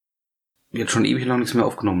jetzt schon ewig lang nichts mehr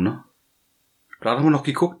aufgenommen, ne? Gerade haben wir noch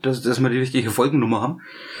geguckt, dass wir die richtige Folgennummer haben.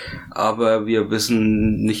 Aber wir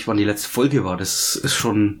wissen nicht, wann die letzte Folge war. Das ist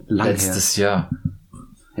schon lang Letztes Jahr.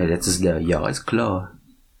 Ja, letztes Jahr. Ja, ist klar.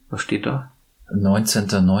 Was steht da?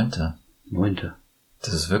 19.09. 9.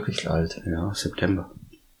 Das ist wirklich alt. Ja, September.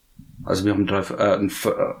 Also wir haben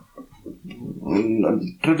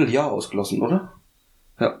ein Dritteljahr ausgelassen, oder?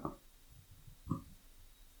 Ja.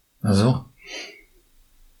 Ach so.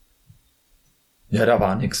 Ja, da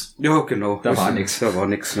war nix. Ja, genau. Da war nix,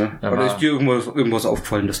 ne? Oder ist dir irgendwas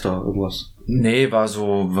aufgefallen, dass da irgendwas... Nee,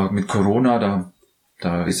 war mit Corona,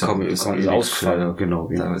 da ist alles ausgefallen. Ja,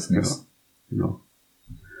 genau. Da ist nichts. Genau.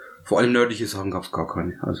 Vor allem nördliche Sachen gab's gar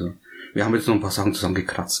keine. Also, wir haben jetzt noch ein paar Sachen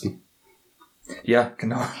zusammengekratzt. Ne? Ja,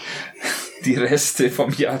 genau. Die Reste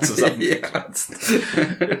vom Jahr zusammengekratzt.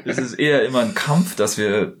 Das ist eher immer ein Kampf, was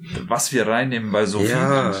wir reinnehmen, weil so viel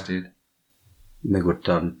drin steht. Na gut,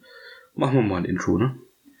 dann machen wir mal ein Intro, ne?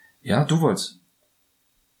 Ja, du wolltest.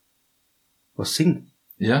 Was singen?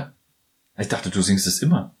 Ja? Ich dachte, du singst es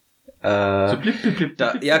immer. So blip, blip,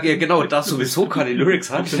 blip, ja, genau, da sowieso keine Lyrics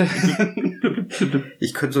hat.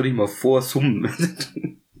 Ich könnte so nicht mal vorsummen.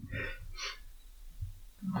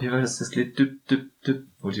 Wie war das Lied? Düpp, düpp, düpp,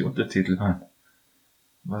 wo die Untertitel waren.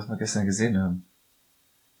 Was wir gestern gesehen haben.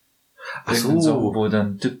 Ach so. Song, wo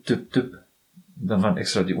dann düpp, düpp, düpp. Und dann waren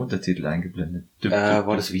extra die Untertitel eingeblendet. Düpp, düpp,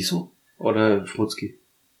 war das Wieso? Oder Schmutzki?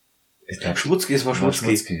 Ich glaube, Schmutzki, es war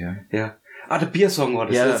Schmutzki. Ja. Ah, der Biersong war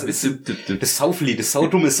das. Ja, das ist das Sauflied, das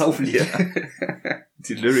saudumme Sauflied. Ja.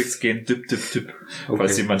 Die Lyrics gehen düpp, düpp, düpp. Okay.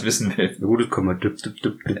 Falls jemand wissen will. Na gut, das kann man düpp, düpp,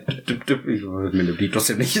 düpp, düpp, düpp, düpp. Ich weiß Melodie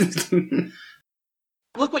trotzdem nicht.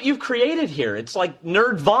 Look what you've created here. It's like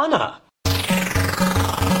Nerdvana.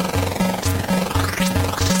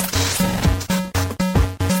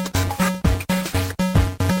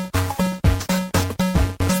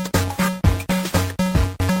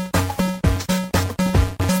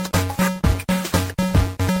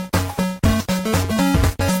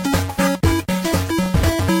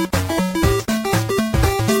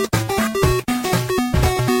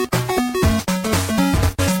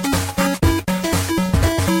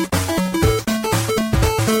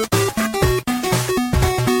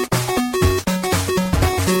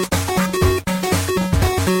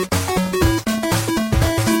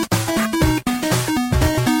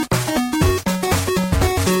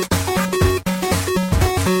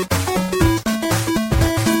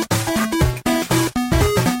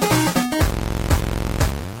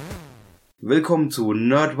 Willkommen zu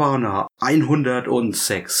Nerdvana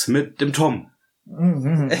 106 mit dem Tom.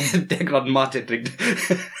 Der gerade Mate trinkt.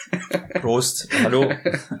 Prost, hallo.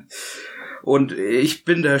 Und ich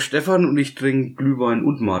bin der Stefan und ich trinke Glühwein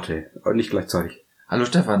und Mate. Aber nicht gleichzeitig. Hallo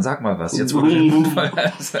Stefan, sag mal was. Jetzt wo du den Mund voll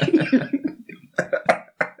hast.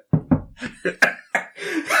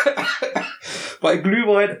 Bei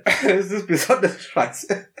Glühwein ist es besonders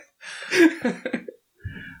scheiße.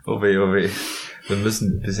 Oh weh, oh weh. Wir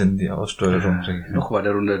müssen ein bisschen die Aussteuerung regeln. Noch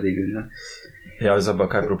weiter runter regeln, ne? Ja, ist aber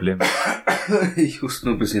kein Problem. Ich huste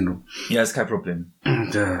nur ein bisschen rum. Ja, ist kein Problem.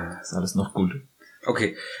 Ist alles noch gut.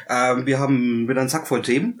 Okay, wir haben wieder einen Sack voll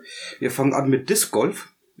Themen. Wir fangen an mit Disc Golf.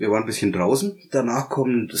 Wir waren ein bisschen draußen. Danach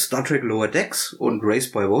kommt Star Trek Lower Decks und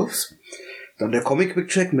Raised by Wolves. Dann der Comic Quick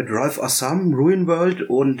Check mit Ralph Assam, Ruin World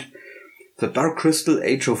und The Dark Crystal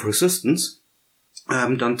Age of Resistance.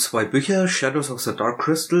 Dann 2 Bücher, Shadows of the Dark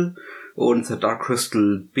Crystal und The Dark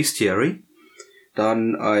Crystal Bestiary.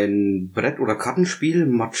 Dann ein Brett- oder Kartenspiel,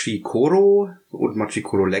 Machikoro und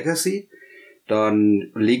Machikoro Legacy.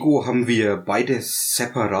 Dann Lego haben wir beide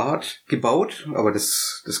separat gebaut, aber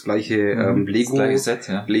das gleiche Lego, das gleiche Set,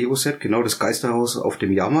 ja. Lego Set, genau, das Geisterhaus auf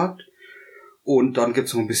dem Jahrmarkt. Und dann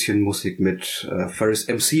gibt's noch ein bisschen Musik mit Ferris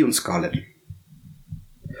MC und Scarlett.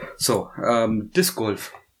 So, Disc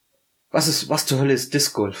Golf. Was zur Hölle ist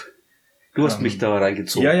Disc Golf? Du hast mich da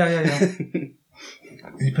reingezogen. Ja.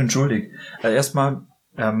 Ich bin schuldig. Erstmal,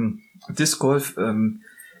 Disc Golf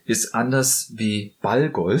ist anders wie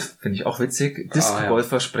Ballgolf, finde ich auch witzig.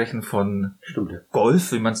 Disc-Golfer sprechen von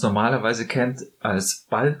Golf, wie man es normalerweise kennt, als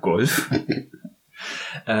Ballgolf.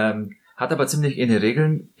 Hat aber ziemlich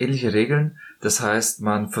ähnliche Regeln. Das heißt,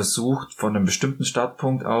 man versucht von einem bestimmten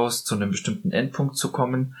Startpunkt aus zu einem bestimmten Endpunkt zu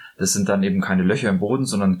kommen. Das sind dann eben keine Löcher im Boden,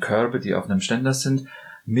 sondern Körbe, die auf einem Ständer sind,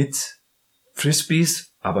 mit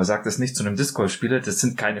Frisbees. Aber sagt das nicht zu einem Disc-Golf-Spieler, das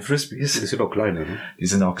sind keine Frisbees. Die sind auch kleiner, ne? Die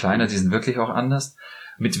sind auch kleiner, die sind wirklich auch anders.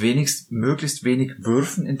 Mit möglichst wenig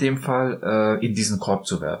Würfen in dem Fall in diesen Korb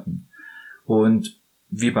zu werfen. Und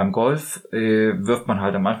wie beim Golf wirft man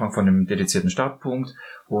halt am Anfang von einem dedizierten Startpunkt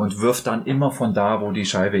und wirft dann immer von da, wo die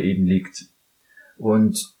Scheibe eben liegt.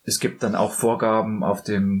 Und es gibt dann auch Vorgaben auf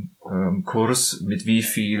dem Kurs, mit wie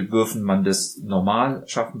viel Würfen man das normal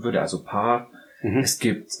schaffen würde, also Paar. Es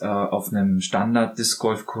gibt auf einem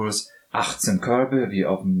Standard-Disc-Golf-Kurs 18 Körbe, wie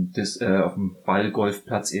auf dem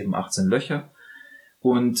Ballgolfplatz eben 18 Löcher.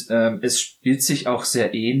 Und es spielt sich auch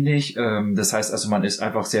sehr ähnlich. Das heißt also, man ist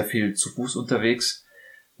einfach sehr viel zu Fuß unterwegs,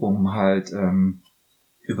 um halt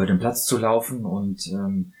über den Platz zu laufen. Und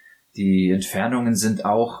die Entfernungen sind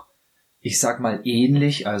auch, ich sag mal,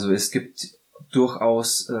 ähnlich. Also es gibt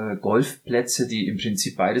durchaus Golfplätze, die im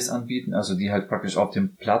Prinzip beides anbieten. Also die halt praktisch auf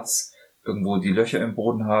dem Platz irgendwo die Löcher im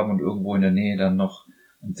Boden haben und irgendwo in der Nähe dann noch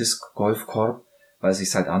ein Disc-Golfkorb, weil es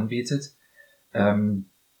sich halt anbietet.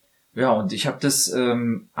 Ja, und ich habe das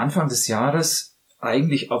Anfang des Jahres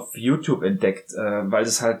eigentlich auf YouTube entdeckt, weil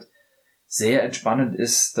es halt sehr entspannend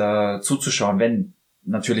ist, da zuzuschauen, wenn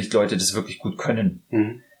natürlich Leute das wirklich gut können.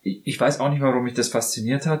 Ich weiß auch nicht, warum mich das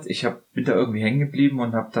fasziniert hat. Bin da irgendwie hängen geblieben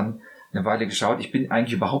und habe dann eine Weile geschaut. Ich bin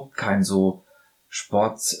eigentlich überhaupt kein so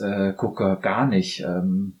Sportgucker, gar nicht.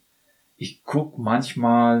 Ich guck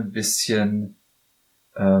manchmal ein bisschen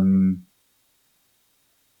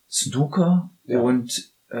Snooker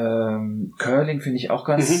und Curling finde ich auch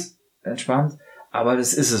ganz entspannt, aber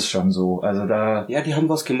das ist es schon so. Also da. Ja, die haben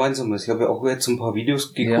was Gemeinsames. Ich habe ja auch jetzt ein paar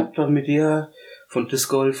Videos geguckt dann mit dir von Disc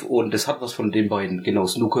Golf und das hat was von den beiden, genau,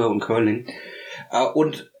 Snooker und Curling.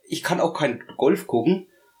 Und ich kann auch kein Golf gucken.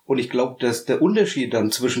 Und ich glaube, dass der Unterschied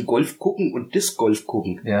dann zwischen Golf gucken und Disc Golf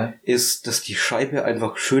gucken ist, dass die Scheibe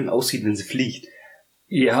einfach schön aussieht, wenn sie fliegt.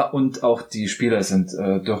 Ja, und auch die Spieler sind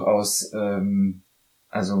durchaus,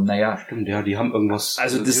 also naja. Stimmt, ja, die haben irgendwas.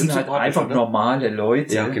 Also das sind halt einfach normale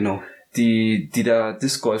Leute, ja, genau, die da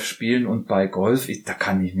Disc Golf spielen, und bei Golf, da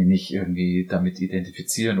kann ich mich nicht irgendwie damit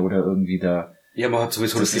identifizieren oder irgendwie da. Ja, man hat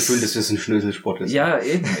sowieso das Gefühl, dass das ein Schnöselsport ist. Ja,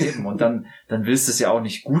 eben. Und dann willst du es ja auch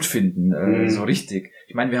nicht gut finden, so richtig.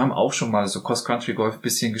 Ich meine, wir haben auch schon mal so Cross-Country-Golf ein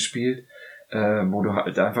bisschen gespielt, wo du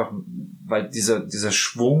halt einfach, weil dieser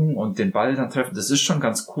Schwung und den Ball dann treffen, das ist schon ein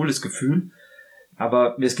ganz cooles Gefühl.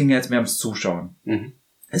 Aber es ging ja jetzt mehr ums Zuschauen.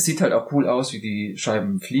 Es sieht halt auch cool aus, wie die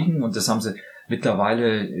Scheiben fliegen, und das haben sie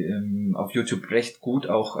mittlerweile auf YouTube recht gut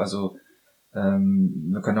auch, also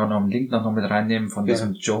wir können auch noch einen Link noch mit reinnehmen von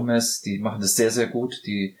diesem Jomez, die machen das sehr, sehr gut,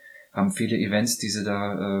 die haben viele Events, die sie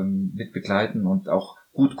da mit begleiten und auch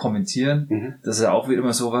gut kommentieren. Das ist ja auch wie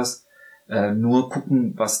immer sowas, nur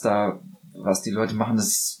gucken, was die Leute machen,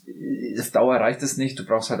 das auf Dauer reicht es nicht, du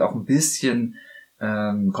brauchst halt auch ein bisschen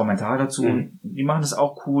Kommentar dazu. Die machen das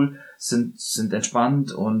auch cool, sind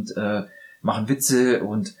entspannt und machen Witze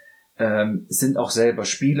und sind auch selber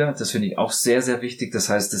Spieler. Das finde ich auch sehr, sehr wichtig. Das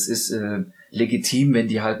heißt, es ist legitim, wenn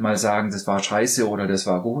die halt mal sagen, das war scheiße oder das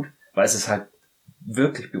war gut, weil sie es halt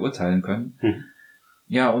wirklich beurteilen können.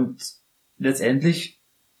 Ja, und letztendlich,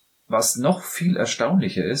 was noch viel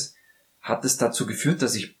erstaunlicher ist, hat es dazu geführt,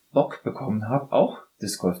 dass ich Bock bekommen habe, auch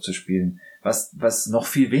Disc Golf zu spielen. Was noch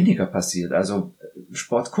viel weniger passiert. Also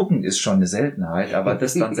Sport gucken ist schon eine Seltenheit, aber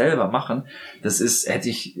das dann selber machen, hätte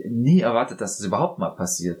ich nie erwartet, dass das überhaupt mal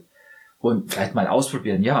passiert. Und vielleicht mal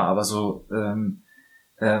ausprobieren, ja, aber so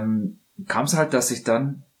kam es halt, dass ich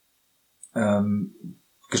dann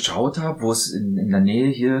geschaut habe, wo es in der Nähe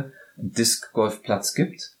hier einen Disc-Golf-Platz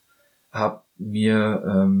gibt, habe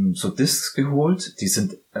mir so Discs geholt, die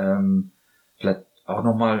sind vielleicht auch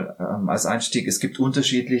nochmal als Einstieg, es gibt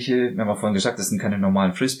unterschiedliche, wir haben ja vorhin gesagt, das sind keine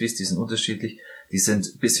normalen Frisbees, die sind unterschiedlich, die sind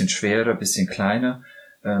ein bisschen schwerer, ein bisschen kleiner,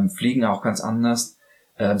 fliegen auch ganz anders,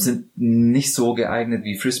 sind nicht so geeignet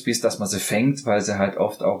wie Frisbees, dass man sie fängt, weil sie halt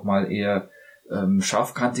oft auch mal eher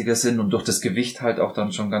scharfkantiger sind und durch das Gewicht halt auch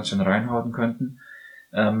dann schon ganz schön reinhauen könnten.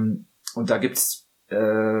 Und da gibt's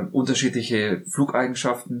unterschiedliche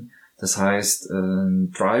Flugeigenschaften. Das heißt,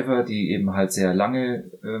 Driver, die eben halt sehr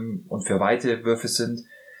lange und für weite Würfe sind.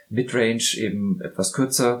 Midrange eben etwas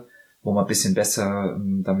kürzer, wo man ein bisschen besser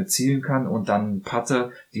damit zielen kann. Und dann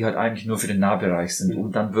Putter, die halt eigentlich nur für den Nahbereich sind.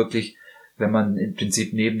 Und dann wirklich, wenn man im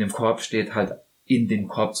Prinzip neben dem Korb steht, halt in den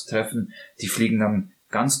Korb zu treffen. Die fliegen dann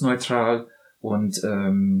ganz neutral und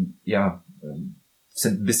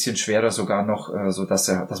sind ein bisschen schwerer sogar noch, so dass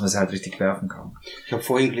man sie halt richtig werfen kann. Ich habe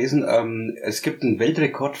vorhin gelesen, es gibt einen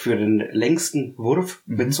Weltrekord für den längsten Wurf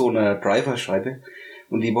mit so einer Driverscheibe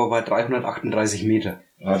und die war bei 338 Meter.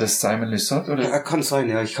 War das Simon Lizotte oder? Ja, kann sein,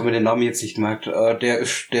 ja. Ich kann mir den Namen jetzt nicht merken.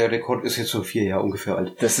 Der Rekord ist jetzt so 4 Jahre ungefähr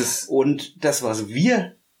alt. Und das, was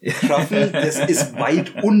wir schaffen, das ist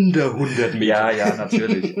weit unter 100 Meter. Ja,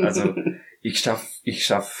 natürlich. Also ich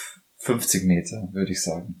schaff 50 Meter, würde ich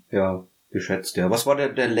sagen. Ja. Geschätzt, ja. Was war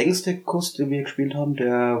der längste Kurs, den wir gespielt haben?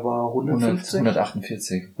 Der war 150?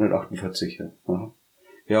 148. 148, ja. Aha.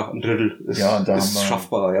 Ja, ein Drittel ist, Ja, und da ist haben wir-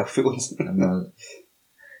 schaffbar, ja, für uns.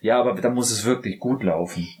 Ja, aber da muss es wirklich gut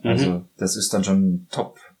laufen. Also das ist dann schon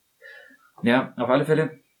top. Ja, auf alle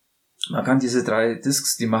Fälle, man kann diese 3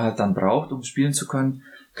 Discs, die man halt dann braucht, um spielen zu können,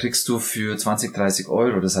 kriegst du für 20, 30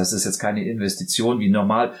 Euro. Das heißt, das ist jetzt keine Investition wie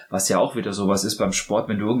normal, was ja auch wieder sowas ist beim Sport,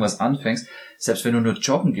 wenn du irgendwas anfängst. Selbst wenn du nur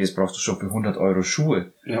joggen gehst, brauchst du schon für 100 Euro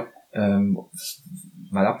Schuhe. Ja.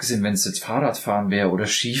 Mal abgesehen, wenn es jetzt Fahrradfahren wäre oder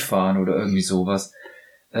Skifahren oder irgendwie sowas.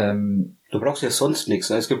 Du brauchst ja sonst nichts,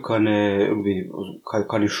 ne? Es gibt keine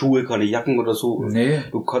Schuhe, keine Jacken oder so. Nee,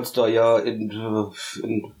 Du kannst da ja in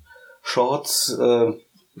Shorts,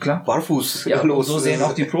 klar. barfuß Ja, und los. so sehen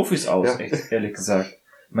auch die Profis aus, Ja. ehrlich gesagt.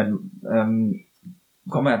 Ich meine,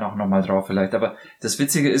 kommen wir ja noch mal drauf vielleicht. Aber das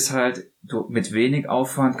Witzige ist halt, mit wenig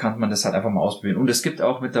Aufwand kann man das halt einfach mal ausprobieren. Und es gibt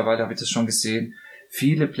auch mittlerweile, habe ich das schon gesehen,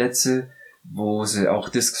 viele Plätze, wo sie auch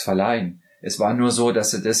Discs verleihen. Es war nur so, dass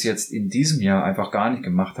sie das jetzt in diesem Jahr einfach gar nicht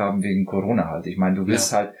gemacht haben wegen Corona halt. Ich meine, du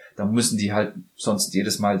willst halt, da müssen die halt sonst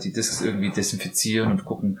jedes Mal die Discs irgendwie desinfizieren und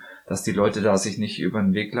gucken, dass die Leute da sich nicht über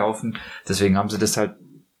den Weg laufen. Deswegen haben sie das halt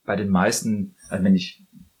bei den meisten, also ich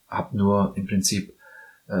habe nur im Prinzip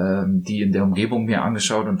die in der Umgebung mir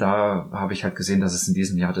angeschaut und da habe ich halt gesehen, dass es in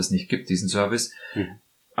diesem Jahr das nicht gibt, diesen Service.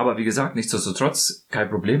 Aber wie gesagt, nichtsdestotrotz, kein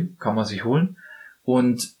Problem, kann man sich holen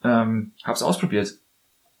und habe es ausprobiert.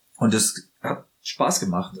 Und es hat Spaß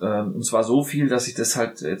gemacht. Und zwar so viel, dass ich das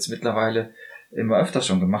halt jetzt mittlerweile immer öfter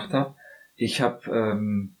schon gemacht habe. Ich habe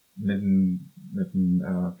mit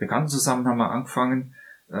einem Bekannten zusammen haben wir angefangen,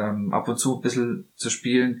 ab und zu ein bisschen zu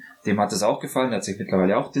spielen. Dem hat es auch gefallen, er hat sich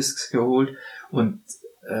mittlerweile auch Discs geholt. Und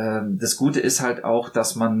das Gute ist halt auch,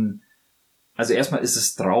 dass man, also erstmal ist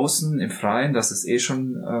es draußen im Freien, das ist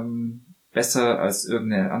schon besser als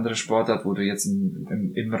irgendeine andere Sportart, wo du jetzt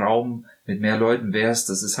im Raum mit mehr Leuten wärst.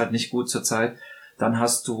 Das ist halt nicht gut zurzeit. Dann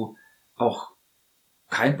hast du auch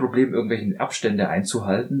kein Problem, irgendwelche Abstände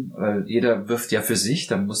einzuhalten, weil jeder wirft ja für sich,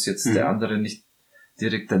 dann muss jetzt der andere nicht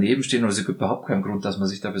direkt daneben stehen oder es gibt überhaupt keinen Grund, dass man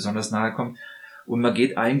sich da besonders nahe kommt. Und man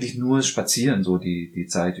geht eigentlich nur spazieren so die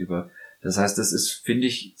Zeit über. Das heißt, das ist, finde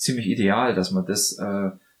ich, ziemlich ideal, dass man das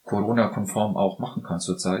Corona-konform auch machen kann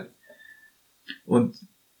zurzeit. Und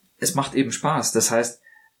es macht eben Spaß. Das heißt,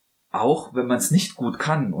 auch wenn man es nicht gut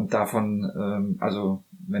kann und davon, also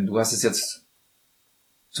wenn du hast es jetzt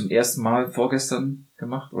zum ersten Mal vorgestern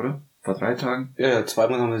gemacht, oder? Vor 3 Tagen? Ja,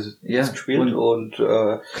 zweimal haben wir es gespielt und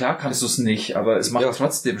klar kannst du es nicht, aber es macht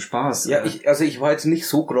trotzdem Spaß. Ja, ich war jetzt nicht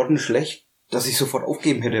so grottenschlecht, dass ich sofort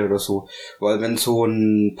aufgeben hätte oder so. Weil wenn so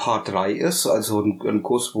ein Paar 3 ist, also ein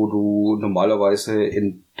Kurs, wo du normalerweise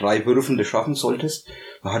in 3 Würfen das schaffen solltest,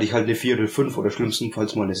 da hatte ich halt eine 4 oder 5 oder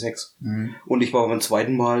schlimmstenfalls mal eine 6. Und ich war beim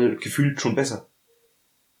zweiten Mal gefühlt schon besser.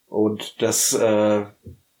 Und das, da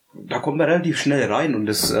kommt man relativ schnell rein und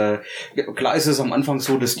das, klar ist es am Anfang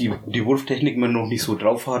so, dass die Wurftechnik man noch nicht so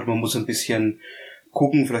drauf hat. Man muss ein bisschen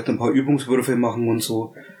gucken, vielleicht ein paar Übungswürfe machen und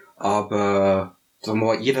so. Aber sagen wir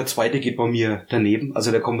mal, jeder zweite geht bei mir daneben.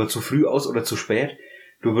 Also der kommt mal zu früh aus oder zu spät.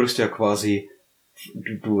 Du wirst ja quasi,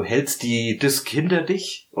 du hältst die Disc hinter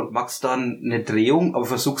dich und machst dann eine Drehung, aber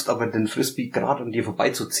versuchst aber den Frisbee gerade an dir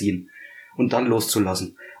vorbeizuziehen und dann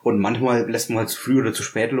loszulassen. Und manchmal lässt man halt zu früh oder zu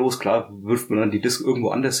spät los. Klar, wirft man dann die Disc irgendwo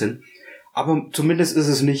anders hin. Aber zumindest ist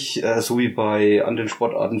es nicht so wie bei anderen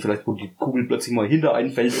Sportarten, vielleicht wo die Kugel plötzlich mal hinter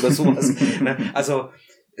einfällt oder sowas. Also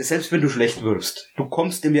selbst wenn du schlecht wirfst, du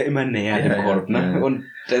kommst dem ja immer näher, dem Korb, ne? Ja. Und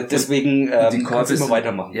deswegen kannst du immer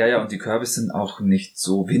weitermachen. Ja, und die Körbe sind auch nicht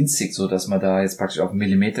so winzig, so dass man da jetzt praktisch auf einen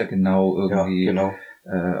Millimeter genau irgendwie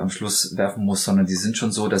am Schluss werfen muss, sondern die sind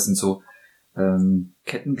schon so, das sind so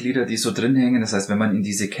Kettenglieder, die so drin hängen. Das heißt, wenn man in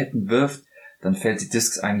diese Ketten wirft, dann fällt die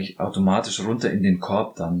Discs eigentlich automatisch runter in den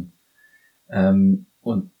Korb dann.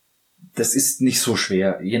 Und das ist nicht so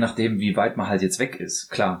schwer, je nachdem, wie weit man halt jetzt weg ist,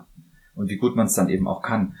 klar. Und wie gut man es dann eben auch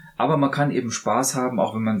kann. Aber man kann eben Spaß haben,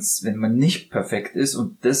 auch wenn man nicht perfekt ist.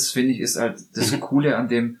 Und das, finde ich, ist halt das Coole an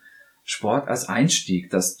dem Sport als Einstieg,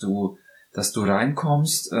 dass du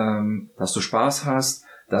reinkommst, dass du Spaß hast,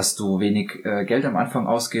 dass du wenig Geld am Anfang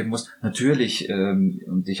ausgeben musst. Natürlich,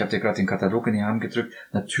 und ich habe dir gerade den Katalog in die Hand gedrückt,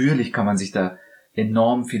 natürlich kann man sich da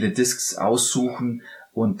enorm viele Discs aussuchen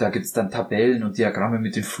und da gibt's dann Tabellen und Diagramme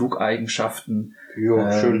mit den Flugeigenschaften,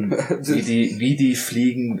 schön. wie die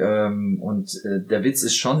fliegen, und der Witz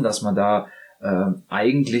ist schon, dass man da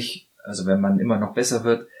eigentlich, also wenn man immer noch besser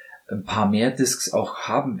wird, ein paar mehr Discs auch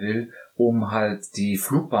haben will, um halt die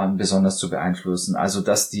Flugbahn besonders zu beeinflussen. Also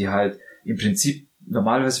dass die halt im Prinzip,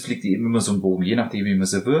 normalerweise fliegt die eben immer so einen Bogen, je nachdem wie man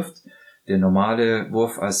sie wirft. Der normale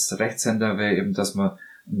Wurf als Rechtshänder wäre eben, dass man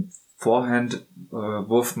einen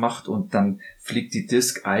Vorhand-Wurf macht und dann fliegt die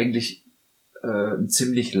Disc eigentlich einen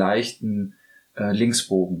ziemlich leichten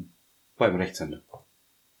Linksbogen. Beim Rechtshänder.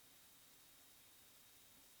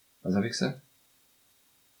 Was habe ich gesagt?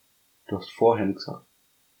 Du hast Vorhand gesagt.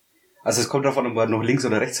 Also es kommt davon, ob man noch Links-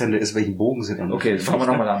 oder Rechtshänder ist, welchen Bogen sie dann. Okay, fangen wir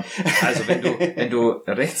nochmal an. Also wenn du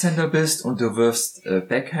Rechtshänder bist und du wirfst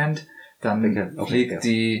Backhand, dann fliegt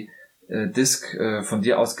die Disc von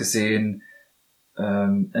dir aus gesehen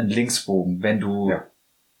ein Linksbogen. Wenn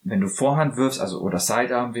du Vorhand wirfst, also oder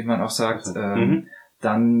Sidearm, wie man auch sagt,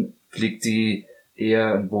 dann fliegt die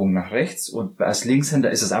eher ein Bogen nach rechts und als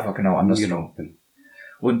Linkshänder ist es einfach genau anders. Genau.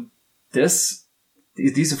 Und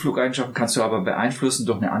diese Flugeigenschaften kannst du aber beeinflussen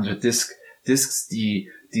durch eine andere Disc. Discs, die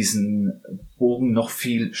diesen Bogen noch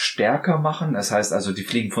viel stärker machen. Das heißt also, die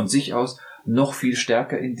fliegen von sich aus noch viel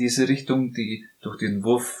stärker in diese Richtung, die durch den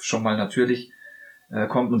Wurf schon mal natürlich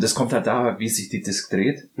kommt. Und das kommt halt daher, wie sich die Disc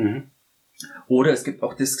dreht. Mhm. Oder es gibt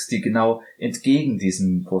auch Discs, die genau entgegen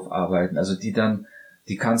diesem Wurf arbeiten. Also die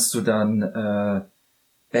kannst du dann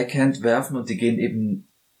Backhand werfen und die gehen eben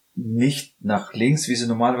nicht nach links, wie sie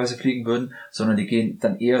normalerweise fliegen würden, sondern die gehen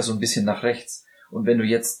dann eher so ein bisschen nach rechts. Und wenn du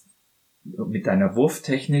jetzt mit deiner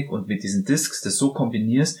Wurftechnik und mit diesen Discs das so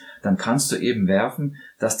kombinierst, dann kannst du eben werfen,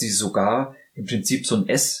 dass die sogar im Prinzip so ein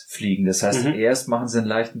S fliegen. Das heißt, erst machen sie einen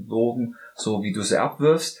leichten Bogen, so wie du sie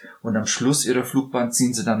abwirfst, und am Schluss ihrer Flugbahn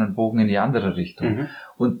ziehen sie dann einen Bogen in die andere Richtung.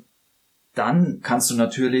 Und dann kannst du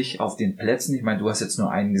natürlich auf den Plätzen, ich meine, du hast jetzt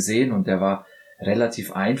nur einen gesehen und der war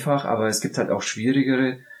relativ einfach, aber es gibt halt auch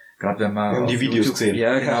schwierigere. Gerade wenn man die Videos YouTube, sehen.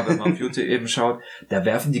 Ja, genau, wenn man auf YouTube eben schaut, da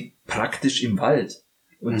werfen die praktisch im Wald.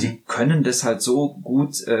 Und die können das halt so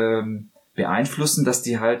gut beeinflussen, dass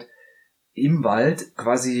die halt im Wald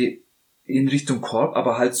quasi in Richtung Korb,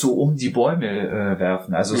 aber halt so um die Bäume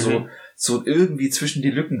werfen. Also so irgendwie zwischen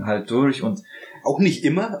die Lücken halt durch. Und auch nicht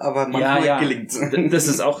immer, aber manchmal gelingt. Das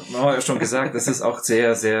ist auch, haben wir ja schon gesagt, das ist auch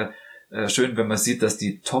sehr, sehr schön, wenn man sieht, dass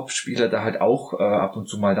die Top-Spieler da halt auch ab und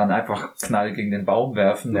zu mal dann einfach Knall gegen den Baum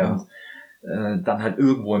werfen und dann halt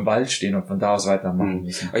irgendwo im Wald stehen und von da aus weitermachen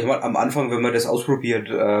müssen. Ich meine, am Anfang, wenn man das ausprobiert,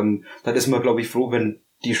 dann ist man, glaube ich, froh, wenn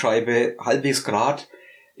die Scheibe halbwegs gerade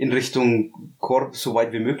in Richtung Korb so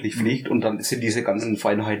weit wie möglich fliegt und dann sind diese ganzen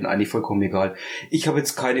Feinheiten eigentlich vollkommen egal. Ich habe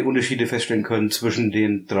jetzt keine Unterschiede feststellen können zwischen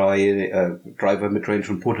den 3 Driver, Midrange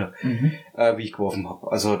und Putter, wie ich geworfen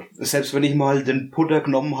habe. Also selbst wenn ich mal den Putter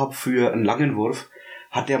genommen habe für einen langen Wurf,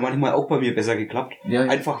 hat der manchmal auch bei mir besser geklappt. Ja.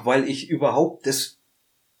 Einfach weil ich überhaupt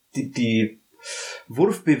die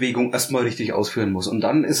Wurfbewegung erstmal richtig ausführen muss. Und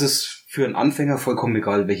dann ist es für einen Anfänger vollkommen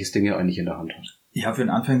egal, welches Ding er eigentlich in der Hand hat. Ja, für einen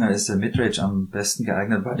Anfänger ist der Midrange am besten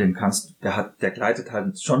geeignet, weil der gleitet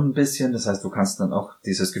halt schon ein bisschen. Das heißt, du kannst dann auch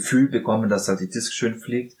dieses Gefühl bekommen, dass halt die Disc schön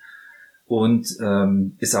fliegt und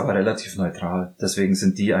ist aber relativ neutral. Deswegen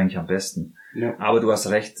sind die eigentlich am besten. Ja. Aber du hast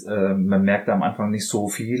recht, man merkt am Anfang nicht so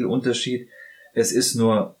viel Unterschied. Es ist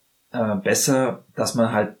nur besser, dass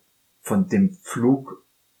man halt von dem Flug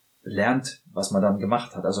lernt, was man dann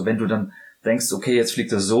gemacht hat. Also wenn du dann denkst, okay, jetzt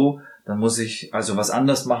fliegt er so, dann muss ich also was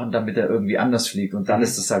anders machen, damit er irgendwie anders fliegt. Und dann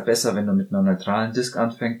ist es halt besser, wenn du mit einer neutralen Disc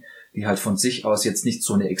anfängst, die halt von sich aus jetzt nicht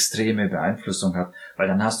so eine extreme Beeinflussung hat. Weil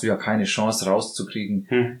dann hast du ja keine Chance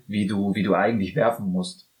rauszukriegen, wie du eigentlich werfen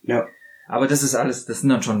musst. Ja. Aber das ist alles, das sind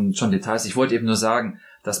dann schon Details. Ich wollte eben nur sagen,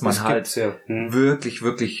 dass man wirklich,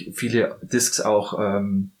 wirklich viele Discs auch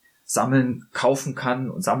kaufen kann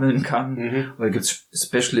und sammeln kann. Oder gibt's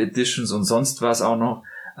Special Editions und sonst was auch noch.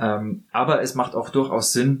 Aber es macht auch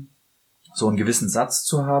durchaus Sinn, so einen gewissen Satz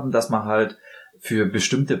zu haben, dass man halt für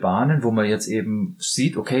bestimmte Bahnen, wo man jetzt eben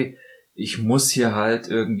sieht, okay, ich muss hier halt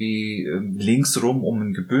irgendwie links rum um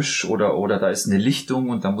ein Gebüsch oder da ist eine Lichtung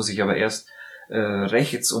und da muss ich aber erst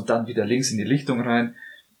rechts und dann wieder links in die Lichtung rein,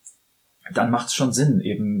 dann macht es schon Sinn,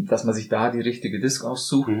 eben, dass man sich da die richtige Disc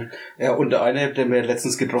aussucht. Ja, und der eine, den wir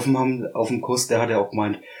letztens getroffen haben auf dem Kurs, der hat ja auch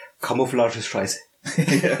gemeint, Camouflage ist scheiße.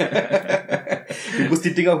 Du musst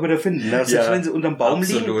die Dinger auch wieder finden. Ne? Selbst wenn sie unterm Baum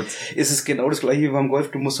liegen, ist es genau das gleiche wie beim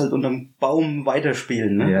Golf. Du musst halt unterm Baum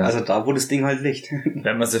weiterspielen. Ne? Ja. Also da, wo das Ding halt liegt.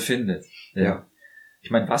 Wenn man sie findet. Ja.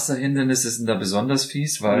 Ich meine, Wasserhindernisse sind da besonders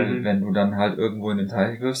fies, weil wenn du dann halt irgendwo in den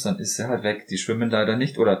Teich wirfst, dann ist sie halt weg. Die schwimmen leider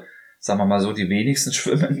nicht. Oder sagen wir mal so, die wenigsten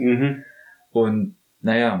schwimmen. Und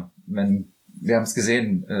naja, wir haben es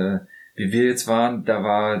gesehen, wie wir jetzt waren, da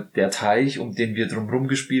war der Teich, um den wir drumherum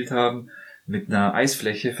gespielt haben, mit einer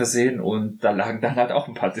Eisfläche versehen und da lagen dann halt auch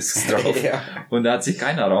ein paar Discs drauf. Ja. Und da hat sich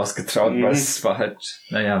keiner rausgetraut, weil es war halt,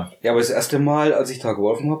 naja. Ja, aber das erste Mal, als ich da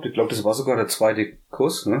geworfen habe, ich glaube, das war sogar der zweite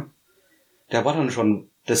Kuss, ne? Der war dann schon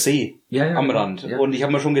der See am Rand. Ja. Und ich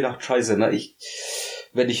habe mir schon gedacht, scheiße, ne?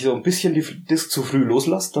 Wenn ich so ein bisschen die Disc zu früh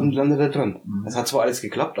loslasse, dann landet er dran. Das hat zwar alles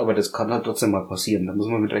geklappt, aber das kann halt trotzdem mal passieren. Da muss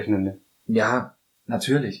man mit rechnen, ne? Ja,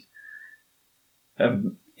 natürlich.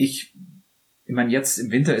 Ich meine, jetzt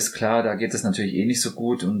im Winter ist klar, da geht es natürlich eh nicht so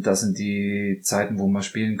gut und da sind die Zeiten, wo man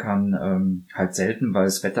spielen kann, halt selten, weil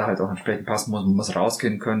das Wetter halt auch entsprechend passen muss. Man muss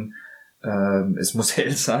rausgehen können, es muss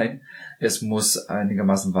hell sein, es muss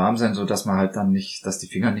einigermaßen warm sein, so dass man halt dann nicht, dass die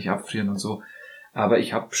Finger nicht abfrieren und so. Aber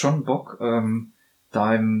ich habe schon Bock,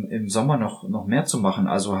 da im Sommer noch mehr zu machen,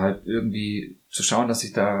 also halt irgendwie zu schauen, dass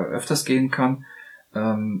ich da öfters gehen kann,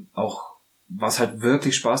 auch was halt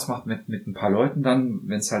wirklich Spaß macht mit ein paar Leuten dann,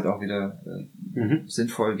 wenn es halt auch wieder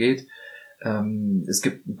sinnvoll geht. Es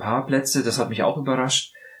gibt ein paar Plätze, das hat mich auch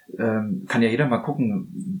überrascht. Kann ja jeder mal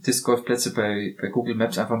gucken, Disc Golf Plätze bei Google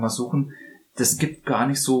Maps einfach mal suchen. Das gibt gar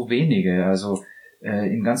nicht so wenige. Also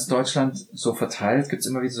in ganz Deutschland so verteilt gibt's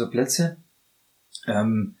immer wieder so Plätze.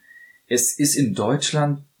 Es ist in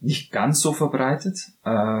Deutschland nicht ganz so verbreitet.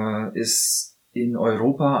 Ist in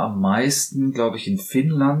Europa am meisten, glaube ich, in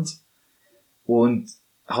Finnland und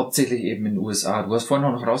hauptsächlich eben in den USA. Du hast vorhin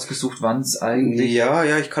auch noch rausgesucht, wann es eigentlich...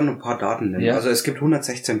 Ja, ich kann ein paar Daten nennen. Ja. Also es gibt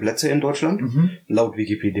 116 Plätze in Deutschland, laut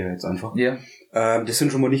Wikipedia jetzt einfach. Ja. Das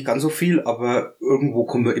sind schon mal nicht ganz so viel, aber irgendwo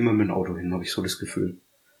kommen wir immer mit dem Auto hin, habe ich so das Gefühl.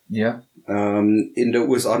 Ja. In der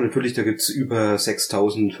USA natürlich, da gibt's über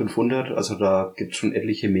 6.500, also da gibt's schon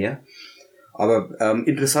etliche mehr. Aber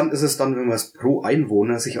interessant ist es dann, wenn man es pro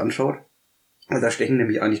Einwohner sich anschaut. Da stechen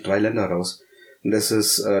nämlich eigentlich 3 Länder raus. Und das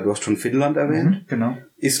ist, du hast schon Finnland erwähnt, Genau.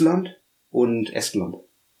 Island und Estland.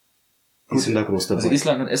 Die sind da groß dabei. Also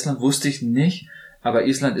Island und Estland wusste ich nicht, aber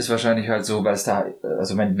Island ist wahrscheinlich halt so, weil es da,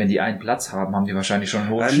 also wenn die einen Platz haben, haben die wahrscheinlich schon einen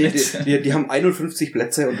hohen Schnitt. Die haben 51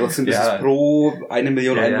 Plätze und trotzdem ist es pro 1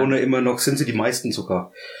 Million Einwohner immer noch, sind sie die meisten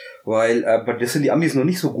sogar. Weil, das sind die Amis noch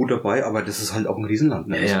nicht so gut dabei, aber das ist halt auch ein Riesenland.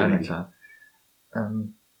 Ne? Ja, na klar.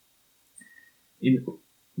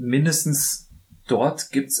 Mindestens dort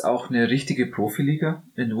gibt's auch eine richtige Profiliga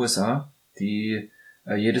in den USA, die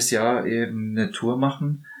jedes Jahr eben eine Tour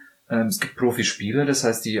machen. Es gibt Profispieler, das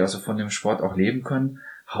heißt, die also von dem Sport auch leben können,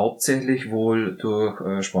 hauptsächlich wohl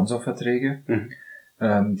durch Sponsorverträge.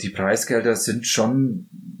 Die Preisgelder sind schon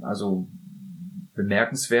also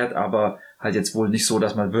bemerkenswert, aber halt jetzt wohl nicht so,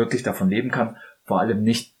 dass man wirklich davon leben kann. Vor allem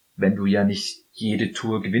nicht, wenn du ja nicht jede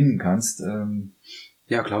Tour gewinnen kannst.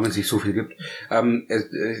 Ja, klar, wenn es nicht so viel gibt.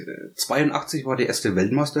 82 war die erste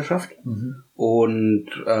Weltmeisterschaft und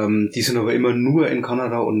die sind aber immer nur in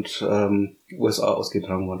Kanada und USA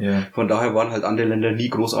ausgetragen worden. Ja. Von daher waren halt andere Länder nie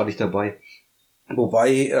großartig dabei.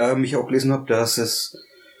 Wobei ich auch gelesen habe, dass es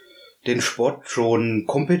den Sport schon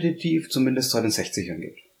kompetitiv zumindest seit den 60ern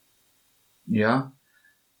gibt. Ja,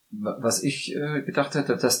 was ich gedacht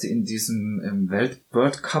hätte, dass die in diesem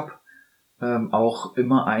World Cup auch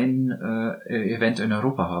immer ein Event in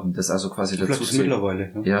Europa haben, das also quasi dazu zählt.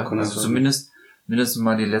 Mittlerweile. Ja, also zumindest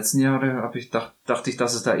mal die letzten Jahre dachte ich,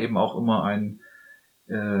 dass es da eben auch immer ein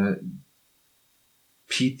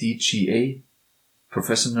PDGA,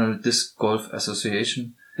 Professional Disc Golf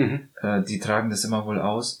Association, die tragen das immer wohl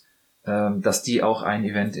aus, dass die auch ein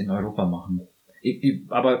Event in Europa machen.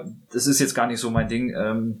 Aber das ist jetzt gar nicht so mein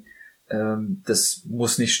Ding. Das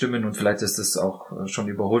muss nicht stimmen und vielleicht ist das auch schon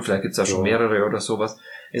überholt, vielleicht gibt's da schon mehrere oder sowas.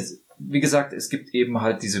 Wie gesagt, es gibt eben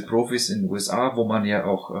halt diese Profis in den USA, wo man ja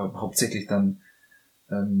auch hauptsächlich dann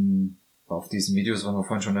auf diesen Videos, was wir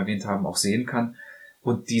vorhin schon erwähnt haben, auch sehen kann.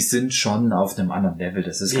 Und die sind schon auf einem anderen Level,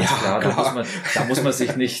 das ist ganz klar. Da muss man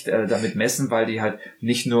sich nicht damit messen, weil die halt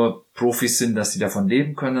nicht nur Profis sind, dass sie davon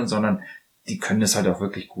leben können, sondern die können es halt auch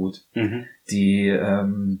wirklich gut. Die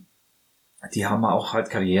haben auch halt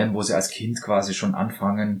Karrieren, wo sie als Kind quasi schon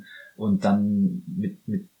anfangen und dann mit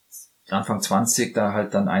Anfang 20 da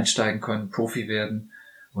halt dann einsteigen können, Profi werden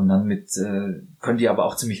und dann können die aber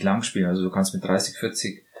auch ziemlich lang spielen. Also du kannst mit 30,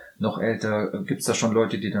 40 noch älter, gibt's da schon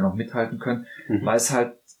Leute, die da noch mithalten können, weil es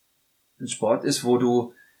halt ein Sport ist, wo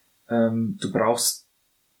du brauchst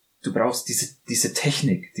diese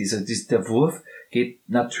Technik, der Wurf geht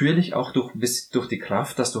natürlich auch durch die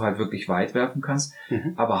Kraft, dass du halt wirklich weit werfen kannst,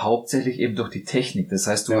 aber hauptsächlich eben durch die Technik. Das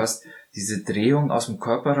heißt, du hast diese Drehung aus dem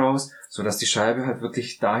Körper raus, so dass die Scheibe halt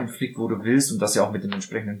wirklich dahin fliegt, wo du willst und dass sie auch mit dem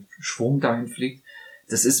entsprechenden Schwung dahin fliegt.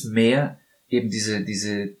 Das ist mehr eben diese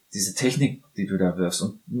Technik, die du da wirfst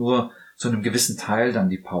und nur zu einem gewissen Teil dann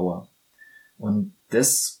die Power. Und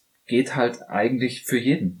das geht halt eigentlich für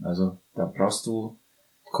jeden. Also da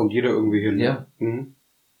kommt jeder irgendwie hin. Ja.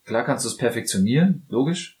 Klar kannst du es perfektionieren,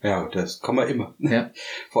 logisch. Ja, das kann man immer. Ja.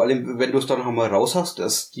 Vor allem, wenn du es dann noch mal raus hast,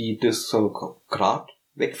 dass das so grad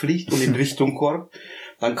wegfliegt und in Richtung Korb,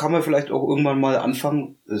 dann kann man vielleicht auch irgendwann mal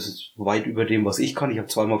anfangen, das ist weit über dem, was ich kann, ich habe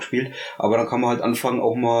 2-mal gespielt, aber dann kann man halt anfangen,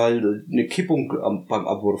 auch mal eine Kippung beim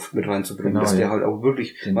Abwurf mit reinzubringen, dass der halt auch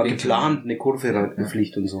wirklich mal geplant eine Kurve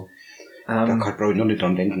reinfliegt und so. Da brauche ich noch nicht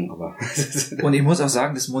dran denken, aber. Und ich muss auch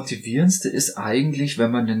sagen, das Motivierendste ist eigentlich,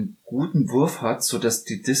 wenn man einen guten Wurf hat, so dass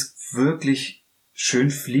die Disc wirklich schön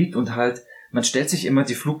fliegt und halt, man stellt sich immer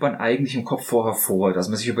die Flugbahn eigentlich im Kopf vorher vor, dass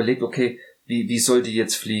man sich überlegt, okay, wie soll die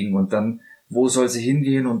jetzt fliegen und dann, wo soll sie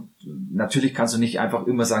hingehen, und natürlich kannst du nicht einfach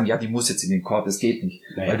immer sagen, ja, die muss jetzt in den Korb, das geht nicht,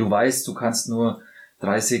 weil du weißt, du kannst nur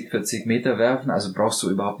 30, 40 Meter werfen, also brauchst du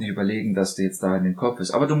überhaupt nicht überlegen, dass du jetzt da in den Korb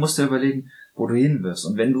wirst, aber du musst dir überlegen, wo du hin wirst,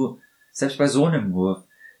 und wenn du, selbst bei so einem Wurf,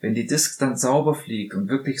 wenn die Disc dann sauber fliegt und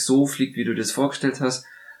wirklich so fliegt, wie du das vorgestellt hast,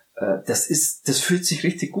 das fühlt sich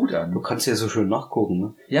richtig gut an. Du kannst ja so schön nachgucken,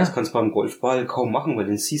 ne? Ja. Das kannst du beim Golfball kaum machen, weil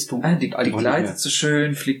den siehst du Die gleitet so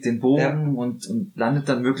schön, fliegt den Bogen und landet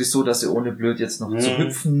dann möglichst so, dass sie ohne blöd jetzt noch zu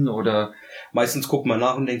hüpfen oder... Meistens guckt man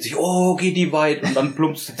nach und denkt sich, oh, geht die weit, und dann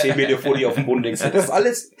plumpst du 10 Meter vor dir auf den Boden, denkst du, das ist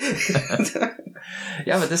alles.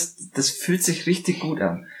 Ja, aber das fühlt sich richtig gut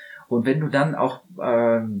an. Und wenn du dann auch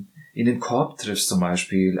in den Korb triffst zum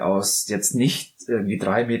Beispiel, aus jetzt nicht irgendwie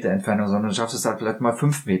 3 Meter Entfernung, sondern schaffst es halt vielleicht mal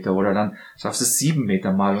 5 Meter oder dann schaffst es 7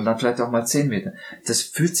 Meter mal und dann vielleicht auch mal 10 Meter. Das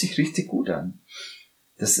fühlt sich richtig gut an.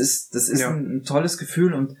 Das ist ein tolles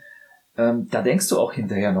Gefühl, und da denkst du auch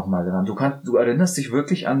hinterher nochmal dran. Du erinnerst dich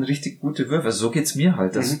wirklich an richtig gute Würfe. Also so geht's mir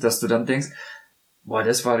halt, dass du dann denkst, boah,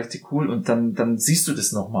 das war richtig cool, und dann siehst du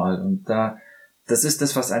das nochmal, und das ist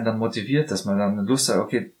das, was einen dann motiviert, dass man dann Lust hat,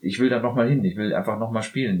 okay, ich will da nochmal hin, ich will einfach nochmal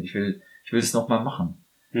spielen, ich will das nochmal machen.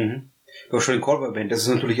 Mhm. Du hast schon den Korb erwähnt, das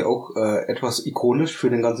ist natürlich auch etwas ikonisch für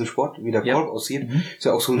den ganzen Sport, wie der Korb aussieht. Ist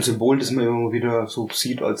ja auch so ein Symbol, das man immer wieder so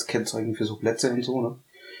sieht als Kennzeichen für so Plätze und so, ne?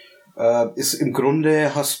 Ist im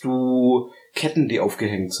Grunde, hast du Ketten, die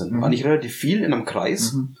aufgehängt sind. Eigentlich relativ viel in einem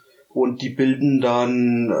Kreis. Und die bilden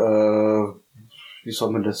dann, wie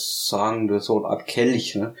soll man das sagen, so eine Art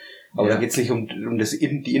Kelch, ne? Aber da geht's nicht um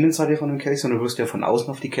die Innenseite von dem Kelch, sondern du wirst ja von außen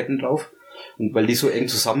auf die Ketten drauf. Und weil die so eng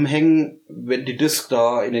zusammenhängen, wenn die Disc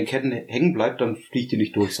da in den Ketten hängen bleibt, dann fliegt die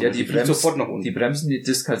nicht durch, sondern die fliegt sofort nach unten. Die bremsen die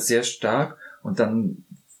Disc halt sehr stark, und dann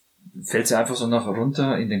fällt sie einfach so nach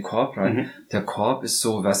runter in den Korb rein. Der Korb ist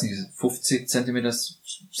so, weiß nicht, 50 Zentimeter,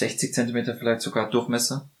 60 Zentimeter vielleicht sogar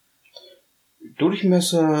Durchmesser.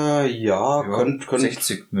 Durchmesser, könnte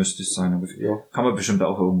 60 müsste es sein ungefähr. Ja. Kann man bestimmt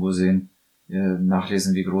auch irgendwo sehen.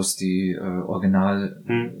 Nachlesen, wie groß die Original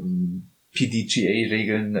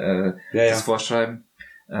PDGA-Regeln das vorschreiben.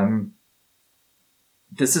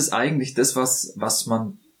 Das ist eigentlich das, was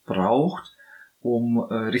man braucht, um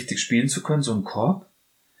richtig spielen zu können, so ein Korb.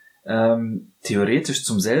 Theoretisch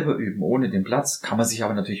zum selber üben, ohne den Platz, kann man sich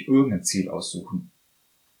aber natürlich irgendein Ziel aussuchen.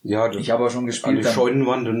 Ja, ich habe auch schon gespielt. An die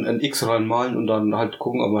Scheunenwand ein X reinmalen und dann halt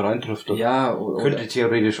gucken, ob man reintrifft. Ja, könnte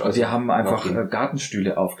theoretisch. Also wir haben einfach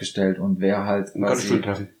Gartenstühle aufgestellt, und wer halt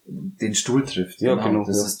den Stuhl trifft. Ja, genau.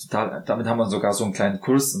 Das ist total, damit haben wir sogar so einen kleinen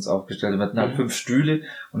Kurs uns aufgestellt. Wir hatten halt 5 Stühle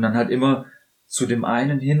und dann halt immer zu dem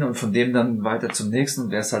einen hin und von dem dann weiter zum nächsten,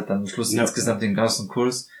 und wer es halt dann am Schluss insgesamt den ganzen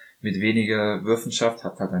Kurs mit weniger Würfen schafft,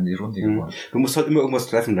 hat halt dann die Runde gewonnen. Du musst halt immer irgendwas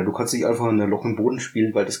treffen, du kannst nicht einfach ein Loch im Boden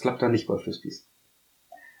spielen, weil das klappt dann nicht bei Frisbees.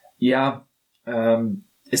 Ja,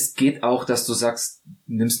 es geht auch, dass du sagst,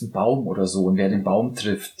 nimmst einen Baum oder so, und wer den Baum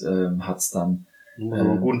trifft, hat's dann.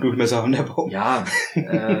 Guten Durchmesser an der Baum. Ja,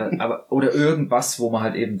 aber oder irgendwas, wo man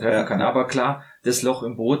halt eben treffen kann. Aber klar, das Loch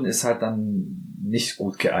im Boden ist halt dann nicht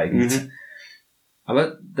gut geeignet.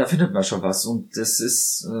 Aber da findet man schon was, und das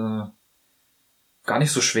ist gar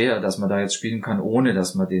nicht so schwer, dass man da jetzt spielen kann, ohne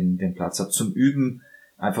dass man den Platz hat. Zum Üben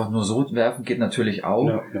einfach nur so werfen geht natürlich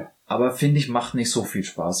auch. Aber finde ich, macht nicht so viel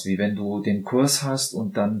Spaß, wie wenn du den Kurs hast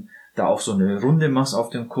und dann da auch so eine Runde machst auf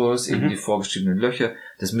dem Kurs, eben die vorgeschriebenen Löcher.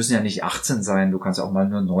 Das müssen ja nicht 18 sein, du kannst auch mal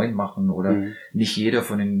nur 9 machen, oder nicht jeder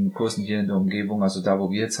von den Kursen hier in der Umgebung, also da,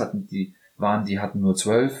 wo wir jetzt hatten, die hatten nur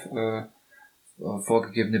 12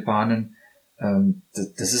 vorgegebene Bahnen.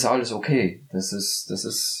 Das ist alles okay. Es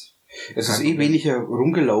ist weniger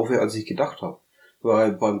rumgelaufen, als ich gedacht habe.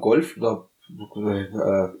 Weil beim Golf, da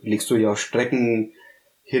legst du ja Strecken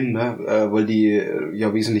hin, ne? Weil die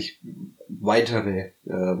ja wesentlich weitere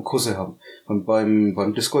Kurse haben. Und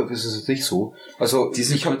beim Disc Golf ist es jetzt nicht so. Also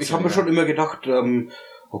ich hab mir schon immer gedacht,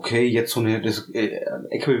 okay, jetzt so das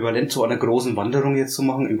Äquivalent zu einer großen Wanderung jetzt zu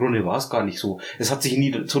machen, im Grunde war es gar nicht so. Es hat sich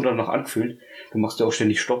nie so danach angefühlt. Du machst ja auch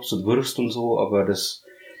ständig Stopps und wirfst und so, aber das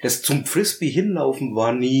zum Frisbee hinlaufen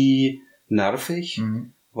war nie nervig,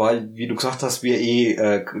 weil, wie du gesagt hast,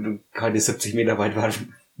 wir keine 70 Meter weit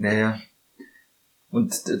werfen. Naja.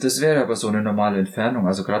 Und das wäre aber so eine normale Entfernung.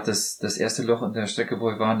 Also gerade das erste Loch an der Strecke, wo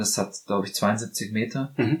wir waren, das hat, glaube ich, 72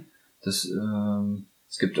 Meter. Es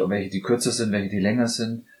gibt auch welche, die kürzer sind, welche, die länger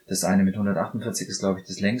sind. Das eine mit 148 ist, glaube ich,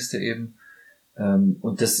 das längste eben.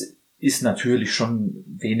 Und das ist natürlich schon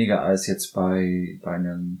weniger als jetzt bei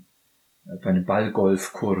einem bei einem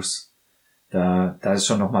Ballgolfkurs. Da ist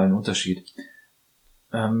schon nochmal ein Unterschied.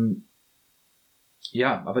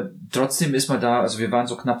 Ja, aber trotzdem ist man da, also wir waren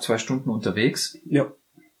so knapp 2 Stunden unterwegs. Ja.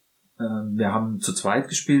 Wir haben zu zweit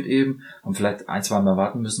gespielt eben, haben vielleicht 1-2 Mal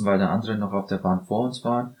warten müssen, weil der andere noch auf der Bahn vor uns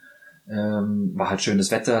waren. War halt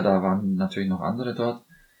schönes Wetter, da waren natürlich noch andere dort.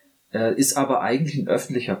 Ist aber eigentlich ein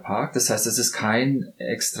öffentlicher Park, das heißt, es ist kein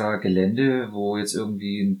extra Gelände, wo jetzt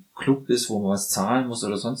irgendwie ein Club ist, wo man was zahlen muss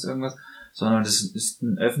oder sonst irgendwas, sondern es ist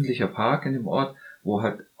ein öffentlicher Park in dem Ort, wo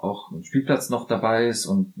halt auch ein Spielplatz noch dabei ist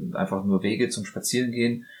und einfach nur Wege zum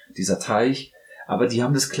Spazierengehen, dieser Teich. Aber die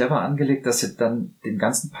haben das clever angelegt, dass sie dann den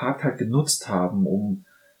ganzen Park halt genutzt haben, um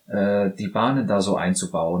die Bahnen da so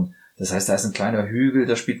einzubauen. Das heißt, da ist ein kleiner Hügel,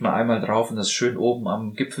 da spielt man einmal drauf und das ist schön oben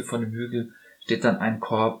am Gipfel von dem Hügel steht dann ein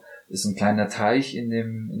Korb, ist ein kleiner Teich in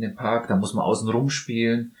dem Park, da muss man außen rum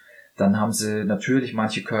spielen. Dann haben sie natürlich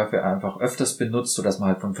manche Körbe einfach öfters benutzt, sodass man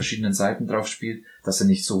halt von verschiedenen Seiten drauf spielt, dass sie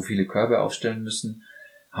nicht so viele Körbe aufstellen müssen.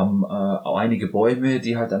 Haben auch einige Bäume,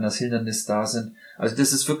 die halt an das Hindernis da sind. Also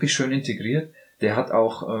das ist wirklich schön integriert. Der hat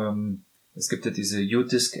auch, es gibt ja diese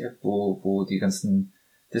U-Disc-App, wo die ganzen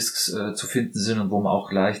Discs zu finden sind und wo man auch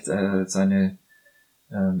leicht seine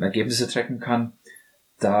Ergebnisse tracken kann.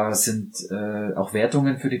 Da sind auch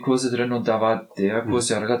Wertungen für die Kurse drin und da war der Kurs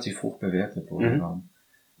ja relativ hoch bewertet.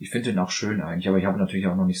 Ich finde den auch schön eigentlich, aber ich habe natürlich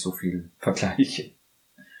auch noch nicht so viel Vergleiche.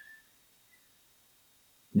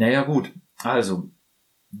 Naja gut, also,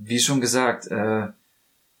 wie schon gesagt,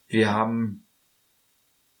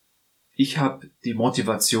 ich habe die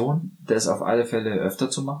Motivation, das auf alle Fälle öfter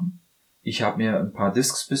zu machen. Ich habe mir ein paar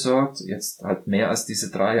Discs besorgt, jetzt halt mehr als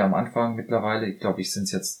diese 3 am Anfang mittlerweile. Ich glaube, ich sind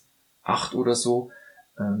es jetzt 8 oder so.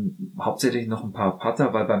 Hauptsächlich noch ein paar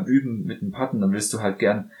Putter, weil beim Üben mit dem Putten, dann willst du halt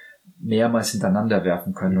gern mehrmals hintereinander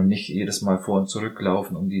werfen können und nicht jedes Mal vor und zurück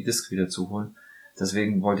laufen, um die Discs wieder zu holen.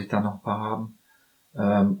 Deswegen wollte ich da noch ein paar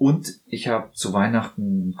haben. Und ich habe zu Weihnachten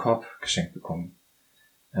einen Korb geschenkt bekommen.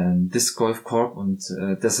 Ein Disc Golf Korb und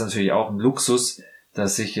das ist natürlich auch ein Luxus,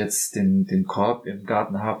 dass ich jetzt den Korb im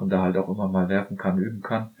Garten habe und da halt auch immer mal werfen kann, üben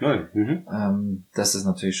kann. Ja, das ist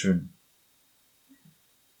natürlich schön.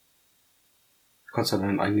 Du kannst ja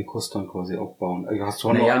deinen eigenen Kurs dann quasi aufbauen. Du hast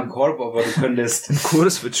zwar noch einen Korb, aber du könntest... Ein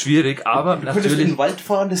Kurs wird schwierig, aber du könntest in den Wald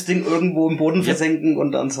fahren, das Ding irgendwo im Boden versenken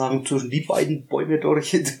und dann sagen, zwischen die beiden Bäume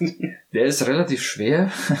durch. Der ist relativ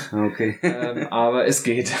schwer, Okay. aber es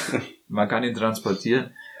geht. Man kann ihn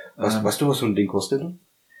transportieren. Weißt du, was so ein Ding kostet?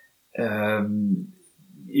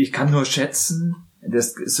 Ich kann nur schätzen,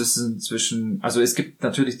 das ist inzwischen, also es gibt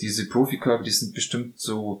natürlich diese Profikörbe, die sind bestimmt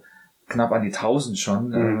so knapp an die 1000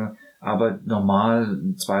 schon, aber normal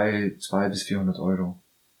 200 bis 400 Euro.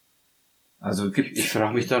 Also ich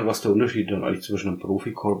frage mich dann, was der Unterschied dann eigentlich zwischen einem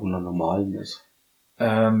Profikorb und einem normalen ist.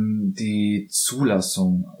 Die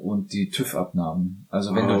Zulassung und die TÜV-Abnahmen.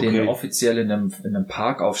 Also wenn du den offiziell in einem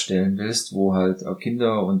Park aufstellen willst, wo halt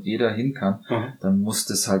Kinder und jeder hin kann, dann muss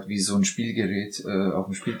das halt wie so ein Spielgerät auf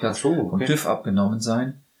dem Spielplatz vom TÜV abgenommen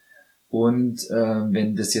sein. Und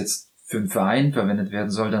wenn das jetzt für einen Verein verwendet werden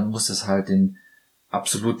soll, dann muss das halt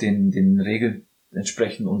absolut den Regeln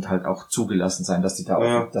entsprechen und halt auch zugelassen sein, dass die da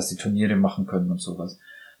auch, dass die Turniere machen können und sowas.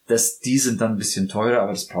 Die sind dann ein bisschen teurer,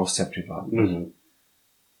 aber das brauchst du ja privat.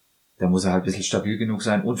 Da muss er halt ein bisschen stabil genug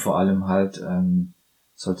sein und vor allem halt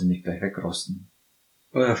sollte nicht gleich wegrosten.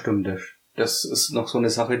 Ja, stimmt. Das ist noch so eine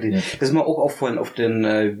Sache, das ist mir auch auffallen auf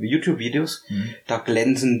den YouTube-Videos. Da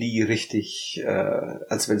glänzen die richtig,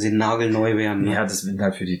 als wenn sie nagelneu wären. Ne? Ja, das sind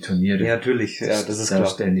halt für die Turniere. Ja, natürlich, ja, das ist da klar.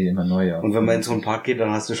 Stellen die immer neu auf. Und wenn man in so einen Park geht, dann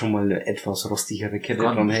hast du schon mal eine etwas rostigere Kette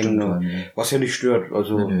dran hängen. Was ja nicht stört.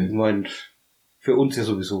 Also, ich meine, für uns ja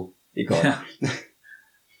sowieso egal. Ja.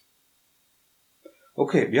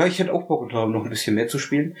 Okay, ja, ich hätte auch Bock gehabt, noch ein bisschen mehr zu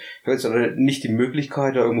spielen. Ich habe jetzt aber nicht die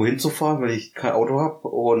Möglichkeit, da irgendwo hinzufahren, weil ich kein Auto habe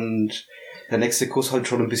und der nächste Kurs halt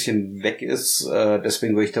schon ein bisschen weg ist.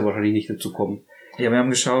 Deswegen würde ich da wahrscheinlich nicht dazu kommen. Ja, wir haben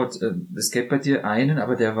geschaut, es gibt bei dir einen,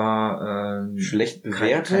 aber der war schlecht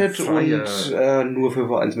bewertet und nur für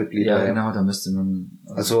Vereinsmitglieder. Ja, genau, da müsste man...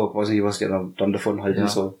 Also weiß nicht, was der dann davon halten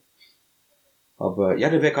soll. Aber ja,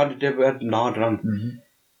 der wäre nah dran.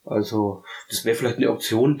 Also, das wäre vielleicht eine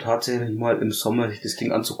Option, tatsächlich mal im Sommer sich das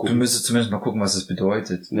Ding anzugucken. Du müsstest zumindest mal gucken, was es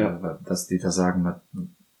bedeutet. Dass die da sagen, man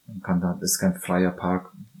kann da, das ist kein freier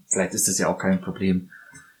Park. Vielleicht ist das ja auch kein Problem.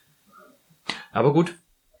 Aber gut.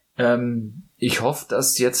 Ich hoffe,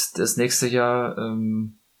 dass jetzt das nächste Jahr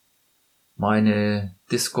meine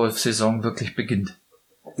Disc-Golf-Saison wirklich beginnt.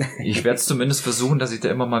 Ich werde es zumindest versuchen, dass ich da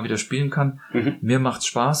immer mal wieder spielen kann. Mir macht's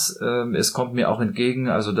Spaß. Es kommt mir auch entgegen,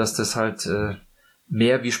 also dass das halt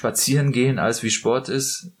mehr wie Spazieren gehen als wie Sport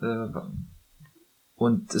ist.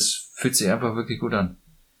 Und es fühlt sich einfach wirklich gut an.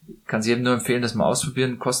 kann es jedem nur empfehlen, das mal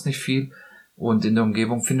ausprobieren, kostet nicht viel und in der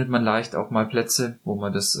Umgebung findet man leicht auch mal Plätze, wo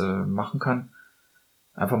man das machen kann.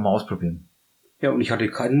 Einfach mal ausprobieren. Ja, und ich hatte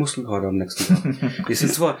keinen Muskelkater am nächsten Tag. wir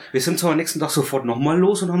sind zwar am nächsten Tag sofort nochmal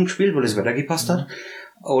los und haben gespielt, weil das Wetter gepasst hat.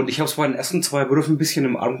 Und ich habe es bei den ersten 2 Würfen ein bisschen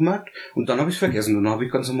im Arm gemerkt und dann habe ich es vergessen und dann habe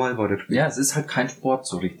ich ganz normal weitergespielt. Ja, es ist halt kein Sport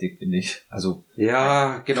so richtig, finde ich. Also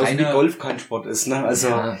ja, genauso wie Golf kein Sport ist. Ne? Also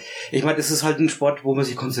ja. Ich meine, es ist halt ein Sport, wo man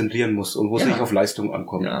sich konzentrieren muss und wo es nicht auf Leistung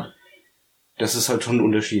ankommt. Ja. Das ist halt schon ein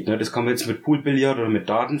Unterschied. Ne? Das kann man jetzt mit Poolbillard oder mit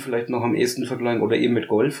Darten vielleicht noch am ehesten vergleichen oder eben mit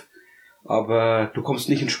Golf. Aber du kommst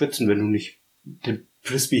nicht ins Schwitzen, wenn du nicht den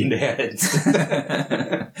Frisbee hinterherrennst.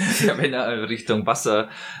 Ja, wenn er Richtung Wasser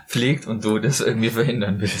fliegt und du das irgendwie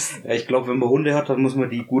verhindern willst. Ja, ich glaube, wenn man Hunde hat, dann muss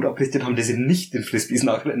man die gut ablistiert haben, dass sie nicht den Frisbees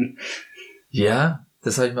nachrennen. Ja,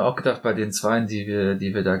 das habe ich mir auch gedacht bei den 2, die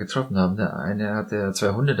wir da getroffen haben. Der eine hatte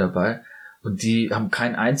 2 Hunde dabei und die haben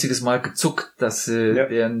kein einziges Mal gezuckt, dass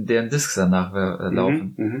deren Discs danach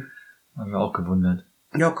laufen. Haben wir auch gewundert.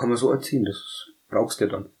 Ja, kann man so erziehen, das brauchst du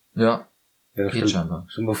dann. Ja. Ja, geht scheinbar.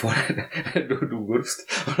 Stell mal vor, du wirfst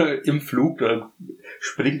im Flug, da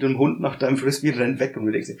springt ein Hund nach deinem Frisbee, rennt weg und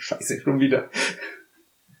du denkst, scheiße, schon wieder.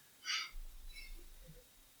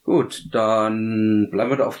 Gut, dann bleiben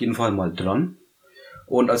wir da auf jeden Fall mal dran.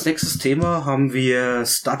 Und als nächstes Thema haben wir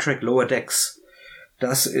Star Trek Lower Decks.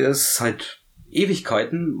 Das ist seit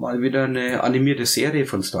Ewigkeiten mal wieder eine animierte Serie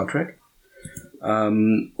von Star Trek.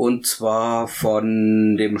 Und zwar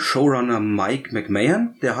von dem Showrunner Mike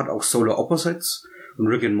McMahon, der hat auch Solar Opposites und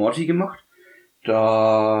Rick and Morty gemacht.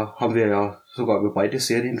 Da haben wir ja sogar über beide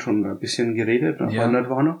Serien schon ein bisschen geredet, bei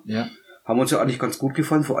Nerdwana. Ja. Haben uns ja eigentlich ganz gut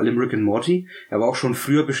gefallen, vor allem Rick and Morty. Er war auch schon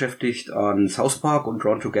früher beschäftigt an South Park und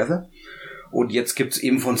Drawn Together. Und jetzt gibt's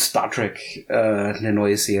eben von Star Trek eine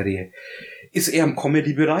neue Serie. Ist eher im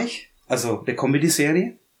Comedy-Bereich, also der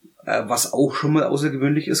Comedy-Serie. Was auch schon mal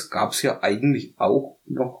außergewöhnlich ist, gab's ja eigentlich auch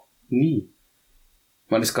noch nie.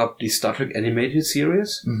 Ich meine, es gab die Star Trek Animated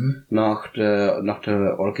Series nach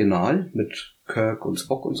der Original mit Kirk und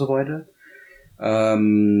Spock und so weiter.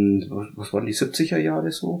 Was waren die 70er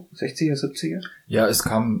Jahre so? 60er, 70er? Ja, es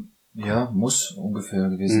kam, muss ungefähr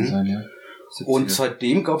gewesen sein, ja. 70er. Und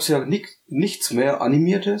seitdem gab's ja nichts mehr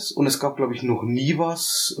Animiertes und es gab, glaube ich, noch nie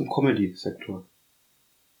was im Comedy-Sektor.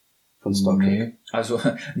 Von Star Trek. Nee, also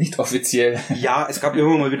nicht offiziell. Ja, es gab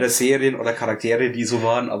immer mal wieder Serien oder Charaktere, die so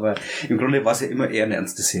waren, aber im Grunde war es ja immer eher eine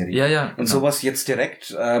ernste Serie. Ja, ja. Und sowas jetzt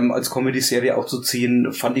direkt als Comedy-Serie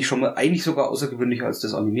aufzuziehen, fand ich schon mal eigentlich sogar außergewöhnlicher als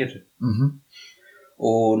das Animierte.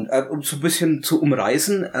 Und um so ein bisschen zu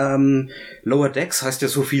umreißen, Lower Decks heißt ja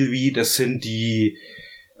so viel wie, das sind die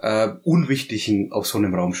Unwichtigen auf so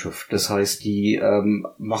einem Raumschiff. Das heißt, die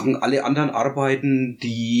machen alle anderen Arbeiten,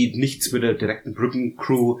 die nichts mit der direkten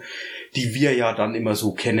Brückencrew, die wir ja dann immer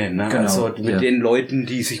so kennen. Ne? Genau, also mit den Leuten,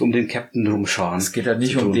 die sich um den Captain rumscharen. Es geht halt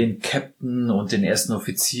nicht um den Captain und den ersten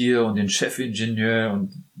Offizier und den Chefingenieur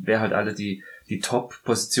und wer halt alle die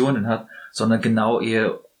Top-Positionen hat, sondern genau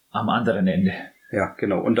eher am anderen Ende. Ja,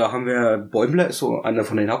 genau. Und da haben wir Bäumler, ist so einer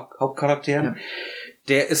von den Hauptcharakteren. Ja.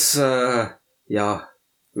 Der ist,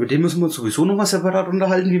 über den müssen wir uns sowieso noch mal separat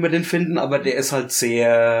unterhalten, wie wir den finden, aber der ist halt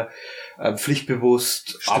sehr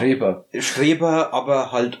pflichtbewusst. Streber,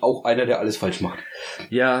 aber halt auch einer, der alles falsch macht.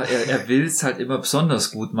 Ja, er will es halt immer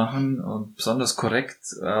besonders gut machen und besonders korrekt,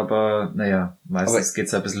 aber meistens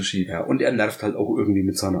geht's halt ein bisschen schief. Ja, und er nervt halt auch irgendwie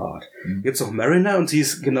mit seiner Art. Jetzt noch Mariner und sie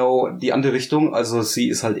ist genau die andere Richtung, also sie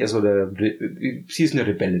ist halt eher so sie ist eine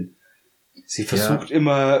Rebellin. Sie versucht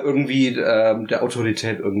immer irgendwie der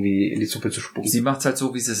Autorität irgendwie in die Suppe zu spucken. Sie macht's halt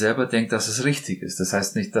so, wie sie selber denkt, dass es richtig ist. Das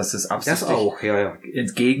heißt nicht, dass es absichtlich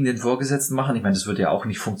entgegen den Vorgesetzten machen. Ich meine, das würde ja auch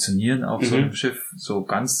nicht funktionieren auf so einem Schiff, so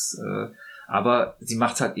ganz. Aber sie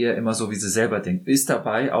macht's halt eher immer so, wie sie selber denkt. Ist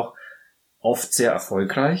dabei auch oft sehr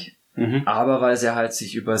erfolgreich, aber weil sie halt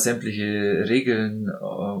sich über sämtliche Regeln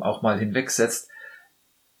auch mal hinwegsetzt,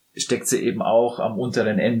 steckt sie eben auch am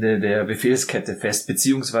unteren Ende der Befehlskette fest,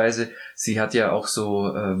 beziehungsweise sie hat ja auch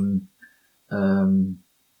so irgendwann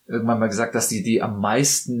mal gesagt, dass die am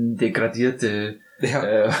meisten degradierte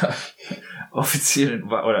offizielle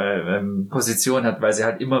Position hat, weil sie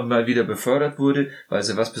halt immer mal wieder befördert wurde, weil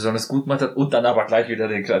sie was besonders gut gemacht hat und dann aber gleich wieder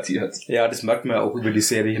degradiert. Ja, das merkt man ja auch über die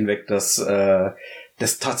Serie hinweg, dass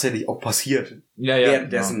das tatsächlich auch passiert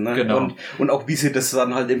währenddessen. Genau. Und auch wie sie das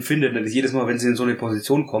dann halt empfindet. Dass jedes Mal, wenn sie in so eine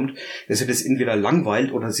Position kommt, dass sie das entweder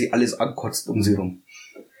langweilt oder sie alles ankotzt um sie rum.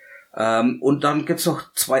 Und dann gibt's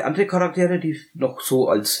noch 2 andere Charaktere, die noch so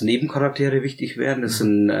als Nebencharaktere wichtig werden. Das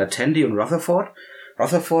sind Tandy und Rutherford.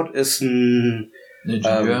 Rutherford ist ein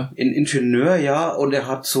Ingenieur, ja, und er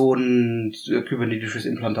hat so ein kybernetisches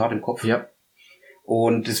Implantat im Kopf. Ja.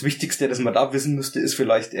 Und das Wichtigste, das man da wissen müsste, ist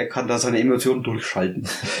vielleicht, er kann da seine Emotionen durchschalten,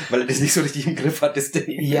 weil er das nicht so richtig im Griff hat. Das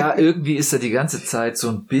Ding. Ja, irgendwie ist er die ganze Zeit so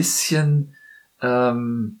ein bisschen,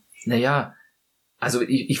 naja, also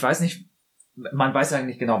ich weiß nicht, man weiß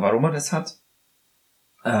eigentlich genau, warum er das hat.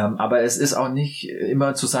 Aber es ist auch nicht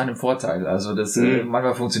immer zu seinem Vorteil. Also das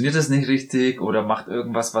manchmal funktioniert das nicht richtig oder macht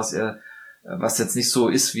irgendwas, was jetzt nicht so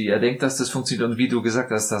ist, wie er denkt, dass das funktioniert. Und wie du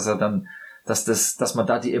gesagt hast, dass er dann, dass man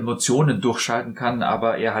da die Emotionen durchschalten kann,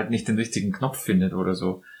 aber er halt nicht den richtigen Knopf findet oder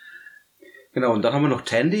so. Genau, und dann haben wir noch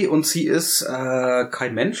Tandy und sie ist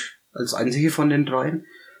kein Mensch, als einzige von den dreien.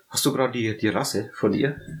 Hast du gerade die Rasse von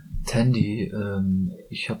ihr? Tandy,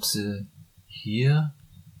 ich habe sie hier.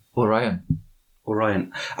 Orion.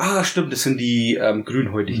 Ah, stimmt, das sind die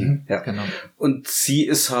Grünhäutigen. Ja, genau. Und sie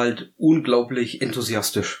ist halt unglaublich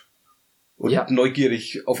enthusiastisch und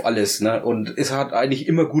neugierig auf alles, ne? Und es hat eigentlich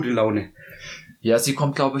immer gute Laune. Ja, sie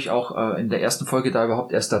kommt, glaube ich, auch in der ersten Folge da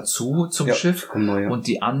überhaupt erst dazu zum Schiff. Neu, ja. Und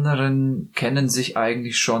die anderen kennen sich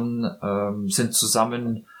eigentlich schon, sind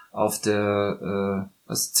zusammen auf der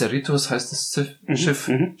Cerritos heißt das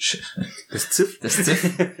Schiff. Das Ziff.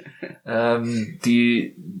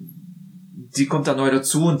 Die kommt da neu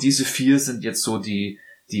dazu und diese 4 sind jetzt so die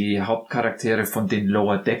Hauptcharaktere von den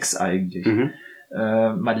Lower Decks eigentlich.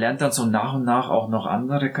 Man lernt dann so nach und nach auch noch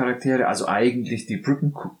andere Charaktere, also eigentlich die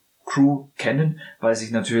Brückencrew kennen, weil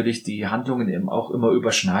sich natürlich die Handlungen eben auch immer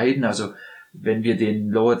überschneiden. Also wenn wir den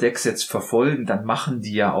Lower Decks jetzt verfolgen, dann machen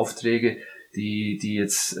die ja Aufträge, die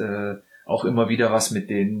jetzt auch immer wieder was mit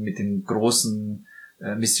den großen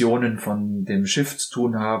Missionen von dem Schiff zu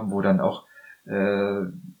tun haben, wo dann auch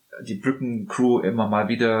die Brückencrew immer mal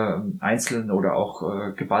wieder einzeln oder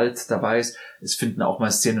auch geballt dabei ist. Es finden auch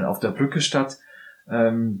mal Szenen auf der Brücke statt.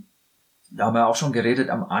 Da haben wir auch schon geredet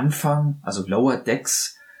am Anfang, also Lower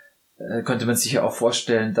Decks, könnte man sich ja auch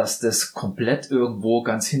vorstellen, dass das komplett irgendwo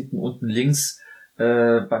ganz hinten unten links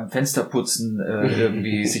beim Fensterputzen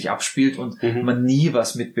irgendwie sich abspielt und man nie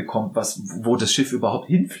was mitbekommt, wo das Schiff überhaupt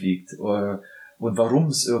hinfliegt und warum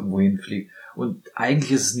es irgendwo hinfliegt. Und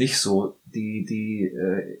eigentlich ist es nicht so. Die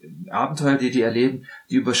Abenteuer, die erleben,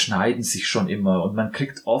 die überschneiden sich schon immer und man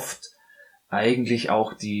kriegt oft eigentlich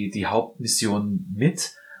auch die Hauptmission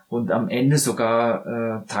mit und am Ende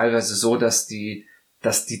sogar teilweise so, dass die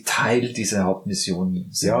Teil dieser Hauptmission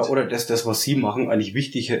sind. Ja, oder dass das, was sie machen, eigentlich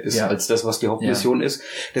wichtiger ist als das, was die Hauptmission ist.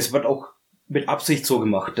 Das wird auch mit Absicht so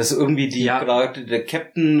gemacht, dass irgendwie gerade der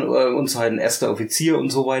Captain und sein erster Offizier und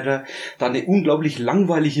so weiter da eine unglaublich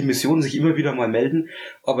langweilige Mission sich immer wieder mal melden,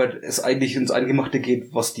 aber es eigentlich ins Eingemachte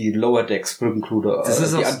geht, was die Lower Decks Brückencrew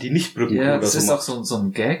die Nicht-Brückencrew ja, das ist auch so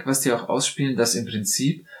ein Gag, was die auch ausspielen, dass im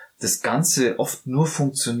Prinzip das Ganze oft nur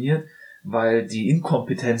funktioniert, weil die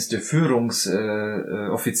Inkompetenz der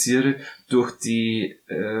Führungsoffiziere durch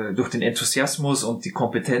den Enthusiasmus und die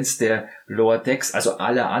Kompetenz der Lower Decks, also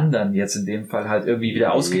alle anderen jetzt in dem Fall halt irgendwie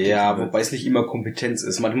wieder ausgeglichen wird. Ja, wobei es nicht immer Kompetenz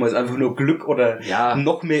ist. Manchmal ist es einfach nur Glück oder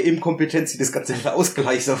noch mehr Inkompetenz, die das Ganze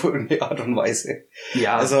ausgleicht auf irgendeine Art und Weise.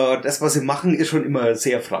 Ja. Also das, was sie machen, ist schon immer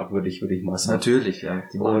sehr fragwürdig, würde ich mal sagen. Natürlich, ja.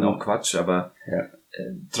 Die machen auch Quatsch, aber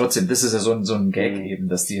trotzdem, das ist ja so ein Gag eben,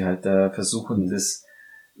 dass die halt da versuchen, das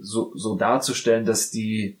so darzustellen, dass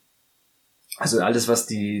also alles,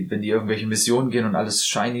 wenn die irgendwelche Missionen gehen und alles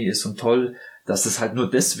shiny ist und toll, dass das halt nur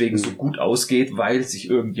deswegen so gut ausgeht, weil sich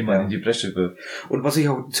irgendjemand in die Bresche wirft. Und was ich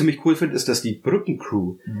auch ziemlich cool finde, ist, dass die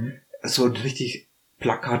Brückencrew so ein richtig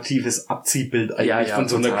plakatives Abziehbild eigentlich von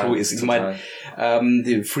so einer Crew ist. Ich meine,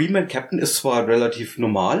 der Freeman Captain ist zwar relativ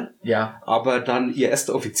normal, aber dann ihr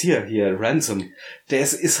erster Offizier hier, Ransom, der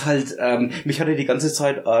ist halt, mich hat er die ganze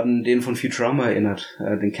Zeit an den von Futurama erinnert,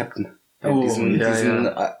 den Captain. Diesen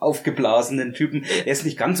aufgeblasenen Typen. Er ist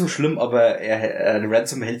nicht ganz so schlimm, aber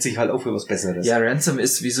Ransom hält sich halt auch für was Besseres. Ja, Ransom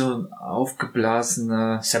ist wie so ein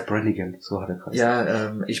aufgeblasener... Sepp Brannigan, so hat er geheißen.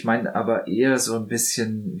 Ja, ich meine aber eher so ein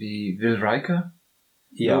bisschen wie Will Riker.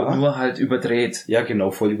 Ja. Nur halt überdreht. Ja,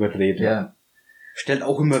 genau, voll überdreht. Ja. Stellt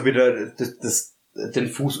auch immer wieder den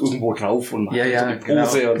Fuß irgendwo drauf und macht so eine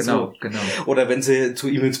Pose und so. Genau. Oder wenn sie zu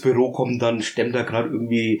ihm ins Büro kommen, dann stemmt er gerade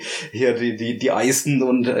irgendwie hier die Eisen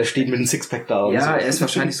und steht mit einem Sixpack da. Ja, und so. Er ist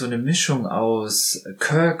wahrscheinlich so eine Mischung aus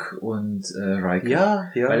Kirk und Riker.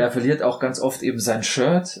 Ja. Weil er verliert auch ganz oft eben sein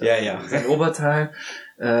Shirt, sein Oberteil.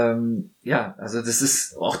 Also das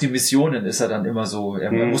ist, auch die Missionen ist er dann immer so,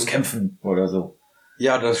 er muss kämpfen oder so.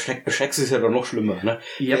 Ja, das Shax ist ja doch noch schlimmer, ne?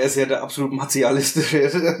 Yep. Er ist ja der absolut martialistische,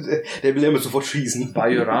 der will ja immer sofort schießen.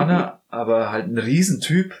 Bajoraner, aber halt ein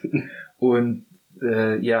Riesentyp und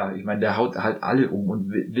ich meine, der haut halt alle um und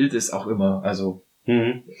will das auch immer, also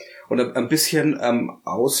Mhm. Und ein bisschen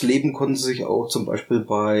ausleben konnten sie sich auch zum Beispiel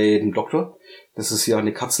bei dem Doktor. Das ist ja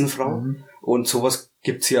eine Katzenfrau. Mhm. Und sowas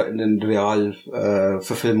gibt's ja in den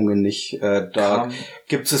Realverfilmungen nicht. Da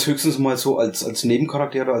gibt's es höchstens mal so als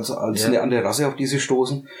Nebencharaktere, als eine andere Rasse, auf die sie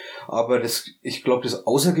stoßen. Aber ich glaube, das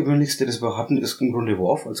Außergewöhnlichste, das wir hatten, ist im Grunde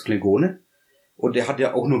Worf als Klingone. Und der hat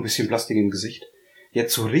ja auch nur ein bisschen Plastik im Gesicht.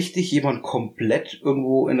 Jetzt so richtig jemand komplett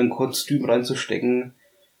irgendwo in ein Kostüm reinzustecken,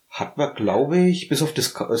 hat man, glaube ich, bis auf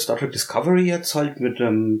Star Trek Discovery jetzt halt mit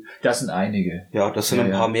das sind einige. Ja, das sind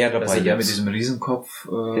ein paar mehr dabei. Das ist ja mit diesem Riesenkopf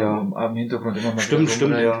am Hintergrund immer mal stimmt,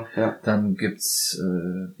 ja. Dann gibt's,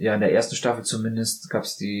 in der ersten Staffel zumindest,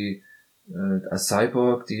 gab's die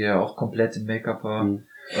Cyborg, die ja auch komplett im Make-up war. Mhm.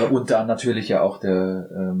 Und dann natürlich ja auch der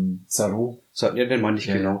Saru. Ja, den meine ich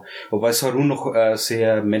genau. Wobei Saru noch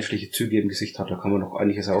sehr menschliche Züge im Gesicht hat, da kann man noch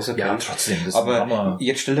einiges auserkennen. Ja, trotzdem. Das aber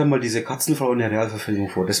jetzt stell dir mal diese Katzenfrau in der Realverfilmung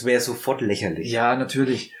vor. Das wäre sofort lächerlich. Ja,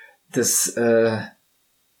 natürlich. Das ist,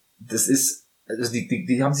 also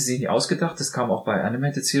die haben sie sich nicht ausgedacht. Das kam auch bei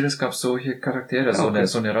Animated Series, gab es solche Charaktere,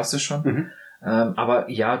 so eine Rasse schon. Mhm. Aber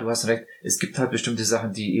ja, du hast recht. Es gibt halt bestimmte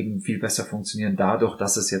Sachen, die eben viel besser funktionieren, dadurch,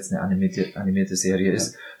 dass es jetzt eine animierte Serie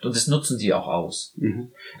ist. Und das nutzen die auch aus.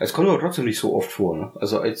 Mhm. Es kommt aber trotzdem nicht so oft vor, ne?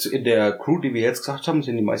 Also jetzt in der Crew, die wir jetzt gesagt haben,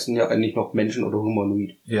 sind die meisten ja eigentlich noch Menschen oder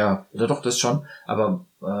Humanoid. Ja, doch, das schon. Aber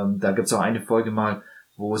da gibt's auch eine Folge mal,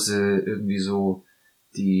 wo sie irgendwie so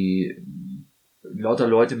die lauter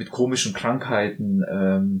Leute mit komischen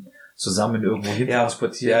Krankheiten zusammen irgendwo hin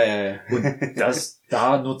transportieren. Ja. Und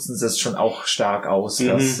da nutzen sie es schon auch stark aus,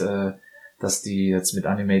 dass die jetzt mit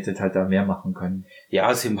Animated halt da mehr machen können.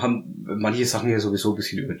 Ja, sie haben manche Sachen ja sowieso ein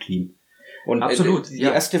bisschen übertrieben. Und absolut. Die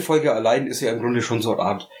erste Folge allein ist ja im Grunde schon so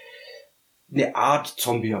eine Art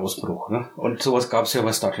Zombie-Ausbruch, ne? Und sowas gab's ja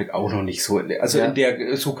bei Star Trek auch noch nicht so. Also in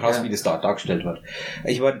der so krass, wie das da dargestellt wird.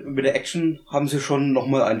 Ich meine, mit der Action haben sie schon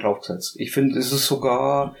nochmal einen draufgesetzt. Ich finde, es ist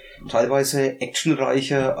sogar teilweise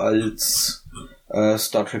actionreicher als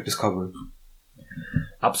Star Trek Discovery.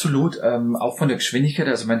 Absolut, auch von der Geschwindigkeit,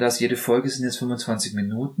 also wenn das jede Folge sind jetzt 25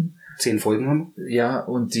 Minuten. 10 Folgen haben wir. Ja,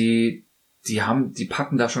 und die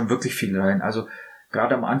packen da schon wirklich viel rein. Also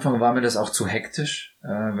gerade am Anfang war mir das auch zu hektisch,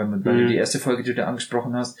 wenn du die erste Folge, die du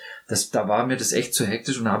angesprochen hast, da war mir das echt zu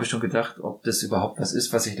hektisch und da habe ich schon gedacht, ob das überhaupt was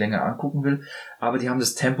ist, was ich länger angucken will. Aber die haben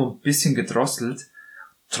das Tempo ein bisschen gedrosselt.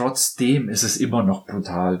 Trotzdem ist es immer noch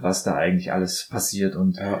brutal, was da eigentlich alles passiert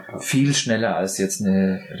und viel schneller als jetzt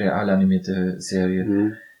eine real animierte Serie.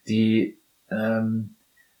 Mhm. Die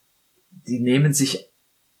nehmen sich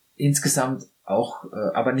insgesamt auch,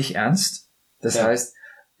 aber nicht ernst. Das heißt,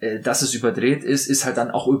 dass es überdreht ist halt dann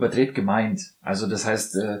auch überdreht gemeint. Also das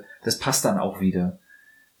heißt, das passt dann auch wieder.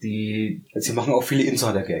 Sie machen auch viele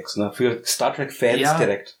Insider-Gags, ne? Für Star Trek-Fans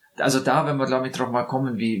direkt. Also da, wenn wir glaube ich drauf mal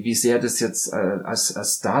kommen, wie sehr das jetzt als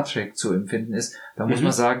Star Trek zu empfinden ist, da muss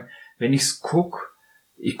man sagen, wenn ich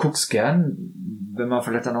guck's gern, wenn wir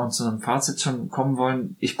vielleicht dann auch zu einem Fazit schon kommen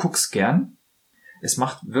wollen, ich guck's gern. Es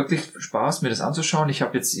macht wirklich Spaß, mir das anzuschauen. Ich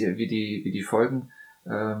habe jetzt, wie die Folgen,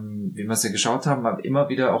 wie wir sie geschaut haben, habe immer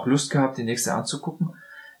wieder auch Lust gehabt, die nächste anzugucken.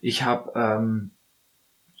 Ich habe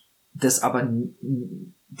das aber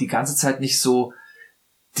die ganze Zeit nicht so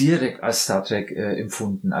direkt als Star Trek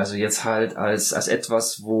empfunden. Also jetzt halt als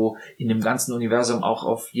etwas, wo in dem ganzen Universum auch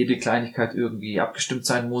auf jede Kleinigkeit irgendwie abgestimmt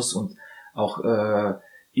sein muss und auch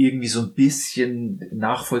irgendwie so ein bisschen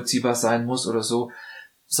nachvollziehbar sein muss oder so,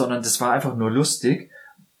 sondern das war einfach nur lustig.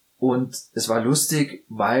 Und es war lustig,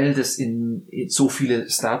 weil das in so viele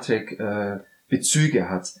Star Trek Bezüge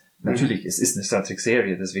hat. Natürlich, es ist eine Star Trek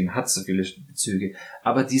Serie, deswegen hat es so viele Bezüge.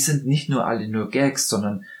 Aber die sind nicht nur alle nur Gags,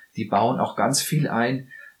 sondern die bauen auch ganz viel ein,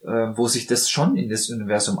 wo sich das schon in das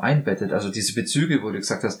Universum einbettet. Also diese Bezüge, wo du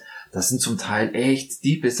gesagt hast, das sind zum Teil echt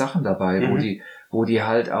tiefe Sachen dabei, wo die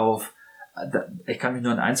halt ich kann mich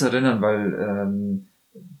nur an eins erinnern, weil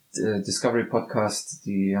Discovery Podcast,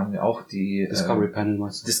 die haben ja auch die Discovery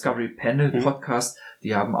Panel Podcast,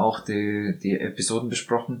 die haben auch die Episoden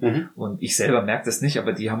besprochen und ich selber merke das nicht,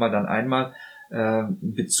 aber die haben wir dann einmal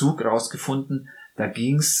einen Bezug rausgefunden. Da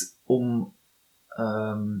ging's um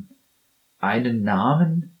einen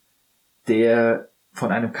Namen, der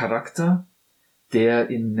von einem Charakter, der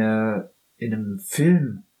in einem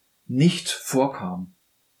Film nicht vorkam.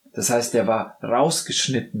 Das heißt, der war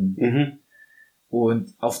rausgeschnitten.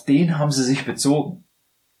 Und auf den haben sie sich bezogen.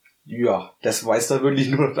 Ja, das weiß da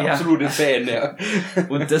wirklich nur der absolute Fan, ja.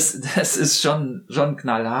 Und das ist schon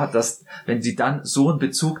knallhart, dass, wenn sie dann so einen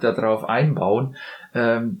Bezug darauf einbauen,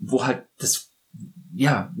 wo halt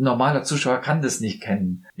normaler Zuschauer kann das nicht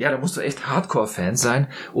kennen. Ja, da musst du echt Hardcore-Fan sein,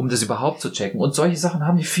 um das überhaupt zu checken. Und solche Sachen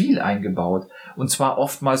haben die viel eingebaut. Und zwar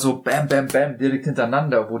oft mal so bam, bam, bam, direkt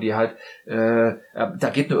hintereinander, wo die halt, da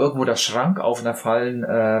geht nur irgendwo der Schrank auf und da fallen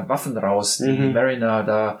Waffen raus, die Mariner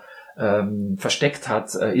da versteckt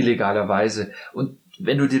hat, illegalerweise. Und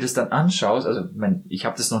wenn du dir das dann anschaust, also ich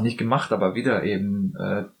habe das noch nicht gemacht, aber wieder eben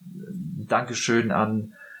Dankeschön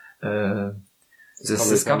an das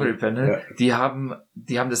Discovery Panel. Ja. Die haben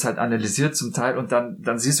das halt analysiert zum Teil und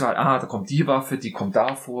dann siehst du halt, da kommt die Waffe, die kommt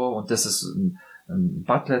da vor und das ist ein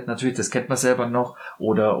Butlet natürlich, das kennt man selber noch,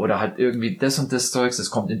 oder halt irgendwie das und das Zeugs, das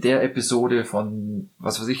kommt in der Episode von,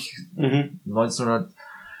 was weiß ich,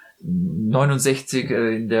 1969,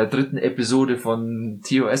 in der 3. Episode von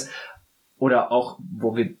TOS, oder auch,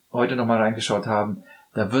 wo wir heute nochmal reingeschaut haben,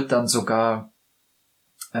 da wird dann sogar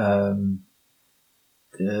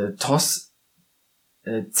TOS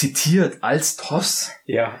zitiert als TOS.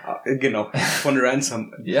 Ja, genau. Von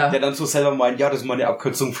Ransom. Ja. Der dann so selber meint, das ist mal eine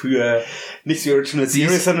Abkürzung für nicht die Original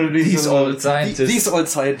Series, sondern These Old Scientists. These Old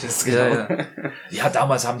Scientists, genau. Ja,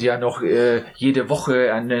 damals haben die ja noch jede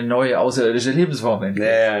Woche eine neue außerirdische Lebensform entdeckt.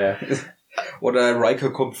 Ja. Oder Riker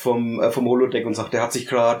kommt vom Holodeck und sagt, der hat sich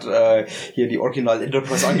gerade hier die Original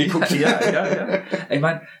Enterprise angeguckt. Ja. Ich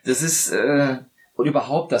meine, das ist und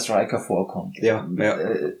überhaupt, dass Riker vorkommt. Ja.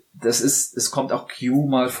 Es kommt auch Q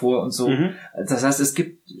mal vor und so. Das heißt, es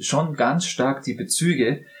gibt schon ganz stark die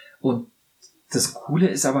Bezüge und das Coole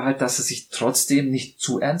ist aber halt, dass sie sich trotzdem nicht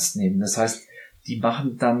zu ernst nehmen. Das heißt, die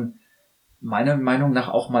machen dann meiner Meinung nach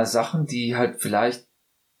auch mal Sachen, die halt vielleicht,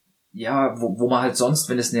 wo man halt sonst,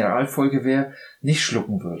 wenn es eine Realfolge wäre, nicht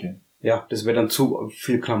schlucken würde. Ja, das wäre dann zu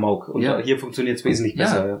viel Klamauk. Und hier funktioniert es wesentlich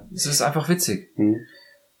besser. Ja, es ist einfach witzig.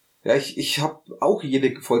 Ja, ich habe auch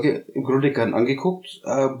jede Folge im Grunde gern angeguckt,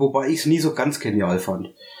 wobei ich es nie so ganz genial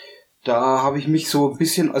fand. Da habe ich mich so ein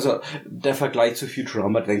bisschen, also der Vergleich zu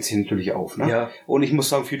Futurama drängt sich natürlich auf, ne? Ja. Und ich muss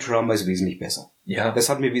sagen, Futurama ist wesentlich besser. Ja. Das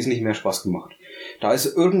hat mir wesentlich mehr Spaß gemacht. Da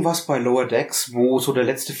ist irgendwas bei Lower Decks, wo so der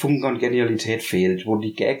letzte Funken an Genialität fehlt, wo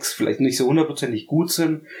die Gags vielleicht nicht so 100% gut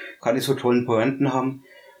sind, keine so tollen Pointen haben.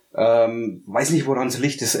 Weiß nicht, woran es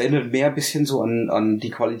liegt. Es erinnert mehr ein bisschen so an die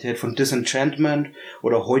Qualität von Disenchantment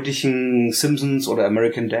oder heutigen Simpsons oder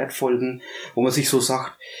American Dad Folgen, wo man sich so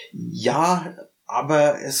sagt, ja,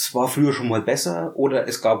 aber es war früher schon mal besser oder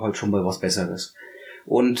es gab halt schon mal was Besseres.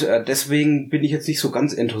 Und deswegen bin ich jetzt nicht so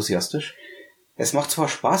ganz enthusiastisch. Es macht zwar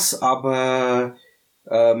Spaß, aber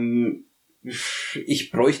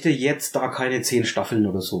ich bräuchte jetzt da keine 10 Staffeln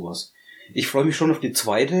oder sowas. Ich freue mich schon auf die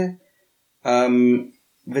zweite.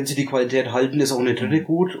 Wenn sie die Qualität halten, ist auch eine dritte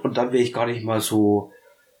gut und dann wäre ich gar nicht mal so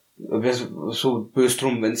böse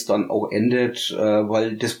drum, wenn es dann auch endet,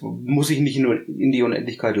 weil das muss ich nicht nur in die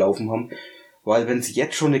Unendlichkeit laufen haben, weil wenn es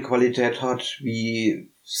jetzt schon eine Qualität hat,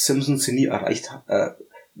 wie Simpsons sie nie erreicht hat,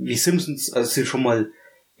 wie Simpsons sie schon mal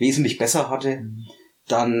wesentlich besser hatte,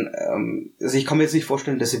 dann, also ich kann mir jetzt nicht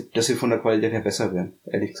vorstellen, dass sie von der Qualität her besser werden,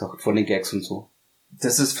 ehrlich gesagt, von den Gags und so.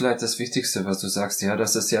 Das ist vielleicht das Wichtigste, was du sagst,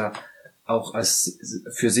 dass es ja auch als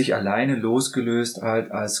für sich alleine losgelöst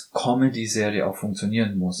halt als Comedy-Serie auch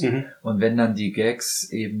funktionieren muss. Und wenn dann die Gags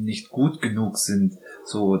eben nicht gut genug sind,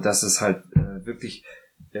 so dass es halt wirklich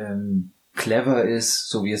clever ist,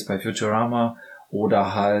 so wie es bei Futurama,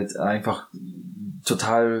 oder halt einfach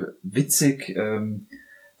total witzig,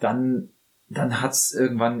 dann hat's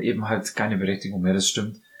irgendwann eben halt keine Berechtigung mehr, das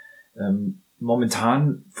stimmt.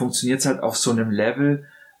 Momentan funktioniert's halt auf so einem Level,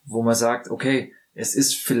 wo man sagt, okay, es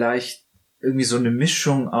ist vielleicht irgendwie so eine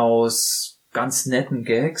Mischung aus ganz netten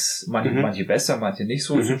Gags, manche besser, manche nicht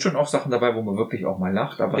so. Es sind schon auch Sachen dabei, wo man wirklich auch mal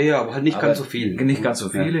lacht, aber halt nicht ganz so viel. Nicht ganz so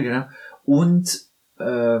viele, genau. Und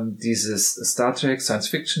dieses Star Trek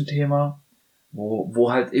Science-Fiction-Thema,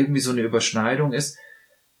 wo halt irgendwie so eine Überschneidung ist.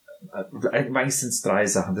 Eigentlich sind es 3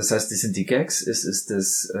 Sachen. Das heißt, das sind die Gags, es ist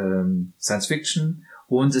das Science-Fiction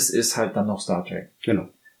und es ist halt dann noch Star Trek. Genau.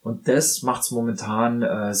 Und das macht's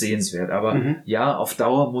momentan sehenswert. Aber auf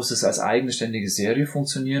Dauer muss es als eigenständige Serie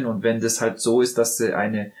funktionieren. Und wenn das halt so ist, dass sie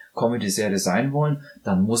eine Comedy-Serie sein wollen,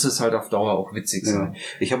 dann muss es halt auf Dauer auch witzig sein.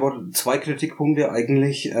 Ich habe auch 2 Kritikpunkte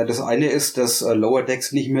eigentlich. Das eine ist, dass Lower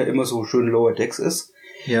Decks nicht mehr immer so schön Lower Decks ist.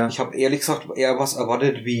 Ja. Ich habe ehrlich gesagt eher was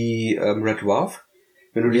erwartet wie Red Dwarf.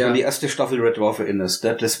 Wenn du dich an die erste Staffel Red Dwarf erinnerst,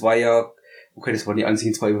 das war ja Okay, das waren die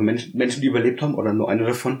einzigen zwei Menschen, die überlebt haben, oder nur einer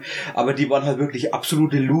davon. Aber die waren halt wirklich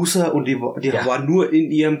absolute Loser und die waren nur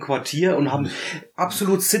in ihrem Quartier und haben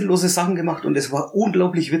absolut sinnlose Sachen gemacht und es war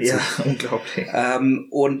unglaublich witzig. Ja, unglaublich.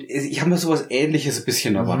 Und ich habe mir sowas Ähnliches ein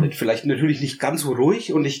bisschen erwartet. Vielleicht natürlich nicht ganz so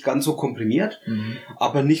ruhig und nicht ganz so komprimiert,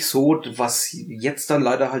 aber nicht so, was jetzt dann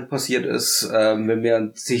leider halt passiert ist, wenn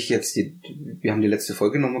wir sich jetzt wir haben die letzte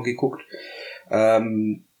Folge nochmal geguckt,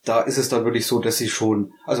 da ist es dann wirklich so, dass sie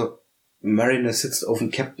schon, also Mariner sitzt auf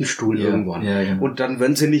dem Captain-Stuhl irgendwann. Ja, genau. Und dann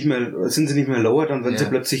sind sie nicht mehr lower, dann werden sie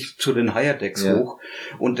plötzlich zu den Higher Decks hoch.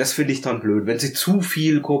 Und das finde ich dann blöd. Wenn sie zu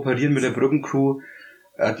viel kooperieren mit der Brückencrew,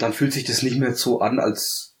 dann fühlt sich das nicht mehr so an,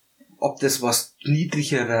 als ob das was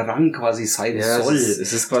niedrigerer Rang quasi sein soll.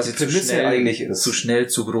 Es ist quasi zu schnell,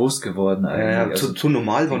 zu groß geworden eigentlich. Also zu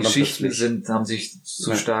normal waren die Geschichten haben sich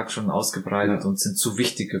zu stark schon ausgebreitet und sind zu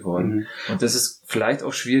wichtig geworden. Und das ist vielleicht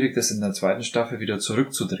auch schwierig, das in der zweiten Staffel wieder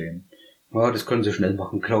zurückzudrehen. Ja, das können sie schnell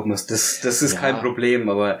machen, glaub mir. Das ist kein Problem,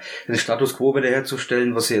 aber den Status quo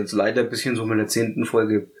wiederherzustellen, was sie jetzt leider ein bisschen so mit der 10.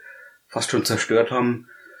 Folge fast schon zerstört haben,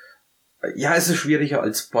 ja, es ist schwieriger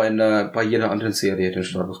als bei jeder anderen Serie den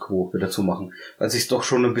Status quo wieder zu machen. Weil sich's doch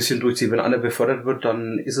schon ein bisschen durchzieht. Wenn einer befördert wird,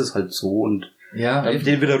 dann ist es halt so und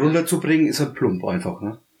den wieder runterzubringen, ist halt plump einfach,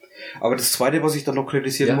 ne? Aber das Zweite, was ich dann noch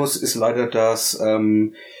kritisieren muss, ist leider, dass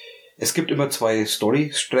es gibt immer 2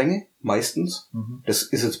 Storystränge, meistens. Das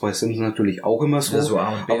ist jetzt bei Simpsons natürlich auch immer so.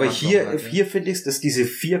 Ja, aber hier finde ich, dass diese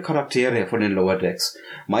 4 Charaktere von den Lower Decks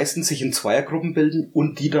meistens sich in Zweiergruppen bilden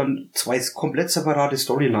und die dann 2 komplett separate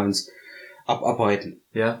Storylines abarbeiten.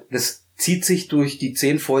 Ja. Das zieht sich durch die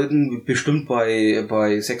 10 Folgen, bestimmt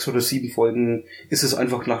bei 6 oder 7 Folgen ist es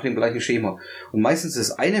einfach nach dem gleichen Schema. Und meistens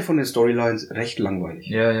ist eine von den Storylines recht langweilig.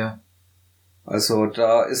 Ja, ja. Also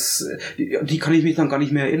da ist, die kann ich mich dann gar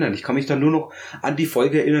nicht mehr erinnern. Ich kann mich dann nur noch an die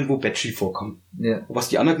Folge erinnern, wo Betsy vorkam. Ja. Was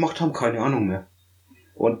die anderen gemacht haben, keine Ahnung mehr.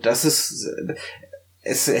 Und das ist,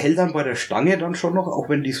 es hält dann bei der Stange dann schon noch, auch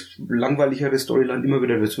wenn die langweiligere Storyline immer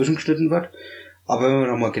wieder dazwischen geschnitten wird. Aber wenn man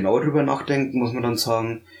da mal genauer drüber nachdenkt, muss man dann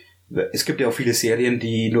sagen, es gibt ja auch viele Serien,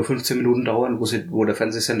 die nur 15 Minuten dauern, wo der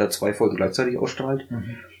Fernsehsender 2 Folgen gleichzeitig ausstrahlt.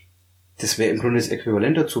 Das wäre im Grunde das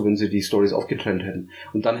Äquivalent dazu, wenn sie die Storys aufgetrennt hätten.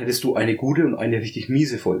 Und dann hättest du eine gute und eine richtig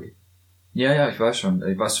miese Folge. Ja, ich weiß schon,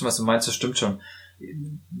 was du meinst, das stimmt schon.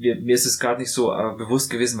 Mir ist es gerade nicht so bewusst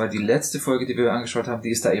gewesen, weil die letzte Folge, die wir angeschaut haben,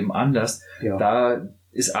 die ist da eben anders. Ja. Da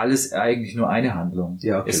ist alles eigentlich nur eine Handlung.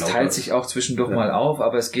 Ja, es teilt sich auch zwischendurch mal auf,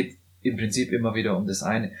 aber es geht im Prinzip immer wieder um das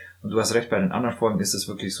eine. Und du hast recht, bei den anderen Folgen ist es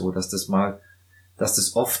wirklich so, dass das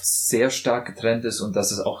oft sehr stark getrennt ist und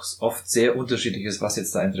dass es auch oft sehr unterschiedlich ist, was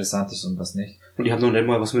jetzt da interessant ist und was nicht. Und die haben noch nicht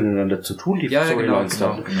mal was miteinander zu tun, die Storylines.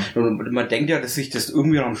 Genau. Und man denkt ja, dass sich das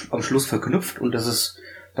irgendwie am Schluss verknüpft und dass es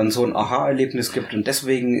dann so ein Aha-Erlebnis gibt und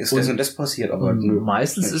deswegen ist das und das passiert. Aber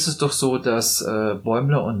meistens ist es doch so, dass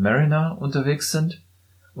Bäumler und Mariner unterwegs sind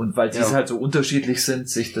und weil die halt so unterschiedlich sind,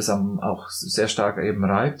 sich das auch sehr stark eben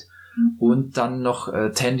reibt und dann noch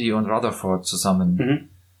Tandy und Rutherford zusammen.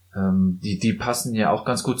 Die passen ja auch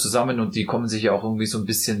ganz gut zusammen und die kommen sich ja auch irgendwie so ein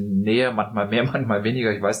bisschen näher, manchmal mehr, manchmal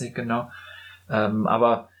weniger, ich weiß nicht genau.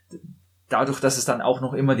 Aber dadurch, dass es dann auch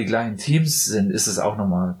noch immer die gleichen Teams sind, ist es auch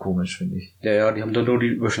nochmal komisch, finde ich. Ja, die haben dann nur die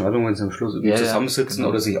Überschneidungen, wenn sie am Schluss irgendwie zusammensitzen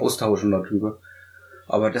oder sich austauschen darüber.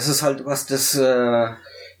 Aber das ist halt was, das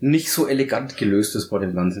nicht so elegant gelöst ist bei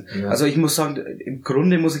dem Ganzen. Ja. Also ich muss sagen, im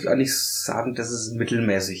Grunde muss ich eigentlich sagen, dass es eine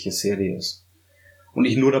mittelmäßige Serie ist. Und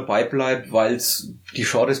ich nur dabei bleibe, weil es die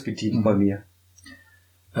Genres bedient bei mir.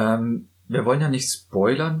 Wir wollen ja nicht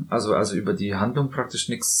spoilern, also über die Handlung praktisch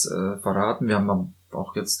nichts verraten. Wir haben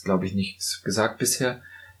auch jetzt, glaube ich, nichts gesagt bisher.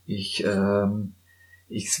 Ich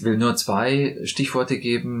will nur 2 Stichworte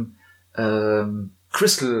geben.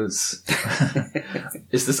 Crystals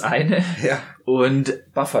ist das eine und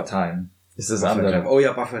Buffer Time ist das andere. Oh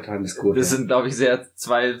ja, Buffer Time ist gut. Das sind, glaube ich,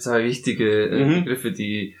 zwei wichtige Begriffe,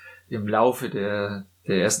 die im Laufe der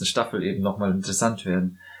ersten Staffel eben nochmal interessant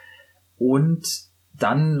werden. Und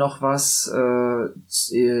dann noch was,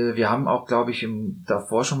 wir haben auch, glaube ich,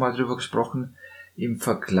 davor schon mal drüber gesprochen, im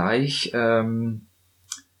Vergleich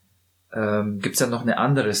gibt's ja noch eine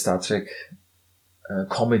andere Star Trek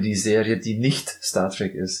Comedy-Serie, die nicht Star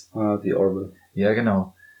Trek ist. Die Orville. Ja,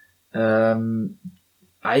 genau.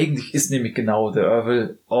 Eigentlich ist nämlich genau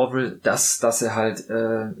der Orville, dass er halt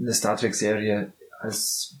eine Star Trek-Serie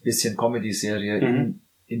als bisschen Comedy-Serie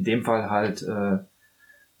in dem Fall halt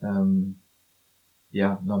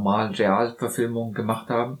normal Realverfilmung gemacht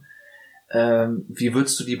haben. Wie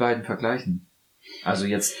würdest du die beiden vergleichen? Also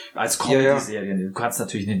jetzt als Comedy-Serien. Du kannst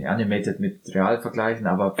natürlich den Animated mit Real vergleichen,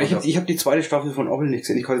 aber... Ich hab die zweite Staffel von Orville nicht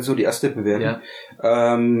gesehen, ich kann jetzt nur die erste bewerten.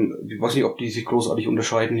 Ja. Ich weiß nicht, ob die sich großartig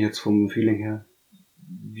unterscheiden jetzt vom Feeling her.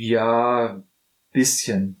 Ja,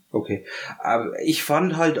 bisschen. Okay. Aber ich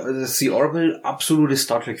fand halt, dass die Orville absolutes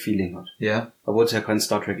Star Trek Feeling hat. Ja. Obwohl es ja kein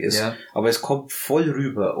Star Trek ist. Ja. Aber es kommt voll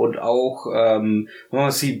rüber. Und auch,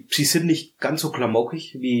 sie sind nicht ganz so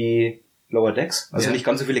klamaukig wie Lower Decks. Also Ja. nicht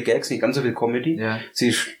ganz so viele Gags, nicht ganz so viel Comedy. Ja.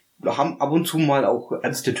 Sie haben ab und zu mal auch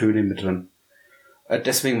ernste Töne mit drin.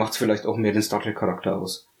 Deswegen macht es vielleicht auch mehr den Star Trek Charakter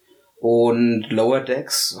aus. Und Lower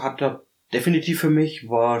Decks hat da definitiv für mich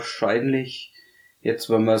wahrscheinlich jetzt,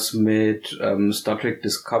 wenn man es mit Star Trek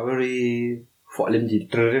Discovery, vor allem die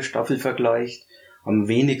dritte Staffel vergleicht, am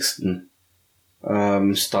wenigsten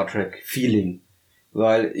Star Trek Feeling.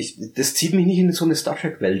 Weil das zieht mich nicht in so eine Star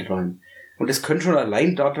Trek Welt rein. Und das könnte schon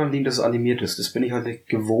allein daran liegen, dass es animiert ist. Das bin ich halt nicht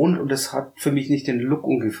gewohnt und das hat für mich nicht den Look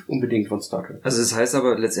unbedingt von Star Trek. Also das heißt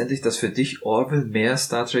aber letztendlich, dass für dich Orville mehr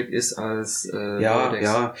Star Trek ist als Lower Decks.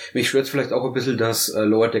 Ja. Mich stört vielleicht auch ein bisschen, dass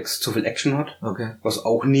Lower Decks zu viel Action hat. Okay. Was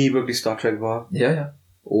auch nie wirklich Star Trek war. Ja.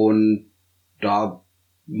 Und da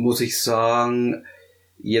muss ich sagen,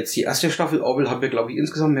 jetzt die erste Staffel Orville hat mir, glaube ich,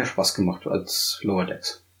 insgesamt mehr Spaß gemacht als Lower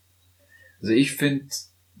Decks. Also ich finde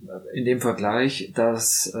in dem Vergleich,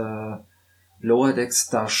 dass Lower Decks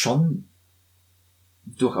da schon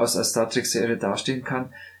durchaus als Star Trek Serie dastehen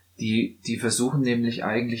kann. Die versuchen nämlich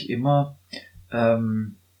eigentlich immer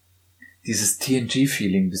dieses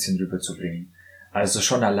TNG-Feeling ein bisschen rüberzubringen. Also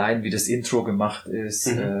schon allein, wie das Intro gemacht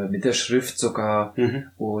ist, mit der Schrift sogar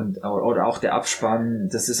und oder auch der Abspann,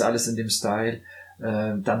 das ist alles in dem Style.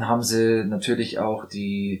 Dann haben sie natürlich auch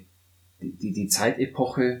die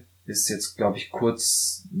Zeitepoche, ist jetzt, glaube ich,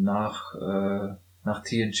 kurz nach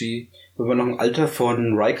TNG. Wenn man noch ein Alter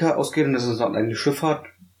von Riker ausgeht und das ist dann eine Schifffahrt,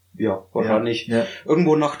 ja, wahrscheinlich Ja.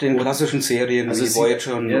 irgendwo nach den klassischen Serien, Also wie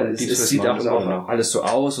Voyager und es Space sieht Nine auch alles so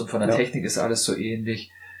aus und von der Ja. Technik ist alles so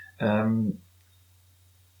ähnlich. Und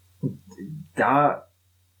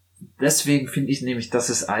deswegen finde ich nämlich, dass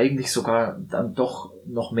es eigentlich sogar dann doch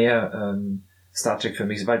noch mehr Star Trek für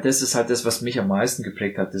mich ist, weil das ist halt das, was mich am meisten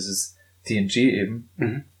geprägt hat, das ist TNG eben,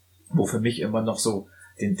 wo für mich immer noch so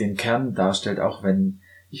den Kern darstellt, auch wenn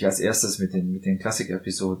ich als erstes mit den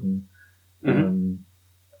Klassik-Episoden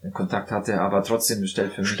Kontakt hatte, aber trotzdem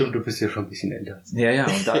stellt für mich... Stimmt, du bist ja schon ein bisschen älter. Ja,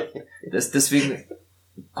 und deswegen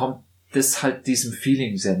kommt das halt diesem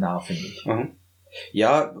Feeling sehr nah, finde ich.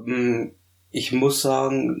 Ja, ich muss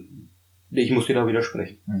sagen, ich muss dir da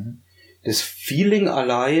widersprechen. Das Feeling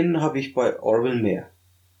allein habe ich bei Orville mehr.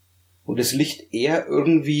 Und es liegt eher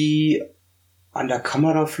irgendwie an der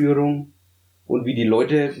Kameraführung und wie die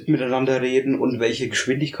Leute miteinander reden und welche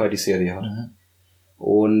Geschwindigkeit die Serie hat.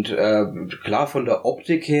 Und klar, von der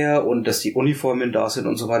Optik her und dass die Uniformen da sind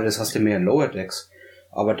und so weiter, das hast du mehr in Lower Decks.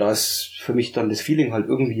 Aber da ist für mich dann das Feeling halt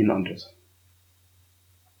irgendwie ein anderes.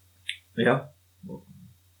 Ja,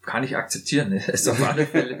 kann ich akzeptieren. Ist auf alle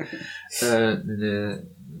Fälle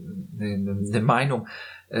eine Meinung.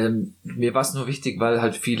 Mir war es nur wichtig, weil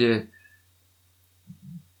halt viele...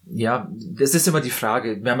 Ja, das ist immer die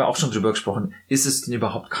Frage, wir haben ja auch schon drüber gesprochen, ist es denn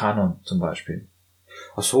überhaupt Kanon zum Beispiel?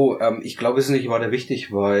 Ach so, ich glaube, es ist nicht weiter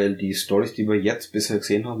wichtig, weil die Storys, die wir jetzt bisher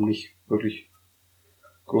gesehen haben, nicht wirklich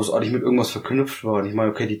großartig mit irgendwas verknüpft waren. Ich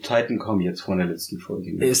meine, okay, die Titan kam jetzt von der letzten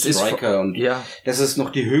Folge. Es ist Riker und ja. Das ist noch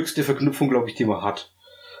die höchste Verknüpfung, glaube ich, die man hat.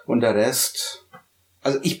 Und der Rest,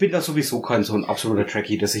 also ich bin da sowieso kein so ein absoluter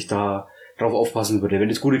Trekkie, dass ich da drauf aufpassen würde. Wenn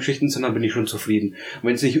es gute Geschichten sind, dann bin ich schon zufrieden. Und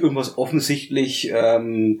wenn es nicht irgendwas offensichtlich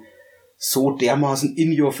so dermaßen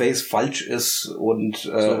in your face falsch ist und so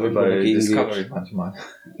wie bei Discovery geht. manchmal.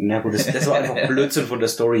 Na gut, das war einfach Blödsinn von der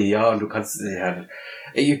Story, ja, und du kannst, ja.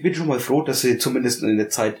 Ich bin schon mal froh, dass sie zumindest eine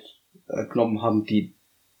Zeit genommen haben,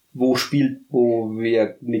 wo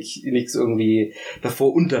wir nichts irgendwie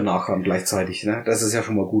davor und danach haben gleichzeitig, ne? Das ist ja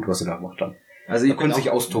schon mal gut, was sie da gemacht haben. Also ich können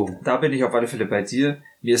sich austoben. Da bin ich auf alle Fälle bei dir.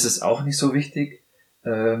 Mir ist es auch nicht so wichtig.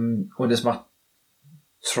 Und es macht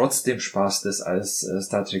trotzdem Spaß, das als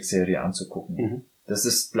Star Trek Serie anzugucken. Das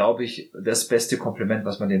ist, glaube ich, das beste Kompliment,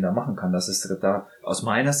 was man denen da machen kann, dass es da aus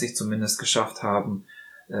meiner Sicht zumindest geschafft haben,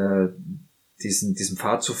 diesen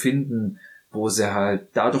Pfad zu finden, wo sie halt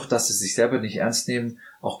dadurch, dass sie sich selber nicht ernst nehmen,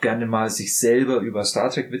 auch gerne mal sich selber über Star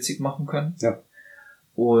Trek witzig machen können. Ja.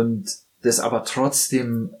 Und das aber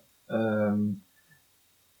trotzdem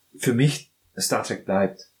für mich Star Trek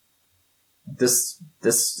bleibt. Das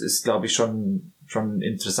ist, glaube ich, schon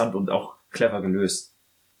interessant und auch clever gelöst.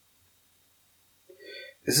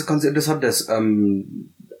 Es ist ganz interessant, dass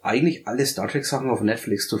eigentlich alle Star Trek Sachen auf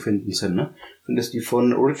Netflix zu finden sind, ne? Findest die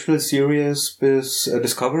von Original Series bis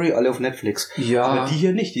Discovery alle auf Netflix. Ja. Aber die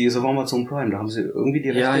hier nicht, die ist auf Amazon Prime. Da haben sie irgendwie die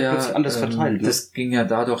Rechte plötzlich anders verteilt. Ne? Das ging ja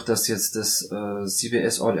dadurch, dass jetzt das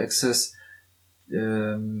CBS All Access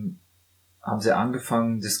haben sie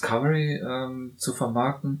angefangen, Discovery zu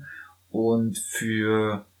vermarkten, und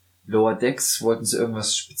für Lower Decks wollten sie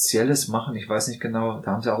irgendwas Spezielles machen. Ich weiß nicht genau,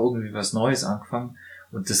 da haben sie auch irgendwie was Neues angefangen,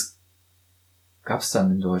 und das gab's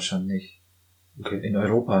dann in Deutschland nicht. Okay. In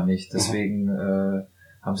Europa nicht. Deswegen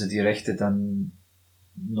haben sie die Rechte dann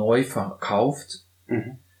neu verkauft,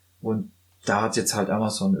 und da hat jetzt halt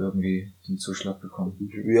Amazon irgendwie den Zuschlag bekommen.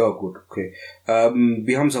 Ja, gut, okay.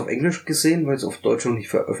 Wir haben es auf Englisch gesehen, weil es auf Deutsch noch nicht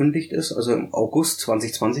veröffentlicht ist. Also im August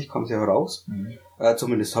 2020 kam es ja heraus.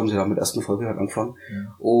 Zumindest haben sie da mit der ersten Folge halt angefangen.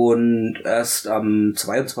 Ja. Und erst am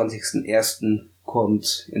 22.01.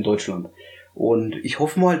 kommt in Deutschland. Und ich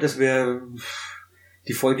hoffe mal, dass wir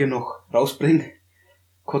die Folge noch rausbringen,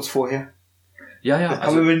 kurz vorher. Ja, Das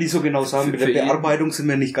kann man mir nicht so genau sagen. für- Mit der für ihn- Bearbeitung sind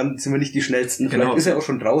wir nicht die schnellsten. Genau. Vielleicht ist er auch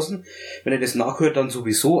schon draußen. Wenn er das nachhört, dann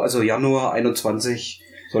sowieso. Also Januar 21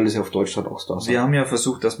 soll es ja auf Deutsch dann auch da sein. Wir haben ja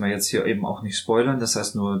versucht, dass wir jetzt hier eben auch nicht spoilern, das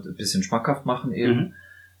heißt nur ein bisschen schmackhaft machen eben.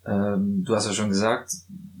 Du hast ja schon gesagt,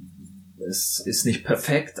 es ist nicht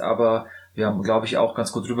perfekt, aber wir haben, glaube ich, auch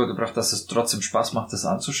ganz gut rübergebracht, dass es trotzdem Spaß macht, das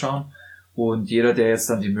anzuschauen. Und jeder, der jetzt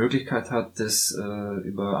dann die Möglichkeit hat, das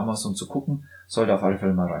über Amazon zu gucken, sollte auf alle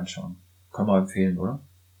Fälle mal reinschauen. Kann man empfehlen, oder?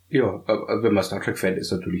 Ja, aber wenn man Star Trek Fan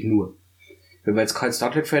ist, natürlich nur. Wenn man jetzt kein Star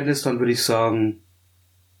Trek Fan ist, dann würde ich sagen,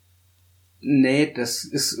 nee, das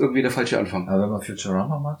ist irgendwie der falsche Anfang. Aber wenn man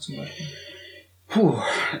Futurama mag zum Beispiel. Puh,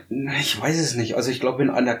 ich weiß es nicht. Also ich glaube, wenn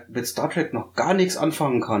einer mit Star Trek noch gar nichts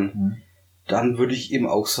anfangen kann, dann würde ich ihm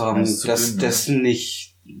auch sagen, Das ist zu dass dünn, das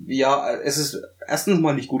nicht, ja, es ist erstens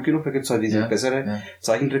mal nicht gut genug, da gibt es halt diese bessere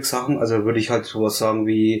Zeichentricksachen. Also würde ich halt sowas sagen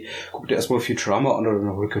wie, guck dir erstmal Futurama an oder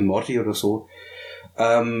noch Rick and Morty oder so.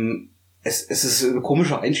 Es ist ein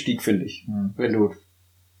komischer Einstieg, finde ich, wenn du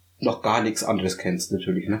noch gar nichts anderes kennst,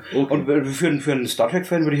 natürlich, ne? Okay. Und für einen Star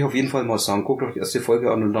Trek-Fan würde ich auf jeden Fall mal sagen, guckt euch die erste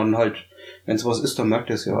Folge an und dann halt, wenn es was ist, dann merkt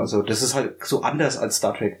ihr es ja. Also das ist halt so anders als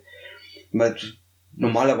Star Trek, man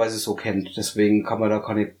normalerweise so kennt. Deswegen kann man da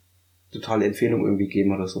keine totale Empfehlung irgendwie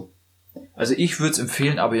geben oder so. Also ich würde es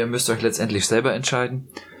empfehlen, aber ihr müsst euch letztendlich selber entscheiden.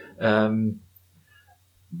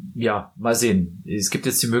 Ja, mal sehen. Es gibt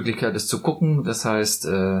jetzt die Möglichkeit, es zu gucken. Das heißt,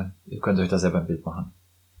 ihr könnt euch da selber ein Bild machen.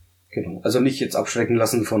 Genau. Also nicht jetzt abschrecken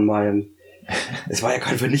lassen von meinem... Es war ja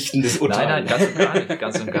kein vernichtendes Urteil. Nein, ganz und gar nicht.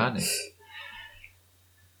 Ganz und gar nicht.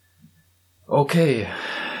 Okay.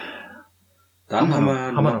 Dann haben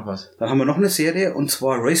wir noch was. Dann haben wir noch eine Serie, und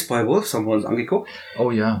zwar Raised by Wolves, haben wir uns angeguckt.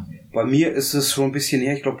 Oh ja. Bei mir ist es schon ein bisschen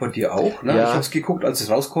her, ich glaube bei dir auch. Ne? Ja. Ich habe es geguckt, als es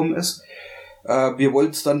rausgekommen ist. Wir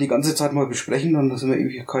wollten es dann die ganze Zeit mal besprechen, dann sind wir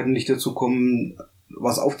Ewigkeiten nicht dazu gekommen,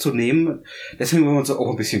 was aufzunehmen. Deswegen wollen wir uns auch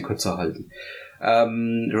ein bisschen kürzer halten.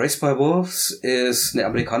 Raised by Wolves ist eine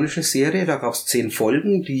amerikanische Serie, da gab es 10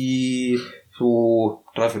 Folgen, die so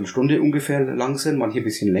 3/4 Stunde ungefähr lang sind, manche ein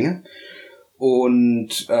bisschen länger.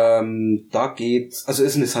 Und da geht's, also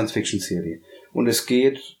ist eine Science-Fiction-Serie. Und es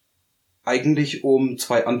geht eigentlich um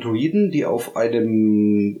 2 Androiden, die auf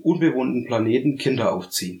einem unbewohnten Planeten Kinder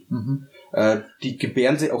aufziehen. Die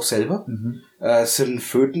gebären sie auch selber. Sind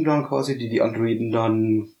Föten dann quasi, die Androiden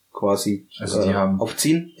dann quasi Also die haben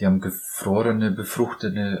aufziehen. Die haben gefrorene,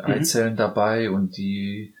 befruchtete Eizellen dabei, und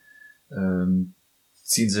die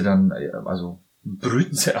ziehen sie dann, also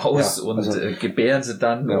brüten sie aus, Ja, und also, gebären sie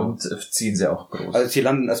dann, ja. und ziehen sie auch groß. Also sie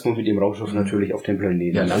landen erstmal mit ihrem Raumschiff natürlich auf dem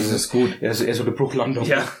Planeten. Ja, das also ist gut. Ja, also eher so eine Bruchlandung.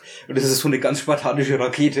 Ja. Und das ist so eine ganz spartanische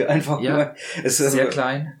Rakete einfach. Ja, nur. Es ist sehr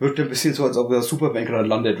klein. Wirkt ein bisschen so, als ob er Superman gerade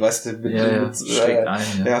landet, weißt du? Schlägt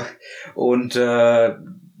ein. Ja. Und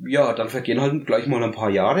ja, dann vergehen halt gleich mal ein paar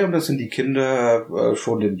Jahre, und dann sind die Kinder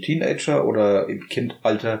schon im Teenager oder im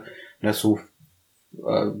Kindalter, na so,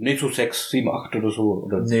 nicht so 6, 7, 8 oder so.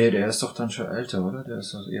 Oder Nee, der ist doch dann schon älter, oder? Der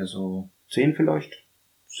ist eher so 10 vielleicht.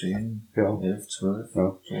 10, Ja. 11, 12,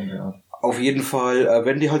 Ja. so in der Art. Auf jeden Fall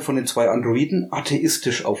werden die halt von den 2 Androiden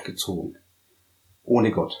atheistisch aufgezogen.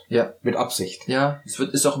 Ohne Gott. Ja. Mit Absicht. Ja,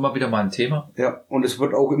 ist auch immer wieder mal ein Thema. Ja, und es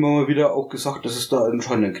wird auch immer mal wieder auch gesagt, dass es da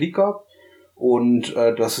anscheinend einen Krieg gab und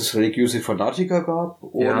dass es religiöse Fanatiker gab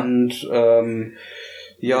und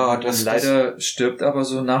Leider stirbt aber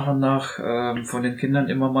so nach und nach von den Kindern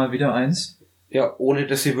immer mal wieder eins. Ja, ohne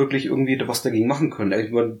dass sie wirklich irgendwie was dagegen machen können.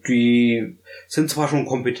 Ich meine, die sind zwar schon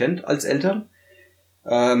kompetent als Eltern,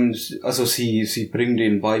 Also sie bringen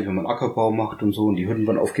denen bei, wenn man Ackerbau macht und so, und die Hütten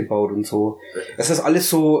werden aufgebaut und so. Es ist alles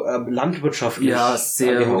so landwirtschaftlich. Ja,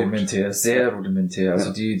 sehr angehaucht. rudimentär, sehr rudimentär.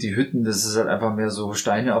 Also die Hütten, das ist halt einfach mehr so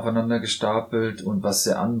Steine aufeinander gestapelt, und was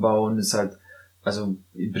sie anbauen, ist halt, also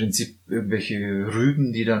im Prinzip irgendwelche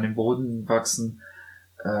Rüben, die dann im Boden wachsen.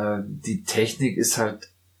 Die Technik ist halt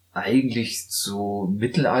eigentlich so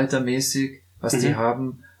mittelaltermäßig, was die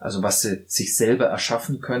haben, also was sie sich selber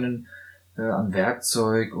erschaffen können an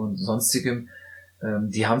Werkzeug und sonstigem.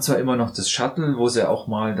 Die haben zwar immer noch das Shuttle, wo sie auch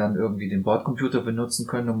mal dann irgendwie den Bordcomputer benutzen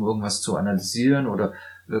können, um irgendwas zu analysieren oder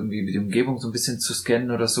irgendwie die Umgebung so ein bisschen zu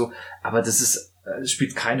scannen oder so, aber das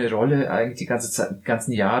spielt keine Rolle eigentlich die ganze Zeit, die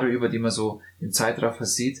ganzen Jahre über, die man so im Zeitraffer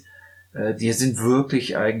sieht. Die sind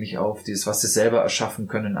wirklich eigentlich auf das, was sie selber erschaffen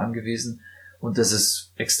können, angewiesen, und das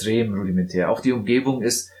ist extrem rudimentär. Auch die Umgebung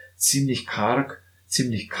ist ziemlich karg,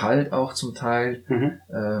 ziemlich kalt auch zum Teil.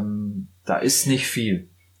 Da ist nicht viel.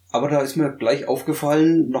 Aber da ist mir gleich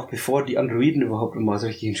aufgefallen, noch bevor die Androiden überhaupt mal so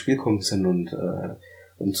richtig ins Spiel gekommen sind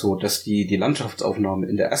und so, dass die Landschaftsaufnahmen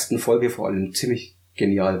in der ersten Folge vor allem ziemlich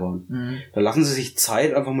genial waren. Da lassen sie sich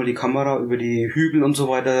Zeit, einfach mal die Kamera über die Hügel und so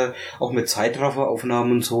weiter, auch mit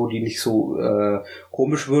Zeitrafferaufnahmen und so, die nicht so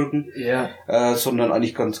komisch wirken, sondern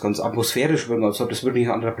eigentlich ganz, ganz atmosphärisch wirken, als ob das wirklich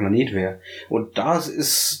ein anderer Planet wäre. Und das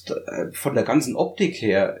ist von der ganzen Optik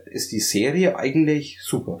her, ist die Serie eigentlich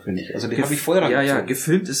super, finde ich. Also die habe ich voll rangezogen. Ja,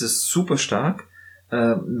 gefilmt ist es super stark.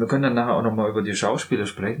 Wir können dann nachher auch nochmal über die Schauspieler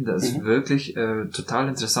sprechen. Das ist wirklich total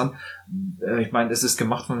interessant. Ich meine, es ist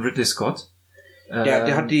gemacht von Ridley Scott.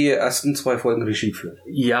 Der hat die ersten 2 Folgen Regie geführt.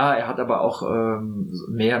 Ja, er hat aber auch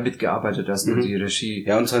mehr mitgearbeitet als nur die Regie.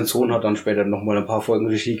 Ja, und sein Sohn hat dann später nochmal ein paar Folgen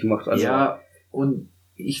Regie gemacht. Also ja, und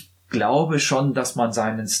ich glaube schon, dass man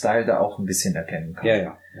seinen Style da auch ein bisschen erkennen kann.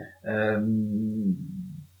 Ja.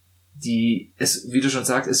 Wie du schon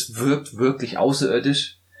sagst, es wirkt wirklich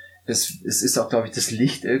außerirdisch. Es ist auch, glaube ich, das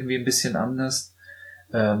Licht irgendwie ein bisschen anders.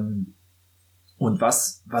 Und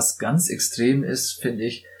was ganz extrem ist, finde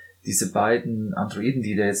ich, diese beiden Androiden,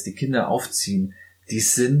 die da jetzt die Kinder aufziehen, die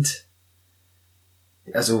sind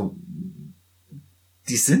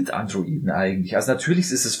Androiden eigentlich. Also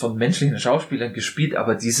natürlich ist es von menschlichen Schauspielern gespielt,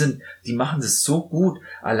 aber die machen das so gut.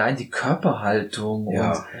 Allein die Körperhaltung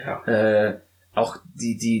und auch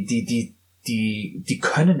die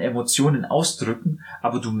können Emotionen ausdrücken,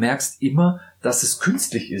 aber du merkst immer, dass es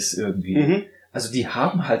künstlich ist irgendwie. Also die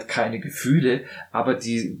haben halt keine Gefühle, aber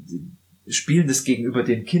die spielen das gegenüber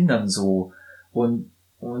den Kindern so, und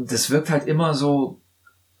das wirkt halt immer so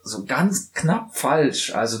ganz knapp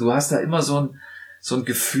falsch. Also du hast da immer so ein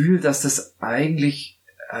Gefühl, dass das eigentlich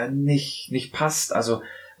nicht passt, also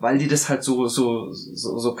weil die das halt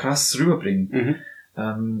so krass rüberbringen.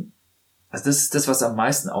 Also das ist das, was am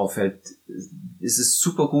meisten auffällt. Es ist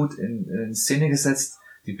super gut in Szene gesetzt,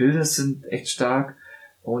 die Bilder sind echt stark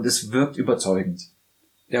und es wirkt überzeugend.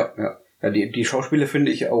 Ja, die Schauspieler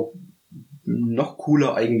finde ich auch noch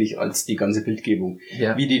cooler eigentlich als die ganze Bildgebung,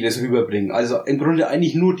 wie die das rüberbringen. Also im Grunde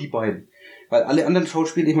eigentlich nur die beiden. Weil alle anderen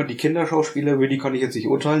Schauspieler, ich meine, die Kinderschauspieler, über die kann ich jetzt nicht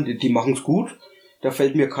urteilen, die machen es gut. Da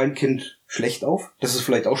fällt mir kein Kind schlecht auf. Das ist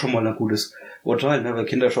vielleicht auch schon mal ein gutes Urteil, ne? Weil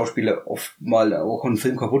Kinderschauspieler oft mal auch einen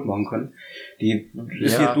Film kaputt machen können. Die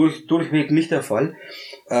ist hier durchweg nicht der Fall.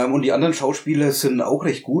 Und die anderen Schauspieler sind auch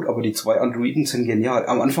recht gut, aber die 2 Androiden sind genial.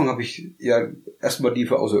 Am Anfang habe ich ja erstmal die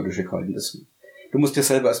für Außerirdische gehalten. Du musst dir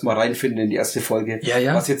selber erstmal reinfinden in die erste Folge,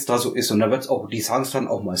 was jetzt da so ist. Und dann wird's auch, die sagen es dann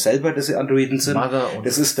auch mal selber, dass sie Androiden sind. Mother und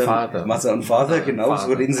das ist dann Vater. Mother und Vater, genau,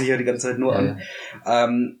 so reden sich ja die ganze Zeit nur an.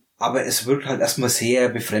 Aber es wirkt halt erstmal sehr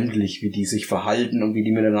befremdlich, wie die sich verhalten und wie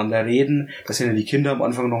die miteinander reden. Da sind ja die Kinder am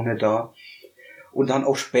Anfang noch nicht da. Und dann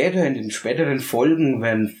auch später, in den späteren Folgen,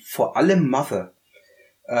 wenn vor allem Mother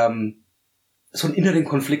so einen inneren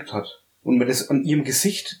Konflikt hat und man das an ihrem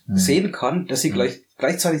Gesicht sehen kann, dass sie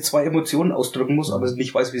gleichzeitig 2 Emotionen ausdrücken muss, aber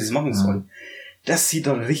nicht weiß, wie sie es machen soll. Das sieht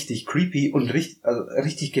dann richtig creepy und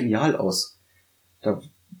richtig genial aus.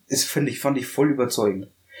 Fand ich voll überzeugend.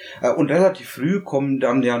 Und relativ früh kommen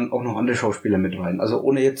dann ja auch noch andere Schauspieler mit rein. Also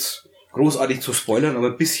ohne jetzt großartig zu spoilern, aber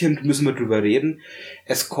ein bisschen müssen wir drüber reden.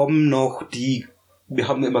 Es kommen noch wir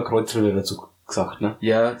haben immer Kreuzritter dazu gesagt, ne?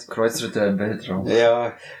 Ja, die Kreuzritter im Weltraum.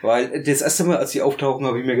 Ja, weil das erste Mal, als die auftauchen,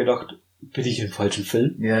 habe ich mir gedacht, bin ich im falschen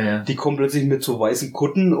Film? Ja. Die kommen plötzlich mit so weißen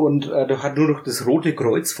Kutten und da hat nur noch das rote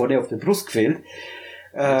Kreuz vorne auf der Brust gefehlt.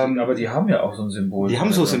 Aber die haben ja auch so ein Symbol. Die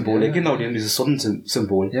haben so Symbole, genau, die haben dieses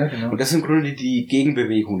Sonnensymbol. Ja, genau. Und das sind im Grunde die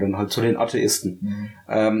Gegenbewegung dann halt zu den Atheisten.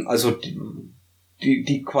 Also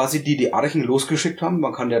die quasi die Archen losgeschickt haben,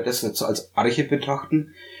 man kann ja das jetzt als Arche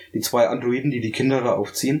betrachten, die 2 Androiden, die Kinder da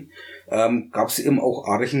aufziehen, gab es eben auch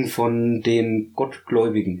Archen von den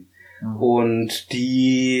Gottgläubigen. Und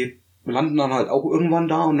die landen dann halt auch irgendwann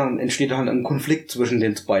da und dann entsteht halt ein Konflikt zwischen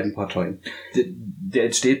den beiden Parteien. Der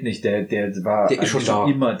entsteht nicht, der war Der ist schon da.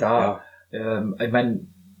 immer da. Ja. Ich meine,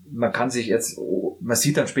 man kann sich jetzt, man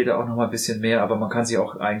sieht dann später auch noch mal ein bisschen mehr, aber man kann sich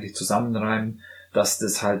auch eigentlich zusammenreimen, dass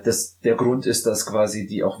das halt der Grund ist, dass quasi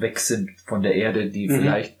die auch weg sind von der Erde, die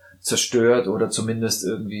vielleicht zerstört oder zumindest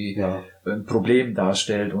irgendwie ein Problem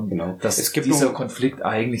darstellt und dass dieser Konflikt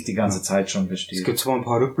eigentlich die ganze Zeit schon besteht. Es gibt zwar ein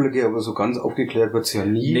paar Rückblicke, aber so ganz aufgeklärt wird's ja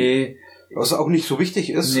nie. Nee. Was auch nicht so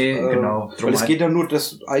wichtig ist. Nee, genau. Weil es geht ja nur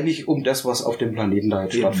eigentlich um das, was auf dem Planeten da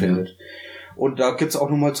jetzt stattfindet. Ja. Und da gibt's auch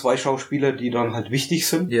nochmal 2 Schauspieler, die dann halt wichtig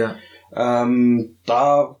sind. Ja.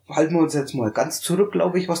 Da halten wir uns jetzt mal ganz zurück,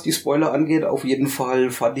 glaube ich, was die Spoiler angeht. Auf jeden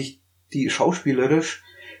Fall fand ich die schauspielerisch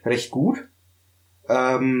recht gut.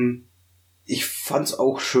 Ich fand's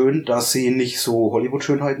auch schön, dass sie nicht so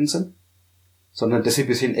Hollywood-Schönheiten sind, sondern dass sie ein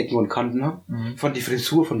bisschen Ecken und Kanten haben. Ich fand die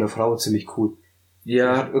Frisur von der Frau ziemlich cool.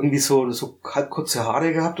 Ja. Die hat irgendwie so halb kurze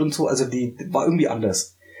Haare gehabt und so, also die war irgendwie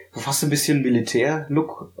anders. Fast ein bisschen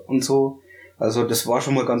Militär-Look und so. Also das war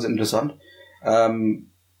schon mal ganz interessant.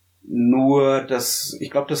 Nur,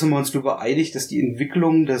 ich glaube, da sind wir uns darüber einig, dass die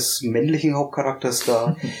Entwicklung des männlichen Hauptcharakters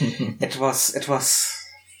da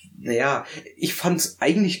ich fand's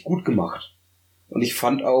eigentlich gut gemacht. Und ich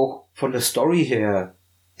fand auch von der Story her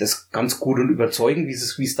das ganz gut und überzeugend, wie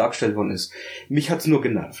es dargestellt worden ist. Mich hat's nur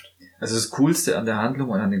genervt. Also das Coolste an der Handlung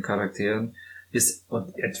und an den Charakteren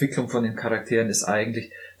und die Entwicklung von den Charakteren ist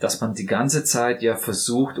eigentlich, dass man die ganze Zeit ja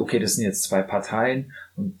versucht, okay, das sind jetzt 2 Parteien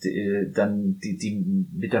und dann die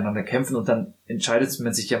miteinander kämpfen und dann entscheidet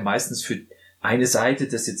man sich ja meistens für eine Seite,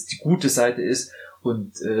 das jetzt die gute Seite ist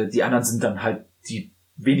und die anderen sind dann halt die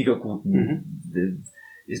weniger guten.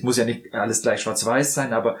 Es muss ja nicht alles gleich schwarz-weiß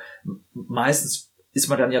sein, aber meistens ist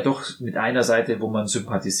man dann ja doch mit einer Seite, wo man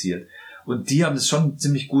sympathisiert. Und die haben es schon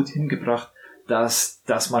ziemlich gut hingebracht,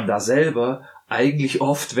 dass man da selber eigentlich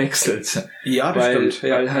oft wechselt. Ja, das stimmt.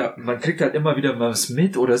 Weil halt, man kriegt halt immer wieder was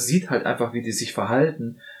mit oder sieht halt einfach, wie die sich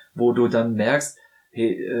verhalten, wo du dann merkst,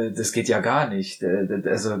 hey, das geht ja gar nicht.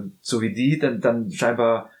 Also so wie die, dann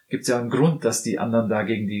scheinbar gibt's ja einen Grund, dass die anderen da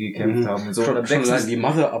gegen die gekämpft haben. Und so, schon, dann wechselst die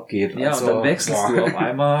Masse abgeht. Ja, also, und dann wechselst du auf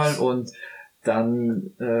einmal und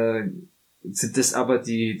dann sind das aber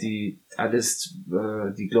die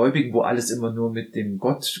Gläubigen, wo alles immer nur mit dem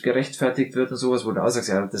Gott gerechtfertigt wird und sowas, wo du auch sagst,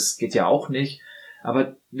 ja, das geht ja auch nicht.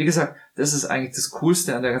 Aber wie gesagt, das ist eigentlich das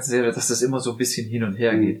Coolste an der ganzen Serie, dass das immer so ein bisschen hin und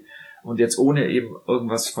her geht. Und jetzt ohne eben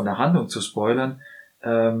irgendwas von der Handlung zu spoilern,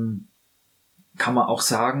 kann man auch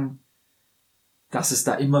sagen, dass es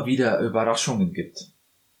da immer wieder Überraschungen gibt.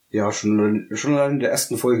 Ja, schon in der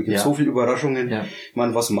ersten Folge gibt es so viele Überraschungen. Ja. Ich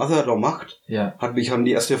meine, was Mother da macht, hat mich an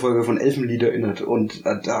die erste Folge von Elfenlied erinnert und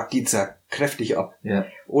da geht's ja kräftig ab. Ja.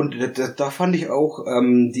 Und da fand ich auch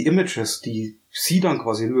die Images, die sie dann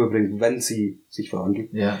quasi rüberbringt, wenn sie sich verhandelt,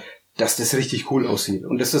 dass das richtig cool aussieht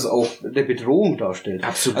und dass das auch eine Bedrohung darstellt.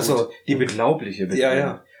 Absolut. Also die unglaubliche Bedrohung.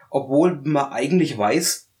 Ja. Obwohl man eigentlich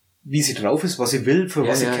weiß, wie sie drauf ist, was sie will, für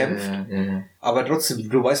was sie kämpft. Ja. Aber trotzdem,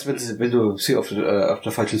 du weißt, wenn du sie auf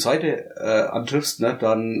der falschen Seite antriffst, ne,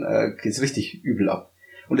 dann geht's richtig übel ab.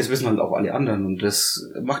 Und das wissen halt auch alle anderen. Und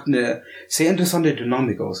das macht eine sehr interessante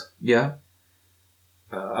Dynamik aus. Ja,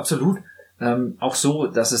 absolut. Auch so,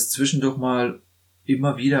 dass es zwischendurch mal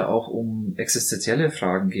immer wieder auch um existenzielle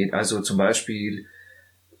Fragen geht. Also zum Beispiel,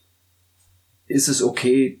 ist es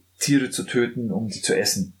okay, Tiere zu töten, um sie zu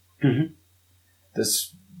essen?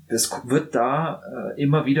 Das wird da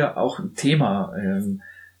immer wieder auch ein Thema,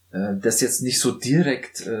 das jetzt nicht so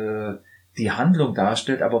direkt die Handlung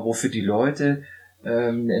darstellt, aber wofür die Leute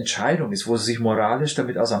eine Entscheidung ist, wo sie sich moralisch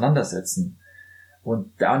damit auseinandersetzen.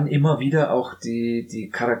 Und dann immer wieder auch die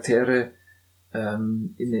Charaktere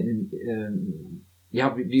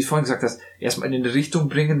wie du vorhin gesagt hast, erstmal in eine Richtung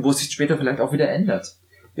bringen, wo es sich später vielleicht auch wieder ändert.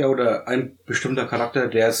 Ja, oder ein bestimmter Charakter,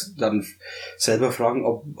 der es dann selber fragen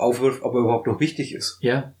aufwirft, ob er überhaupt noch wichtig ist.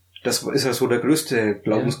 Ja. Das ist ja so der größte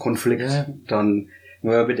Glaubenskonflikt. Ja. Dann,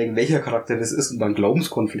 wenn man bedenkt, welcher Charakter das ist und dann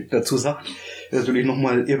Glaubenskonflikt dazu sagt, ist natürlich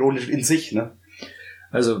nochmal ironisch in sich, ne?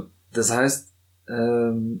 Also, das heißt,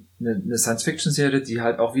 eine Science-Fiction-Serie, die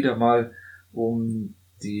halt auch wieder mal um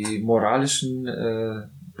die moralischen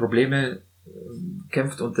Probleme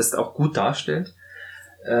kämpft und das auch gut darstellt.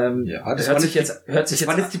 Das hört sich jetzt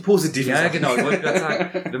die positive Sache. Ja, genau, ich wollte gerade sagen,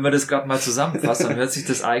 wenn man das gerade mal zusammenfasst, dann hört sich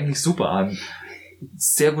das eigentlich super an.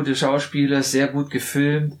 Sehr gute Schauspieler, sehr gut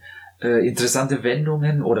gefilmt, interessante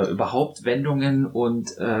Wendungen oder überhaupt Wendungen und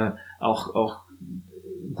auch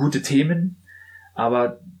gute Themen,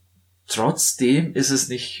 aber trotzdem ist es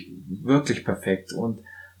nicht wirklich perfekt. Und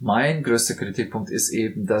mein größter Kritikpunkt ist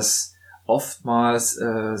eben, dass oftmals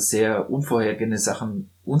sehr unvorhergesehene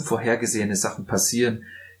Sachen passieren,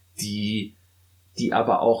 die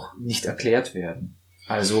aber auch nicht erklärt werden.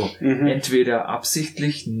 Also entweder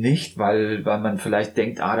absichtlich nicht, weil man vielleicht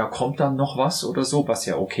denkt, da kommt dann noch was oder so, was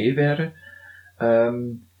ja okay wäre.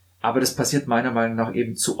 Aber das passiert meiner Meinung nach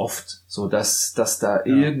eben zu oft, so dass da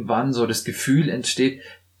irgendwann so das Gefühl entsteht,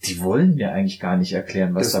 die wollen mir eigentlich gar nicht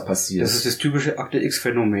erklären, was da passiert. Das ist das typische Akte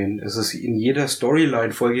X-Phänomen. Es ist in jeder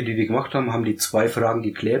Storyline-Folge, die gemacht haben die 2 Fragen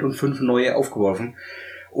geklärt und 5 neue aufgeworfen.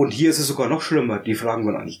 Und hier ist es sogar noch schlimmer. Die Fragen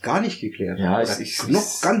waren eigentlich gar nicht geklärt. Ja,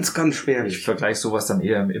 noch ganz, ganz schwierig. Ich vergleiche sowas dann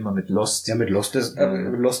eher immer mit Lost. Ja, mit Lost.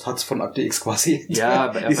 Lost hat's von Akte X quasi. Ja,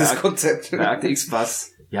 dieses Konzept. Bei Akte X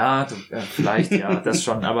war's, vielleicht, das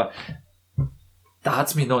schon, aber da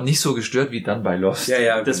hat's mich noch nicht so gestört wie dann bei Lost.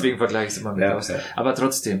 Ja, deswegen vergleiche ich es immer mit Lost. Ja. Aber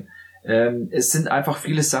trotzdem, es sind einfach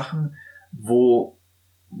viele Sachen, wo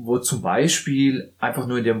zum Beispiel einfach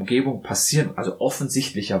nur in der Umgebung passieren, also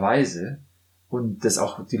offensichtlicherweise, und das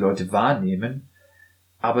auch die Leute wahrnehmen,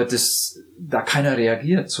 aber da keiner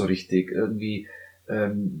reagiert so richtig. Irgendwie,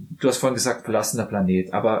 du hast vorhin gesagt, verlassener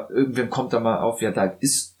Planet, aber irgendwann kommt da mal auf, da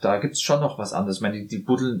gibt's schon noch was anderes. Ich meine, die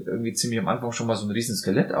buddeln irgendwie ziemlich am Anfang schon mal so ein riesen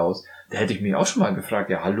Skelett aus. Da hätte ich mich auch schon mal gefragt,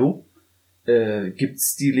 hallo?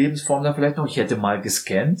 Gibt's die Lebensform da vielleicht noch? Ich hätte mal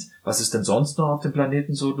gescannt. Was ist denn sonst noch auf dem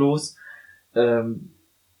Planeten so los?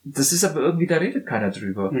 Das ist aber irgendwie, da redet keiner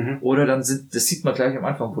drüber. Oder das sieht man gleich am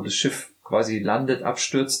Anfang, wo das Schiff quasi landet,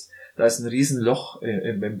 abstürzt, da ist ein Riesenloch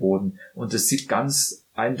im Boden und das sieht ganz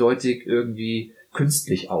eindeutig irgendwie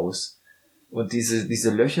künstlich aus. Und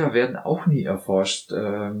diese Löcher werden auch nie erforscht,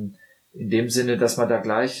 in dem Sinne, dass man da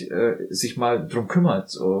gleich sich mal drum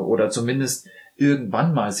kümmert oder zumindest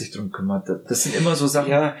irgendwann mal sich drum kümmert. Das sind immer so Sachen.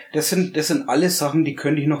 Ja, das sind alles Sachen, die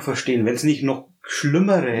könnte ich noch verstehen, wenn es nicht noch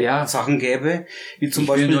schlimmere Sachen gäbe, wie zum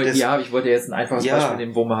Beispiel ich wollte jetzt ein einfaches Beispiel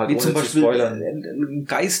nehmen, wo man halt wie ohne zum Beispiel zu spoilern. Ein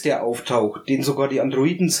Geist, der auftaucht, den sogar die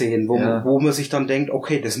Androiden sehen, wo man sich dann denkt,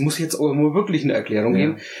 okay, das muss jetzt auch mal wirklich eine Erklärung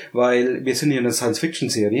geben, weil wir sind hier in einer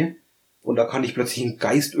Science-Fiction-Serie und da kann nicht plötzlich ein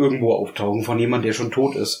Geist irgendwo auftauchen von jemandem, der schon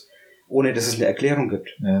tot ist, ohne dass es eine Erklärung gibt.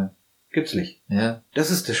 Ja. Gibt's nicht. Ja. Das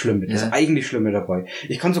ist das Schlimme, das eigentlich Schlimme dabei.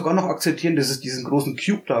 Ich kann sogar noch akzeptieren, dass es diesen großen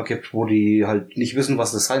Cube da gibt, wo die halt nicht wissen,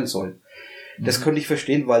 was das sein soll. Das könnte ich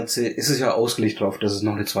verstehen, weil es ist ja ausgelegt drauf, dass es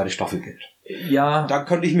noch eine zweite Staffel gibt. Ja. Da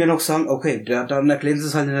könnte ich mir noch sagen, okay, dann erklären sie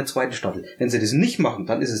es halt in der zweiten Staffel. Wenn sie das nicht machen,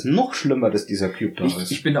 dann ist es noch schlimmer, dass dieser Cube da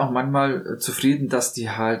ist. Ich bin auch manchmal zufrieden, dass die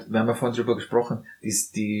halt, wir haben ja vorhin drüber gesprochen,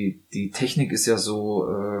 die Technik ist ja so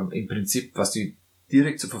im Prinzip, was die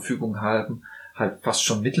direkt zur Verfügung haben, halt fast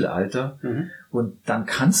schon Mittelalter. Und dann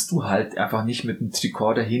kannst du halt einfach nicht mit einem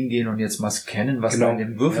Tricorder hingehen und jetzt mal scannen, was da in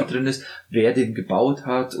dem Würfel drin ist, wer den gebaut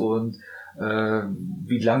hat und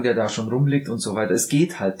wie lang der da schon rumliegt und so weiter. Es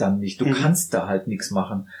geht halt dann nicht. Du kannst da halt nichts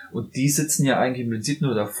machen. Und die sitzen ja eigentlich im Prinzip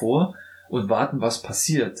nur davor und warten, was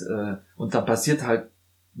passiert. Und dann passiert halt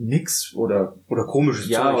nichts oder komisches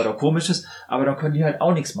Zeug. Oder komisches, aber dann können die halt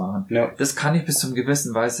auch nichts machen. Ja. Das kann ich bis zum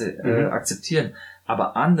gewissen Weise akzeptieren.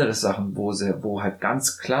 Aber andere Sachen, wo halt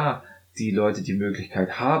ganz klar die Leute die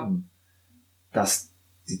Möglichkeit haben, dass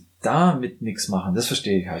die damit nichts machen, das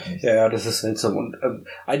verstehe ich halt nicht. Ja, das ist seltsam. Und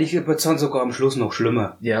eigentlich wird es dann sogar am Schluss noch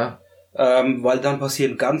schlimmer. Ja. Weil dann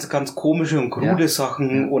passieren ganz, ganz komische und krude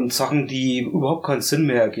Sachen und Sachen, die überhaupt keinen Sinn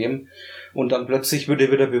mehr ergeben. Und dann plötzlich wird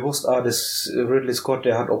dir wieder bewusst, das Ridley Scott,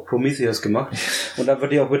 der hat auch Prometheus gemacht. Und dann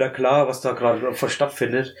wird dir auch wieder klar, was da gerade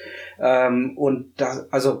stattfindet. Und das,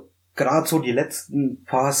 also gerade so die letzten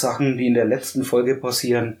paar Sachen, die in der letzten Folge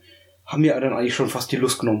passieren, haben mir dann eigentlich schon fast die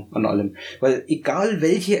Lust genommen an allem. Weil egal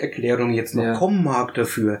welche Erklärung jetzt noch kommen mag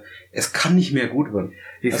dafür, es kann nicht mehr gut werden.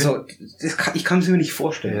 Ich kann es mir nicht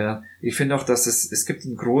vorstellen. Ja, ich finde auch, dass es gibt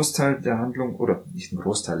einen Großteil der Handlung, oder nicht einen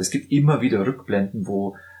Großteil, es gibt immer wieder Rückblenden,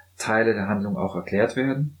 wo Teile der Handlung auch erklärt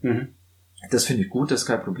werden. Das finde ich gut, das ist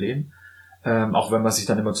kein Problem. Auch wenn man sich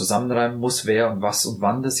dann immer zusammenreimen muss, wer und was und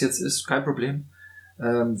wann das jetzt ist, kein Problem.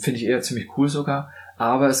 Finde ich eher ziemlich cool sogar.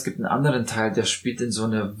 Aber es gibt einen anderen Teil, der spielt in so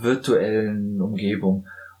einer virtuellen Umgebung.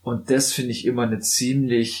 Und das finde ich immer eine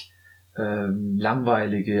ziemlich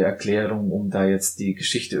langweilige Erklärung, um da jetzt die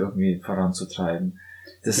Geschichte irgendwie voranzutreiben.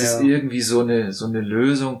 Das ist irgendwie so eine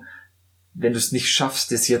Lösung, wenn du es nicht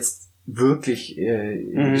schaffst, das jetzt wirklich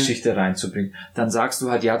in die Geschichte reinzubringen, dann sagst du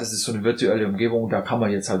halt, das ist so eine virtuelle Umgebung, da kann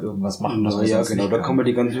man jetzt halt irgendwas machen. Genau, da kann man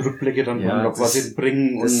die ganzen Rückblicke dann noch quasi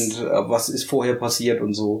bringen und was ist vorher passiert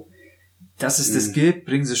und so. Dass es das gibt,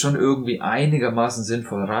 bringen sie schon irgendwie einigermaßen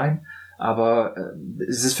sinnvoll rein, aber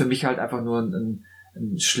es ist für mich halt einfach nur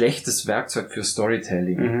ein schlechtes Werkzeug für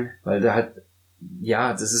Storytelling, weil da halt,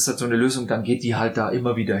 das ist halt so eine Lösung, dann geht die halt da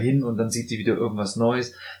immer wieder hin und dann sieht die wieder irgendwas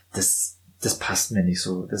Neues. Das das passt mir nicht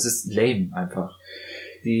so. Das ist lame einfach.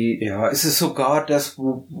 Ja, es ist sogar das,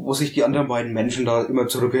 wo sich die anderen beiden Menschen da immer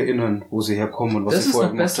zurückerinnern, wo sie herkommen und was sie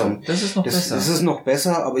vorher gemacht haben. Das ist noch besser. Das ist noch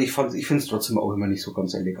besser, aber ich finde es trotzdem auch immer nicht so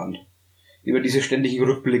ganz elegant. Über diese ständigen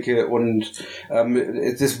Rückblicke und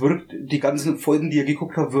das wirkt, die ganzen Folgen, die ihr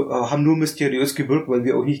geguckt habt, haben nur mysteriös gewirkt, weil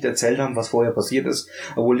wir auch nicht erzählt haben, was vorher passiert ist,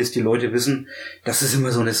 obwohl es die Leute wissen. Das ist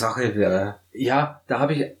immer so eine Sache. Ja, da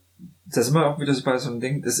sind wir auch wieder so bei so einem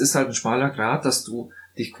Ding, das ist halt ein schmaler Grat, dass du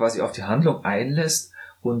dich quasi auf die Handlung einlässt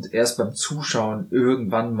und erst beim Zuschauen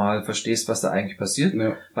irgendwann mal verstehst, was da eigentlich passiert,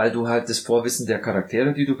 weil du halt das Vorwissen der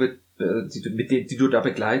Charaktere, die du da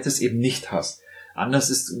begleitest, eben nicht hast. Anders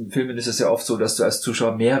ist in Filmen ist es ja oft so, dass du als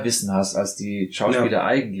Zuschauer mehr Wissen hast als die Schauspieler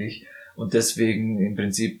eigentlich und deswegen im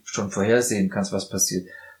Prinzip schon vorhersehen kannst, was passiert.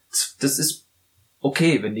 Das ist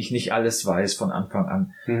okay, wenn ich nicht alles weiß von Anfang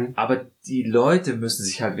an. Aber die Leute müssen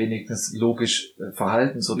sich halt wenigstens logisch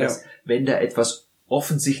verhalten, so dass wenn da etwas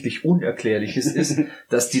offensichtlich Unerklärliches ist,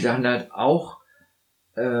 dass die dann halt auch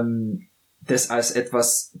das als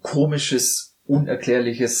etwas Komisches,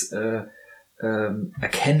 Unerklärliches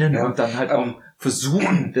erkennen und dann halt auch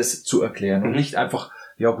versuchen, das zu erklären und nicht einfach,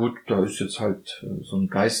 ja gut, da ist jetzt halt so ein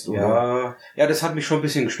Geist oder... Ja, das hat mich schon ein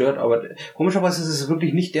bisschen gestört, aber komischerweise ist es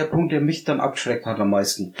wirklich nicht der Punkt, der mich dann abgeschreckt hat am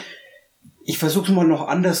meisten. Ich versuche es mal noch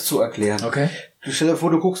anders zu erklären. Okay. Du stell dir vor,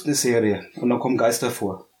 du guckst eine Serie und dann kommen Geister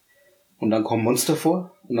vor. Und dann kommen Monster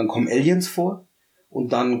vor und dann kommen Aliens vor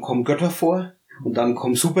und dann kommen Götter vor. Und dann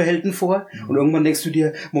kommen Superhelden vor und irgendwann denkst du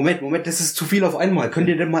dir, Moment, das ist zu viel auf einmal. Könnt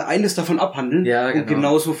ihr denn mal eines davon abhandeln? Ja, genau. Und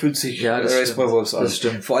genauso fühlt sich Race by Wolves an. Das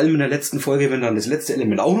stimmt. Vor allem in der letzten Folge, wenn dann das letzte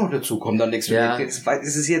Element auch noch dazu kommt, dann denkst du dir, es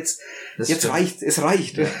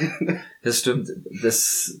reicht. Ja. Das stimmt.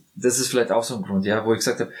 Das ist vielleicht auch so ein Grund, wo ich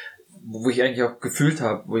gesagt habe, wo ich eigentlich auch gefühlt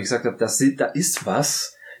habe, wo ich gesagt habe, da ist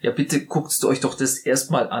was. Ja, bitte guckt euch doch das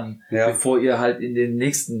erstmal an, bevor ihr halt in den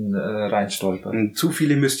nächsten reinstolpert. Und zu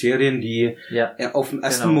viele Mysterien, die auf den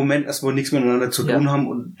ersten Moment erstmal nichts miteinander zu tun haben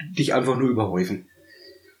und dich einfach nur überhäufen.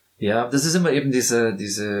 Ja, das ist immer eben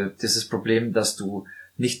dieses Problem, dass du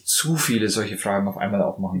nicht zu viele solche Fragen auf einmal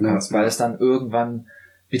aufmachen kannst, weil es dann irgendwann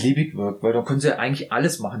beliebig wirkt, weil dann können sie ja eigentlich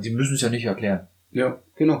alles machen, die müssen es ja nicht erklären. Ja,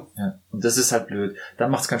 genau. Ja, und das ist halt blöd. Dann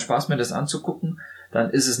macht es keinen Spaß mehr, das anzugucken, dann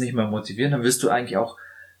ist es nicht mehr motivierend, dann wirst du eigentlich auch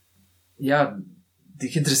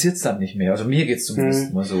dich interessiert's dann nicht mehr. Also mir geht's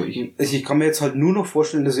zumindest mal so. Ich kann mir jetzt halt nur noch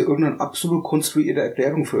vorstellen, dass sie irgendeine absolut konstruierte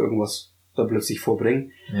Erklärung für irgendwas da plötzlich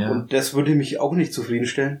vorbringen. Ja. Und das würde mich auch nicht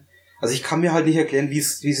zufriedenstellen. Also ich kann mir halt nicht erklären, wie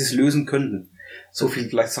sie es lösen könnten. So viel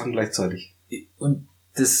Sachen gleichzeitig. Und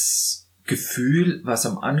das Gefühl, was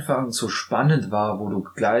am Anfang so spannend war, wo du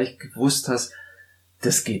gleich gewusst hast,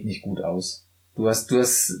 das geht nicht gut aus. Du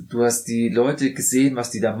hast die Leute gesehen, was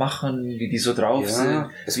die da machen, wie die so drauf sind,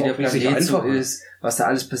 wie der Planet so ist, was da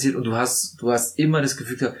alles passiert und du hast immer das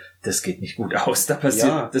Gefühl gehabt, das geht nicht gut aus,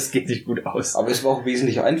 das geht nicht gut aus. Aber es war auch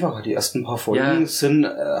wesentlich einfacher. Die ersten paar Folgen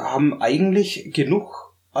haben eigentlich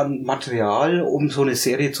genug an Material, um so eine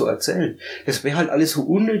Serie zu erzählen. Das wäre halt alles so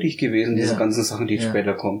unnötig gewesen, diese ganzen Sachen, die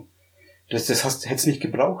später kommen. Das hätte es nicht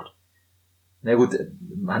gebraucht. Na gut,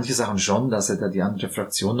 manche Sachen schon, dass er da die andere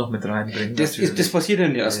Fraktion noch mit reinbringt. Das passiert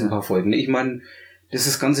in den ersten paar Folgen. Ich meine, das ist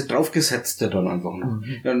das ganze Draufgesetzte dann einfach noch.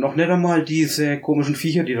 Ja, noch nicht einmal diese komischen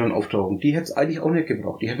Viecher, die dann auftauchen. Die hätte es eigentlich auch nicht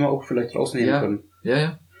gebraucht. Die hätten wir auch vielleicht rausnehmen können.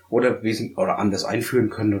 Ja. Oder anders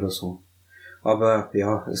einführen können oder so. Aber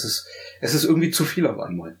ja, es ist irgendwie zu viel auf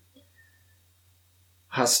einmal.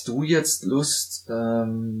 Hast du jetzt Lust,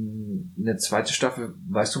 eine zweite Staffel,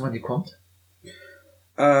 weißt du, wann die kommt?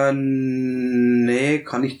 Nee,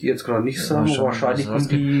 kann ich dir jetzt gerade nicht sagen. Wahrscheinlich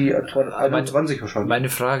kommt die 21 wahrscheinlich. Meine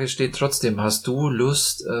Frage steht trotzdem, hast du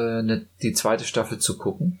Lust, die zweite Staffel zu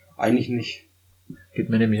gucken? Eigentlich nicht. Geht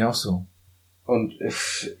mir nämlich auch so. Und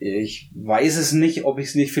ich weiß es nicht, ob ich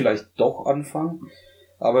es nicht vielleicht doch anfange.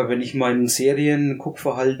 Aber wenn ich mein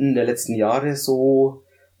Serien-Guckverhalten der letzten Jahre so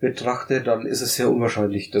betrachte, dann ist es sehr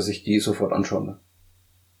unwahrscheinlich, dass ich die sofort anschaue.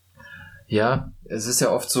 Ja, es ist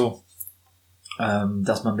ja oft so,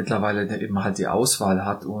 dass man mittlerweile eben halt die Auswahl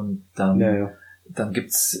hat und dann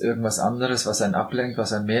gibt's irgendwas anderes, was einen ablenkt,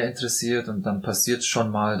 was einen mehr interessiert und dann passiert schon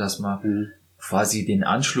mal, dass man quasi den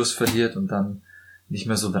Anschluss verliert und dann nicht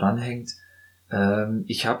mehr so dranhängt.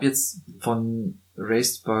 Ich habe jetzt von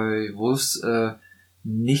Raised by Wolves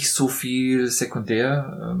nicht so viel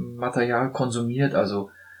Sekundärmaterial konsumiert, also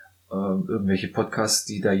irgendwelche Podcasts,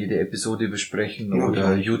 die da jede Episode besprechen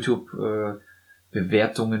oder YouTube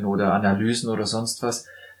Bewertungen oder Analysen oder sonst was.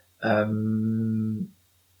 Kann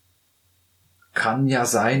ja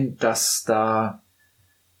sein, dass da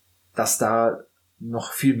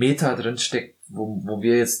noch viel Meta drin steckt, wo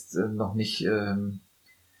wir jetzt noch nicht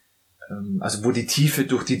also wo die Tiefe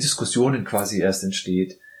durch die Diskussionen quasi erst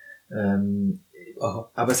entsteht.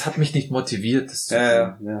 Aber es hat mich nicht motiviert, das zu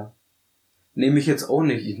tun. Ja. Nehme ich jetzt auch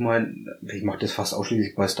nicht. Ich meine, ich mache das fast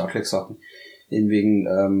ausschließlich bei Star Trek Sachen.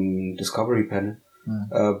 Wegen Discovery Panel.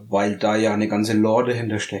 Weil da ja eine ganze Lore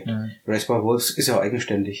dahinter steckt. Race by Wolves ist ja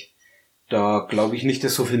eigenständig. Da glaube ich nicht,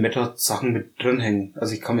 dass so viel Meta-Sachen mit drin hängen.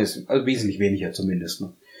 Also ich kann mir jetzt, also wesentlich weniger zumindest.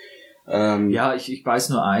 Ne? Ja, ich weiß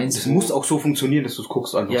nur eins. Es muss auch so funktionieren, dass du es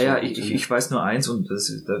guckst einfach. Ja, ich weiß nur eins und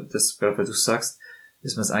das weil du sagst,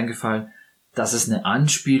 ist mir das eingefallen, dass es eine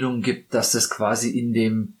Anspielung gibt, dass das quasi in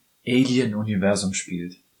dem Alien-Universum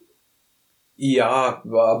spielt. Ja,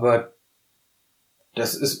 aber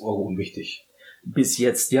das ist auch unwichtig. Bis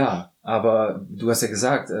jetzt ja, aber du hast ja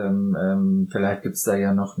gesagt, vielleicht gibt's da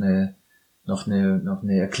ja noch eine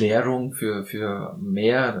Erklärung für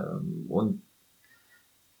mehr und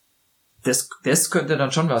das könnte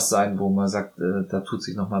dann schon was sein, wo man sagt, da tut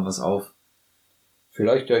sich noch mal was auf.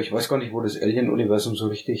 Vielleicht, ja, ich weiß gar nicht, wo das Alien-Universum so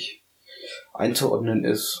richtig einzuordnen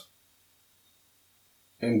ist.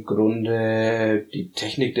 Im Grunde, die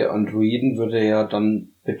Technik der Androiden würde ja dann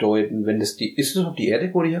bedeuten, wenn das ist es auf die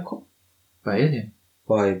Erde, wo die herkommen? Bei Alien?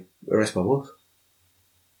 Bei Race by Wolves.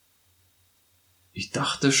 Ich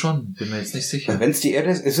dachte schon, bin mir jetzt nicht sicher. Wenn es die Erde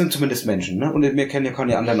ist, es sind zumindest Menschen, ne? Und wir kennen ja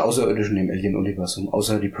keine anderen Außerirdischen im Alien-Universum,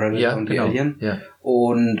 außer die Predator und die Alien. Ja.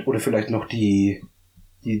 Oder vielleicht noch die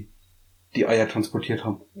Eier transportiert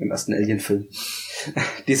haben im ersten Alien-Film.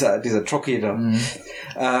 dieser Jockey da.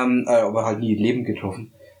 Aber halt nie lebend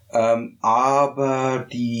getroffen. Aber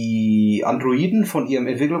die Androiden von ihrem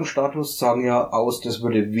Entwicklungsstatus sagen ja aus, das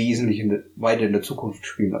würde wesentlich weiter in der Zukunft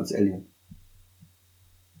spielen als Alien.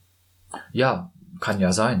 Ja, kann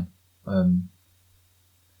ja sein.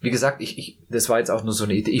 Wie gesagt, das war jetzt auch nur so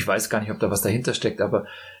eine Idee. Ich weiß gar nicht, ob da was dahinter steckt, aber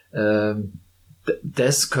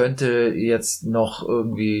das könnte jetzt noch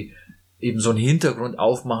irgendwie eben so einen Hintergrund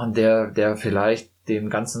aufmachen, der vielleicht dem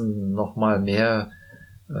Ganzen noch mal mehr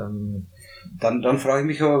Dann frage ich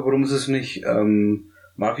mich aber, warum sie es nicht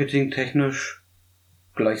marketingtechnisch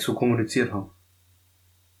gleich so kommuniziert haben.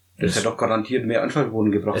 Das hätte doch garantiert mehr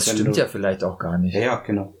Anschaltquoten gebracht. Es stimmt ja vielleicht auch gar nicht. Ja,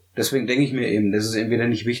 genau. Deswegen denke ich mir eben, das ist entweder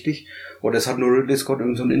nicht wichtig oder es hat nur Ridley Scott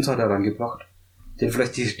irgendeinen so einen Insider rangebracht, den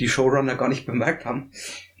vielleicht die Showrunner gar nicht bemerkt haben,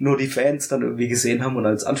 nur die Fans dann irgendwie gesehen haben und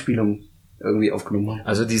als Anspielung irgendwie aufgenommen haben.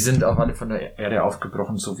 Also die sind auch alle von der Erde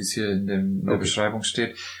aufgebrochen, so wie es hier in der Beschreibung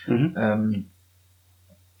steht.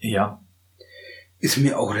 Ja. Ist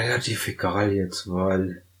mir auch relativ egal jetzt,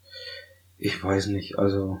 weil ich weiß nicht,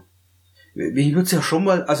 also mich würde es ja schon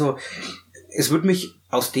mal, also es würde mich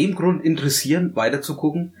aus dem Grund interessieren,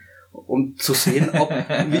 weiterzugucken, um zu sehen, ob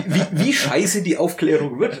wie scheiße die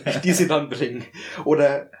Aufklärung wird, die sie dann bringen.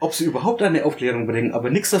 Oder ob sie überhaupt eine Aufklärung bringen. Aber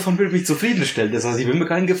nichts davon will mich zufriedenstellen. Das heißt, ich will mir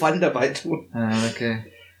keinen Gefallen dabei tun. Okay.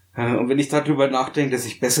 Und wenn ich darüber nachdenke, dass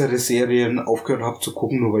ich bessere Serien aufgehört habe zu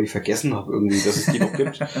gucken, nur weil ich vergessen habe irgendwie, dass es die noch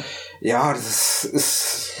gibt. Ja, das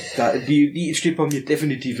ist die steht bei mir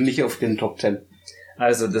definitiv nicht auf den Top 10.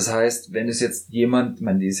 Also, das heißt, wenn es jetzt jemand, ich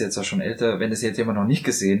meine, die ist jetzt auch schon älter, wenn es jetzt jemand noch nicht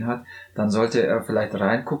gesehen hat, dann sollte er vielleicht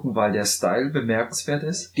reingucken, weil der Style bemerkenswert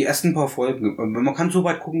ist. Die ersten paar Folgen, man kann so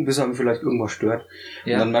weit gucken, bis einem vielleicht irgendwas stört.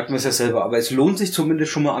 Ja. Und dann merkt man es ja selber. Aber es lohnt sich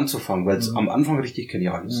zumindest schon mal anzufangen, weil es am Anfang richtig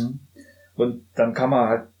genial ist. Und dann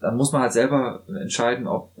dann muss man halt selber entscheiden,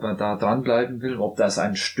 ob man da dranbleiben will, ob das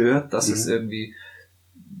einen stört, dass es irgendwie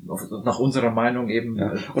nach unserer Meinung eben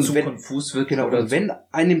zu konfus wird. Genau, oder wenn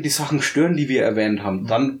einem die Sachen stören, die wir erwähnt haben,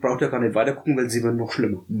 dann braucht er gar nicht weiter gucken, weil sie werden noch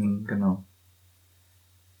schlimmer. Genau.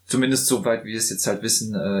 Zumindest soweit wir es jetzt halt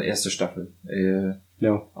wissen, erste Staffel.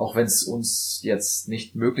 Auch wenn es uns jetzt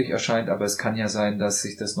nicht möglich erscheint, aber es kann ja sein, dass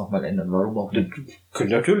sich das nochmal ändert. Warum auch nicht?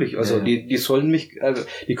 Natürlich. Also die sollen mich, also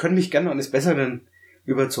die können mich gerne eines Besseren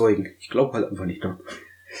überzeugen. Ich glaube halt einfach nicht dran.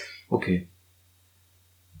 Okay.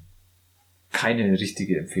 Keine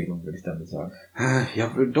richtige Empfehlung, würde ich damit sagen.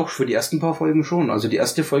 Ja, doch, für die ersten paar Folgen schon. Also die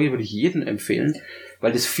erste Folge würde ich jedem empfehlen,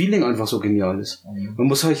 weil das Feeling einfach so genial ist. Man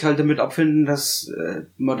muss sich halt damit abfinden, dass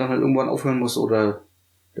man dann halt irgendwann aufhören muss oder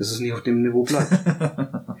dass es nicht auf dem Niveau bleibt.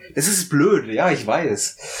 Das ist blöd, ja, ich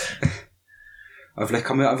weiß. Aber vielleicht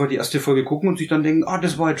kann man ja einfach die erste Folge gucken und sich dann denken,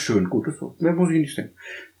 das war jetzt schön. Gut, mehr muss ich nicht denken.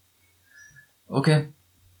 Okay.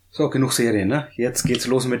 So, genug Serien, ne? Jetzt geht's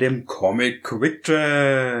los mit dem Comic Quick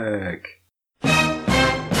Track.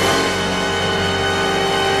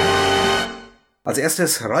 Als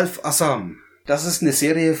erstes Ralph Assam. Das ist eine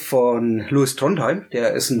Serie von Louis Trondheim,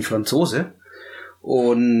 der ist ein Franzose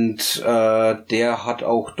und der hat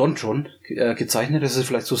auch Don John gezeichnet, das ist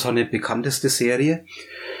vielleicht so seine bekannteste Serie.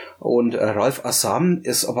 Und Ralph Assam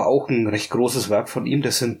ist aber auch ein recht großes Werk von ihm,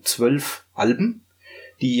 das sind 12 Alben,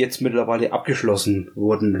 die jetzt mittlerweile abgeschlossen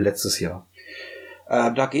wurden letztes Jahr.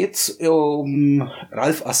 Da geht's um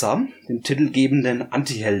Ralph Assam, den titelgebenden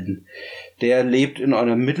Antihelden. Der lebt in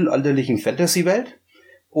einer mittelalterlichen Fantasy-Welt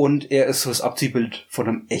und er ist so das Abziehbild von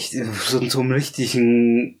einem so einem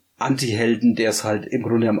richtigen Antihelden, der es halt im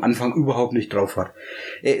Grunde am Anfang überhaupt nicht drauf hat.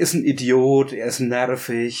 Er ist ein Idiot, er ist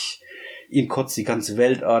nervig, ihn kotzt die ganze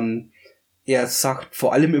Welt an. Er sagt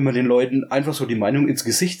vor allem immer den Leuten einfach so die Meinung ins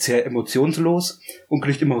Gesicht, sehr emotionslos und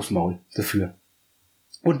kriegt immer aufs Maul dafür.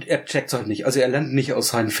 Und er checkt's halt nicht. Also er lernt nicht aus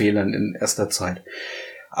seinen Fehlern in erster Zeit.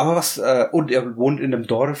 Aber und er wohnt in einem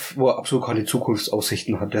Dorf, wo er absolut keine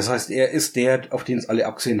Zukunftsaussichten hat. Das heißt, er ist der, auf den es alle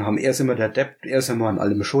abgesehen haben. Er ist immer der Depp, er ist immer an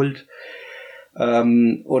allem schuld.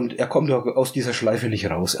 Und er kommt aus dieser Schleife nicht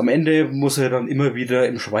raus. Am Ende muss er dann immer wieder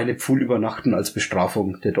im Schweinepfuhl übernachten als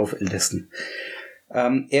Bestrafung der Dorfältesten.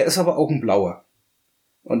 Er ist aber auch ein Blauer.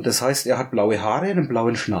 Und das heißt, er hat blaue Haare, einen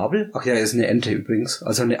blauen Schnabel. Ach ja, er ist eine Ente übrigens.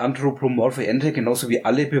 Also eine anthropomorphe Ente, genauso wie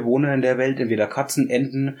alle Bewohner in der Welt, entweder Katzen,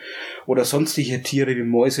 Enten oder sonstige Tiere wie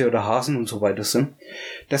Mäuse oder Hasen und so weiter sind.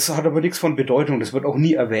 Das hat aber nichts von Bedeutung. Das wird auch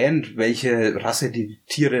nie erwähnt, welche Rasse die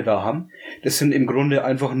Tiere da haben. Das sind im Grunde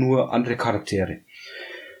einfach nur andere Charaktere.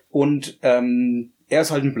 Und er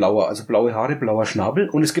ist halt ein Blauer, also blaue Haare, blauer Schnabel.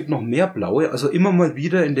 Und es gibt noch mehr Blaue. Also immer mal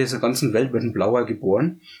wieder in dieser ganzen Welt wird ein Blauer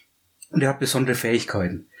geboren. Und er hat besondere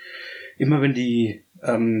Fähigkeiten. Immer wenn die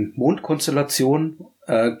Mondkonstellation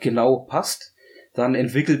genau passt, dann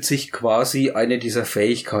entwickelt sich quasi eine dieser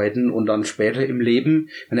Fähigkeiten und dann später im Leben,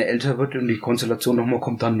 wenn er älter wird und die Konstellation nochmal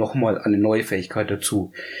kommt, dann nochmal eine neue Fähigkeit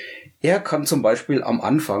dazu. Er kann zum Beispiel am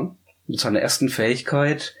Anfang mit seiner ersten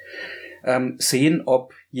Fähigkeit sehen,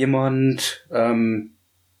 ob jemand ein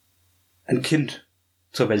Kind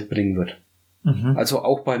zur Welt bringen wird. Mhm. Also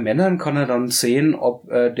auch bei Männern kann er dann sehen, ob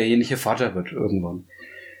derjenige Vater wird irgendwann.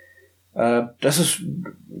 Das ist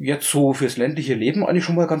jetzt so fürs ländliche Leben eigentlich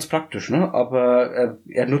schon mal ganz praktisch, ne? Aber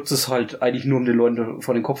er nutzt es halt eigentlich nur, um den Leuten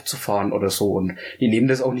vor den Kopf zu fahren oder so. Und die nehmen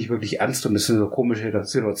das auch nicht wirklich ernst und das sind so komische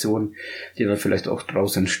Situationen, die dann vielleicht auch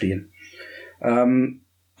draußen entstehen.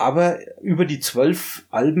 Aber über die 12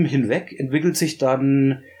 Alben hinweg entwickelt sich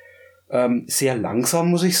dann sehr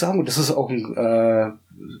langsam, muss ich sagen. Und das ist auch ein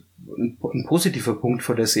positiver Punkt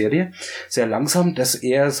von der Serie, sehr langsam, dass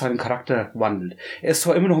er seinen Charakter wandelt. Er ist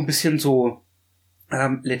zwar immer noch ein bisschen so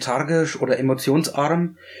lethargisch oder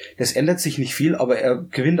emotionsarm, das ändert sich nicht viel, aber er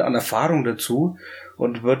gewinnt an Erfahrung dazu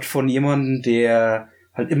und wird von jemandem, der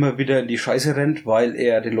halt immer wieder in die Scheiße rennt, weil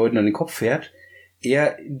er den Leuten an den Kopf fährt,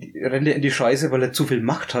 er rennt in die Scheiße, weil er zu viel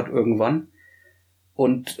Macht hat irgendwann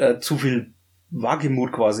und zu viel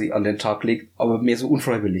Wagemut quasi an den Tag legt, aber mehr so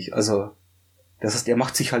unfreiwillig, also das heißt, er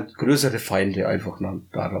macht sich halt größere Feinde einfach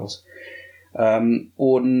daraus.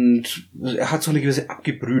 Und er hat so eine gewisse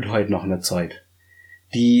Abgebrühtheit nach einer Zeit,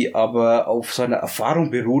 die aber auf seiner Erfahrung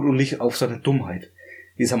beruht und nicht auf seiner Dummheit,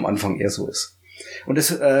 wie es am Anfang eher so ist. Und es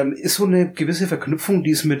ist so eine gewisse Verknüpfung, die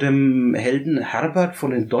es mit dem Helden Herbert von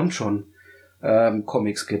den Donjon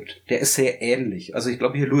Comics gibt. Der ist sehr ähnlich. Also ich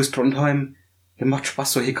glaube hier Louis Trondheim, der macht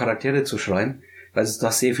Spaß, solche Charaktere zu schreiben, weil es da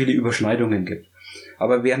sehr viele Überschneidungen gibt.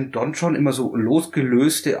 Aber während Donjon immer so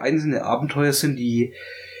losgelöste einzelne Abenteuer sind, die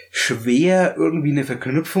schwer irgendwie eine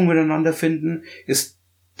Verknüpfung miteinander finden, ist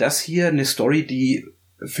das hier eine Story, die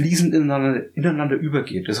fließend ineinander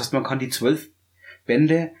übergeht. Das heißt, man kann die 12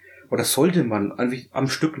 Bände oder sollte man einfach am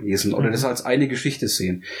Stück lesen oder das als eine Geschichte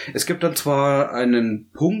sehen. Es gibt dann zwar einen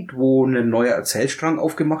Punkt, wo ein neuer Erzählstrang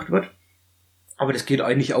aufgemacht wird, aber das geht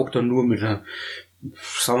eigentlich auch dann nur mit einer,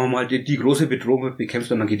 sagen wir mal, die große Bedrohung wird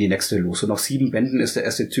bekämpft und dann geht die nächste los. Und nach 7 Bänden ist der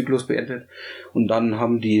erste Zyklus beendet und dann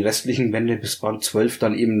haben die restlichen Bände bis Band 12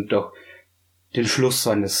 dann eben doch den Schluss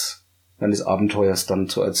seines Abenteuers dann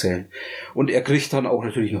zu erzählen. Und er kriegt dann auch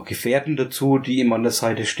natürlich noch Gefährten dazu, die ihm an der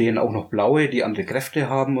Seite stehen, auch noch Blaue, die andere Kräfte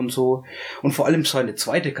haben und so. Und vor allem seine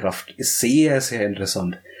zweite Kraft ist sehr, sehr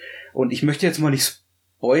interessant. Und ich möchte jetzt mal nicht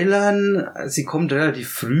spoilern, sie kommt relativ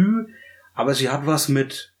früh, aber sie hat was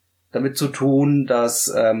damit zu tun,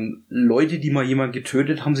 dass Leute, die mal jemanden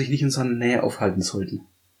getötet haben, sich nicht in seiner Nähe aufhalten sollten.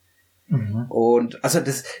 Mhm. Und also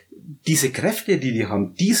diese Kräfte, die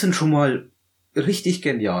haben, die sind schon mal richtig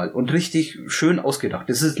genial und richtig schön ausgedacht.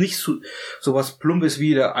 Das ist nicht so was Plumpes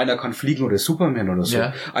wie einer kann fliegen oder Superman oder so.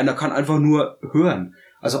 Ja. Einer kann einfach nur hören.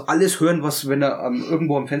 Also alles hören, was, wenn er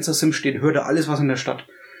irgendwo am Fenstersims steht, hört er alles, was in der Stadt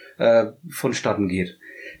vonstatten geht.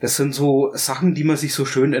 Das sind so Sachen, die man sich so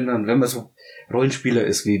schön ändern, wenn man so Rollenspieler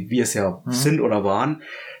ist, wie wir es ja sind oder waren,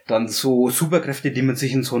 dann so Superkräfte, die man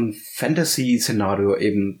sich in so ein Fantasy-Szenario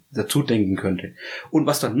eben dazu denken könnte. Und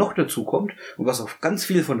was dann noch dazu kommt und was auch ganz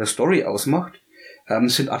viel von der Story ausmacht,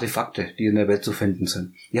 sind Artefakte, die in der Welt zu finden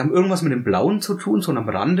sind. Die haben irgendwas mit dem Blauen zu tun, so am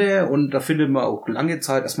Rande, und da findet man auch lange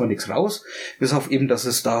Zeit erstmal nichts raus, bis auf eben, dass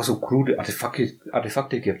es da so krude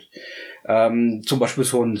Artefakte gibt. Zum Beispiel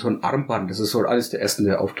so ein Armband, das ist so alles der erste,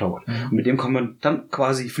 der auftaucht. Und mit dem kann man dann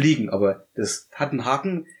quasi fliegen, aber das hat einen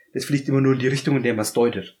Haken, das fliegt immer nur in die Richtung, in der man es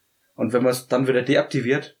deutet. Und wenn man es dann wieder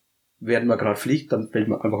deaktiviert, während man gerade fliegt, dann fällt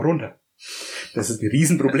man einfach runter. Das ist ein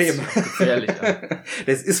Riesenproblem. Das ist gefährlich, ja.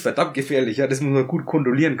 Das ist verdammt gefährlich, ja. Das muss man gut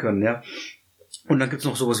kontrollieren können, ja. Und dann gibt's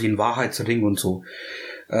noch sowas wie einen Wahrheitsring und so.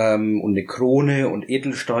 Und eine Krone und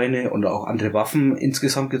Edelsteine und auch andere Waffen.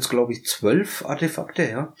 Insgesamt gibt's, glaube ich, 12 Artefakte,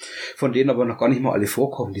 ja. Von denen aber noch gar nicht mal alle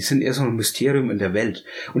vorkommen. Die sind eher so ein Mysterium in der Welt.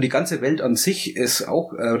 Und die ganze Welt an sich ist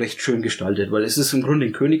auch recht schön gestaltet, weil es ist im Grunde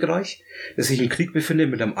ein Königreich, das sich im Krieg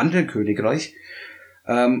befindet mit einem anderen Königreich.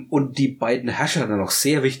 Und die beiden Herrscher dann noch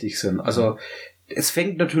sehr wichtig sind. Also es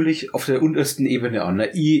fängt natürlich auf der untersten Ebene an. Ne?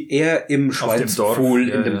 Er im Schweinspool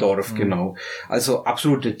in dem Dorf, genau. Also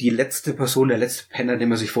absolut die letzte Person, der letzte Penner, den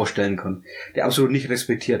man sich vorstellen kann, der absolut nicht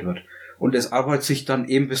respektiert wird. Und es arbeitet sich dann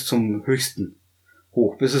eben bis zum Höchsten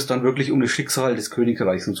hoch, bis es dann wirklich um das Schicksal des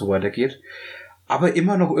Königreichs und so weiter geht. Aber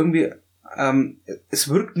immer noch irgendwie, es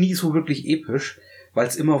wirkt nie so wirklich episch, weil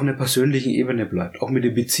es immer auf einer persönlichen Ebene bleibt. Auch mit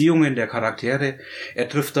den Beziehungen der Charaktere. Er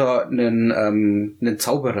trifft da einen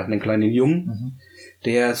Zauberer, einen kleinen Jungen,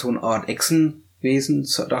 der so eine Art Echsenwesen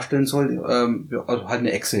darstellen soll. Also halt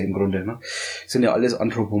eine Echse im Grunde. Ne? Sind ja alles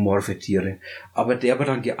anthropomorphe Tiere. Aber der wird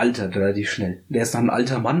dann gealtert relativ schnell. Der ist dann ein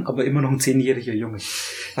alter Mann, aber immer noch ein 10-jähriger Junge.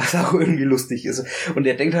 Was auch irgendwie lustig ist. Und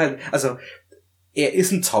er denkt halt, also er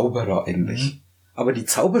ist ein Zauberer eigentlich. Aber die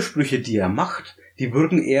Zaubersprüche, die er macht, die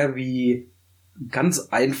wirken eher wie ganz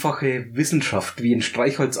einfache Wissenschaft, wie ein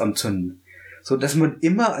Streichholz anzünden. So, dass man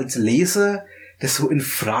immer als Leser das so in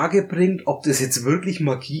Frage bringt, ob das jetzt wirklich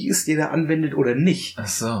Magie ist, die er anwendet oder nicht. Ach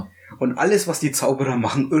so. Und alles, was die Zauberer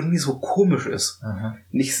machen, irgendwie so komisch ist. Aha.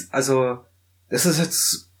 Nicht, also, das ist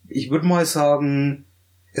jetzt, ich würde mal sagen,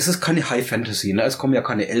 es ist keine High Fantasy, ne? Es kommen ja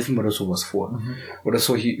keine Elfen oder sowas vor. Oder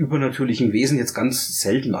solche übernatürlichen Wesen jetzt ganz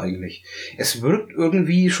selten eigentlich. Es wirkt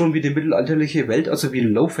irgendwie schon wie die mittelalterliche Welt, also wie eine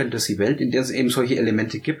Low Fantasy Welt, in der es eben solche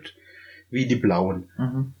Elemente gibt, wie die Blauen.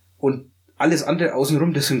 Und alles andere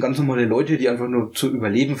außenrum, das sind ganz normale Leute, die einfach nur zu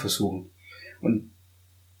überleben versuchen. Und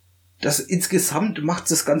das insgesamt macht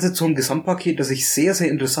das Ganze zu einem Gesamtpaket, das ich sehr, sehr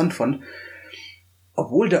interessant fand,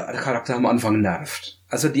 obwohl der Charakter am Anfang nervt.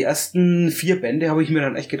 Also die ersten 4 Bände habe ich mir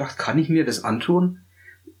dann echt gedacht, kann ich mir das antun,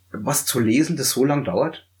 was zu lesen, das so lang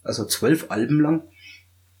dauert? Also 12 Alben lang.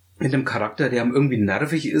 Mit einem Charakter, der irgendwie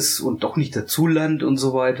nervig ist und doch nicht dazulernt und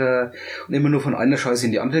so weiter. Und immer nur von einer Scheiße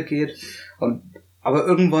in die andere geht. Aber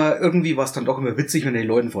irgendwie war es dann doch immer witzig, wenn er den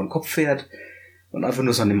Leuten vor den Kopf fährt und einfach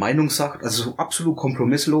nur seine Meinung sagt. Also so absolut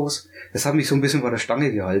kompromisslos. Das hat mich so ein bisschen bei der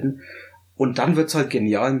Stange gehalten. Und dann wird's halt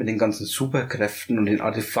genial mit den ganzen Superkräften und den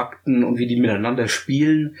Artefakten und wie die miteinander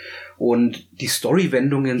spielen. Und die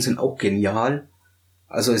Storywendungen sind auch genial.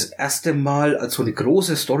 Also das erste Mal, als so eine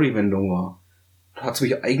große Storywendung war, hat's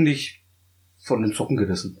mich eigentlich von den Socken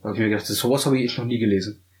gerissen. Da habe ich mir gedacht, sowas habe ich echt noch nie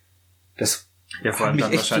gelesen. Das ja, vor allem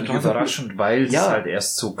dann wahrscheinlich überraschend, weil es halt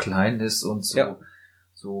erst so klein ist und so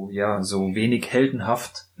wenig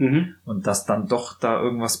heldenhaft und dass dann doch da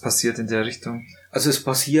irgendwas passiert in der Richtung. Also es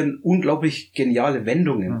passieren unglaublich geniale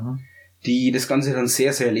Wendungen, die das Ganze dann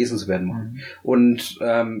sehr, sehr lesenswert machen. Und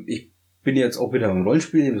ich bin jetzt auch wieder im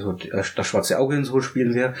Rollenspiel, so das Schwarze Auge und so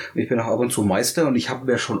spielen wir. Und ich bin auch ab und zu Meister und ich habe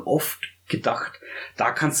mir schon oft gedacht,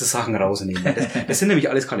 da kannst du Sachen rausnehmen. Das sind nämlich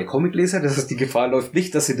alles keine Comicleser, das heißt, die Gefahr läuft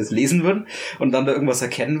nicht, dass sie das lesen würden und dann da irgendwas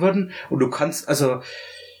erkennen würden. Und du kannst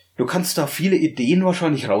da viele Ideen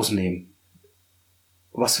wahrscheinlich rausnehmen.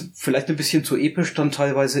 Was vielleicht ein bisschen zu episch dann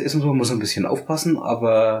teilweise ist und so, man muss ein bisschen aufpassen,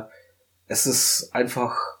 aber es ist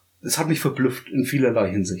einfach, es hat mich verblüfft in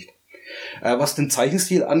vielerlei Hinsicht. Was den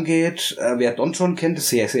Zeichenstil angeht, wer Donjon kennt, ist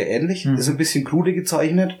sehr, sehr ähnlich. Ist ein bisschen krude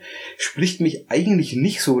gezeichnet, spricht mich eigentlich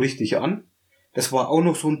nicht so richtig an. Das war auch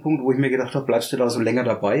noch so ein Punkt, wo ich mir gedacht habe, bleibst du da so länger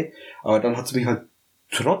dabei. Aber dann hat es mich halt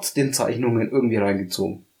trotz den Zeichnungen irgendwie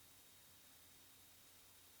reingezogen.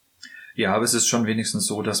 Ja, aber es ist schon wenigstens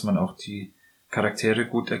so, dass man auch die Charaktere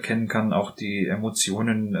gut erkennen kann, auch die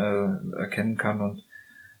Emotionen erkennen kann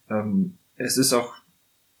und es ist auch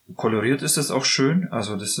koloriert, ist es auch schön,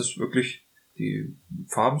 also das ist wirklich, die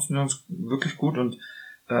Farben sind uns wirklich gut und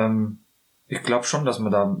ich glaube schon, dass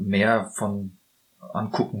man da mehr von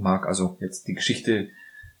angucken mag, also jetzt die Geschichte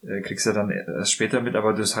kriegst du dann erst später mit,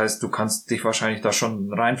 aber das heißt, du kannst dich wahrscheinlich da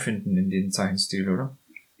schon reinfinden in den Zeichenstil, oder?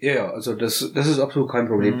 Ja, also das ist absolut kein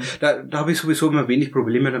Problem. Da habe ich sowieso immer wenig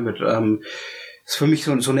Probleme damit. ist für mich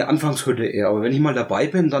so eine Anfangshürde eher. Aber wenn ich mal dabei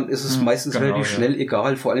bin, dann ist es meistens relativ schnell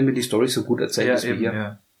egal, vor allem wenn die Story so gut erzählt ist wie hier.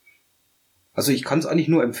 Ja. Also ich kann es eigentlich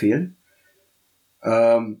nur empfehlen.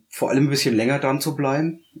 Vor allem ein bisschen länger dran zu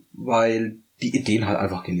bleiben, weil die Ideen halt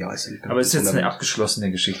einfach genial sind. Aber es ist jetzt eine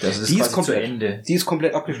abgeschlossene Geschichte, also das ist quasi komplett, zu Ende. Die ist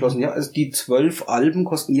komplett abgeschlossen, ja. Also die 12 Alben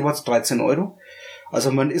kosten jeweils 13 €.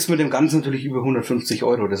 Also man ist mit dem Ganzen natürlich über 150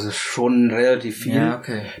 €. Das ist schon relativ viel. Ja,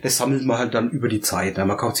 okay. Das sammelt man halt dann über die Zeit.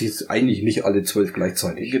 Man kauft sich jetzt eigentlich nicht alle 12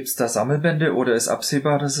 gleichzeitig. Gibt's da Sammelbände oder ist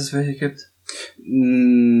absehbar, dass es welche gibt?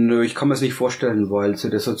 Nö, ich kann mir das nicht vorstellen, weil sie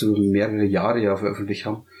das halt so mehrere Jahre ja veröffentlicht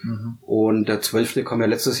haben. Und der 12. kam ja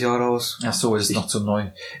letztes Jahr raus. Ach so, ist es noch zu neu?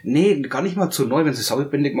 Nee, gar nicht mal zu neu. Wenn sie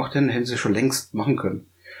Sammelbände gemacht hätten, hätten sie schon längst machen können.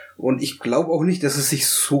 Und ich glaube auch nicht, dass es sich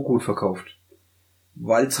so gut verkauft.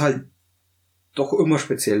 Weil es halt doch irgendwas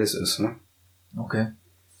Spezielles ist. Ne? Okay.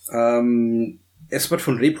 Es wird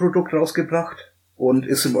von Reprodukt rausgebracht und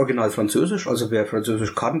ist im Original Französisch. Also wer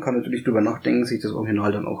Französisch kann natürlich drüber nachdenken, sich das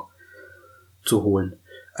Original dann auch zu holen.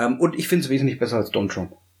 Und ich finde es wesentlich besser als Don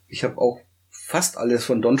John. Ich habe auch fast alles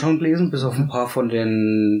von Don John gelesen, bis auf ein paar von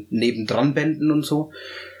den Nebendran-Bänden und so.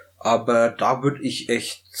 Aber da würde ich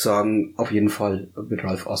echt sagen, auf jeden Fall mit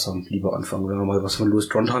Ralph Assam lieber anfangen, wenn man mal was von Louis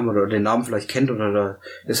Trondheim oder den Namen vielleicht kennt oder da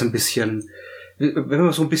ist ein bisschen, wenn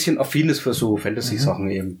man so ein bisschen affin ist für so Fantasy-Sachen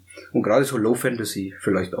eben. Und gerade so Low Fantasy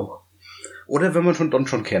vielleicht auch. Oder wenn man schon Don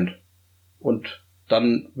John kennt. Und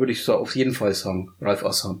dann würde ich so auf jeden Fall sagen, Ralph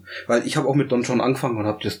Assam. Weil ich habe auch mit Don John angefangen und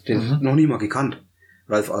habe den noch nie mal gekannt.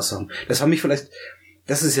 Ralph Assam. Das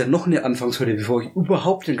ist ja noch eine Anfangshürde, bevor ich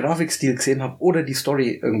überhaupt den Grafikstil gesehen habe oder die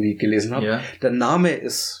Story irgendwie gelesen habe. Ja. Der Name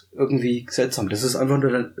ist irgendwie seltsam. Das ist einfach nur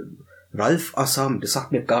der Ralph Assam. Das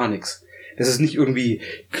sagt mir gar nichts. Das ist nicht irgendwie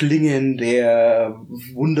Klingen der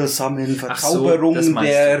wundersamen Verzauberung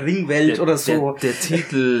der Ringwelt oder so. Der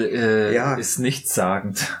Titel ist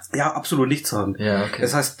nichtssagend. Ja, absolut nichtssagend. Ja, okay.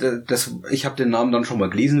 Das heißt, ich habe den Namen dann schon mal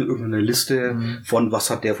gelesen, irgendeine Liste von was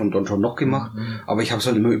hat der von Don John noch gemacht, aber ich habe es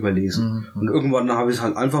halt immer überlesen. Und irgendwann habe ich es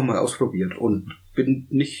halt einfach mal ausprobiert und bin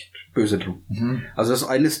nicht böse drum. Also das ist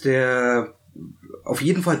eines der auf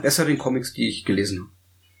jeden Fall besseren Comics, die ich gelesen habe.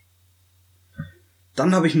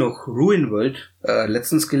 Dann habe ich noch Ruin World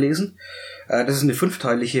letztens gelesen. Das ist eine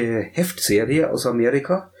 5-teilige Heftserie aus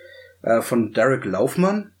Amerika von Derek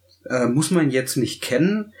Laufman. Muss man jetzt nicht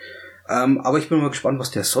kennen, aber ich bin mal gespannt, was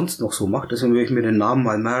der sonst noch so macht. Deswegen will ich mir den Namen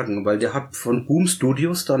mal merken, weil der hat von Boom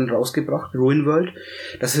Studios dann rausgebracht, Ruin World.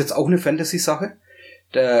 Das ist jetzt auch eine Fantasy-Sache.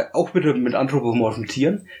 Auch wieder mit anthropomorphen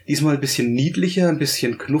Tieren. Diesmal ein bisschen niedlicher, ein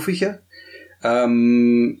bisschen knuffiger.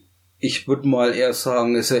 Ich würde mal eher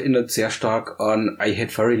sagen, es erinnert sehr stark an I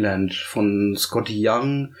Hate Fairyland von Scotty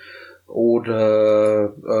Young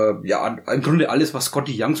oder im Grunde alles, was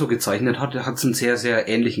Scotty Young so gezeichnet hat, hat einen sehr, sehr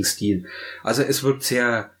ähnlichen Stil. Also es wirkt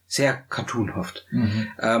sehr, sehr cartoonhaft.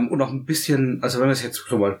 Und auch ein bisschen, also wenn man es jetzt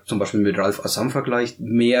zum Beispiel mit Ralph Assam vergleicht,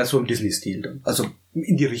 mehr so im Disney-Stil dann. Also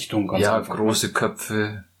in die Richtung ganz einfach. Ja, große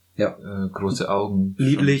Köpfe, große Augen.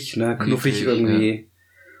 Niedlich, ne, knuffig irgendwie. Ja.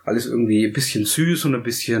 Alles irgendwie ein bisschen süß und ein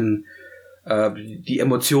bisschen, die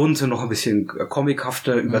Emotionen sind noch ein bisschen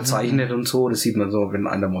comichafter überzeichnet und so. Das sieht man so, wenn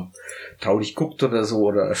einer mal traurig guckt oder so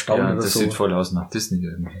oder erstaunt oder so. Das sieht voll aus nach Disney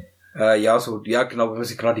irgendwie. Genau, wenn man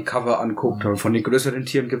sich gerade die Cover anguckt. Von den größeren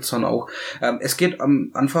Tieren gibt's dann auch. Es geht am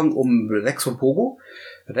Anfang um Rex und Pogo.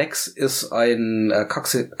 Rex ist ein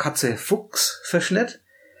Katze-Fuchs-Verschnitt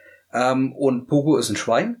und Pogo ist ein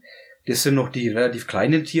Schwein. Das sind noch die relativ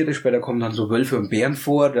kleinen Tiere. Später kommen dann so Wölfe und Bären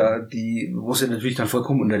vor, wo sie natürlich dann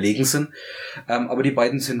vollkommen unterlegen sind. Aber die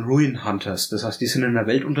beiden sind Ruin Hunters. Das heißt, die sind in einer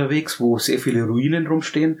Welt unterwegs, wo sehr viele Ruinen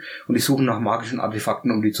rumstehen und die suchen nach magischen Artefakten,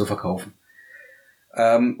 um die zu verkaufen.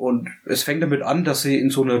 Und es fängt damit an, dass sie in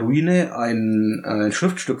so einer Ruine ein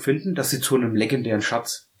Schriftstück finden, das sie zu einem legendären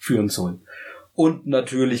Schatz führen soll. Und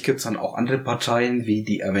natürlich gibt's dann auch andere Parteien, wie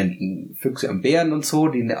die erwähnten Füchse und Bären und so,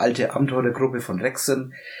 die eine alte Abenteurergruppe von Rex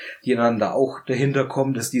sind, die dann da auch dahinter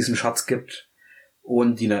kommen, dass es diesen Schatz gibt.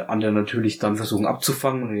 Und die anderen natürlich dann versuchen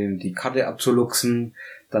abzufangen und die Karte abzuluxen.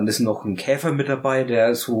 Dann ist noch ein Käfer mit dabei,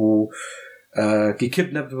 der so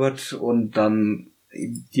gekidnappt wird und dann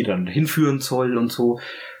die dann hinführen soll und so.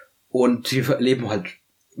 Und die erleben halt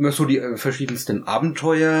immer so die verschiedensten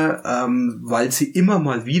Abenteuer, weil sie immer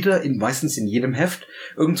mal wieder, meistens in jedem Heft,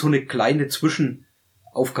 irgend so eine kleine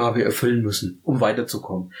Zwischenaufgabe erfüllen müssen, um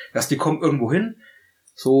weiterzukommen. Die kommen irgendwo hin,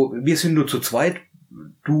 so, wir sind nur zu zweit,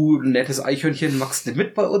 du nettes Eichhörnchen, machst du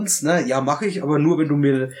mit bei uns? Ne? Ja, mache ich, aber nur, wenn du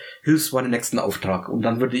mir hilfst bei dem nächsten Auftrag. Und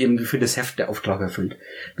dann wird eben für das Heft der Auftrag erfüllt.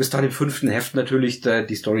 Bis dann im 5. Heft natürlich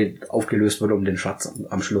die Story aufgelöst wird um den Schatz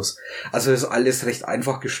am Schluss. Also ist alles recht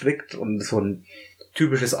einfach gestrickt und so ein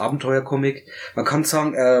typisches Abenteuercomic. Man kann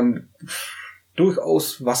sagen,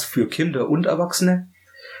 durchaus was für Kinder und Erwachsene.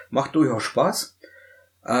 Macht durchaus Spaß.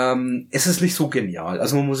 Es ist nicht so genial,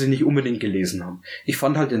 also man muss ihn nicht unbedingt gelesen haben. Ich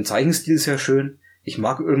fand halt den Zeichenstil sehr schön. Ich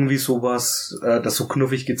mag irgendwie sowas, das so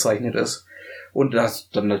knuffig gezeichnet ist. Und das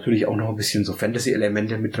dann natürlich auch noch ein bisschen so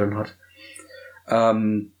Fantasy-Elemente mit drin hat.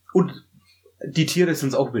 Und die Tiere sind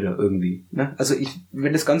es auch wieder irgendwie. Ne? Also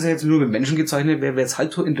wenn das Ganze jetzt nur mit Menschen gezeichnet wäre, wäre es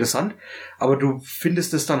halt so interessant, aber du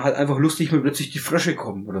findest es dann halt einfach lustig, wenn plötzlich die Frösche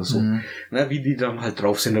kommen oder so. Ne? Wie die dann halt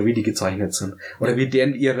drauf sind oder wie die gezeichnet sind. Oder wie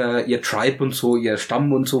deren ihr Tribe und so, ihr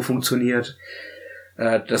Stamm und so funktioniert.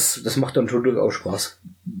 Das macht dann schon durchaus Spaß.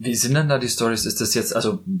 Wie sind denn da die Storys? Ist das jetzt,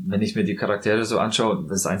 also wenn ich mir die Charaktere so anschaue,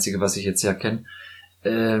 das Einzige, was ich jetzt ja kenne,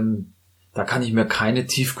 da kann ich mir keine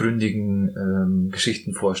tiefgründigen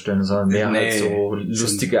Geschichten vorstellen, sondern mehr halt so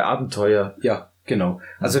lustige Abenteuer. Ja, genau.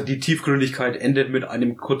 Also die Tiefgründigkeit endet mit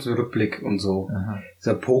einem kurzen Rückblick und so. Aha.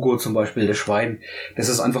 Dieser Pogo zum Beispiel, das Schwein, das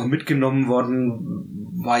ist einfach mitgenommen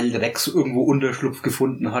worden, weil Rex irgendwo Unterschlupf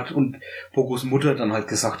gefunden hat und Pogos Mutter dann halt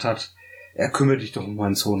gesagt hat, kümmere dich doch um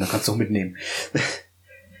meinen Sohn, dann kannst du doch mitnehmen.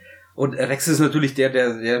 Und Rex ist natürlich der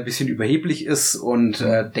ein bisschen überheblich ist und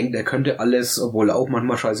denkt, er könnte alles, obwohl er auch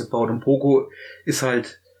manchmal Scheiße baut. Und Pogo ist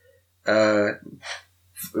halt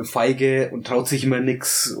feige und traut sich immer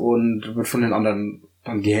nix und wird von den anderen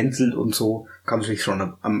dann gehänselt und so. Kann man sich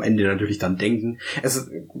schon am Ende natürlich dann denken. Es ist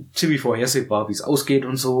ziemlich vorhersehbar, wie es ausgeht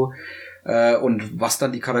und so. Und was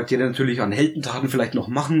dann die Charaktere natürlich an Heldentaten vielleicht noch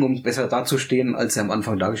machen, um besser dazustehen, als sie am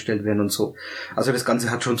Anfang dargestellt werden und so. Also das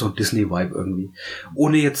Ganze hat schon so ein Disney-Vibe irgendwie.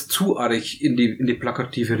 Ohne jetzt zu arg in die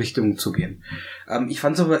plakative Richtung zu gehen. Ich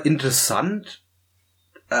fand es aber interessant,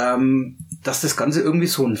 dass das Ganze irgendwie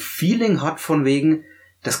so ein Feeling hat von wegen,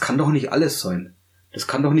 das kann doch nicht alles sein. Das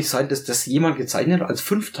kann doch nicht sein, dass das jemand gezeichnet hat als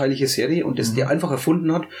 5-teilige Serie und das der einfach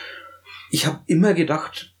erfunden hat. Ich habe immer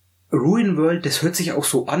gedacht, Ruin World, das hört sich auch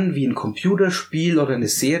so an wie ein Computerspiel oder eine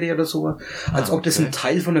Serie oder so, als ob das ein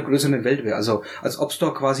Teil von der größeren Welt wäre. Also als ob es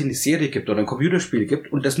da quasi eine Serie gibt oder ein Computerspiel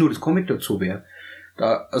gibt und das nur das Comic dazu wäre.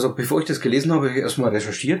 Also bevor ich das gelesen habe, habe ich erstmal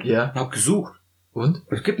recherchiert und habe gesucht. Und?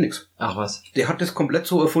 Es gibt nichts. Ach was. Der hat das komplett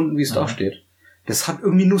so erfunden, wie es da steht. Das hat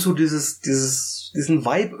irgendwie nur so diesen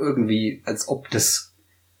Vibe irgendwie, als ob das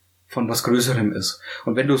von was Größerem ist.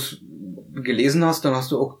 Und wenn du es gelesen hast, dann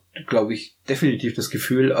hast du auch, glaube ich, definitiv das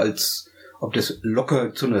Gefühl, als ob das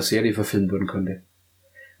locker zu einer Serie verfilmt werden könnte.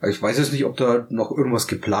 Also ich weiß jetzt nicht, ob da noch irgendwas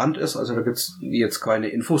geplant ist, also da gibt's jetzt keine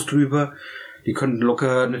Infos drüber. Die könnten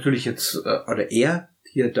locker natürlich jetzt, oder er,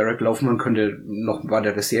 hier Derek Laufman, könnte noch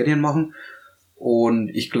weitere Serien machen. Und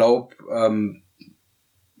ich glaube,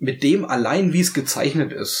 mit dem allein, wie es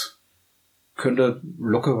gezeichnet ist, könnte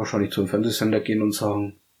locker wahrscheinlich zu einem Fernsehsender gehen und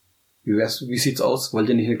sagen, wie sieht's aus? Wollt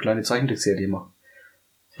ihr nicht eine kleine Zeichentrickserie machen?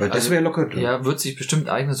 Weil das wäre locker drin. Ja, wird sich bestimmt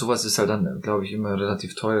eignen. Sowas ist halt dann, glaube ich, immer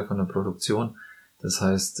relativ teuer von der Produktion. Das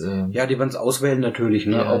heißt... ja, die werden es auswählen natürlich,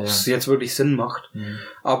 ne? Ob es jetzt wirklich Sinn macht.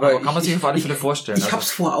 Aber kann man sich auf alle Fälle vorstellen. Ich hab's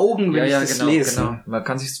vor Augen, wenn ich das lese. Genau. Man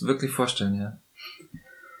kann sich's wirklich vorstellen, ja.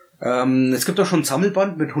 Es gibt auch schon ein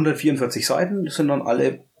Sammelband mit 144 Seiten. Das sind dann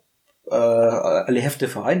alle Hefte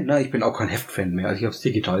vereint. Ne? Ich bin auch kein Heftfan mehr. Also ich habe es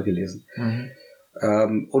digital gelesen.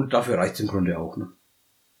 Und dafür reicht's im Grunde auch. Ne?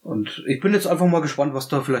 Und ich bin jetzt einfach mal gespannt, was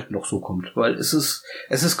da vielleicht noch so kommt. Weil es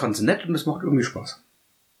ist ganz nett und es macht irgendwie Spaß.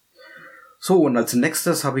 So, und als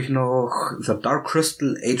nächstes habe ich noch The Dark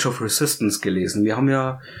Crystal Age of Resistance gelesen. Wir haben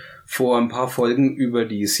ja vor ein paar Folgen über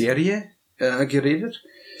die Serie geredet.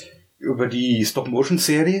 Über die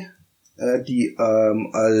Stop-Motion-Serie, die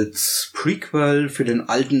als Prequel für den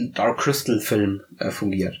alten Dark Crystal-Film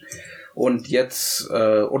fungiert. Und jetzt,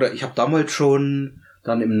 ich habe damals schon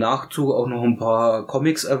dann im Nachzug auch noch ein paar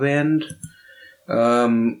Comics erwähnt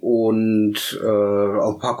und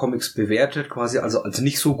auch ein paar Comics bewertet, quasi also als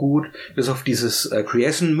nicht so gut, bis auf dieses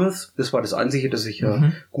Creation Myth. Das war das Einzige, das ich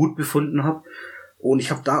gut befunden habe. Und ich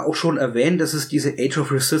habe da auch schon erwähnt, dass es diese Age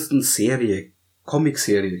of Resistance Serie,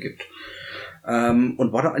 Comic-Serie gibt.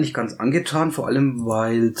 Und war da eigentlich ganz angetan, vor allem,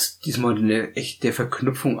 weil es diesmal eine echte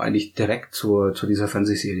Verknüpfung eigentlich direkt zu dieser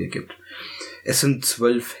Fernsehserie gibt. Es sind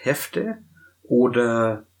 12 Hefte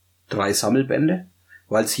oder 3 Sammelbände,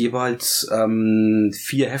 weil es jeweils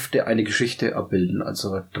 4 Hefte eine Geschichte abbilden,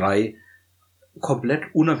 also 3 komplett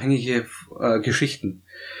unabhängige Geschichten.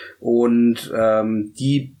 Und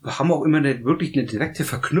die haben auch immer wirklich eine direkte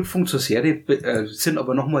Verknüpfung zur Serie, sind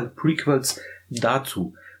aber nochmal Prequels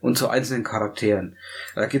dazu und zu einzelnen Charakteren.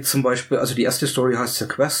 Da geht zum Beispiel, also die erste Story heißt The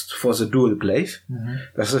Quest for the Dual Glaive.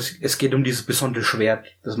 Das heißt, es geht um dieses besondere Schwert,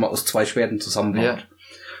 das man aus 2 Schwerten zusammenbaut. Ja.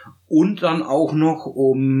 Und dann auch noch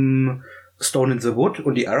um Stone in the Wood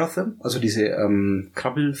und die Aratham, also diese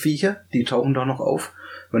Krabbelviecher, die tauchen da noch auf,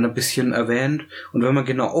 werden ein bisschen erwähnt. Und wenn man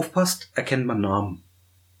genau aufpasst, erkennt man Namen.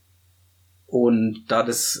 Und da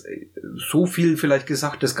das so viel vielleicht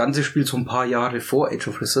gesagt, das Ganze spielt so ein paar Jahre vor Age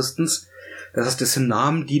of Resistance. Das heißt, das sind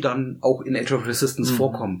Namen, die dann auch in Age of Resistance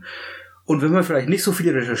vorkommen. Und wenn man vielleicht nicht so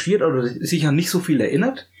viel recherchiert oder sich an nicht so viel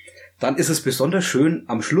erinnert, dann ist es besonders schön,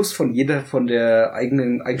 am Schluss von der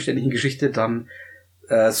eigenständigen Geschichte dann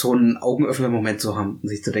so einen Augenöffner-Moment zu haben und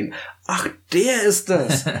sich zu denken, ach, der ist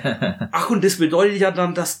das. Ach, und das bedeutet ja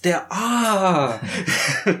dann, dass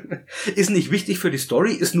ist nicht wichtig für die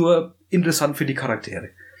Story, ist nur interessant für die Charaktere.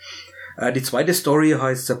 Die zweite Story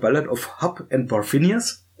heißt The Ballad of Hub and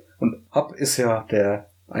Barfinius. Und Hub ist ja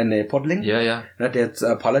eine Podling, der jetzt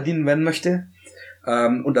Paladin werden möchte.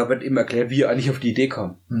 Und da wird eben erklärt, wie er eigentlich auf die Idee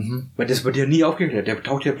kam. Weil das wird ja nie aufgeklärt. Der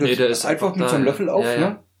taucht ja plötzlich der ist einfach mit so einem Löffel auf.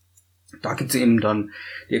 Ne? Da gibt's eben dann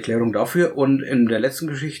die Erklärung dafür. Und in der letzten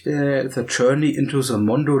Geschichte, The Journey into the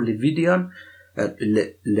Mondo Leviathan,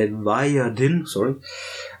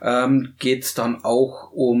 geht's dann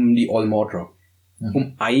auch um die All-Mordra.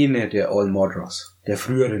 Um eine der All-Mordras. Der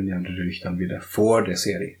früheren ja natürlich dann wieder, vor der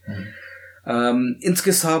Serie.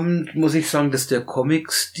 Insgesamt muss ich sagen, dass der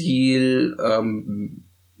Comic-Stil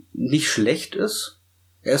nicht schlecht ist.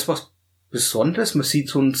 Er ist was Besonderes. Man sieht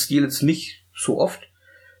so einen Stil jetzt nicht so oft.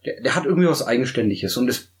 Der hat irgendwie was Eigenständiges und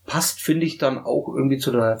es passt, finde ich, dann auch irgendwie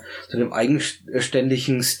zu dem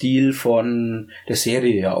eigenständigen Stil von der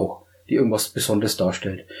Serie ja auch, die irgendwas Besonderes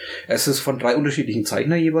darstellt. Es ist von 3 unterschiedlichen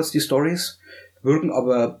Zeichnern jeweils die Stories, wirken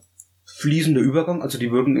aber fließender Übergang, also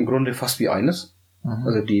die wirken im Grunde fast wie eines.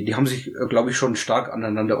 Also die haben sich, glaube ich, schon stark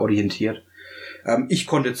aneinander orientiert. Ich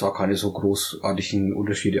konnte jetzt auch keine so großartigen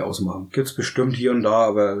Unterschiede ausmachen. Gibt's bestimmt hier und da,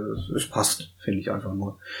 aber es passt, finde ich einfach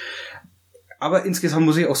nur. Aber insgesamt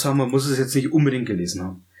muss ich auch sagen, man muss es jetzt nicht unbedingt gelesen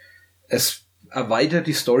haben. Es erweitert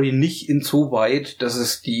die Story nicht insoweit, dass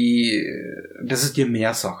es dir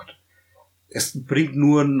mehr sagt. Es bringt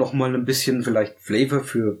nur noch mal ein bisschen vielleicht Flavor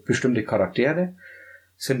für bestimmte Charaktere.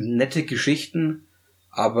 Es sind nette Geschichten,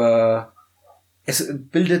 aber es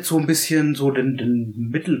bildet so ein bisschen so den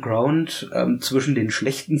Middle Ground zwischen den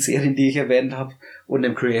schlechten Serien, die ich erwähnt habe, und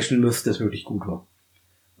dem Creation Myth, das wirklich gut war.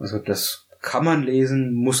 Also das kann man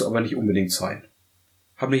lesen, muss aber nicht unbedingt sein.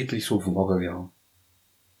 Hab mich jetzt nicht so vom Hocker gehauen.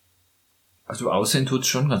 Also aussehen tut's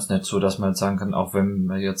schon ganz nett, so dass man jetzt sagen kann, auch wenn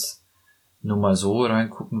man jetzt nur mal so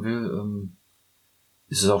reingucken will,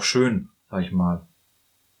 ist es auch schön, sag ich mal.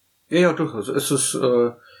 Ja, durchaus. Es ist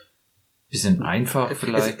bisschen einfach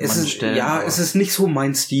vielleicht. Es ist nicht so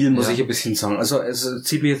mein Stil, muss ich ein bisschen sagen. Also es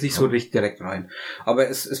zieht mich jetzt nicht so richtig direkt rein. Aber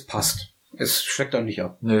es passt. Es schreckt auch nicht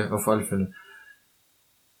ab. Nö, auf alle Fälle.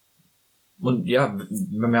 Und ja,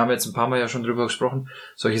 wir haben jetzt ein paar Mal ja schon drüber gesprochen,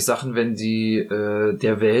 solche Sachen, wenn die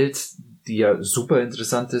der Welt, die ja super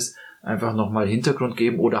interessant ist, einfach nochmal Hintergrund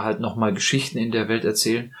geben oder halt nochmal Geschichten in der Welt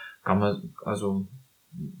erzählen, kann man, also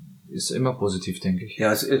ist immer positiv, denke ich.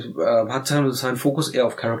 Ja, es hat seinen Fokus eher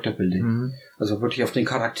auf Character Building. Also wirklich auf den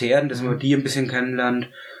Charakteren, dass man die ein bisschen kennenlernt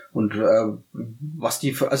und also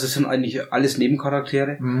es sind eigentlich alles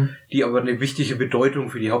Nebencharaktere, die aber eine wichtige Bedeutung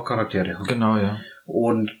für die Hauptcharaktere haben. Genau, ja.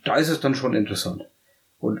 Und da ist es dann schon interessant.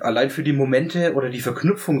 Und allein für die Momente oder die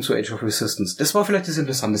Verknüpfung zu Age of Resistance, das war vielleicht das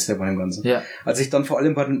Interessanteste bei dem Ganzen. Ja. Als ich dann vor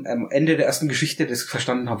allem am Ende der ersten Geschichte das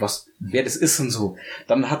verstanden habe, wer das ist und so,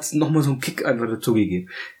 dann hat es nochmal so einen Kick einfach dazu gegeben.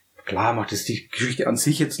 Klar macht es die Geschichte an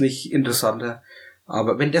sich jetzt nicht interessanter,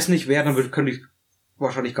 aber wenn das nicht wäre, dann könnte ich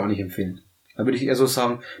wahrscheinlich gar nicht empfehlen. Dann würde ich eher so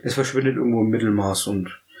sagen, das verschwindet irgendwo im Mittelmaß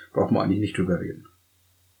und braucht man eigentlich nicht drüber reden.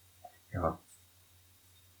 Ja.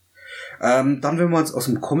 Dann, wenn wir uns aus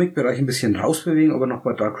dem Comic-Bereich ein bisschen rausbewegen, aber noch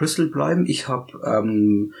bei Dark Crystal bleiben. Ich habe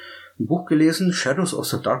ein Buch gelesen, Shadows of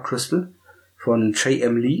the Dark Crystal von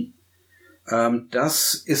J.M. Lee.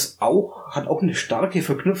 Das hat auch eine starke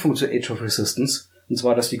Verknüpfung zu Age of Resistance. Und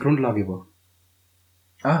zwar, dass die Grundlage war.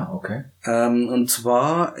 Ah, okay. Und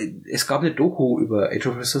zwar, es gab eine Doku über Age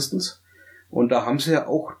of Resistance. Und da haben sie ja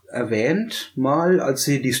auch erwähnt, mal, als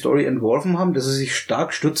sie die Story entworfen haben, dass sie sich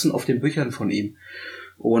stark stützen auf den Büchern von ihm.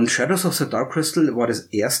 Und Shadows of the Dark Crystal war das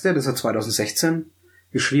erste, das er 2016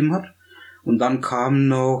 geschrieben hat. Und dann kamen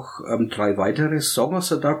noch 3 weitere, Song of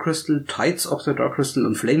the Dark Crystal, Tides of the Dark Crystal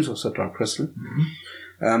und Flames of the Dark Crystal.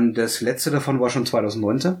 Das letzte davon war schon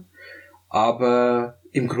 2019. Aber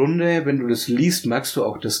im Grunde, wenn du das liest, merkst du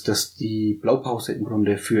auch, dass die Blaupause im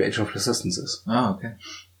Grunde für Age of Resistance ist. Ah, okay.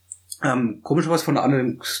 Komischerweise von einer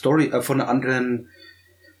anderen Story, von einer anderen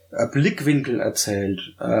Blickwinkel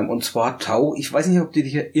erzählt. Und zwar ich weiß nicht, ob du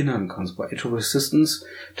dich erinnern kannst, bei Age of Resistance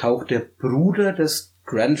taucht der Bruder des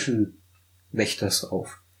Grantian Wächters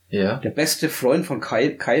auf. Ja. Der beste Freund von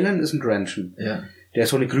Kylan ist ein Drenchen. Ja. Der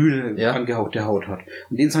so eine grüne, angehauchte Haut hat.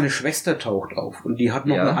 Und den seine Schwester taucht auf. Und die hat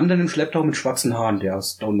noch einen anderen im Schlepptau mit schwarzen Haaren, der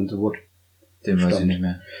aus Down in the Wood. Den weiß ich nicht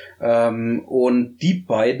mehr. Und die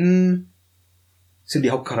beiden sind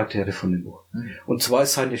die Hauptcharaktere von dem Buch. Und zwar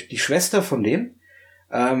ist die Schwester von dem,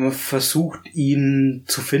 versucht ihn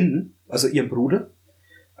zu finden, also ihren Bruder,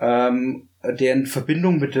 der in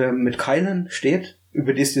Verbindung mit Kylan steht,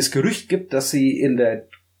 über das es Gerücht gibt, dass sie in der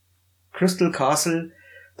Crystal Castle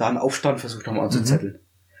da einen Aufstand versucht haben anzuzetteln.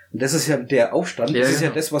 Und das ist ja der Aufstand, das ist ja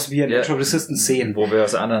das, was wir in Age of Resistance sehen. Wo wir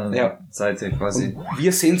aus der anderen Seite quasi. Und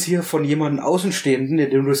wir sehen es hier von jemandem Außenstehenden, der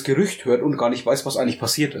nur das Gerücht hört und gar nicht weiß, was eigentlich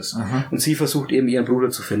passiert ist. Aha. Und sie versucht eben ihren Bruder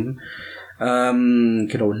zu finden.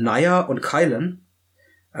 Genau, Naya und Kylan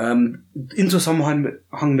in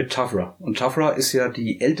Zusammenhang mit Tavra. Und Tavra ist ja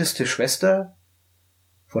die älteste Schwester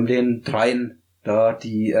von den dreien da,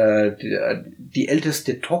 die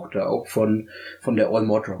älteste Tochter auch von der All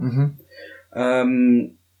Mordra.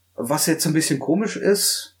 Was jetzt ein bisschen komisch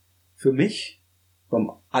ist für mich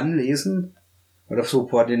beim Anlesen, oder so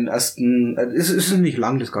vor den ersten, es ist nicht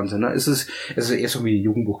lang das Ganze, ne? Es ist eher so wie ein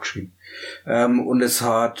Jugendbuch geschrieben. Und es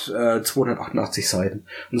hat 288 Seiten.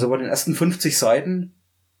 Und so bei den ersten 50 Seiten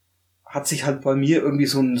hat sich halt bei mir irgendwie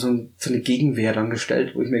so eine Gegenwehr dann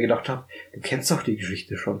gestellt, wo ich mir gedacht habe, du kennst doch die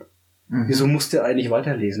Geschichte schon. Wieso musst du eigentlich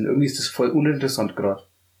weiterlesen? Irgendwie ist das voll uninteressant gerade.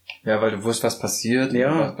 Ja, weil du wusstest, was passiert,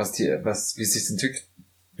 ja.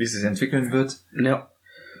 Wie es sich entwickeln wird. Ja.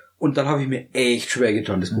 Und dann habe ich mir echt schwer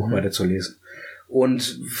getan, das Buch weiterzulesen.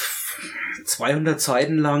 Und 200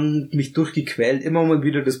 Seiten lang mich durchgequält, immer mal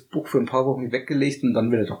wieder das Buch für ein paar Wochen weggelegt und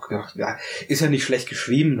dann wieder doch gedacht, ja, ist ja nicht schlecht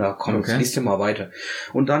geschrieben, da komm, liest ja mal weiter.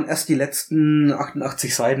 Und dann erst die letzten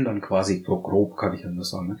 88 Seiten dann quasi, so grob kann ich ja nur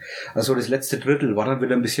sagen. Ne? Also das letzte Drittel war dann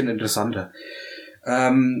wieder ein bisschen interessanter,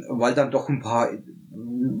 weil dann doch ein paar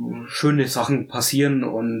schöne Sachen passieren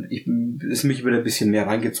und es mich wieder ein bisschen mehr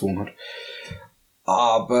reingezogen hat.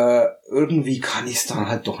 Aber irgendwie kann ich es dann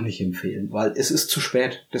halt doch nicht empfehlen, weil es ist zu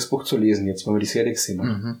spät, das Buch zu lesen jetzt, weil wir die Serie gesehen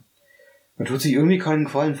haben. Man tut sich irgendwie keinen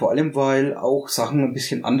Gefallen, vor allem, weil auch Sachen ein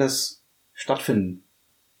bisschen anders stattfinden.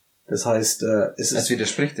 Das heißt, es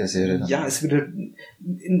widerspricht der Serie dann. Ja, es wieder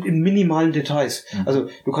in minimalen Details. Also,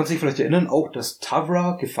 du kannst dich vielleicht erinnern auch, dass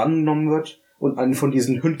Tavra gefangen genommen wird und einen von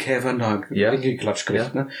diesen Hündkäfern da geklatscht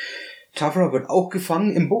kriegt. Ne? Tavra wird auch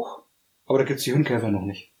gefangen im Buch, aber da gibt's die Hündkäfer noch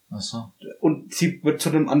nicht. Ach so. Und sie wird zu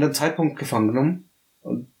einem anderen Zeitpunkt gefangen genommen.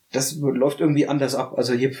 Und das läuft irgendwie anders ab.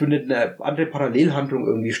 Also hier findet eine andere Parallelhandlung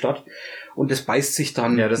irgendwie statt. Und das beißt sich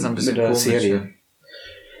dann mit der Serie.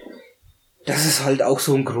 Das ist halt auch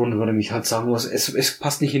so ein Grund, warum ich halt sagen muss, es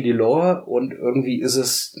passt nicht in die Lore und irgendwie ist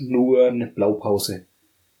es nur eine Blaupause.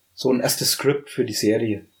 So ein erstes Skript für die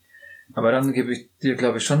Serie. Aber dann gebe ich dir,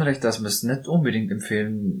 glaube ich, schon recht, dass man es nicht unbedingt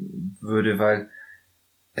empfehlen würde, weil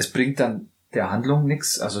es bringt dann der Handlung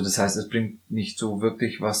nichts. Also das heißt, es bringt nicht so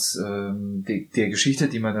wirklich was der Geschichte,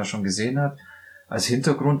 die man da schon gesehen hat, als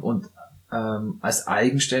Hintergrund und als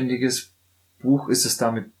eigenständiges Buch ist es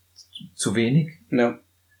damit zu wenig. Ja.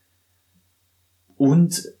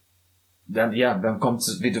 Und dann kommt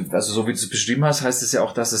es, also so wie du es beschrieben hast, heißt es ja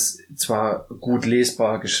auch, dass es zwar gut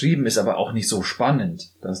lesbar geschrieben ist, aber auch nicht so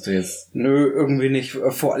spannend, dass du jetzt... Nö, irgendwie nicht.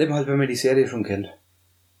 Vor allem halt, wenn man die Serie schon kennt.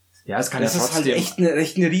 Ja, es kann das ja trotzdem... Das ist halt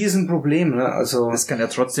echt ein Riesenproblem, ne? Also... Es kann ja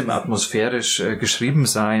trotzdem atmosphärisch geschrieben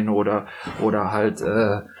sein oder halt,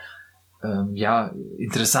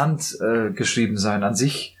 interessant geschrieben sein an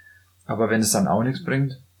sich. Aber wenn es dann auch nichts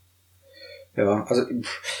bringt... Ja, also...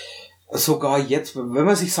 Sogar jetzt, wenn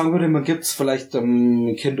man sich sagen würde, man gibt's vielleicht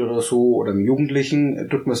einem Kind oder so oder einem Jugendlichen,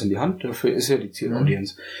 drückt man es in die Hand, dafür ist ja die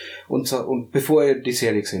Zielaudienz. Und bevor er die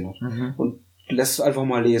Serie gesehen hat. Und lässt es einfach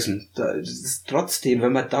mal lesen. Das ist trotzdem,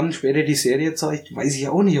 wenn man dann später die Serie zeigt, weiß ich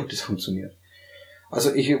auch nicht, ob das funktioniert.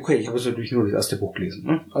 Also ich habe jetzt natürlich nur das erste Buch gelesen.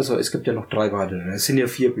 Ne? Also es gibt ja noch 3 weitere. Es sind ja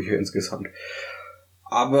 4 Bücher insgesamt.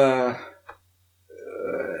 Aber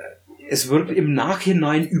es wird im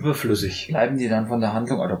Nachhinein überflüssig. Bleiben die dann von der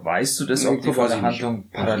Handlung, oder weißt du das, ob die von der Handlung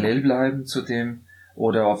parallel bleiben zu dem,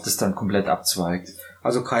 oder ob das dann komplett abzweigt?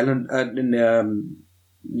 Also Kylan,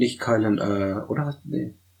 nicht Kylan, oder?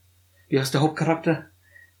 Nee. Wie heißt der Hauptcharakter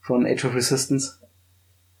von Age of Resistance?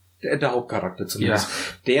 Der Hauptcharakter zumindest.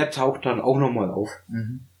 Ja. Der taucht dann auch nochmal auf.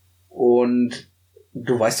 Und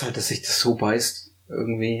du weißt halt, dass sich das so beißt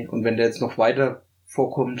irgendwie. Und wenn der jetzt noch weiter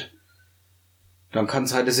vorkommt, dann kann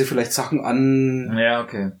es halt, dass sie vielleicht Sachen Ja,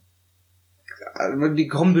 okay. Die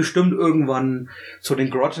kommen bestimmt irgendwann zu den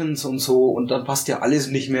Grottons und so und dann passt ja alles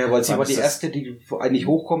nicht mehr, weil sie war die erste, die eigentlich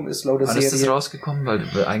hochkommen ist, laut der Serie. Wann ist das rausgekommen? Weil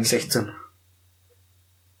eigentlich 16.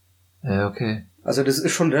 Ja, okay. Also das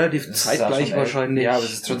ist schon relativ Das ist zeitgleich schon wahrscheinlich. Ja, aber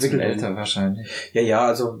es ist trotzdem entwickelt worden. älter wahrscheinlich. Ja,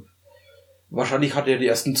 also wahrscheinlich hat er die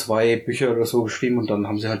ersten 2 Bücher oder so geschrieben und dann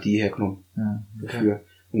haben sie halt die hergenommen Ja, dafür.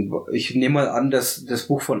 Und ich nehme mal an, dass das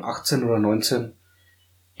Buch von 18 oder 19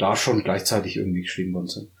 da schon gleichzeitig irgendwie geschrieben worden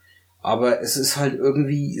sind. Aber es ist halt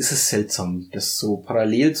irgendwie, ist es seltsam, das so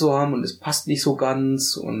parallel zu haben und es passt nicht so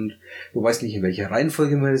ganz und du weißt nicht, in welcher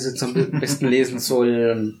Reihenfolge man das jetzt am besten lesen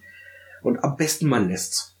soll und am besten man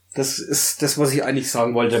lässt's. Das ist das, was ich eigentlich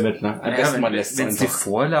sagen wollte damit, ne? Am besten man lässt's wenn es die einfach.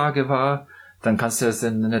 Vorlage war, dann kannst du das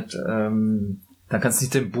dann nicht, dann kannst du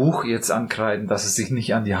nicht dem Buch jetzt ankreiden, dass es sich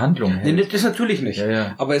nicht an die Handlung hält. Nee, das natürlich nicht.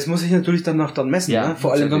 Ja. Aber es muss sich natürlich danach dann messen, Ja, ne?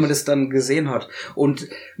 Vor allem, wenn man natürlich. das dann gesehen hat. Und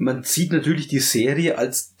man sieht natürlich die Serie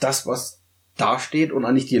als das, was da steht und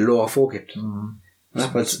eigentlich die Lore vorgibt. Mhm. Ne?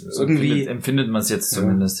 Weil es So irgendwie, empfindet man es jetzt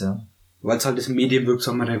zumindest, ja. weil es halt das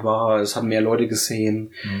medienwirksamere war, es haben mehr Leute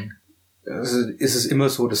gesehen. Mhm. Also ist es immer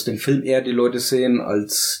so, dass den Film eher die Leute sehen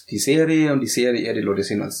als die Serie und die Serie eher die Leute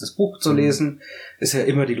sehen als das Buch zu lesen. Ist ja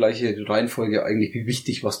immer die gleiche Reihenfolge eigentlich, wie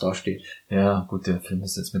wichtig was da steht. Ja, gut, der Film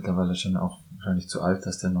ist jetzt mittlerweile schon auch wahrscheinlich zu alt,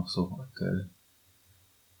 dass der noch so aktuell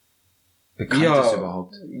bekannt ist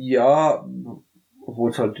überhaupt. Ja,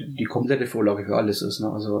 obwohl es halt die komplette Vorlage für alles ist,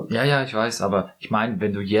 ne? Also, Ja, ich weiß, aber ich meine,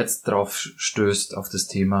 wenn du jetzt drauf stößt auf das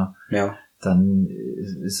Thema, ja. dann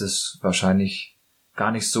ist es wahrscheinlich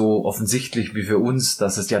gar nicht so offensichtlich wie für uns,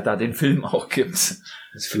 dass es ja da den Film auch gibt.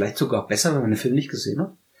 Ist vielleicht sogar besser, wenn man den Film nicht gesehen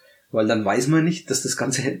hat. Weil dann weiß man nicht, dass das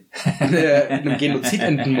Ganze in einem Genozid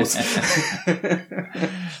enden muss.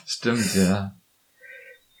 Stimmt, ja.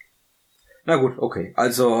 Na gut, okay.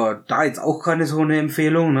 Also da jetzt auch keine so eine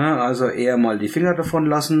Empfehlung, ne? Also eher mal die Finger davon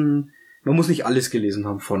lassen. Man muss nicht alles gelesen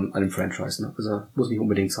haben von einem Franchise, ne? Also muss nicht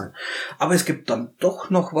unbedingt sein. Aber es gibt dann doch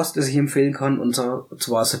noch was, das ich empfehlen kann, und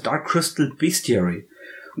zwar The Dark Crystal Bestiary.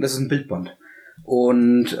 Und das ist ein Bildband.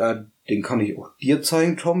 Und den kann ich auch dir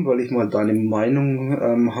zeigen, Tom, weil ich mal deine Meinung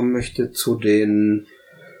haben möchte zu den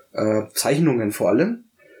Zeichnungen vor allem.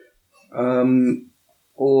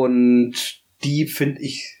 Und die finde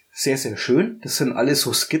ich sehr, sehr schön. Das sind alles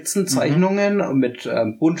so Skizzenzeichnungen mit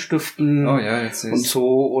Buntstiften Oh ja, jetzt und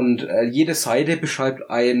so. Und jede Seite beschreibt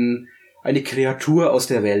eine Kreatur aus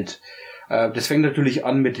der Welt. Das fängt natürlich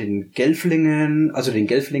an mit den Gelflingen, also den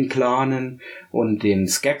Gelfling-Clanen und den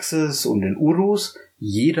Skeksis und den Urus.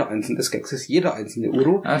 Jeder einzelne Skeksis, jeder einzelne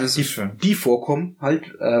Uru, das ist schön. Die vorkommen halt.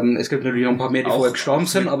 Es gibt natürlich noch ein paar mehr, die vorher gestorben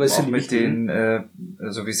sind, aber es sind die mit wichtigen. den,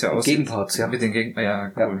 so wie es ja aussieht. Gegenparts, ja. Mit den ja,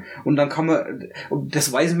 cool. Ja. Und dann kann man, und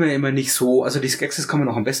das weiß man ja immer nicht so, also die Skeksis kann man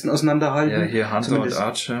noch am besten auseinanderhalten. Ja, hier Hunter Zumindest, und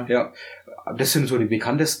Archer. Ja, das sind so die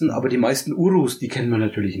bekanntesten, aber die meisten Urus, die kennen wir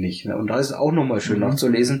natürlich nicht. Ne? Und da ist es auch nochmal schön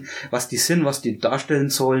nachzulesen, was die sind, was die darstellen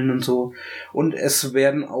sollen und so. Und es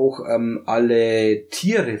werden auch alle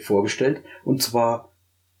Tiere vorgestellt, und zwar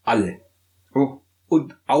alle. Oh.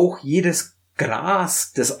 Und auch jedes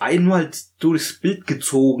Gras, das einmal durchs Bild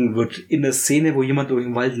gezogen wird in der Szene, wo jemand durch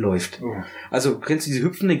den Wald läuft. Oh. Also kennst du diese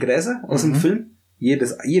hüpfenden Gräser aus dem Film?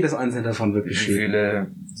 Jedes einzelne davon wird Wie beschrieben.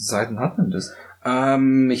 viele Seiten hat denn das?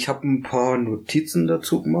 Ich habe ein paar Notizen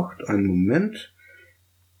dazu gemacht. Einen Moment.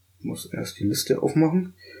 Ich muss erst die Liste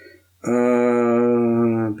aufmachen.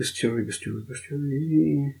 Bestiary.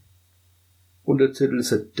 Untertitel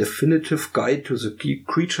ist A Definitive Guide to the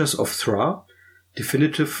Creatures of Thra.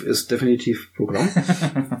 Definitive ist definitiv Programm.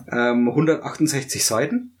 168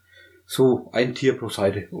 Seiten. So ein Tier pro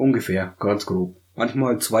Seite, ungefähr, ganz grob.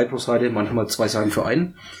 Manchmal 2 pro Seite, manchmal 2 Seiten für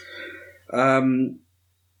einen.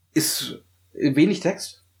 Ist wenig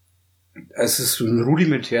Text. Es ist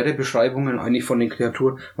rudimentäre Beschreibungen eigentlich von den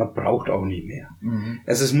Kreaturen. Man braucht auch nicht mehr.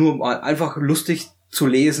 Es ist nur einfach lustig zu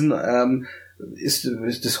lesen. Ist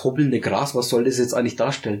das hoppelnde Gras, was soll das jetzt eigentlich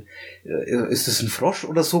darstellen? Ist das ein Frosch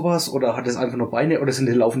oder sowas? Oder hat es einfach nur Beine? Oder sind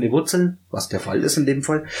das laufende Wurzeln? Was der Fall ist in dem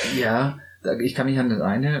Fall. Ja, ich kann mich an das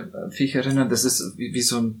eine Viech erinnern. Das ist wie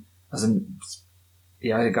so ein,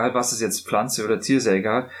 ja, egal was es jetzt, Pflanze oder Tier, ist ja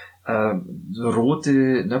egal. So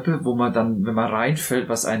rote Nöppel, wo man dann, wenn man reinfällt,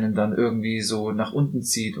 was einen dann irgendwie so nach unten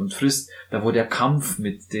zieht und frisst, da wo der Kampf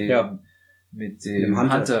mit dem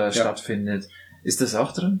Hunter stattfindet. Ist das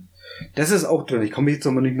auch drin? Das ist auch drin. Ich kann mich jetzt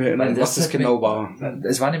aber nicht mehr erinnern, was das genau war.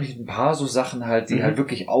 Es waren nämlich ein paar so Sachen halt, die halt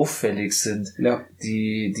wirklich auffällig sind. Ja.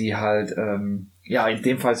 Die halt, ja, in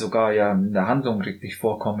dem Fall sogar ja in der Handlung richtig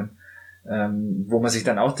vorkommen. Wo man sich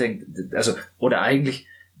dann auch denkt, also, oder eigentlich,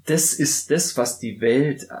 das ist das, was die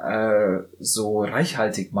Welt so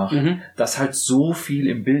reichhaltig macht, dass halt so viel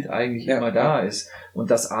im Bild eigentlich immer da ist und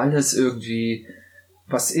dass alles irgendwie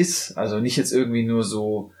was ist, also nicht jetzt irgendwie nur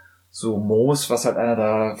so Moos, was halt einer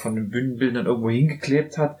da von den Bühnenbildern irgendwo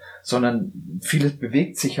hingeklebt hat, sondern vieles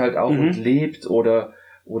bewegt sich halt auch und lebt oder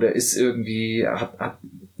oder ist irgendwie,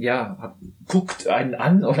 guckt einen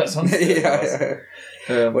an oder sonst irgendwas.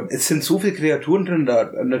 Und es sind so viele Kreaturen drin,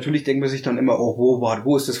 da natürlich denkt man sich dann immer, oh,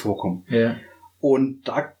 wo ist das Vorkommen? Ja. Und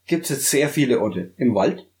da gibt es jetzt sehr viele Orte. Im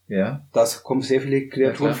Wald, Ja. da kommen sehr viele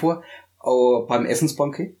Kreaturen vor. Auch beim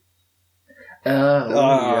Essensbanquet.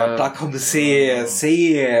 Da kommen sehr,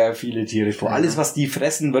 sehr viele Tiere vor. Alles, was die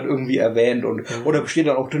fressen, wird irgendwie erwähnt oder steht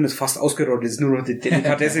dann auch drin, ist fast ausgerottet, ist nur noch die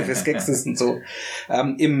Delikatesse für Skeksis und so.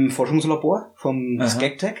 Im Forschungslabor vom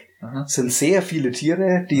Skektek sind sehr viele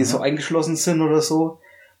Tiere, die so eingeschlossen sind oder so.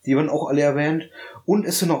 Die werden auch alle erwähnt. Und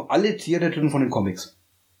es sind auch alle Tiere drin von den Comics.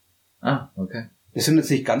 Ah, okay. Es sind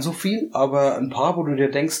jetzt nicht ganz so viel, aber ein paar, wo du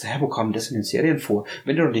dir denkst, wo kam das in den Serien vor?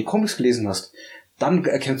 Wenn du noch die Comics gelesen hast, dann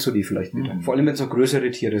erkennst du die vielleicht wieder. Vor allem, wenn es so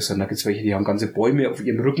größere Tiere sind. Da gibt's welche, die haben ganze Bäume auf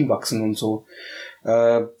ihrem Rücken wachsen und so.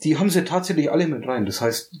 Die haben sie tatsächlich alle mit rein. Das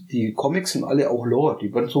heißt, die Comics sind alle auch Lore.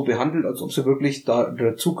 Die werden so behandelt, als ob sie wirklich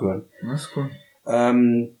dazugehören. Das ist cool.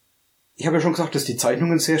 Ich habe ja schon gesagt, dass die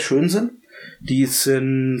Zeichnungen sehr schön sind. Die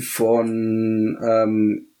sind von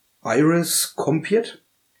Iris Compiet.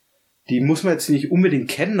 Die muss man jetzt nicht unbedingt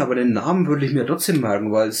kennen, aber den Namen würde ich mir trotzdem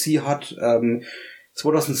merken, weil sie hat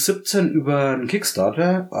 2017 über einen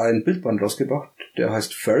Kickstarter ein Bildband rausgebracht, der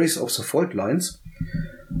heißt Fairies of the Fault Lines.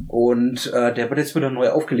 Und der wird jetzt wieder neu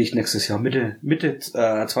aufgelegt nächstes Jahr, Mitte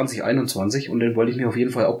 2021. Und den wollte ich mir auf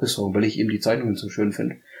jeden Fall auch besorgen, weil ich eben die Zeichnungen so schön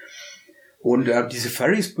finde. Und diese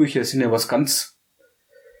Fairies-Bücher sind ja was ganz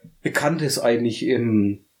Bekanntes eigentlich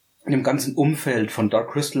in dem ganzen Umfeld von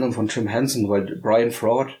Dark Crystal und von Jim Henson, weil Brian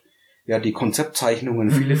Fraud ja die Konzeptzeichnungen,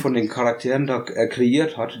 viele von den Charakteren da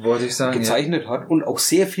kreiert hat, wollte ich sagen, gezeichnet hat und auch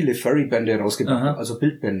sehr viele Fairy-Bände rausgebracht hat, also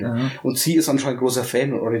Bildbände. Und sie ist anscheinend großer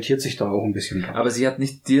Fan und orientiert sich da auch ein bisschen dran. Aber sie hat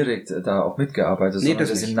nicht direkt da auch mitgearbeitet, sondern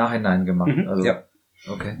das im Nachhinein gemacht. Also, ja.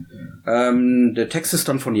 Okay. Der Text ist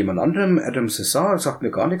dann von jemand anderem, Adam Cesar, sagt mir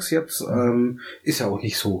gar nichts jetzt, ist ja auch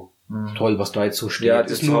nicht so toll, was da jetzt so steht. Ja,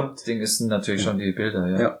 das Hauptding ist natürlich schon die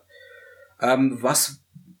Bilder, ja.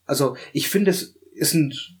 Also ich finde, es ist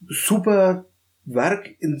ein super Werk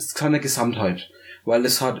in seiner Gesamtheit, weil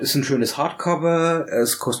ist ein schönes Hardcover,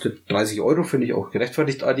 es kostet 30 €, finde ich auch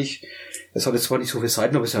gerechtfertigt eigentlich. Es hat jetzt zwar nicht so viele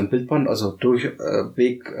Seiten, aber es ist ja ein Bildband, also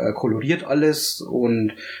durchweg koloriert alles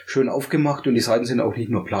und schön aufgemacht und die Seiten sind auch nicht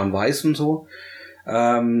nur planweiß und so.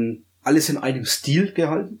 Alles in einem Stil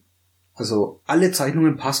gehalten, also alle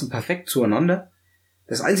Zeichnungen passen perfekt zueinander.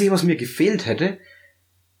 Das Einzige, was mir gefehlt hätte,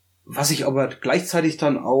 was ich aber gleichzeitig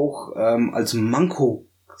dann auch als Manko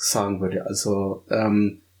sagen würde, also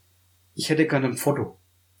ich hätte gerne ein Foto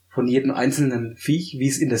von jedem einzelnen Viech, wie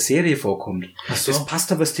es in der Serie vorkommt. Ach so. Das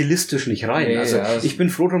passt aber stilistisch nicht rein. Nee, also ich bin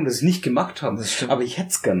froh darum, dass sie es nicht gemacht haben, aber ich hätte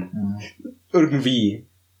es gern. Irgendwie.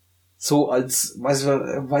 So als,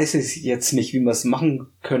 weiß ich jetzt nicht, wie man es machen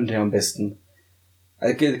könnte am besten.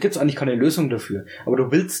 Also, gibt's eigentlich keine Lösung dafür. Aber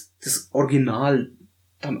du willst das Original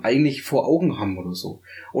dann eigentlich vor Augen haben oder so.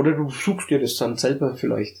 Oder du suchst dir das dann selber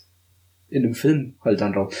vielleicht in dem Film halt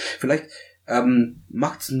dann drauf. Vielleicht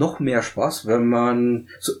macht's noch mehr Spaß, wenn man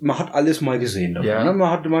hat alles mal gesehen davon. Ja. Ne? Man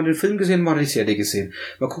hat mal den Film gesehen, man hat die Serie gesehen.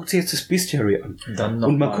 Man guckt sich jetzt das Bestiary an.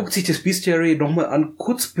 Und man guckt sich das Bestiary nochmal an,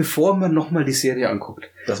 kurz bevor man nochmal die Serie anguckt.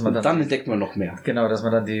 Und dann entdeckt man noch mehr. Genau, dass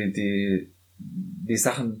man dann die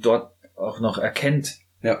Sachen dort auch noch erkennt.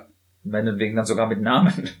 Ja. Meinetwegen dann sogar mit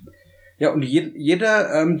Namen. Ja, und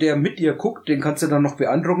jeder, der mit dir guckt, den kannst du dann noch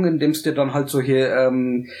beeindrucken, indem du dir dann halt solche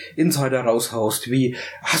Insider raushaust, wie,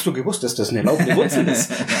 hast du gewusst, dass das eine laufende Wurzel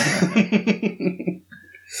ist?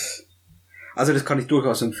 Also das kann ich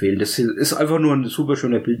durchaus empfehlen. Das ist einfach nur ein super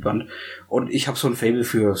schöner Bildband. Und ich habe so ein Faible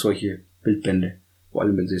für solche Bildbände. Vor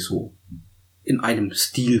allem, wenn sie so in einem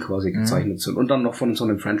Stil quasi gezeichnet sind. Und dann noch von so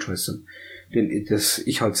einem Franchise sind, den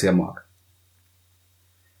ich halt sehr mag.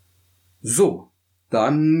 So.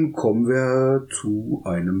 Dann kommen wir zu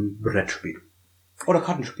einem Brettspiel. Oder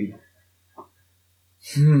Kartenspiel.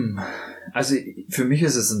 Also für mich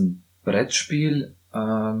ist es ein Brettspiel,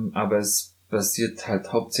 aber es basiert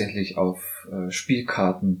halt hauptsächlich auf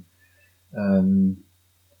Spielkarten.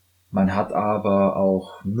 Man hat aber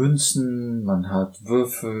auch Münzen, man hat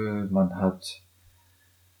Würfel, man hat,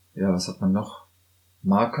 was hat man noch?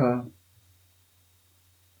 Marker.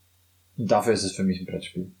 Und dafür ist es für mich ein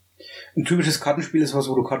Brettspiel. Ein typisches Kartenspiel ist was,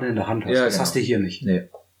 wo du Karten in der Hand hast. Ja, das hast du hier nicht. Nee.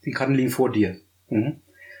 Die Karten liegen vor dir.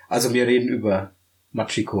 Also wir reden über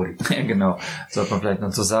Machikori. Ja, genau. Sollte man vielleicht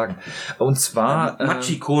noch so sagen. Und zwar...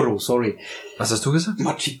 Machikoro, sorry. Was hast du gesagt?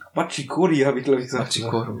 Machikori habe ich, glaube ich, gesagt.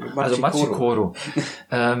 Machikoro. Also Machikoro.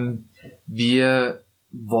 Wir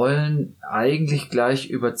wollen eigentlich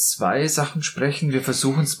gleich über 2 Sachen sprechen. Wir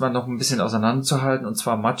versuchen es mal noch ein bisschen auseinanderzuhalten. Und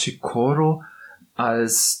zwar Machikoro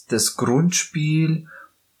als das Grundspiel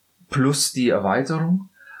plus die Erweiterung.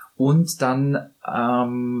 Und dann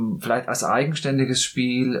vielleicht als eigenständiges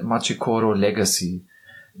Spiel Machikoro Legacy.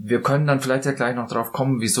 Wir können dann vielleicht ja gleich noch drauf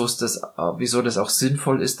kommen, wieso das auch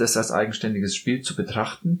sinnvoll ist, das als eigenständiges Spiel zu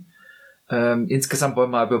betrachten. Insgesamt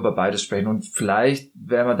wollen wir aber über beides sprechen und vielleicht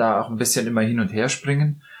werden wir da auch ein bisschen immer hin und her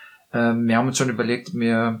springen. Wir haben uns schon überlegt,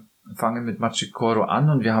 wir fangen mit Machikoro an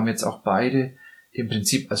und wir haben jetzt auch beide im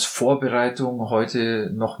Prinzip als Vorbereitung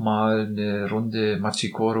heute nochmal eine Runde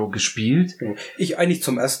Machikoro gespielt. Ich eigentlich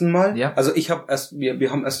zum ersten Mal. Ja. Also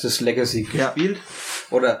wir haben erst das Legacy gespielt.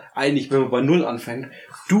 Oder eigentlich, wenn man bei Null anfängt,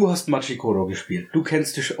 du hast Machikoro gespielt. Du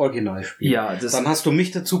kennst das Originalspiel. Ja, dann hast du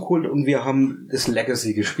mich dazu geholt und wir haben das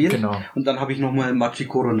Legacy gespielt. Genau. Und dann habe ich nochmal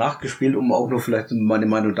Machikoro nachgespielt, um auch noch vielleicht meine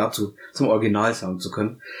Meinung dazu zum Original sagen zu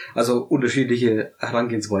können. Also unterschiedliche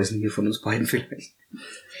Herangehensweisen hier von uns beiden vielleicht.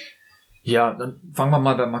 Ja, dann fangen wir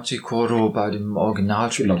mal bei Machikoro, bei dem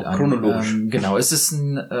Originalspiel an. Chronologisch. Genau, es ist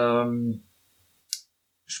ein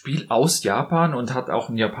Spiel aus Japan und hat auch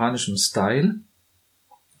einen japanischen Style.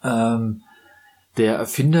 Der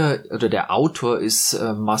Erfinder oder der Autor ist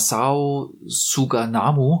Masao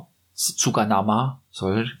Suganama,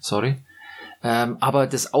 sorry. Aber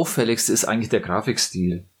das Auffälligste ist eigentlich der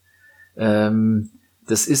Grafikstil.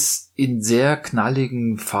 Das ist in sehr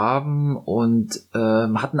knalligen Farben und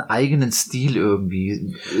hat einen eigenen Stil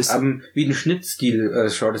irgendwie. Wie ein Schnittstil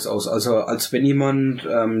schaut es aus. Also als wenn jemand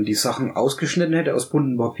die Sachen ausgeschnitten hätte aus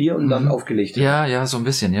buntem Papier und dann aufgelegt hätte. Ja, so ein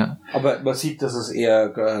bisschen, ja. Aber man sieht, dass es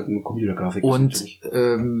eher eine Computergrafik und ist.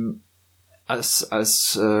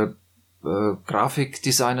 als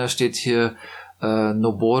Grafikdesigner steht hier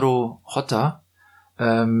Noboru Hotta.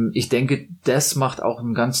 Ich denke, das macht auch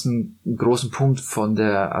einen großen Punkt von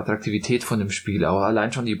der Attraktivität von dem Spiel. Auch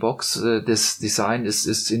allein schon die Box, das Design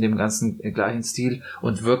ist in dem ganzen gleichen Stil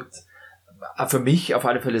und wirkt für mich auf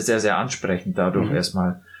alle Fälle sehr, sehr ansprechend dadurch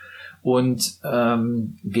erstmal. Und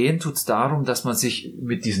gehen tut's darum, dass man sich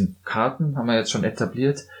mit diesen Karten, haben wir jetzt schon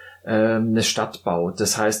etabliert, eine Stadt baut.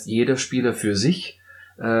 Das heißt, jeder Spieler für sich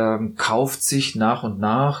kauft sich nach und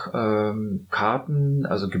nach Karten,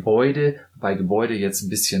 also Gebäude, wobei Gebäude jetzt ein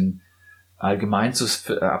bisschen allgemein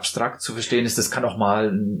abstrakt zu verstehen ist. Das kann auch mal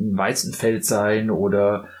ein Weizenfeld sein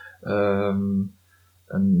oder ein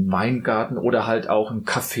Weingarten oder halt auch ein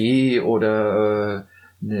Café oder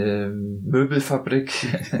eine Möbelfabrik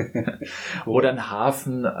oder ein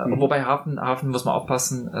Hafen. Wobei Hafen muss man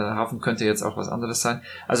aufpassen. Hafen könnte jetzt auch was anderes sein.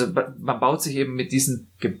 Also man baut sich eben mit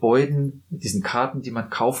diesen Gebäuden, mit diesen Karten, die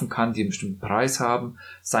man kaufen kann, die einen bestimmten Preis haben,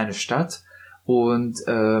 seine Stadt und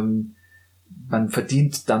man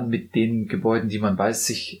verdient dann mit den Gebäuden, die man bei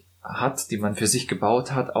sich hat, die man für sich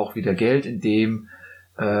gebaut hat, auch wieder Geld, indem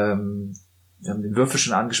wir haben den Würfel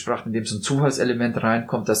schon angesprochen, in dem so ein Zufallselement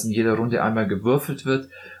reinkommt, dass in jeder Runde einmal gewürfelt wird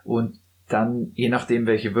und dann, je nachdem,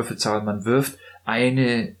 welche Würfelzahl man wirft,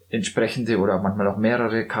 eine entsprechende oder manchmal auch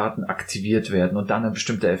mehrere Karten aktiviert werden und dann ein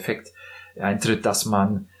bestimmter Effekt eintritt, dass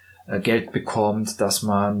man Geld bekommt, dass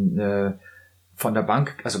man von der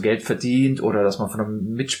Bank also Geld verdient oder dass man von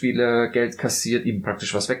einem Mitspieler Geld kassiert, ihm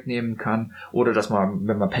praktisch was wegnehmen kann oder dass man,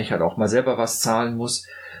 wenn man Pech hat, auch mal selber was zahlen muss.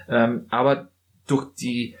 Aber durch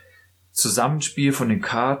die Zusammenspiel von den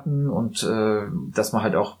Karten und dass man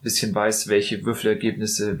halt auch ein bisschen weiß, welche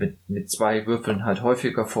Würfelergebnisse mit 2 Würfeln halt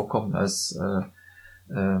häufiger vorkommen als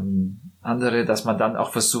andere, dass man dann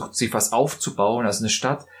auch versucht, sich was aufzubauen, also eine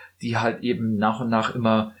Stadt, die halt eben nach und nach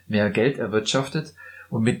immer mehr Geld erwirtschaftet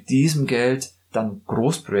und mit diesem Geld dann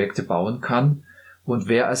Großprojekte bauen kann und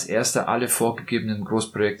wer als erster alle vorgegebenen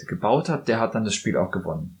Großprojekte gebaut hat, der hat dann das Spiel auch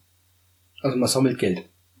gewonnen. Also man sammelt Geld.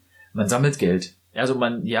 Man sammelt Geld. Also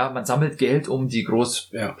man sammelt Geld, um die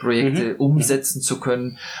Großprojekte umsetzen zu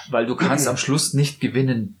können, weil du kannst am Schluss nicht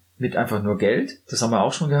gewinnen mit einfach nur Geld. Das haben wir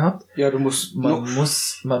auch schon gehabt. Ja, man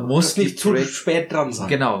muss nicht zu spät dran sein.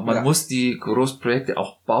 Genau, man muss die Großprojekte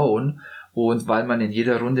auch bauen und weil man in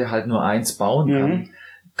jeder Runde halt nur 1 bauen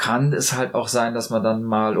kann es halt auch sein, dass man dann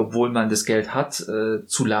mal, obwohl man das Geld hat,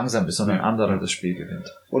 zu langsam ist und ein anderer das Spiel gewinnt.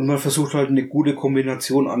 Und man versucht halt eine gute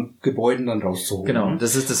Kombination an Gebäuden dann rauszuholen. Genau,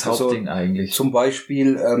 das ist das Hauptding eigentlich. Zum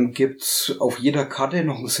Beispiel gibt's auf jeder Karte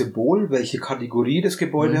noch ein Symbol, welche Kategorie das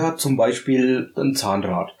Gebäude hat. Zum Beispiel ein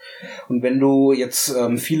Zahnrad. Und wenn du jetzt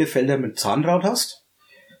viele Felder mit Zahnrad hast,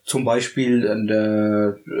 zum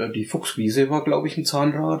Beispiel die Fuchswiese war, glaube ich, ein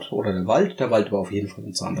Zahnrad. Oder der Wald war auf jeden Fall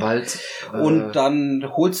ein Zahnrad. Und dann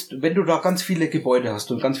wenn du da ganz viele Gebäude hast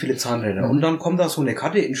und ganz viele Zahnräder, und dann kommt da so eine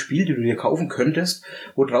Karte ins Spiel, die du dir kaufen könntest,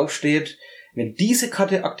 wo drauf steht, Wenn diese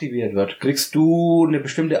Karte aktiviert wird, kriegst du eine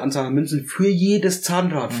bestimmte Anzahl an Münzen für jedes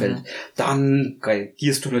Zahnradfeld. Dann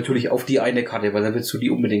gehst du natürlich auf die eine Karte, weil dann willst du die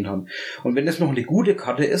unbedingt haben. Und wenn es noch eine gute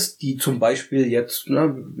Karte ist, die zum Beispiel jetzt,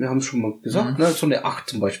 wir haben es schon mal gesagt, so eine 8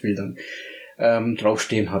 zum Beispiel dann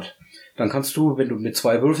draufstehen hat, dann kannst du, wenn du mit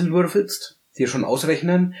 2 Würfeln würfelst, dir schon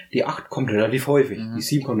ausrechnen, die 8 kommt relativ häufig. Die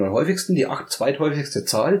 7 kommt am häufigsten, die 8 zweithäufigste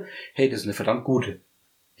Zahl. Hey, das ist eine verdammt gute.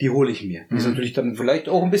 Die hole ich mir. Die ist natürlich dann vielleicht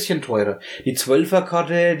auch ein bisschen teurer. Die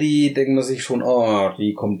 12er-Karte, die denkt man sich schon,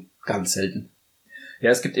 die kommt ganz selten. Ja,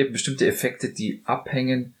 es gibt eben bestimmte Effekte, die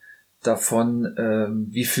abhängen davon,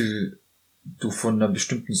 wie viel du von einer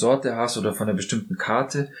bestimmten Sorte hast oder von einer bestimmten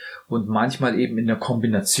Karte und manchmal eben in der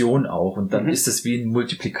Kombination auch. Und dann ist es wie ein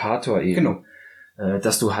Multiplikator eben. Genau.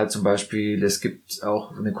 Dass du halt zum Beispiel, es gibt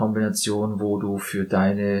auch eine Kombination, wo du für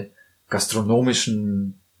deine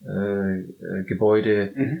gastronomischen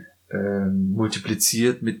Gebäude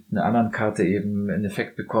multipliziert mit einer anderen Karte eben einen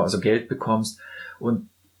Effekt bekommst, also Geld bekommst. Und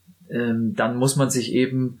dann muss man sich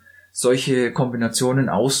eben solche Kombinationen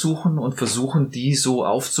aussuchen und versuchen, die so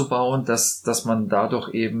aufzubauen, dass man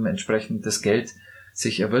dadurch eben entsprechend das Geld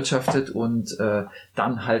sich erwirtschaftet und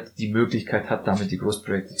dann halt die Möglichkeit hat, damit die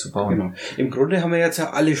Großprojekte zu bauen. Genau. Im Grunde haben wir jetzt ja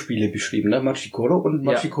alle Spiele beschrieben, ne? Machikoro und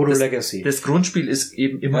Machikoro Legacy. Das Grundspiel ist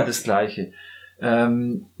eben immer das Gleiche.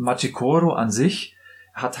 Machikoro an sich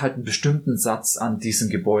hat halt einen bestimmten Satz an diesen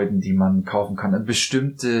Gebäuden, die man kaufen kann, eine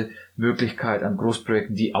bestimmte Möglichkeit an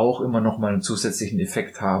Großprojekten, die auch immer noch mal einen zusätzlichen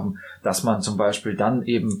Effekt haben, dass man zum Beispiel dann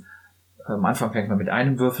eben, am Anfang fängt man mit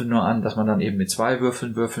einem Würfel nur an, dass man dann eben mit 2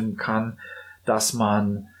 Würfeln würfeln kann, dass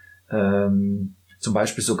man zum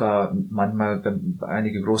Beispiel sogar manchmal,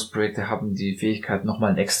 einige Großprojekte haben die Fähigkeit, nochmal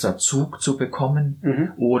einen extra Zug zu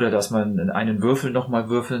bekommen oder dass man einen Würfel nochmal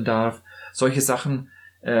würfeln darf. Solche Sachen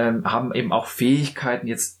haben eben auch Fähigkeiten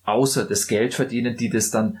jetzt außer das Geld verdienen, die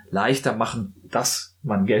das dann leichter machen, dass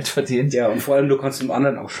man Geld verdient. Ja, und vor allem du kannst dem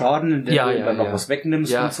anderen auch schaden, indem du dann noch was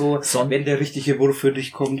wegnimmst und so, wenn der richtige Wurf für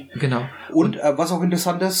dich kommt. Genau. Und was auch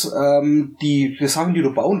interessant ist, die Sachen, die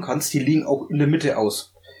du bauen kannst, die liegen auch in der Mitte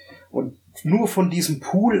aus. Und nur von diesem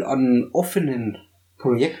Pool an offenen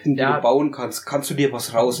Projekten, die du bauen kannst, kannst du dir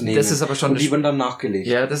was rausnehmen. Das ist aber schon und die werden dann nachgelegt.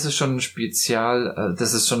 Ja, das ist schon ein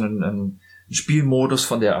das ist schon ein Spielmodus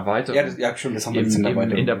von der Erweiterung. Schon, das haben wir jetzt in der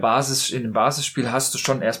Erweiterung. In dem Basisspiel hast du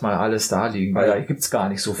schon erstmal alles da liegen, weil da gibt's gar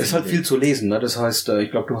nicht so viel. Es ist halt viel zu lesen, ne? Das heißt,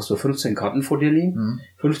 ich glaube, du hast so 15 Karten vor dir liegen,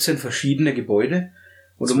 15 verschiedene Gebäude.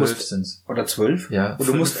 Und 12 sind's. Oder 12. Ja. Und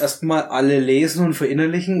du musst erstmal alle lesen und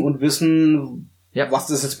verinnerlichen und wissen, was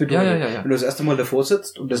das jetzt bedeutet. Ja. Wenn du das erste Mal davor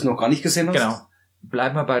sitzt und das noch gar nicht gesehen hast. Genau.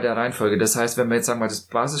 Bleiben wir bei der Reihenfolge. Das heißt, wenn man jetzt, sagen wir mal, das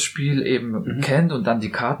Basisspiel eben kennt und dann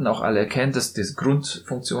die Karten auch alle kennt, dass diese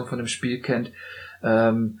Grundfunktion von dem Spiel kennt,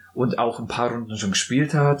 und auch ein paar Runden schon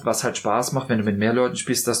gespielt hat, was halt Spaß macht, wenn du mit mehr Leuten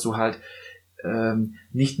spielst, dass du halt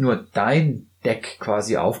nicht nur dein Deck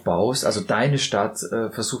quasi aufbaust, also deine Stadt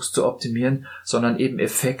versuchst zu optimieren, sondern eben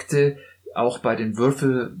Effekte auch bei den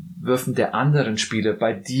Würfen der anderen Spieler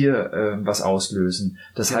bei dir was auslösen.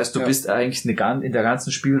 Das heißt, du bist eigentlich in der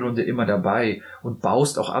ganzen Spielrunde immer dabei und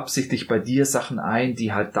baust auch absichtlich bei dir Sachen ein,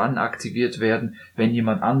 die halt dann aktiviert werden, wenn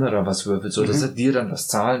jemand anderer was würfelt, so dass er dir dann was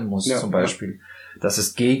zahlen muss, zum Beispiel. Dass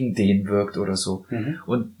es gegen den wirkt oder so.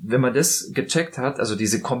 Und wenn man das gecheckt hat, also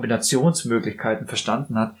diese Kombinationsmöglichkeiten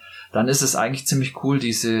verstanden hat, dann ist es eigentlich ziemlich cool,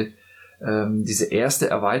 diese erste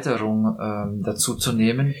Erweiterung dazu zu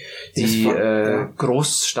nehmen. Die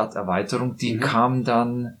Großstadterweiterung, die kam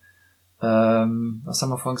dann, was haben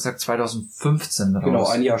wir vorhin gesagt, 2015 raus. Genau,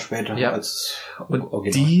 ein Jahr später. Ja. Als und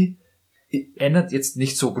Original. die ändert jetzt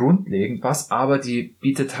nicht so grundlegend was, aber die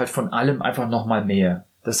bietet halt von allem einfach nochmal mehr.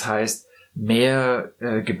 Das heißt, mehr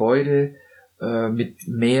Gebäude mit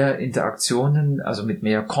mehr Interaktionen, also mit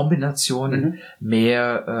mehr Kombinationen,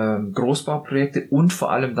 mehr Großbauprojekte und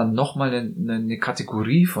vor allem dann nochmal eine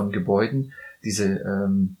Kategorie von Gebäuden, diese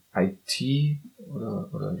IT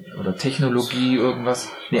oder Technologie, irgendwas.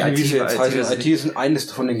 Nee, IT ist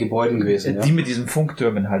eines von den Gebäuden gewesen. Die mit diesen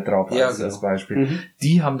Funktürmen halt drauf als Beispiel.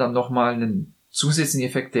 Die haben dann nochmal einen zusätzlichen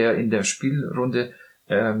Effekt, der in der Spielrunde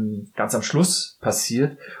ganz am Schluss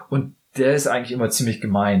passiert, und der ist eigentlich immer ziemlich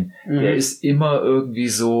gemein. Der ist immer irgendwie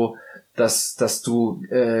so, dass du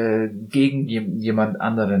gegen jemand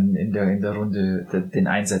anderen in der Runde den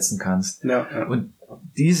einsetzen kannst. Ja. Und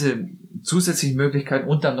diese zusätzlichen Möglichkeiten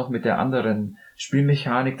und dann noch mit der anderen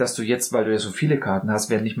Spielmechanik, dass du jetzt, weil du ja so viele Karten hast,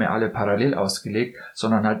 werden nicht mehr alle parallel ausgelegt,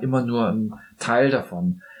 sondern halt immer nur ein Teil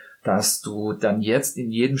davon, dass du dann jetzt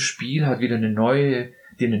in jedem Spiel halt wieder eine neue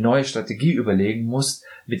Strategie überlegen musst,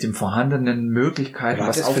 mit den vorhandenen Möglichkeiten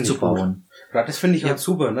was aufzubauen. Gerade das finde ich halt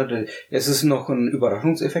super. Ne? Es ist noch ein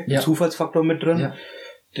Überraschungseffekt, ein Zufallsfaktor mit drin. Ja.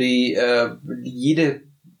 die jede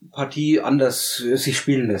Partie anders sich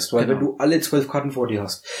spielen lässt. Weil wenn du alle 12 Karten vor dir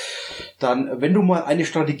hast, dann, wenn du mal eine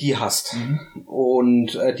Strategie hast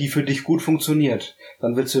und die für dich gut funktioniert,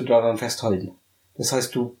 dann willst du daran festhalten. Das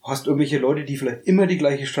heißt, du hast irgendwelche Leute, die vielleicht immer die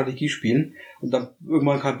gleiche Strategie spielen und dann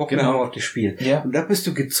irgendwann keinen Bock mehr haben auf das Spiel. Ja. Und da bist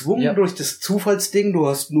du gezwungen durch das Zufallsding. Du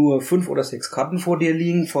hast nur 5 oder 6 Karten vor dir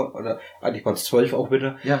liegen, oder eigentlich waren es 12 auch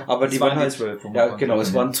wieder. Ja, aber die waren halt 12. Ja, genau,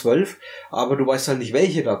 es waren 12, aber du weißt halt nicht,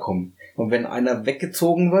 welche da kommen. Und wenn einer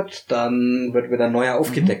weggezogen wird, dann wird wieder ein neuer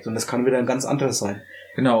aufgedeckt und das kann wieder ein ganz anderes sein.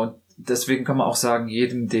 Genau, und deswegen kann man auch sagen,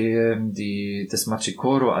 jedem, dem das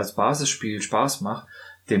Machikoro als Basisspiel Spaß macht,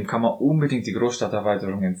 dem kann man unbedingt die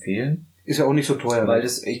Großstadterweiterung empfehlen. Ist ja auch nicht so teuer, weil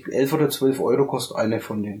das 11 oder 12 Euro kostet eine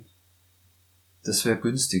von denen. Das wäre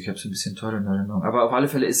günstig, ich habe es ein bisschen teurer in Erinnerung. Aber auf alle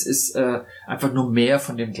Fälle ist einfach nur mehr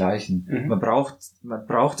von dem Gleichen. Man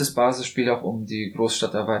braucht das Basisspiel auch, um die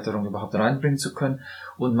Großstadterweiterung überhaupt reinbringen zu können.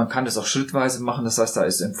 Und man kann das auch schrittweise machen. Das heißt, da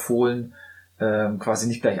ist empfohlen, quasi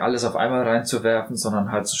nicht gleich alles auf einmal reinzuwerfen,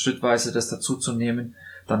 sondern halt so schrittweise das dazuzunehmen.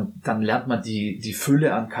 Dann lernt man die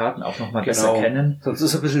Fülle an Karten auch nochmal besser kennen. Sonst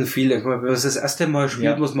ist ein bisschen viel. Wenn man das erste Mal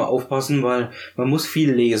spielt, muss man aufpassen, weil man muss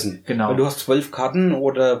viel lesen. Genau. Weil du hast 12 Karten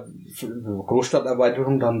oder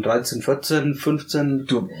Großstadterweiterung dann 13, 14, 15,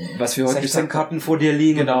 was wir heute 16 Karten vor dir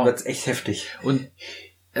liegen, und dann wird's echt heftig. Und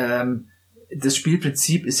das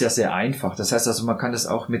Spielprinzip ist ja sehr einfach. Das heißt also, man kann das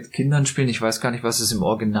auch mit Kindern spielen. Ich weiß gar nicht, was es im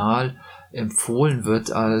Original empfohlen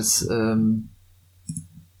wird als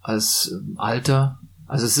Alter.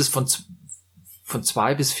 Also es ist von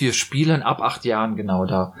 2 bis 4 Spielern ab 8 Jahren genau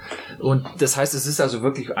da. Und das heißt, es ist also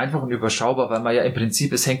wirklich einfach und überschaubar, weil man ja im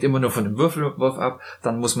Prinzip, es hängt immer nur von dem Würfelwurf ab.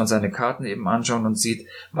 Dann muss man seine Karten eben anschauen und sieht,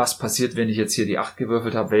 was passiert, wenn ich jetzt hier die 8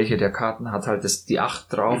 gewürfelt habe. Welche der Karten hat halt die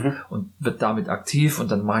 8 drauf und wird damit aktiv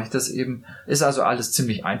und dann mache ich das eben. Ist also alles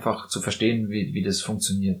ziemlich einfach zu verstehen, wie das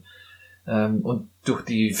funktioniert. Und durch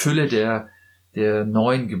die Fülle der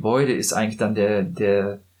neuen Gebäude ist eigentlich dann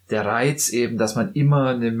der Reiz eben, dass man immer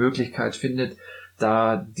eine Möglichkeit findet,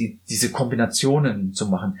 da diese Kombinationen zu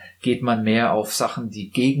machen. Geht man mehr auf Sachen,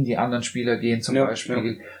 die gegen die anderen Spieler gehen, zum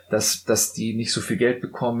Beispiel, dass die nicht so viel Geld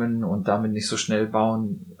bekommen und damit nicht so schnell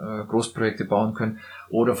Großprojekte bauen können.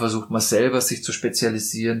 Oder versucht man selber sich zu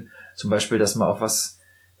spezialisieren, zum Beispiel, dass man auf was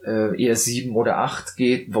eher 7 oder 8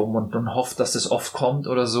 geht, wo man dann hofft, dass das oft kommt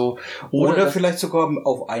oder so. Oder vielleicht sogar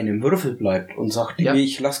auf einem Würfel bleibt und sagt,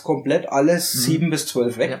 ich lasse komplett alles 7 bis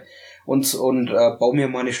 12 weg und baue mir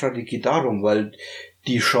meine Strategie darum, weil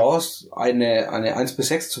die Chance, eine 1 bis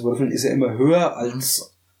 6 zu würfeln, ist ja immer höher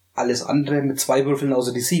als alles andere mit 2 Würfeln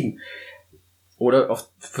außer die 7. Oder oft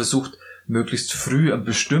versucht, möglichst früh ein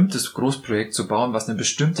bestimmtes Großprojekt zu bauen, was eine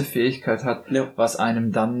bestimmte Fähigkeit hat, was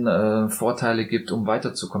einem dann Vorteile gibt, um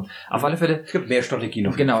weiterzukommen. Auf alle Fälle. Es gibt mehr Strategien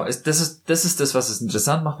noch. Genau, das ist das, was es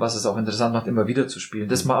interessant macht, was es auch interessant macht, immer wieder zu spielen.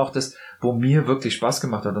 Das war auch das, wo mir wirklich Spaß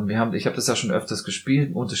gemacht hat. Und ich habe das ja schon öfters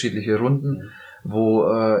gespielt, unterschiedliche Runden, wo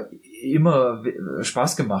immer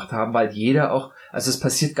Spaß gemacht haben, weil jeder auch, also es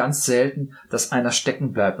passiert ganz selten, dass einer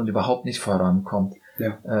stecken bleibt und überhaupt nicht vorankommt.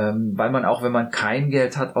 Ja. Weil man auch, wenn man kein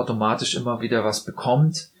Geld hat, automatisch immer wieder was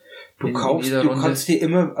bekommt. Du kannst dir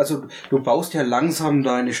immer, also du baust ja langsam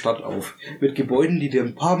deine Stadt auf. Mit Gebäuden, die dir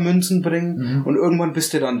ein paar Münzen bringen und irgendwann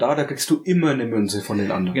bist du dann da kriegst du immer eine Münze von den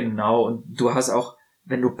anderen. Genau, und du hast auch,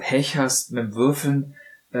 wenn du Pech hast mit dem Würfeln,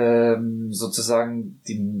 sozusagen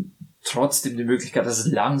trotzdem die Möglichkeit, dass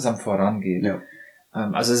es langsam vorangeht. Ja.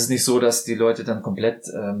 Also es ist nicht so, dass die Leute dann komplett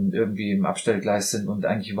irgendwie im Abstellgleis sind und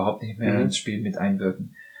eigentlich überhaupt nicht mehr ins Spiel mit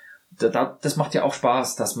einwirken. Das macht ja auch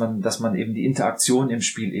Spaß, dass man eben die Interaktion im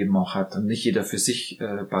Spiel eben auch hat und nicht jeder für sich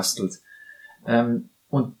bastelt.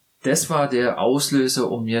 Und das war der Auslöser,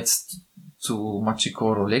 um jetzt zu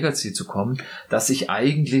Machikoro Legacy zu kommen, dass ich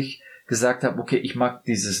eigentlich gesagt habe, okay, ich mag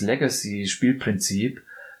dieses Legacy-Spielprinzip,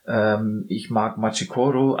 ich mag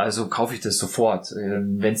Machikoro, also kaufe ich das sofort.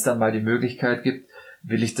 Wenn es dann mal die Möglichkeit gibt,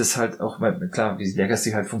 will ich das halt auch, weil klar, wie Legacy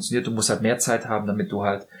halt funktioniert, du musst halt mehr Zeit haben, damit du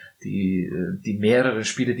halt die mehrere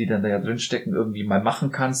Spiele, die dann da ja drin stecken, irgendwie mal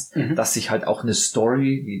machen kannst, dass sich halt auch eine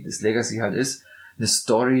Story, wie das Legacy halt ist, eine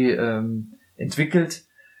Story entwickelt.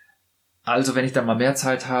 Also wenn ich dann mal mehr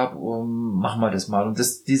Zeit habe, machen wir das mal. Und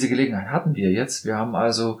diese Gelegenheit hatten wir jetzt. Wir haben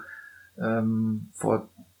also vor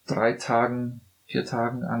 4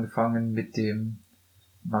 Tagen angefangen mit dem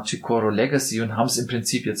Machikoro Legacy und haben es im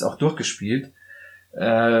Prinzip jetzt auch durchgespielt.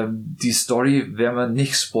 Die Story werden wir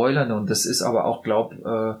nicht spoilern und das ist aber auch,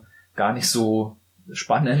 gar nicht so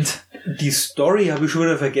spannend. Die Story habe ich schon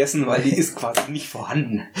wieder vergessen, weil die ist quasi nicht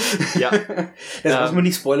vorhanden. Ja. Das, was wir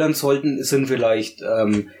nicht spoilern sollten, sind vielleicht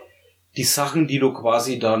die Sachen, die du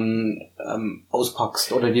quasi dann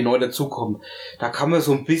auspackst oder die neu dazukommen. Da kann man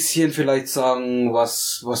so ein bisschen vielleicht sagen,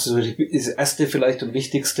 was so das erste vielleicht und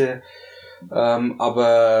wichtigste.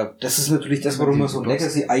 Aber das ist natürlich das, warum man so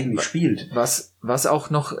Legacy eigentlich spielt. Was auch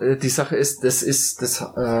noch die Sache ist,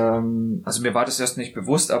 also mir war das erst nicht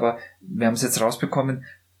bewusst, aber wir haben es jetzt rausbekommen,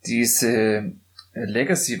 diese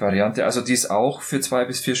Legacy-Variante, also die ist auch für 2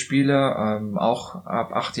 bis 4 Spieler, auch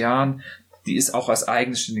ab 8 Jahren, die ist auch als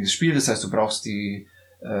eigenständiges Spiel, das heißt, du brauchst die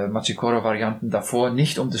Machikoro-Varianten davor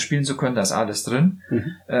nicht, um das spielen zu können, da ist alles drin.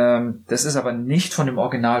 Das ist aber nicht von dem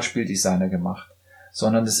Originalspieldesigner gemacht,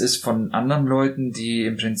 sondern das ist von anderen Leuten, die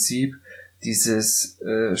im Prinzip dieses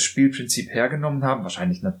Spielprinzip hergenommen haben,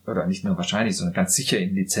 wahrscheinlich, oder nicht nur wahrscheinlich, sondern ganz sicher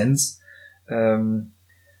in Lizenz,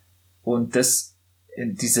 und das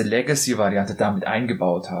in diese Legacy-Variante damit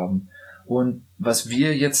eingebaut haben. Und was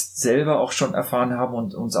wir jetzt selber auch schon erfahren haben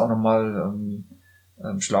und uns auch nochmal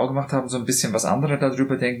schlau gemacht haben, so ein bisschen was andere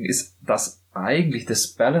darüber denken, ist, dass eigentlich das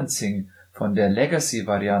Balancing von der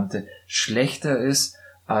Legacy-Variante schlechter ist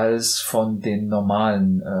als von den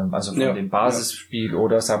normalen, also von dem Basisspiel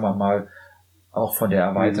oder sagen wir mal auch von der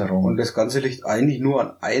Erweiterung. Und das Ganze liegt eigentlich nur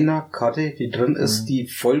an einer Karte, die drin ist, die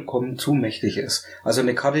vollkommen zu mächtig ist. Also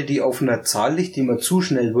eine Karte, die auf einer Zahl liegt, die man zu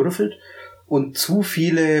schnell würfelt und zu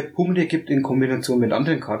viele Punkte gibt in Kombination mit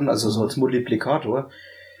anderen Karten, also so als Multiplikator.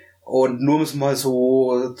 Und nur um es mal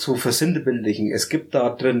so zu versinnbildlichen, es gibt da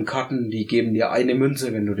drin Karten, die geben dir eine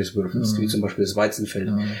Münze, wenn du das würfelst, wie zum Beispiel das Weizenfeld.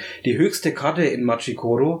 Die höchste Karte in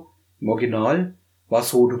Machikoro, im Original, war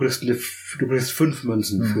so, du kriegst 5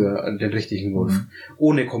 Münzen für den richtigen Wurf.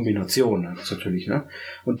 Ohne Kombination, natürlich, ne?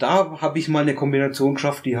 Und da habe ich mal eine Kombination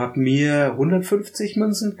geschafft, die hat mir 150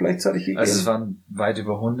 Münzen gleichzeitig gegeben. Also es waren weit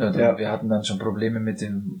über 100 und wir hatten dann schon Probleme mit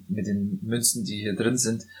den Münzen, die hier drin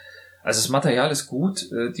sind. Also das Material ist gut,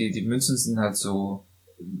 die Münzen sind halt so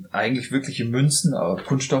eigentlich wirkliche Münzen,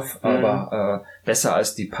 Kunststoff, aber besser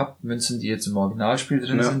als die Pappmünzen, die jetzt im Originalspiel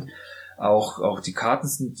drin sind. Auch die Karten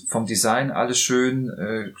sind vom Design alles schön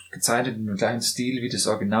gezeichnet in dem gleichen Stil wie das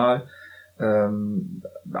Original.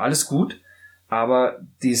 Alles gut. Aber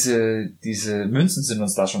diese Münzen sind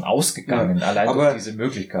uns da schon ausgegangen, allein durch diese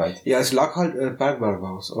Möglichkeit. Ja, es lag halt Bergwerk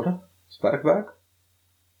aus, oder? Das Bergwerk?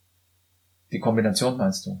 Die Kombination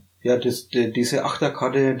meinst du? Ja, diese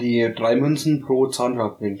Achterkarte, die 3 Münzen pro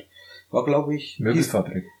Zahnrad bringt. War, glaube ich...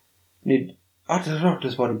 Möbelfabrik.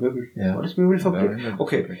 Das war die Möbel. Ja. War das Möbelfabrik?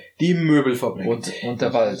 Okay, die Möbelfabrik. Und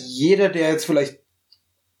der Wald. Jeder, der jetzt vielleicht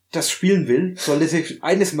das spielen will, sollte sich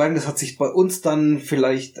eines merken, das hat sich bei uns dann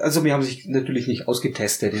vielleicht, also wir haben sich natürlich nicht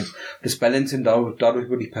ausgetestet. Das Balancing dadurch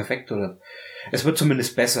wirklich perfekt, oder? Es wird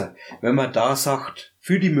zumindest besser, wenn man da sagt,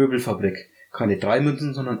 für die Möbelfabrik keine 3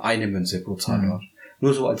 Münzen, sondern eine Münze pro Zahnrad.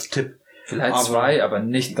 Nur so als Tipp. Vielleicht 2, aber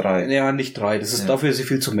nicht 3. Ja, nicht 3. Das ist dafür ist sie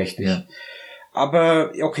viel zu mächtig. Ja.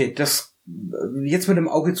 Aber okay, das jetzt mit dem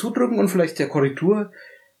Auge zudrücken und vielleicht der Korrektur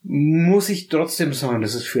muss ich trotzdem sagen,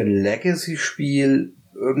 dass es für ein Legacy-Spiel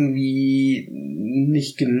irgendwie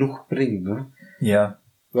nicht genug bringt, ne? Ja.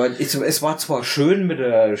 Weil es war zwar schön mit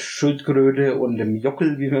der Schildkröte und dem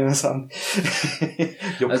Jockel, wie wir das sagen.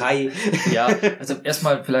 Yokai. Also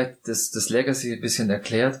erstmal vielleicht das Legacy ein bisschen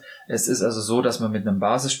erklärt. Es ist also so, dass man mit einem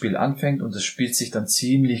Basisspiel anfängt und es spielt sich dann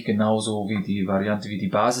ziemlich genauso wie die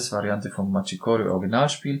Basisvariante vom Machikoro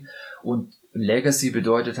Originalspiel. Und Legacy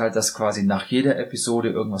bedeutet halt, dass quasi nach jeder Episode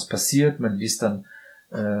irgendwas passiert. Man liest dann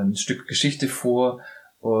ein Stück Geschichte vor,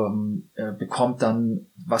 bekommt dann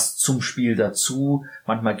was zum Spiel dazu.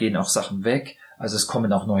 Manchmal gehen auch Sachen weg. Also es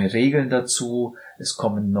kommen auch neue Regeln dazu. Es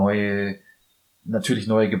kommen natürlich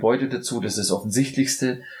neue Gebäude dazu. Das ist das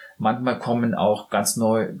Offensichtlichste. Manchmal kommen auch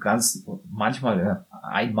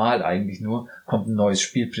einmal eigentlich nur, kommt ein neues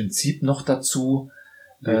Spielprinzip noch dazu.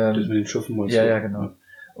 Das mit den Schiffen mal so. Ja, genau.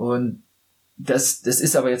 Und das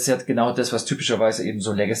ist aber jetzt ja genau das, was typischerweise eben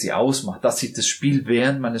so Legacy ausmacht, dass sich das Spiel,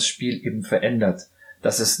 während man das Spiel eben verändert,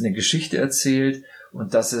 dass es eine Geschichte erzählt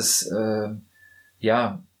und dass es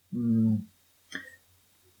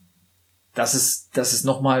dass es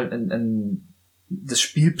nochmal das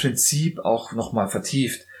Spielprinzip auch nochmal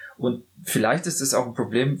vertieft. Und vielleicht ist es auch ein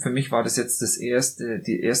Problem, für mich war das jetzt die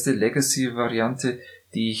erste Legacy-Variante,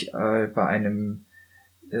 die ich bei einem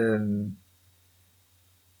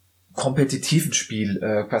kompetitiven Spiel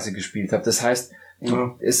quasi gespielt habe. Das heißt,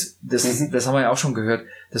 das haben wir ja auch schon gehört.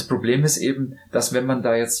 Das Problem ist eben, dass wenn man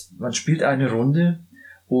spielt eine Runde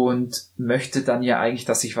und möchte dann ja eigentlich,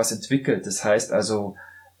 dass sich was entwickelt. Das heißt also,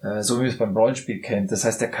 so wie man es beim Rollenspiel kennt. Das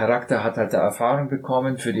heißt, der Charakter hat halt Erfahrung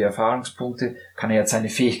bekommen. Für die Erfahrungspunkte kann er jetzt seine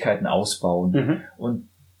Fähigkeiten ausbauen. Und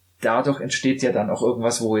dadurch entsteht ja dann auch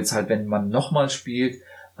irgendwas, wo jetzt halt, wenn man nochmal spielt,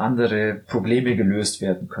 andere Probleme gelöst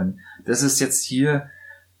werden können. Das ist jetzt hier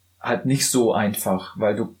halt nicht so einfach,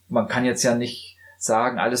 weil man kann jetzt ja nicht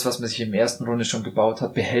sagen, alles, was man sich im ersten Runde schon gebaut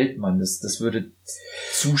hat, behält man. Das würde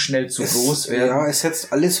zu schnell zu groß werden. Ja, es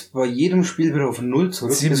setzt alles bei jedem Spiel wieder auf Null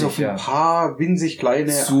zurück. Ziemlich, bis auf ein paar winzig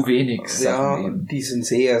kleine. Zu wenig Sachen eben. Die sind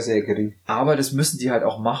sehr, sehr gering. Aber das müssen die halt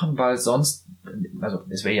auch machen, weil sonst, also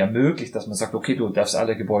es wäre ja möglich, dass man sagt, okay, du darfst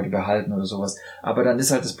alle Gebäude behalten oder sowas. Aber dann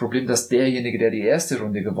ist halt das Problem, dass derjenige, der die erste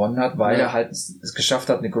Runde gewonnen hat, weil er halt es geschafft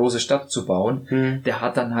hat, eine große Stadt zu bauen, der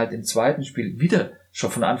hat dann halt im zweiten Spiel wieder schon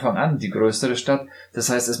von Anfang an die größere Stadt. Das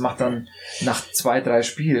heißt, es macht dann nach 2, 3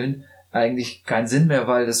 Spielen eigentlich keinen Sinn mehr,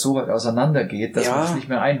 weil das so weit auseinander geht, dass man es nicht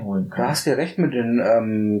mehr einholen kann. Da hast du ja recht mit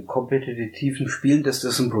den kompetitiven Spielen, dass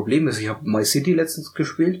das ein Problem ist. Ich habe My City letztens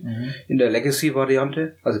gespielt, in der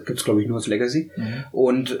Legacy-Variante. Also gibt's glaube ich nur als Legacy.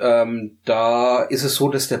 Und da ist es so,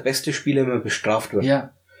 dass der beste Spieler immer bestraft wird.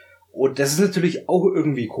 Ja. Und das ist natürlich auch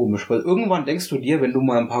irgendwie komisch, weil irgendwann denkst du dir, wenn du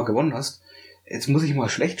mal ein paar gewonnen hast, jetzt muss ich mal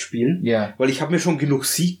schlecht spielen, weil ich habe mir schon genug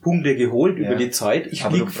Siegpunkte geholt über die Zeit. Ich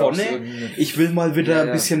lieg vorne, ich will mal wieder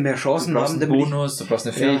ein bisschen mehr Chancen haben. Du brauchst einen Bonus, du brauchst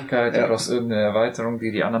eine Fähigkeit, du brauchst irgendeine Erweiterung,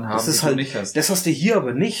 die anderen haben, das ist die halt, du nicht hast. Das hast du hier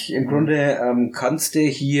aber nicht. Im Grunde kannst du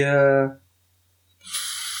hier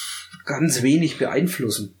ganz wenig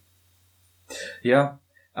beeinflussen. Ja,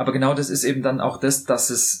 aber genau das ist eben dann auch das,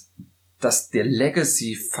 dass der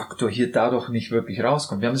Legacy-Faktor hier dadurch nicht wirklich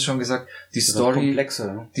rauskommt. Wir haben es schon gesagt, die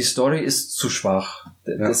Story ist zu schwach.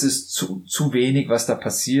 Das ist zu wenig, was da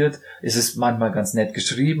passiert. Es ist manchmal ganz nett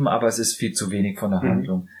geschrieben, aber es ist viel zu wenig von der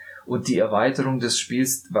Handlung. Und die Erweiterung des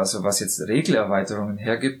Spiels, also was jetzt Regelerweiterungen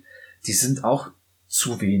hergibt, die sind auch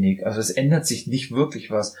zu wenig. Also es ändert sich nicht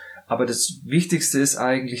wirklich was. Aber das Wichtigste ist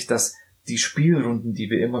eigentlich, dass die Spielrunden,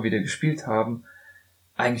 die wir immer wieder gespielt haben,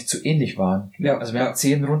 eigentlich zu ähnlich waren. Also wir haben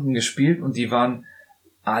 10 Runden gespielt und die waren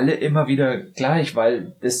alle immer wieder gleich,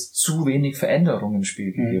 weil es zu wenig Veränderungen im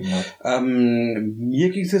Spiel gegeben hat. Mir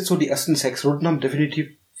ging es jetzt so, die ersten 6 Runden haben definitiv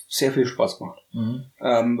sehr viel Spaß gemacht.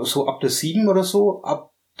 So ab der 7 oder so,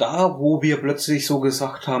 ab da, wo wir plötzlich so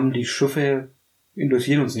gesagt haben, die Schiffe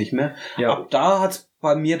interessieren uns nicht mehr, ab da hat's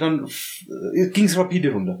bei mir dann ging's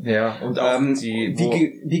rapide runter. Ja, und auch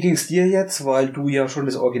wie ging's dir jetzt, weil du ja schon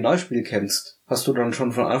das Originalspiel kennst? Hast du dann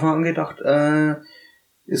schon von Anfang an gedacht,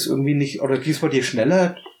 ist irgendwie nicht, oder ging's bei dir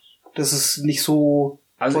schneller, dass es nicht so...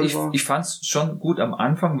 Also ich fand's schon gut am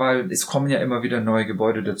Anfang, weil es kommen ja immer wieder neue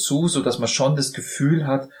Gebäude dazu, so dass man schon das Gefühl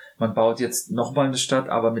hat, man baut jetzt nochmal eine Stadt,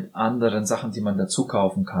 aber mit anderen Sachen, die man dazu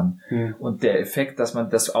kaufen kann. Und der Effekt, dass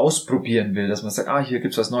man das ausprobieren will, dass man sagt, hier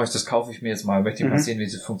gibt's was Neues, das kaufe ich mir jetzt mal, möchte ich mal sehen, wie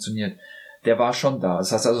es funktioniert, der war schon da.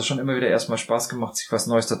 Das heißt also schon immer wieder erstmal Spaß gemacht, sich was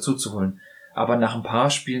Neues dazu zu holen. Aber nach ein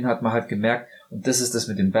paar Spielen hat man halt gemerkt, und das ist das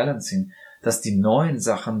mit dem Balancing, dass die neuen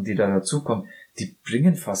Sachen, die da dazukommen, die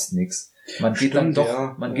bringen fast nichts. Man geht dann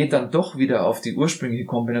doch wieder auf die ursprüngliche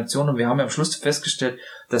Kombination, und wir haben ja am Schluss festgestellt,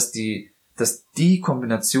 dass die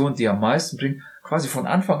Kombination, die am meisten bringt, quasi von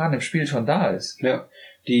Anfang an im Spiel schon da ist. Ja.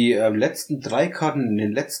 Die letzten 3 Karten in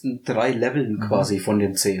den letzten 3 Leveln quasi von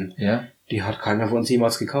den 10. Ja. Die hat keiner von uns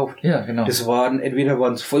jemals gekauft. Ja, genau. Das waren, entweder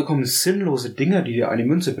waren es vollkommen sinnlose Dinger, die dir eine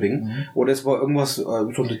Münze bringen, oder es war irgendwas, so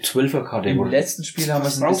eine 12er-Karte. Im letzten Spiel haben wir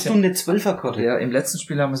es ein bisschen... Brauchst du eine 12er-Karte? Ja, im letzten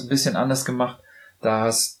Spiel haben wir es ein bisschen anders gemacht.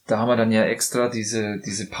 Da haben wir dann ja extra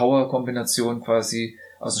diese Power-Kombination quasi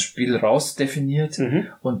aus dem Spiel raus definiert,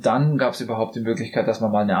 und dann gab es überhaupt die Möglichkeit, dass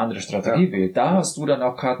man mal eine andere Strategie wählt. Da hast du dann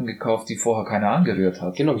auch Karten gekauft, die vorher keiner angerührt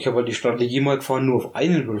hat. Genau, ich habe halt die Strategie mal gefahren, nur auf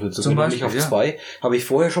einen Würfel zu gewinnen, nicht auf 2. Habe ich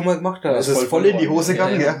vorher schon mal gemacht, da ist es voll in die Hose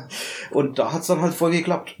gegangen, ja. Und da hat's dann halt voll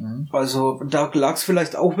geklappt. Also da lag es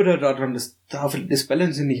vielleicht auch wieder daran, dass das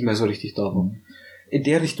Balancing nicht mehr so richtig da war. In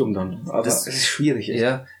der Richtung dann. Aber es ist schwierig. Echt.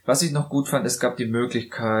 Ja, was ich noch gut fand, es gab die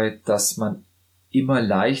Möglichkeit, dass man immer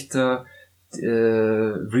leichter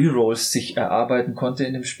Rerolls sich erarbeiten konnte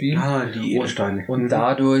in dem Spiel. Die Edelsteine. Und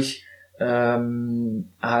dadurch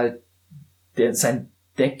halt sein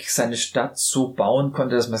Deck, seine Stadt so bauen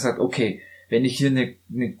konnte, dass man sagt, okay, wenn ich hier eine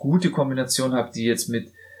gute Kombination habe, die jetzt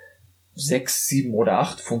mit 6, 7 oder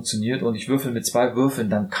 8 funktioniert und ich würfel mit 2 Würfeln,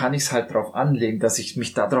 dann kann ich es halt drauf anlegen, dass ich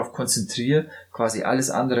mich darauf konzentriere, quasi alles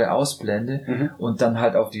andere ausblende und dann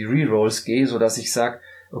halt auf die Rerolls gehe, so dass ich sage,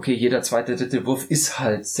 okay, jeder zweite, dritte Wurf ist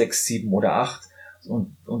halt 6, 7 oder 8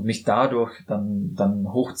 und mich dadurch dann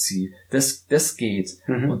hochziehe. Das geht.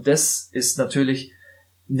 Und das ist natürlich,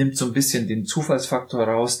 nimmt so ein bisschen den Zufallsfaktor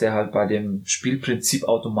raus, der halt bei dem Spielprinzip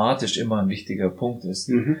automatisch immer ein wichtiger Punkt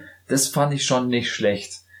ist. Das fand ich schon nicht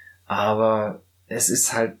schlecht. Aber es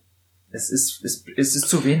ist halt, es ist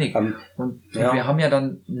zu wenig. Und wir haben ja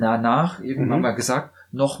dann danach, eben haben wir gesagt,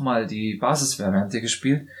 nochmal die Basisvariante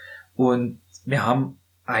gespielt. Und wir haben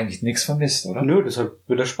eigentlich nichts vermisst, oder? Nö, deshalb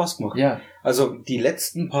wird das Spaß gemacht. Ja. Also die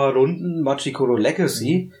letzten paar Runden Machikoro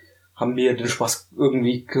Legacy haben mir den Spaß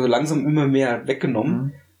irgendwie langsam immer mehr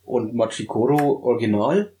weggenommen. Und Machikoro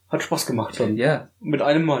Original hat Spaß gemacht dann. Ja. Mit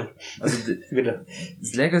einem Mal. Also Wieder.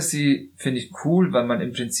 das Legacy finde ich cool, weil man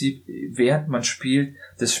im Prinzip, während man spielt,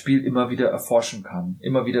 das Spiel immer wieder erforschen kann.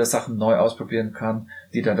 Immer wieder Sachen neu ausprobieren kann,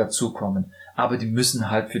 die da dazukommen. Aber die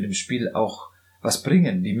müssen halt für das Spiel auch was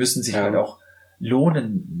bringen. Die müssen sich halt auch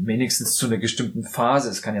lohnen, wenigstens zu einer bestimmten Phase.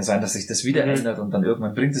 Es kann ja sein, dass sich das wieder ändert und dann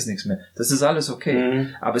irgendwann bringt es nichts mehr. Das ist alles okay.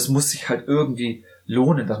 Aber es muss sich halt irgendwie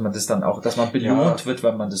lohnen, dass man das dann auch, dass man belohnt wird,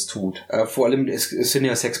 wenn man das tut. Vor allem, es sind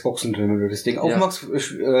ja 6 Boxen drin, wenn du das Ding aufmachst,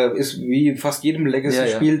 ist wie in fast jedem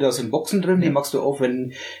Legacy-Spiel, da sind Boxen drin, die machst du auf,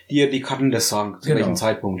 wenn dir die Karten das sagen, zu welchem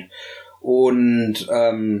Zeitpunkt. Und,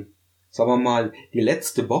 sagen wir mal, die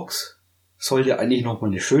letzte Box soll ja eigentlich noch mal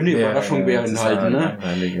eine schöne Überraschung beinhalten,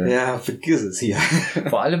 ne? Ja, vergiss es hier.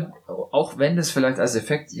 Vor allem, auch wenn das vielleicht als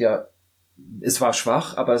Effekt, es war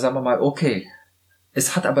schwach, aber sagen wir mal, okay.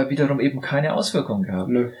 Es hat aber wiederum eben keine Auswirkungen gehabt.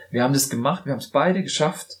 Nö. Wir haben das gemacht, wir haben es beide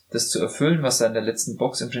geschafft, das zu erfüllen, was da in der letzten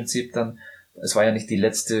Box im Prinzip dann, es war ja nicht die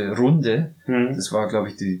letzte Runde, das war, glaube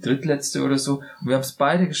ich, die drittletzte oder so, und wir haben es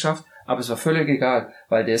beide geschafft, aber es war völlig egal,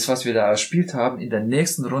 weil das, was wir da erspielt haben, in der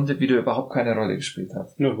nächsten Runde wieder überhaupt keine Rolle gespielt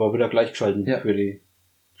hat. Nö, war wieder gleichgeschalten für die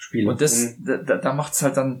Spiele. Und das, da macht es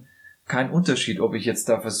halt dann keinen Unterschied, ob ich jetzt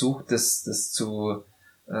da versuche, das zu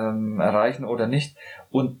erreichen oder nicht.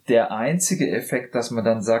 Und der einzige Effekt, dass man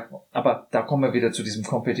dann sagt, aber da kommen wir wieder zu diesem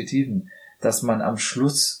Kompetitiven, dass man am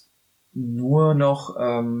Schluss nur noch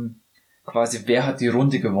quasi, wer hat die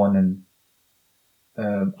Runde gewonnen,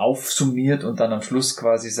 aufsummiert und dann am Schluss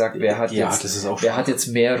quasi sagt, wer hat jetzt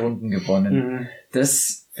mehr Runden gewonnen.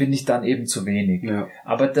 Das finde ich dann eben zu wenig. Ja.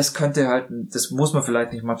 Aber das könnte halt, das muss man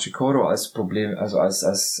vielleicht nicht Machikoro als Problem, also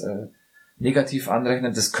als negativ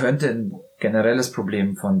anrechnen. Das könnte ein generelles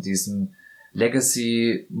Problem von diesem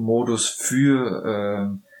Legacy-Modus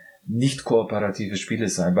für nicht kooperative Spiele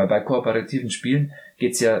sein. Weil bei kooperativen Spielen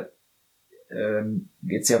geht's ja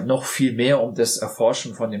noch viel mehr um das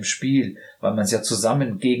Erforschen von dem Spiel, weil man es ja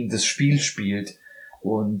zusammen gegen das Spiel spielt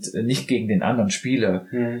und nicht gegen den anderen Spieler,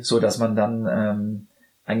 so dass man dann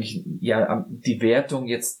eigentlich die Wertung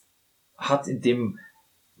jetzt hat, indem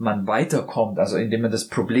man weiterkommt, also indem man das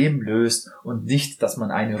Problem löst und nicht, dass man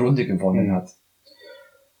eine Runde gewonnen hat.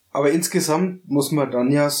 Aber insgesamt muss man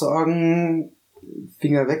dann ja sagen,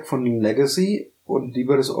 Finger weg von Legacy und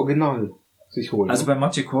lieber das Original sich holen. Also bei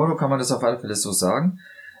Machikoro kann man das auf alle Fälle so sagen,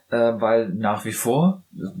 weil nach wie vor,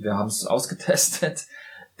 wir haben es ausgetestet,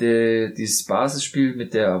 dieses Basisspiel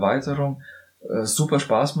mit der Erweiterung super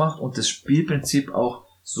Spaß macht und das Spielprinzip auch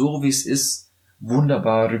so wie es ist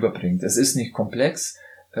wunderbar rüberbringt. Es ist nicht komplex,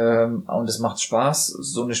 und es macht Spaß.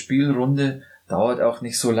 So eine Spielrunde dauert auch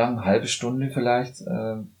nicht so lang, halbe Stunde vielleicht,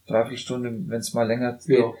 dreiviertel Stunde, wenn es mal länger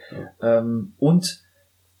geht. Ja. Und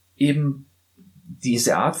eben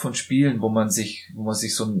diese Art von Spielen, wo man sich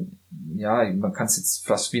so man kann es jetzt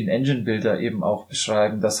fast wie ein Engine-Builder eben auch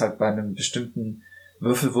beschreiben, dass halt bei einem bestimmten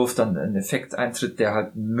Würfelwurf dann ein Effekt eintritt, der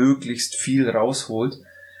halt möglichst viel rausholt.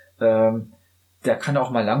 Der kann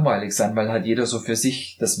auch mal langweilig sein, weil halt jeder so für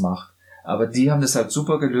sich das macht. Aber die haben das halt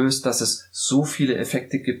super gelöst, dass es so viele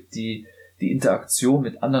Effekte gibt, die Interaktion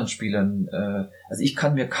mit anderen Spielern, also ich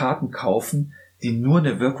kann mir Karten kaufen, die nur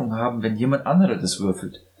eine Wirkung haben, wenn jemand anderer das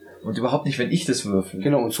würfelt. Und überhaupt nicht, wenn ich das würfel.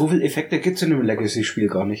 Genau, und so viele Effekte gibt's in einem Legacy-Spiel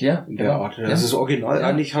gar nicht. Ja, in der Art. Das ist original,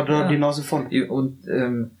 eigentlich hat er die Nase von. Und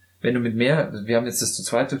wenn du mit mehr, wir haben jetzt das zu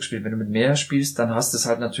zweit gespielt, wenn du mit mehr spielst, dann hast du es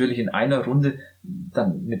halt natürlich in einer Runde,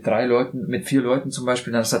 dann mit 4 Leuten zum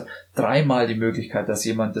Beispiel, dann hast du halt 3-mal die Möglichkeit, dass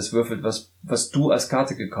jemand das würfelt, was du als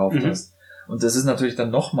Karte gekauft hast. Und das ist natürlich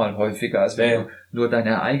dann nochmal häufiger, als wenn du nur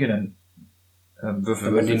deine eigenen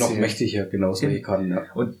Würfel würfelst. Die noch mächtiger, genau solche Karten, ja.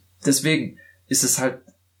 Und deswegen ist es halt,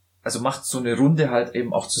 also macht so eine Runde halt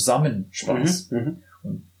eben auch zusammen Spaß.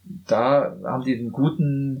 Und da haben die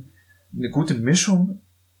eine gute Mischung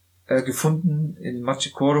gefunden in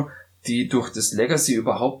Machikoro, die durch das Legacy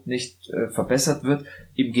überhaupt nicht verbessert wird.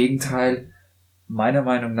 Im Gegenteil, meiner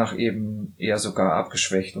Meinung nach eben eher sogar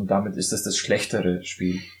abgeschwächt und damit ist das schlechtere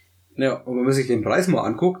Spiel. Ja, und wenn man sich den Preis mal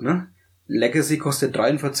anguckt, ne? Legacy kostet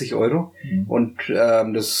 43 € und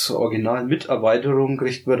das Original mit Erweiterung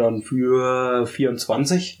kriegt man dann für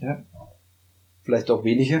 24. Ja. Vielleicht auch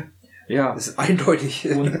weniger. Ja. Das ist eindeutig.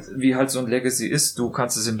 Und wie halt so ein Legacy ist, du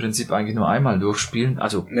kannst es im Prinzip eigentlich nur einmal durchspielen.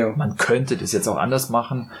 Also Ja. man könnte das jetzt auch anders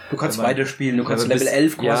machen. Du kannst Wenn man- weiterspielen, du kannst wenn man Level bis-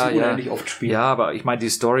 11 quasi ja, unendlich oft spielen. Ja, aber ich meine, die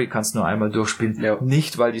Story kannst du nur einmal durchspielen. Ja.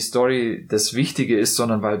 Nicht, weil die Story das Wichtige ist,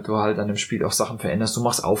 sondern weil du halt an dem Spiel auch Sachen veränderst. Du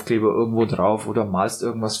machst Aufkleber irgendwo drauf oder malst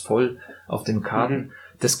irgendwas voll auf den Karten. Mhm.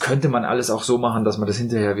 Das könnte man alles auch so machen, dass man das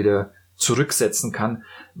hinterher wieder zurücksetzen kann.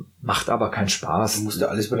 Macht aber keinen Spaß. Du musst ja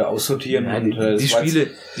alles wieder aussortieren. Nein, und, die das war Spiele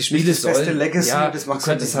nicht das beste sollen, Legacy, ja, das du macht's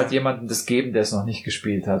könntest ja nicht halt mehr. jemandem das geben, der es noch nicht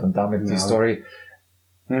gespielt hat und damit die Ja. Story.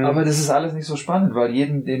 Mhm. Aber das ist alles nicht so spannend, weil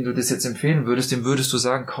jedem, dem du das jetzt empfehlen würdest, dem würdest du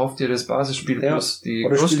sagen, kauf dir das Basisspiel Ja. plus die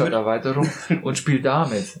Oder spiel mit. Großstadterweiterung und spiel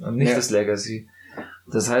damit und nicht Ja. das Legacy.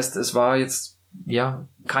 Das heißt, es war jetzt, ja,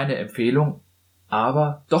 keine Empfehlung,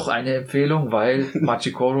 aber doch eine Empfehlung, weil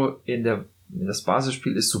Machikoro in das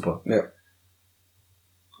Basisspiel ist super. Ja.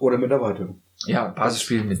 Oder mit Erweiterung. Ja,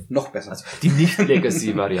 Basisspiel mit, Noch besser. also die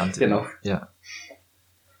Nicht-Legacy-Variante. Genau. Ja.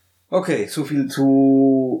 Okay, so viel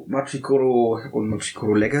zu Machikoro und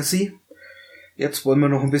Machikoro Legacy. Jetzt wollen wir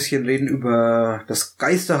noch ein bisschen reden über das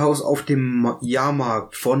Geisterhaus auf dem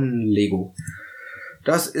Jahrmarkt von Lego.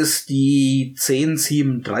 Das ist die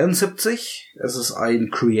 10773. Es ist ein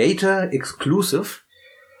Creator Exclusive.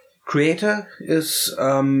 Creator ist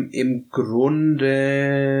im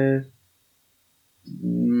Grunde,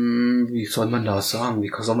 wie soll man das sagen?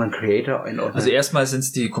 Wie soll man Creator einordnen? Also erstmal sind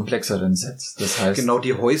es die komplexeren Sets. Das heißt, Genau,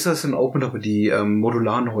 die Häuser sind auch mit, aber die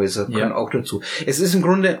modularen Häuser Ja. können auch dazu. Es ist im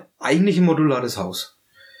Grunde eigentlich ein modulares Haus.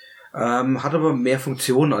 Hat aber mehr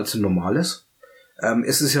Funktionen als ein normales.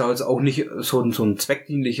 Es ist ja also auch nicht so ein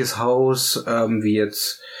zweckdienliches Haus, wie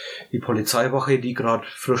jetzt die Polizeiwache, die gerade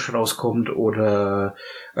frisch rauskommt, oder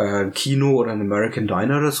ein Kino oder ein American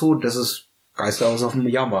Diner oder so. Das ist Geisterhaus auf dem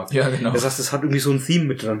Jahrmarkt. Ja, genau. Das heißt, es hat irgendwie so ein Theme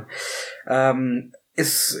mit drin.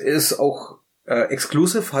 Es ist auch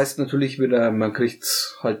exclusive, heißt natürlich wieder, man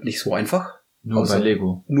kriegt's halt nicht so einfach. nur außer- bei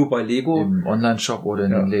Lego. Nur bei Lego Im Online-Shop oder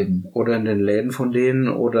in Ja. den Läden. oder in den Läden von denen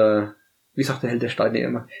oder, wie sagt der Held der Steine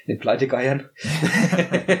immer, in den Pleitegeiern.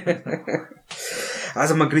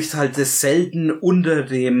 Also man kriegt halt das selten unter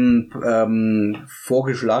dem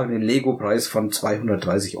vorgeschlagenen Lego-Preis von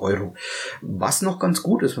 230 €. Was noch ganz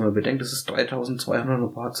gut ist, wenn man bedenkt, dass es 3200 und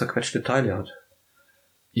ein paar zerquetschte Teile hat.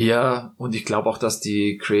 Ja, und ich glaube auch, dass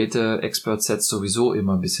die Creator Expert Sets sowieso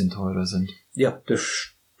immer ein bisschen teurer sind. Ja, das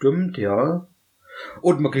stimmt, ja.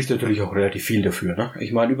 Und man kriegt natürlich auch relativ viel dafür, ne?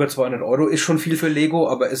 Ich meine, über 200 € ist schon viel für Lego,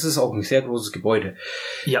 aber es ist auch ein sehr großes Gebäude.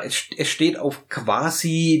 Ja. Es steht auf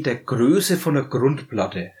quasi der Größe von der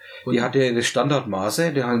Grundplatte. Und- Die hat ja die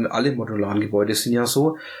Standardmaße, die haben alle modularen Gebäude sind ja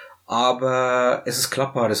so. Aber es ist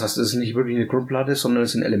klappbar, das heißt, es ist nicht wirklich eine Grundplatte, sondern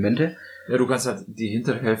es sind Elemente. Ja, du kannst halt die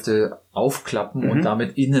hintere Hälfte aufklappen Mhm. und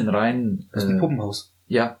damit innen rein, Das ist ein Puppenhaus.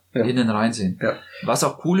 ja, Ja. innen reinsehen. Ja. Was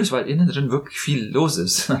auch cool ist, weil innen drin wirklich viel los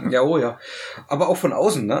ist. Ja, oh ja. Aber auch von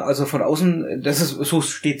außen, ne? Also von außen, das ist, so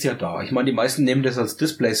steht's ja da. Ich meine, die meisten nehmen das als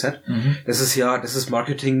Display-Set. Das ist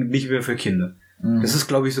Marketing nicht mehr für Kinder. Mhm. Das ist,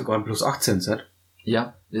 glaube ich, sogar ein plus 18 Set.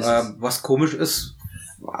 Ja, ist Was komisch ist,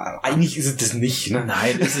 eigentlich ist es das nicht, ne?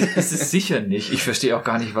 Nein, ist es sicher nicht. Ich verstehe auch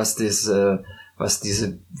gar nicht, was diese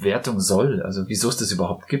Wertung soll. Also wieso es das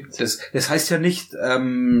überhaupt gibt. Das heißt ja nicht,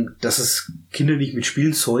 dass es Kinder nicht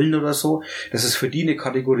mitspielen sollen oder so. Das ist für die eine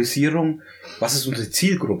Kategorisierung. Was ist unsere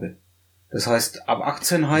Zielgruppe? Das heißt, ab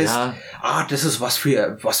 18 heißt, Ja. das ist was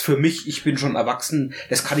für mich, ich bin schon erwachsen,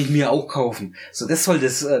 das kann ich mir auch kaufen. So, das soll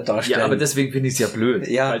das darstellen. Ja, aber deswegen finde ich es ja blöd.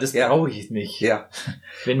 Ja, weil das ja. brauche ich nicht. Ja.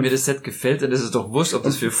 Wenn mir das Set gefällt, dann ist es doch wurscht, ob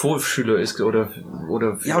das für Vorschüler ist oder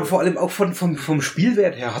für, Ja, und vor allem auch vom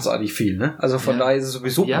Spielwert her hat es eigentlich viel, ne? Also von Ja. daher ist es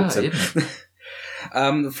sowieso ja, Blödsinn. eben.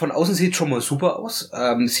 Von außen sieht schon mal super aus.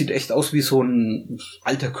 Sieht echt aus wie so ein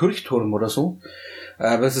alter Kirchturm oder so.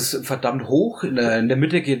 Aber es ist verdammt hoch. In der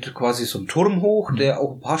Mitte geht quasi so ein Turm hoch, der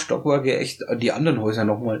auch ein paar Stockwerke echt die anderen Häuser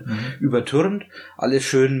nochmal übertürmt. Alles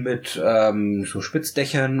schön mit so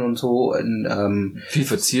Spitzdächern und so. Viel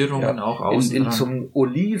Verzierungen auch außen in dran. so einem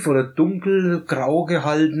Oliv- oder dunkelgrau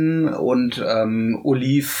gehalten und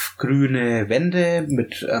olivgrüne Wände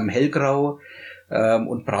mit hellgrau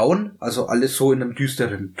und braun. Also alles so in einem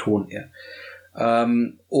düsteren Ton eher.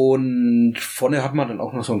 Und vorne hat man dann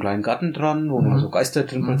auch noch so einen kleinen Garten dran, wo man so Geister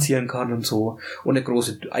drin platzieren kann und so. Und eine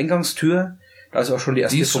große Eingangstür. Da ist auch schon die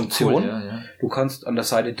erste Die ist schon Funktion. cool, ja. Du kannst an der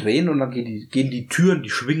Seite drehen und dann gehen die Türen, die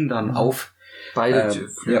schwingen dann auf. Beide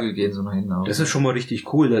Flügel ja. gehen so nach hinten auf. Das ist schon mal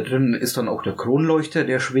richtig cool. Da drin ist dann auch der Kronleuchter,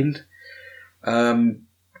 der schwingt. Beschreiben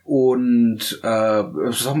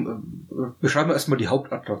wir erstmal die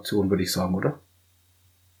Hauptattraktion, würde ich sagen, oder?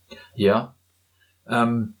 Ja.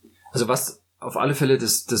 Also was auf alle Fälle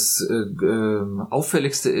das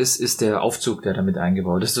Auffälligste ist der Aufzug, der damit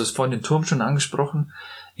eingebaut ist. Du hast vorhin den Turm schon angesprochen.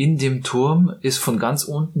 In dem Turm ist von ganz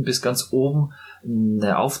unten bis ganz oben ein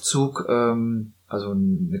Aufzug, also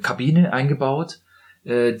eine Kabine eingebaut,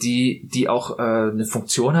 die auch eine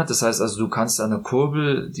Funktion hat. Das heißt also, du kannst an der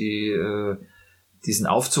Kurbel diesen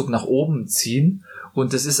Aufzug nach oben ziehen.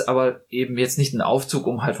 Und das ist aber eben jetzt nicht ein Aufzug,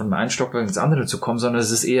 um halt von einem Stockwerk ins andere zu kommen, sondern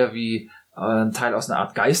es ist eher wie ein Teil aus einer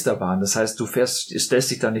Art Geisterbahn. Das heißt, du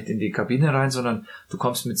stellst dich da nicht in die Kabine rein, sondern du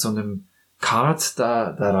kommst mit so einem Kart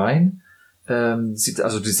da rein.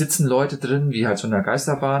 Also die sitzen Leute drin, wie halt so in einer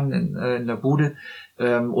Geisterbahn in der Bude.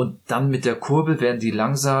 Und dann mit der Kurbel werden die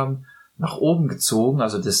langsam nach oben gezogen.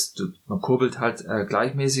 Also man kurbelt halt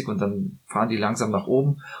gleichmäßig und dann fahren die langsam nach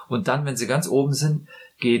oben. Und dann, wenn sie ganz oben sind,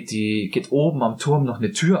 geht oben am Turm noch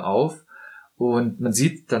eine Tür auf. Und man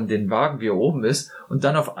sieht dann den Wagen, wie er oben ist. Und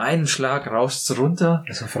dann auf einen Schlag rauscht's runter.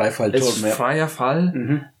 Das ist ein Freifallturm. Es ist freier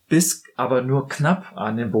Fall, bis aber nur knapp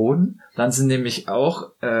an den Boden. Dann sind nämlich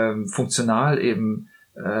auch funktional eben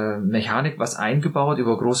Mechanik was eingebaut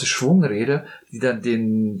über große Schwungräder, die dann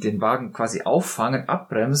den Wagen quasi auffangen,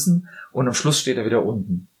 abbremsen und am Schluss steht er wieder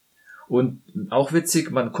unten. Und auch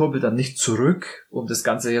witzig, man kurbelt dann nicht zurück, um das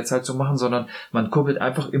Ganze jetzt halt zu machen, sondern man kurbelt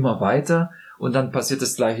einfach immer weiter und dann passiert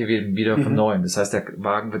das Gleiche wieder von Neuem. Das heißt, der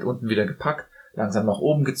Wagen wird unten wieder gepackt, langsam nach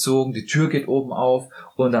oben gezogen, die Tür geht oben auf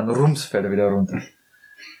und dann rums fällt er wieder runter.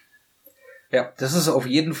 Ja, das ist auf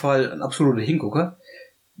jeden Fall ein absoluter Hingucker,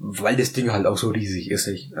 weil das Ding halt auch so riesig ist.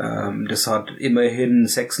 Das hat immerhin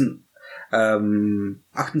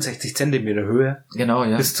 68 Zentimeter Höhe. Genau,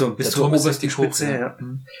 ja. Bis zur obersten Spitze. Ja.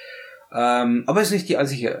 Aber es ist nicht die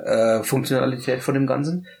einzige Funktionalität von dem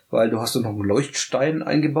Ganzen, weil du hast noch einen Leuchtstein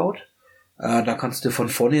eingebaut. Da kannst du von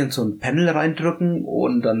vorne in so ein Panel reindrücken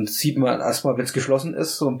und dann sieht man erstmal, wenn es geschlossen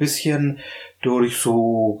ist, so ein bisschen durch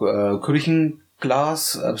so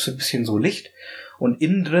Küchenglas, so ein bisschen so Licht. Und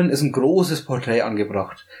innen drin ist ein großes Porträt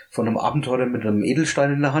angebracht von einem Abenteurer mit einem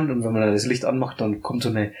Edelstein in der Hand. Und wenn man dann das Licht anmacht, dann kommt so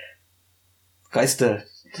eine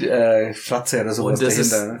Geisterfratze oder sowas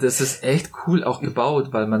dahinter. Das ist echt cool auch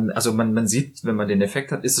gebaut, weil man sieht, wenn man den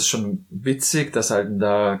Effekt hat, ist es schon witzig, dass halt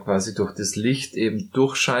da quasi durch das Licht eben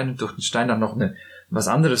durchscheint, durch den Stein dann noch was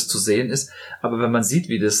anderes zu sehen ist. Aber wenn man sieht,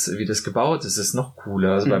 wie das gebaut ist, ist es noch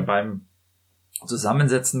cooler. Also beim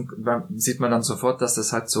Zusammensetzen sieht man dann sofort, dass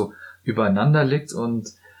das halt so übereinander liegt und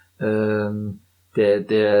der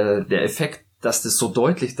Effekt, dass das so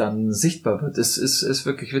deutlich dann sichtbar wird, ist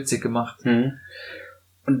wirklich witzig gemacht.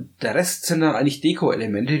 Und der Rest sind dann eigentlich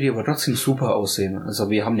Deko-Elemente, die aber trotzdem super aussehen. Also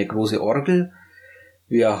wir haben eine große Orgel,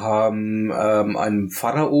 wir haben eine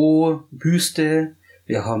Pharao-Büste,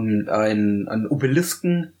 wir haben einen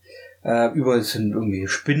Obelisken, überall sind irgendwie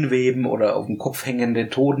Spinnweben oder auf dem Kopf hängende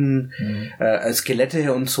Toten,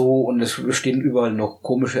 Skelette und so, und es stehen überall noch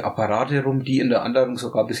komische Apparate rum, die in der Anleitung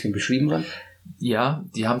sogar ein bisschen beschrieben werden. Ja,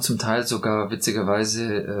 die haben zum Teil sogar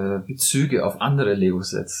witzigerweise Bezüge auf andere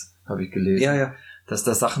Lego-Sets, habe ich gelesen. Ja, ja. Dass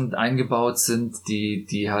da Sachen eingebaut sind,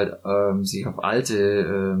 die halt sich auf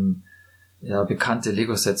alte, bekannte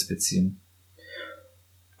Lego-Sets beziehen.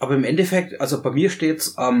 Aber im Endeffekt, also bei mir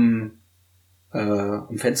steht's am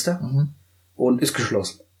Fenster und ist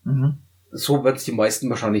geschlossen. So werden es die meisten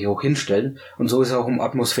wahrscheinlich auch hinstellen. Und so ist es auch am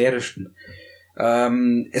atmosphärischsten.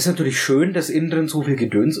 Ist natürlich schön, dass innen drin so viel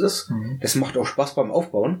Gedöns ist. Das macht auch Spaß beim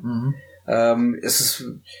Aufbauen. Es ist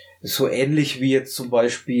so ähnlich wie jetzt zum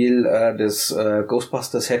Beispiel das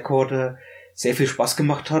Ghostbusters Headquarter sehr viel Spaß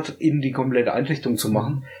gemacht hat, in die komplette Einrichtung zu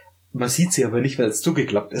machen. Man sieht sie aber nicht, weil es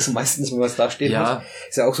zugeklappt ist. Meistens, wenn man es da stehen hat,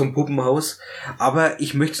 ist ja auch so ein Puppenhaus. Aber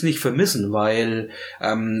ich möchte es nicht vermissen, weil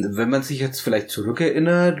wenn man sich jetzt vielleicht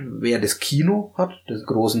zurückerinnert, wer das Kino hat, das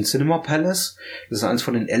großen Cinema Palace, das ist eines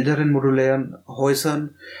von den älteren modulären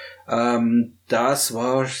Häusern, das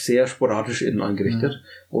war sehr sporadisch innen eingerichtet.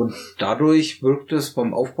 Und dadurch wirkt es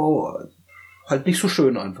beim Aufbau halt nicht so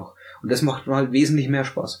schön einfach. Und das macht halt wesentlich mehr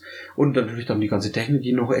Spaß. Und natürlich dann die ganze Technik,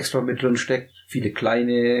 die noch extra mit drin steckt. Viele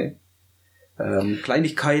kleine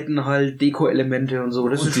Kleinigkeiten halt, Deko-Elemente und so.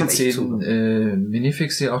 Das ist schon echt super. Die 10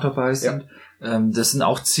 Minifigs, die auch dabei sind. Ja. Das sind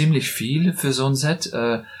auch ziemlich viele für so ein Set.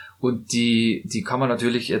 Und die kann man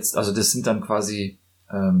natürlich jetzt, also das sind dann quasi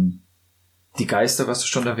die Geister, was du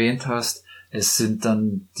schon erwähnt hast. Es sind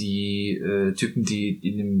dann die Typen, die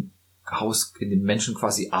in dem Haus, in dem Menschen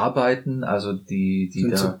quasi arbeiten, also die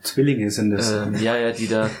sind da so Zwillinge sind das.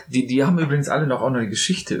 Die haben übrigens alle noch auch noch eine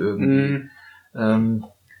Geschichte irgendwie.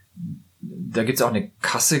 Da gibt's auch eine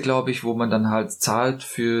Kasse, glaube ich, wo man dann halt zahlt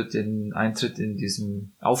für den Eintritt in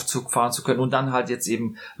diesem Aufzug fahren zu können, und dann halt jetzt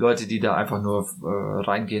eben Leute, die da einfach nur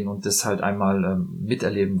reingehen und das halt einmal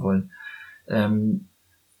miterleben wollen.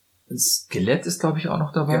 ein Skelett ist, glaube ich, auch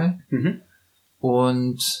noch dabei. Ja. Mhm.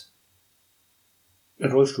 Und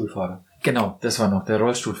Ein Rollstuhlfahrer. genau, das war noch der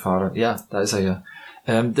Rollstuhlfahrer. Ja, da ist er ja.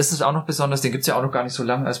 Das ist auch noch besonders, den gibt's ja auch noch gar nicht so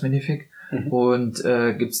lange als Minifig. Und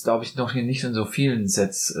gibt's, glaube ich, noch hier nicht in so vielen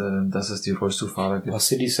Sets, dass es die Rollstuhlfahrer gibt. Was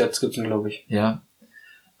sind die Sets gibt's denn, glaube ich. Ja.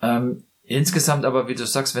 Insgesamt aber, wie du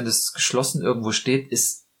sagst, wenn das geschlossen irgendwo steht,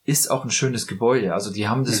 ist auch ein schönes Gebäude. Also die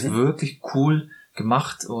haben das wirklich cool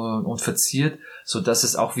gemacht und verziert, so dass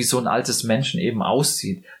es auch wie so ein altes Menschen eben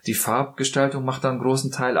aussieht. Die Farbgestaltung macht da einen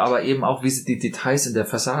großen Teil, aber eben auch, wie sie die Details in der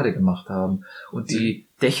Fassade gemacht haben. Und die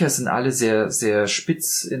Dächer sind alle sehr, sehr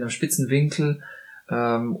spitz, in einem spitzen Winkel,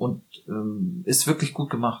 und ist wirklich gut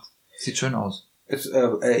gemacht. Sieht schön aus. Es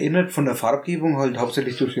erinnert von der Farbgebung halt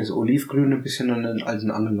hauptsächlich durch das Olivgrün ein bisschen an den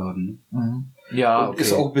alten Angelladen. Mhm. Ja, okay.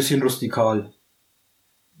 Ist auch ein bisschen rustikal.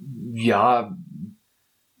 Ja,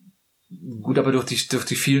 gut, aber durch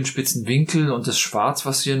die vielen spitzen Winkel und das Schwarz,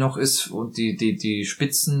 was hier noch ist, und die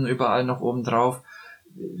Spitzen überall noch oben drauf.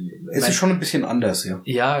 Es ist schon ein bisschen anders, ja.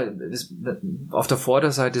 Ja, auf der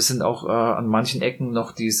Vorderseite sind auch an manchen Ecken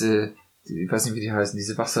noch diese, ich weiß nicht, wie die heißen,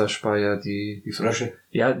 diese Wasserspeier, die Frösche.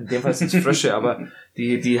 Ja, in dem Fall sind es Frösche, aber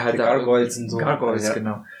die halt die da Gargoyles und so. Gargoyles, ja.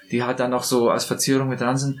 Genau. Die halt da noch so als Verzierung mit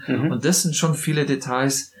dran sind. Und das sind schon viele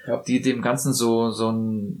Details, die dem Ganzen so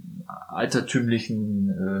einen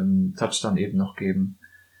altertümlichen Touch dann eben noch geben.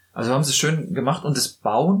 Also haben sie schön gemacht, und das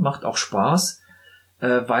Bauen macht auch Spaß,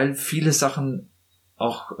 weil viele Sachen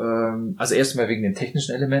auch, also erstmal wegen den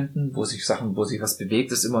technischen Elementen, wo sich was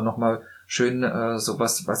bewegt, ist immer noch mal schön,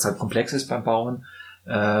 sowas, was halt komplex ist beim Bauen.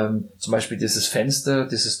 Zum Beispiel dieses Fenster,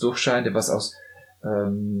 dieses Durchscheinende, was aus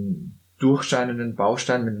durchscheinenden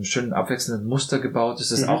Bausteinen mit einem schönen abwechselnden Muster gebaut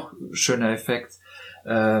ist, ist auch ein schöner Effekt.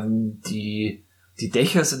 Die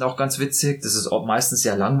Dächer sind auch ganz witzig. Das ist auch meistens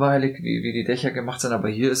sehr langweilig, wie die Dächer gemacht sind, aber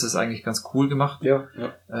hier ist es eigentlich ganz cool gemacht. Ja.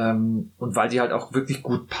 Und weil die halt auch wirklich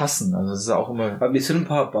gut passen. Also es ist auch immer. Aber mir sind ein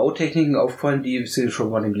paar Bautechniken aufgefallen, die sind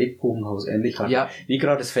schon mal im Lebkuchenhaus ähnlich hatten. Ja. Wie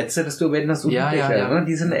gerade das Fenster, das du erwähnt hast, und die Dächer, ne?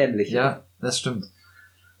 Die sind ähnlich. Ja, das stimmt.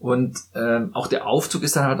 Und auch der Aufzug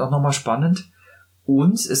ist dann halt auch nochmal spannend.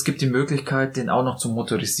 Und es gibt die Möglichkeit, den auch noch zu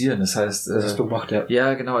motorisieren. Das heißt, das hast du gemacht, ja.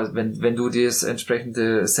 Ja, genau. Also wenn du das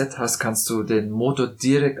entsprechende Set hast, kannst du den Motor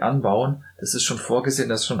direkt anbauen. Das ist schon vorgesehen,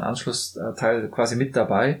 das ist schon ein Anschlussteil quasi mit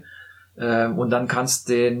dabei. Und dann kannst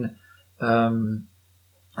den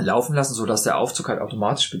laufen lassen, sodass der Aufzug halt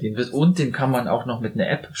automatisch bedient wird. Und den kann man auch noch mit einer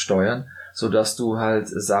App steuern, sodass du halt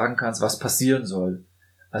sagen kannst, was passieren soll.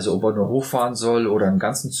 Also ob er nur hochfahren soll oder einen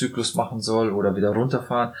ganzen Zyklus machen soll oder wieder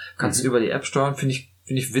runterfahren, kannst du über die App steuern, finde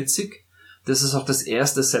ich witzig. Das ist auch das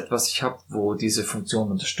erste Set, was ich habe, wo diese Funktion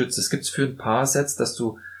unterstützt. Es gibt für ein paar Sets, dass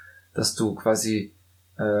du quasi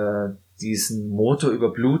diesen Motor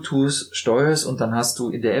über Bluetooth steuerst, und dann hast du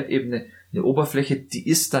in der App eben eine Oberfläche, die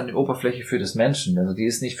ist dann eine Oberfläche für das Menschen. Also die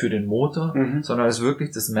ist nicht für den Motor, sondern ist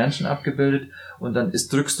wirklich das Menschen abgebildet, und dann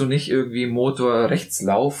drückst du nicht irgendwie Motor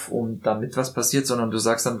Rechtslauf, und damit was passiert, sondern du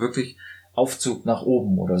sagst dann wirklich Aufzug nach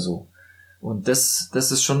oben oder so. Und das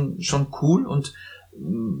ist schon cool und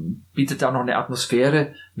bietet da noch eine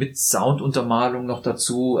Atmosphäre mit Sounduntermalung noch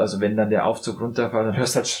dazu. Also wenn dann der Aufzug runterfällt, dann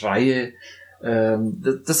hörst du halt Schreie.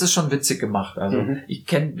 Das ist schon witzig gemacht. Also ich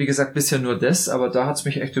kenne, wie gesagt, bisher nur das, aber da hat's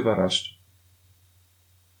mich echt überrascht.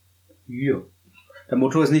 Ja. Der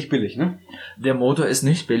Motor ist nicht billig, ne? Der Motor ist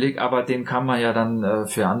nicht billig, aber den kann man ja dann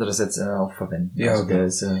für andere Sets auch verwenden. Ja, also okay. der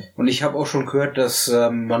ist, Und ich habe auch schon gehört, dass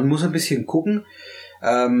man muss ein bisschen gucken.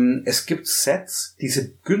 Es gibt Sets, die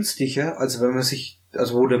sind günstiger, als wenn man sich,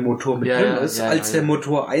 also wo der Motor mit drin ist, als der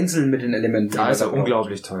Motor einzeln mit den Elementen. Da ist er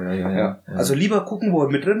unglaublich teuer, ja. Also lieber gucken, wo er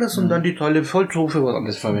mit drin ist, und dann die Teile voll für was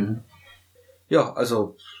anderes verwenden. Ja,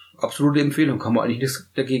 also absolute Empfehlung, kann man eigentlich nichts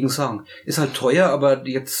dagegen sagen. Ist halt teuer, aber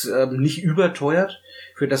jetzt nicht überteuert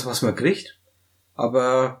für das, was man kriegt.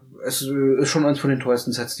 Aber es ist schon eins von den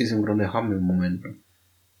teuersten Sets, die sie im Grunde haben im Moment.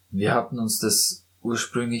 Wir hatten uns das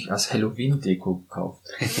ursprünglich als Halloween-Deko gekauft.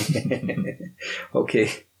 Okay.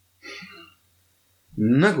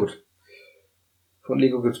 Na gut. Von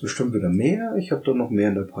Lego gibt's bestimmt wieder mehr. Ich habe da noch mehr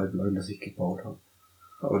in der Pipeline, das ich gebaut habe.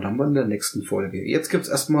 Aber dann mal in der nächsten Folge. Jetzt gibt's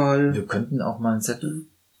erstmal... Wir könnten auch mal ein Set,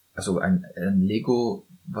 also ein Lego,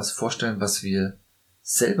 was vorstellen, was wir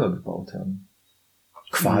selber gebaut haben.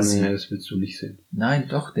 Quasi. Nee, das willst du nicht sehen. Nein,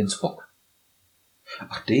 doch, den Spock.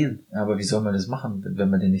 Ach, den? Aber wie soll man das machen, wenn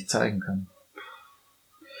man den nicht zeigen kann?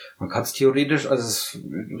 Man kann es theoretisch, also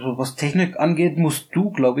so was Technik angeht, musst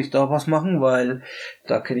du, glaube ich, da was machen, weil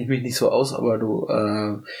da kenne ich mich nicht so aus, aber du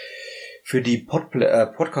für die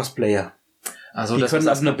Podcast-Player. Also die das können ist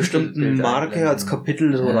aus einer Kapitel- bestimmten Bilder Marke einblenden. als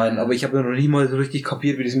Kapitel so rein, aber ich habe noch nicht mal so richtig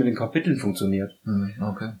kapiert, wie das mit den Kapiteln funktioniert.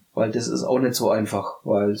 Okay. Weil das ist auch nicht so einfach,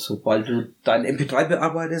 weil sobald du dein MP3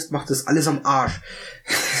 bearbeitest, macht das alles am Arsch.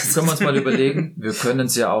 Das können wir uns mal überlegen. Wir können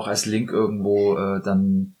es ja auch als Link irgendwo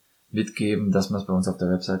dann mitgeben, dass man es bei uns auf der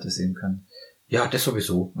Webseite sehen kann. Ja, das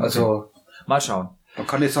sowieso. Also Mal schauen. man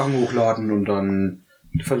kann jetzt Sachen hochladen und dann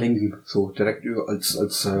verlinken, so direkt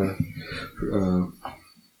als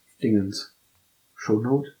Dingens.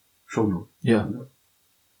 Shownote? Ja.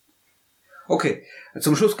 Okay,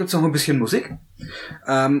 zum Schluss gibt's noch ein bisschen Musik.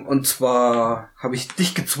 Und zwar habe ich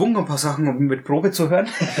dich gezwungen, ein paar Sachen mit Probe zu hören.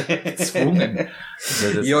 Gezwungen.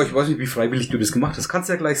 Ja, ich weiß nicht, wie freiwillig du das gemacht hast. Kannst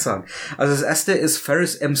du ja gleich sagen. Also das erste ist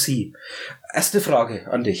Ferris MC. Erste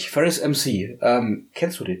Frage an dich. Ferris MC.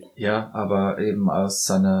 Kennst du den? Ja, aber eben aus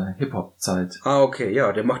seiner Hip-Hop-Zeit. Ah, okay,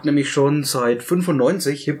 ja. Der macht nämlich schon seit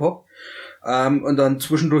 95 Hip-Hop. Und dann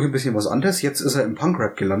zwischendurch ein bisschen was anderes. Jetzt ist er im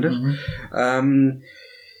Punk-Rap gelandet.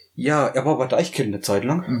 Ja, er war bei Deichkind eine Zeit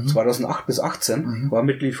lang, 2008 bis 18, war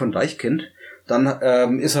Mitglied von Deichkind.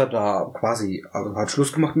 Dann ist er da quasi, also hat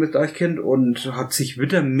Schluss gemacht mit Deichkind und hat sich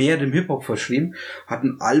wieder mehr dem Hip-Hop verschrieben. Hat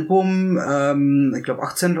ein Album, ich glaube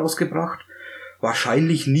 18 rausgebracht.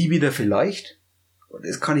 Wahrscheinlich nie wieder vielleicht.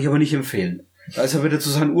 Das kann ich aber nicht empfehlen. Da ist er wieder zu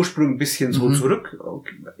seinen Ursprüngen ein bisschen so zurück.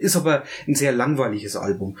 Ist aber ein sehr langweiliges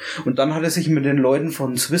Album. Und dann hat er sich mit den Leuten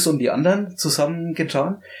von Swiss und die anderen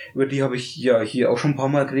zusammengetan. Über die habe ich ja hier auch schon ein paar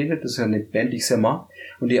Mal geredet. Das ist ja eine Band, die ich sehr mag.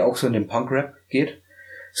 Und die auch so in den Punk-Rap geht.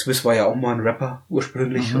 Swiss war ja auch mal ein Rapper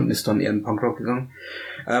ursprünglich und ist dann eher in Punk-Rock gegangen.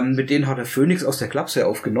 Mit denen hat er Phoenix aus der Klapse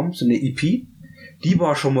aufgenommen. So eine EP. Die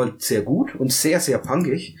war schon mal sehr gut und sehr, sehr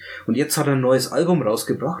punkig. Und jetzt hat er ein neues Album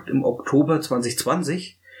rausgebracht im Oktober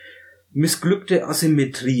 2020. Missglückte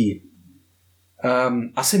Asymmetrie.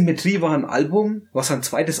 Asymmetrie war ein Album, was sein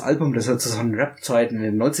zweites Album, das er zu seinen Rap-Zeiten in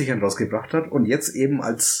den 90ern rausgebracht hat und jetzt eben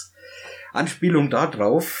als Anspielung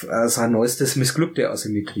darauf sein neuestes Missglückte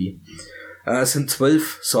Asymmetrie. Es sind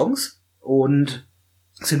 12 Songs und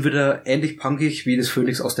sind wieder ähnlich punkig wie das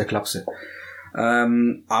Phoenix aus der Klapse.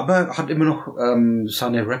 Aber hat immer noch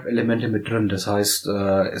seine Rap-Elemente mit drin. Das heißt,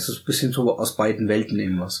 es ist ein bisschen so aus beiden Welten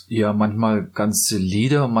irgendwas. Ja, manchmal ganze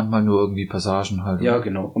Lieder und manchmal nur irgendwie Passagen halt. Ja,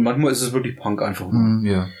 genau. Und manchmal ist es wirklich Punk einfach nur.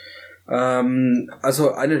 Ja.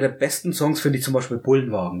 Also einer der besten Songs finde ich zum Beispiel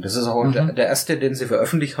Bullenwagen. Das ist auch der erste, den sie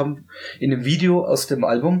veröffentlicht haben in dem Video aus dem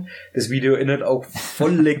Album. Das Video erinnert auch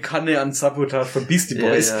volle Kanne an Sabotage von Beastie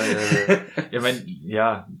Boys. Ja. Ich meine,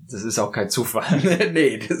 ja, das ist auch kein Zufall.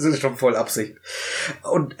 Nee, das ist schon voll Absicht.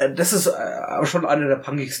 Und das ist schon einer der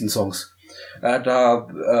punkigsten Songs.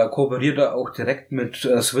 Da kooperiert er auch direkt mit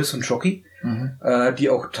Swiss und Shocky, die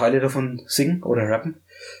auch Teile davon singen oder rappen.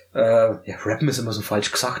 Ja, rappen ist immer so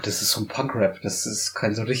falsch gesagt. Das ist so ein Punk-Rap. Das ist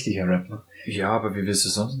kein so richtiger Rap. Ne? Ja, aber wie willst du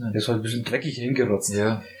sonst nennen? Der ist halt ein bisschen dreckig hingerotzt.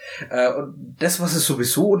 Ja. Und das, was es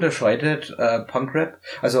sowieso unterscheidet, Punk-Rap,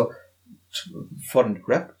 also von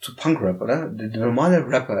Rap zu Punk-Rap, oder? Der normale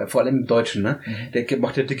Rapper, vor allem im Deutschen, ne? Der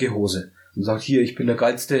macht ja dicke Hose. Und sagt, hier, ich bin der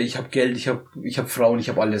Geilste, ich habe Geld, ich hab Frauen, ich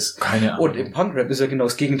habe alles. Keine Ahnung. Und im Punk-Rap ist ja genau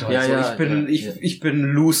das Gegenteil. Ja, so, ja, ich bin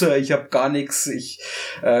Loser, ich habe gar nichts, ich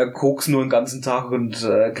koks nur den ganzen Tag und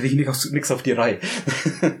kriege nix auf die Reihe.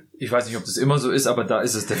 Ich weiß nicht, ob das immer so ist, aber da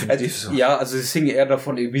ist es definitiv so. Ja, also sie singen eher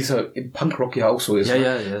davon, wie es ja im Punkrock ja auch so ist. Ja,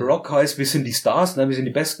 ne? ja. Rock heißt, wir sind die Stars, ne? Wir sind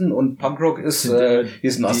die Besten und Punkrock ist, wir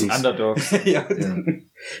sind Assis. Die Underdogs. Ja.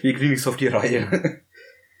 Wir kriegen nichts auf die Reihe.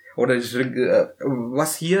 Oder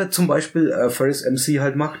was hier zum Beispiel Ferris MC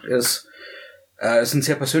halt macht, ist ein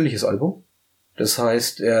sehr persönliches Album. Das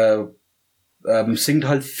heißt, er singt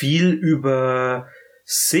halt viel über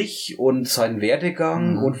sich und seinen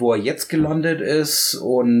Werdegang und wo er jetzt gelandet ist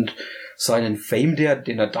und seinen Fame,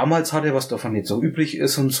 den er damals hatte, was davon jetzt so übrig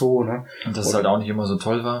ist und so. Ne? Und dass es halt auch nicht immer so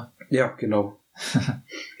toll war. Ja, genau.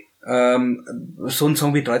 So ein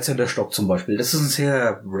Song wie 13. Stock zum Beispiel. Das ist ein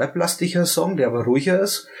sehr rap-lastiger Song, der aber ruhiger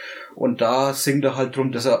ist. Und da singt er halt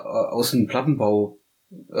drum, dass er aus dem Plattenbau,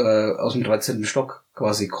 aus dem 13. Stock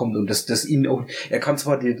quasi kommt. Und das ihn auch, er kann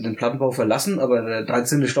zwar den Plattenbau verlassen, aber der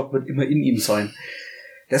 13. Stock wird immer in ihm sein.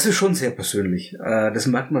 Das ist schon sehr persönlich. Das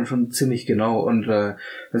merkt man schon ziemlich genau. Und wenn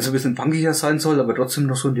es ein bisschen punkiger sein soll, aber trotzdem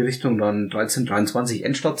noch so in die Richtung, dann 1323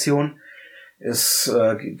 Endstation. Es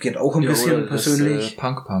geht auch ein bisschen persönlich.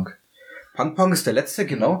 Punk. Punk ist der letzte,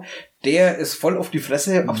 genau. Der ist voll auf die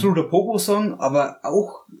Fresse, absoluter Pogo-Song, aber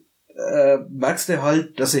auch merkst du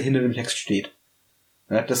halt, dass er hinter dem Text steht.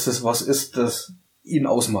 Ja, dass das was ist, das ihn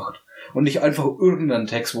ausmacht. Und nicht einfach irgendein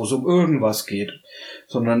Text, wo es um irgendwas geht,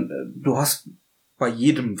 sondern du hast bei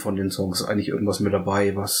jedem von den Songs eigentlich irgendwas mit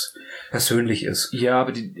dabei, was persönlich ist. Ja,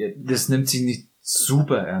 aber das nimmt sich nicht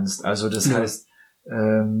super ernst. Also das heißt,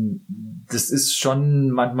 das ist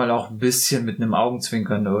schon manchmal auch ein bisschen mit einem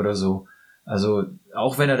Augenzwinkern oder so. Also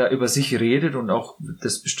auch wenn er da über sich redet und auch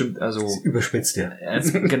das bestimmt, also Überspitzt, ja.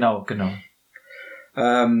 Genau.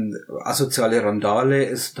 Asoziale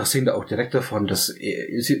Randale da singt er auch direkt davon, dass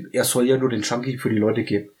er soll ja nur den Junkie für die Leute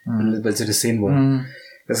geben, weil sie das sehen wollen.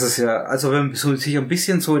 Das ist ja, also wenn man sich ein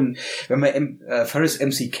bisschen wenn man Ferris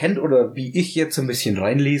MC kennt oder wie ich jetzt ein bisschen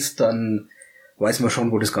reinliest, dann weiß man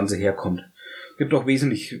schon, wo das Ganze herkommt. Gibt auch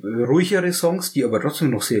wesentlich ruhigere Songs, die aber trotzdem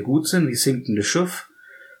noch sehr gut sind, wie Sinkende Schiff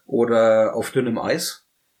oder Auf dünnem Eis.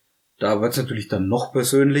 Da wird's natürlich dann noch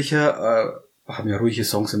persönlicher, haben ja ruhige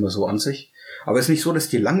Songs immer so an sich. Aber es ist nicht so, dass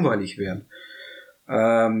die langweilig wären.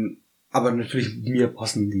 Aber natürlich mir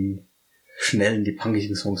passen die schnellen, die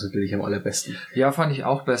punkigen Songs natürlich am allerbesten. Ja, fand ich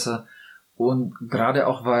auch besser. Und gerade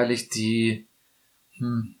auch, weil ich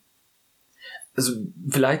also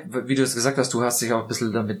vielleicht, wie du es gesagt hast, du hast dich auch ein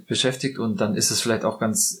bisschen damit beschäftigt und dann ist es vielleicht auch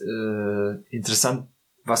ganz interessant,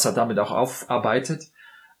 was er damit auch aufarbeitet.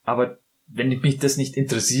 Aber wenn mich das nicht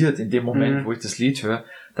interessiert in dem Moment, wo ich das Lied höre,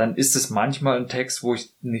 dann ist es manchmal ein Text, wo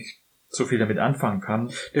ich nicht so viel damit anfangen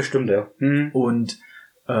kann. Das stimmt, ja. Und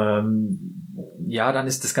dann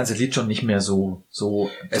ist das ganze Lied schon nicht mehr so toll.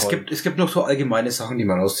 Es gibt noch so allgemeine Sachen, die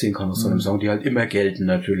man rausziehen kann aus so einem Song, die halt immer gelten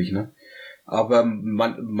natürlich, ne? Aber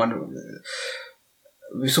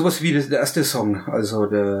sowas wie der erste Song, also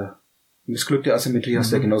der Missglückte Asymmetrie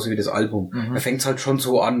hast du ja genauso wie das Album. Er fängt's halt schon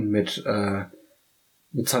so an mit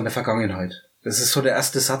seiner Vergangenheit. Das ist so der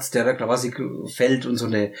erste Satz, der da quasi fällt und so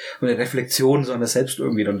eine Reflexion seiner selbst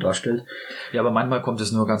irgendwie dann darstellt. Ja, aber manchmal kommt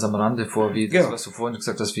es nur ganz am Rande vor, wie das, was du vorhin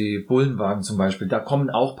gesagt hast, wie Bullenwagen zum Beispiel. Da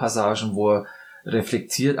kommen auch Passagen, wo er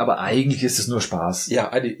reflektiert, aber eigentlich ist es nur Spaß. Ja,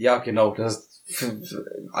 genau. Das ist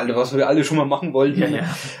was wir alle schon mal machen wollten.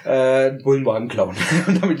 Bullenwagen klauen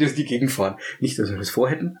und damit durch die Gegend fahren. Nicht, dass wir das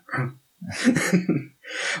vorhätten.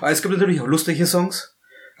 Aber es gibt natürlich auch lustige Songs.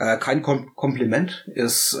 Kein Kompliment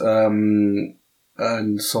ist ein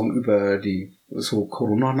Song über die so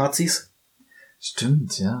Corona-Nazis.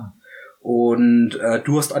 Stimmt, ja. Und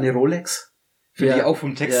du hast eine Rolex. Finde ich auch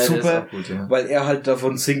vom Text super, gut, ja. Weil er halt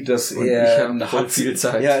davon singt, dass und er ein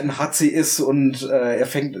Hatzi ist und er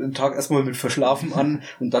fängt den Tag erstmal mit Verschlafen an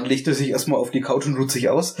und dann legt er sich erstmal auf die Couch und ruht sich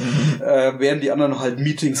aus, während die anderen halt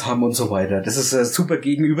Meetings haben und so weiter. Das ist eine super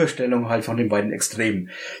Gegenüberstellung halt von den beiden Extremen.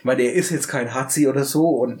 Ich meine, er ist jetzt kein Hatzi oder so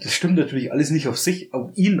und das stimmt natürlich alles nicht auf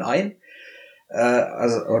ihn ein,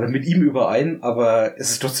 oder mit ihm überein, aber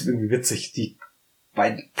es ist trotzdem irgendwie witzig, die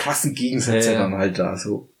beiden krassen Gegensätze dann halt da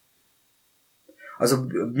so. Also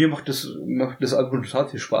mir macht das Album total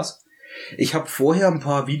viel Spaß. Ich habe vorher ein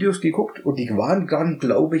paar Videos geguckt und die waren dann,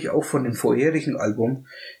 glaube ich, auch von dem vorherigen Album,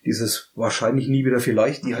 dieses Wahrscheinlich nie wieder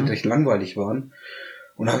vielleicht, die halt recht langweilig waren.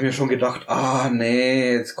 Und da habe ich mir schon gedacht,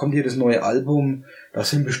 nee, jetzt kommt hier das neue Album, da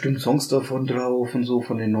sind bestimmt Songs davon drauf und so,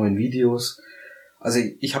 von den neuen Videos. Also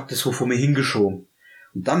ich habe das so vor mir hingeschoben.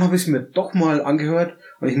 Und dann habe ich es mir doch mal angehört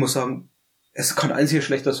und ich muss sagen, es ist kein einziger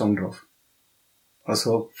schlechter Song drauf.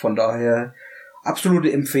 Also von daher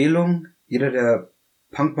absolute Empfehlung. Jeder, der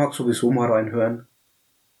Punk mag, sowieso mal reinhören.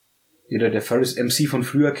 Jeder, der Ferris MC von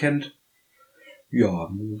früher kennt, ja,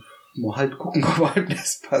 mal halt gucken, ob halt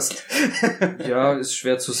das passt. Ja, ist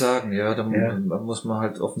schwer zu sagen. Ja, da muss man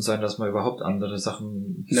halt offen sein, dass man überhaupt andere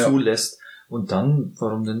Sachen zulässt. Und dann,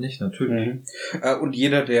 warum denn nicht? Natürlich. Und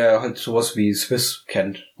jeder, der halt sowas wie Swiss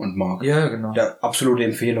kennt und mag. Ja, genau. Der absolute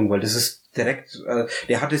Empfehlung, weil das ist direkt,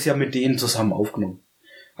 der hat es ja mit denen zusammen aufgenommen.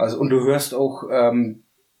 Also, und du hörst auch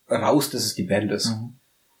raus, dass es die Band ist.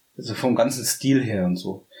 Also vom ganzen Stil her und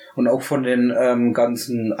so. Und auch von den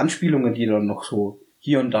ganzen Anspielungen, die dann noch so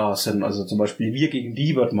hier und da sind. Also zum Beispiel Wir gegen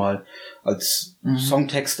die wird mal als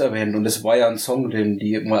Songtext erwähnt. Und das war ja ein Song, den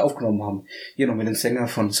die mal aufgenommen haben. Hier noch mit dem Sänger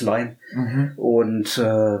von Slime. Und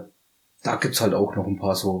da gibt's halt auch noch ein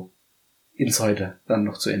paar so Insider dann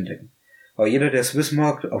noch zu entdecken. Aber jeder, der Swiss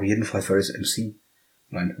mag, auf jeden Fall Ferris MC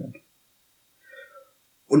reinhören.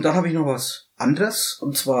 Und dann habe ich noch was anderes,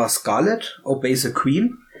 und zwar Scarlett, Obey the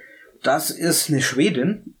Queen. Das ist eine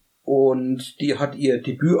Schwedin und die hat ihr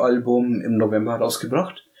Debütalbum im November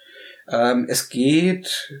rausgebracht. Es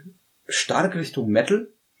geht stark Richtung Metal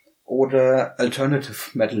oder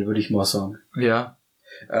Alternative Metal, würde ich mal sagen. Ja.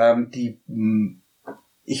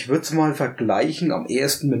 Ich würde es mal vergleichen am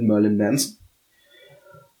ehesten mit Marilyn Manson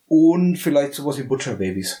und vielleicht sowas wie Butcher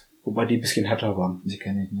Babies, wobei die ein bisschen härter waren. Die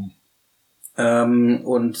kenne ich nicht.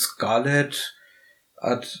 Und Scarlett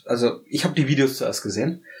also ich habe die Videos zuerst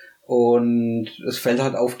gesehen und es fällt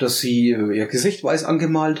halt auf, dass sie ihr Gesicht weiß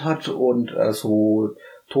angemalt hat und so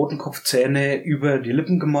Totenkopfzähne über die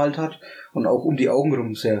Lippen gemalt hat und auch um die Augen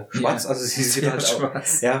rum sehr schwarz. Also sie sieht halt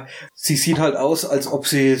aus, sie sieht halt aus, als ob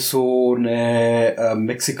sie so eine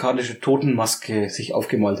mexikanische Totenmaske sich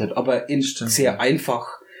aufgemalt hat, aber sehr einfach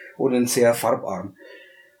und in sehr farbarm.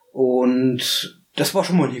 Und das war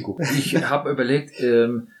schon mal nie gut. Ich habe überlegt,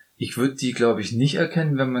 ich würde die, glaube ich, nicht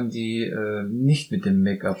erkennen, wenn man die nicht mit dem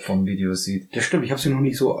Make-up vom Video sieht. Das stimmt, ich habe sie noch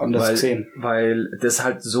nicht so anders gesehen. Weil das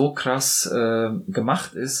halt so krass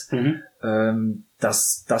gemacht ist,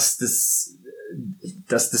 dass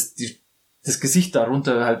das Gesicht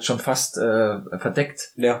darunter halt schon fast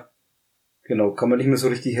verdeckt. Ja, genau, kann man nicht mehr so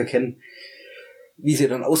richtig erkennen, wie sie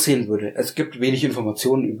dann aussehen würde. Es gibt wenig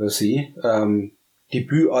Informationen über sie.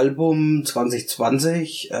 Debütalbum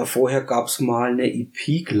 2020. Vorher gab's mal eine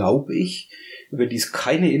EP, glaube ich, über die es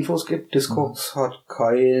keine Infos gibt. Discogs hat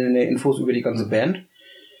keine Infos über die ganze Band.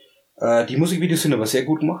 Die Musikvideos sind aber sehr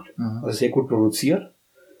gut gemacht, also sehr gut produziert.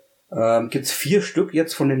 Gibt's 4 Stück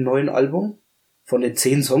jetzt von dem neuen Album. Von den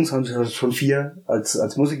 10 Songs haben sie also schon 4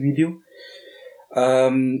 als Musikvideo. Ja,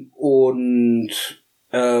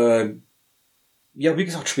 wie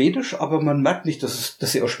gesagt, Schwedisch, aber man merkt nicht, dass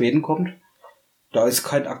sie aus Schweden kommt. Da ist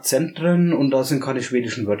kein Akzent drin und da sind keine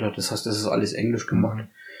schwedischen Wörter. Das heißt, das ist alles Englisch gemacht.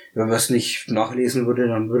 Wenn man es nicht nachlesen würde,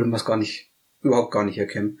 dann würde man es überhaupt gar nicht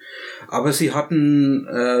erkennen. Aber sie hatten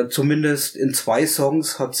zumindest in 2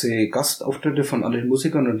 Songs hat sie Gastauftritte von anderen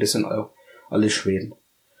Musikern und das sind auch alle Schweden.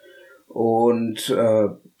 Und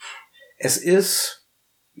es ist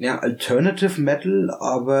ja Alternative Metal,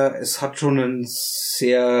 aber es hat schon einen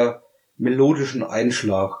sehr melodischen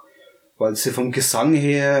Einschlag, weil sie vom Gesang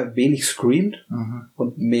her wenig screamt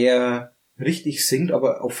und mehr richtig singt,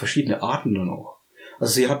 aber auf verschiedene Arten dann auch.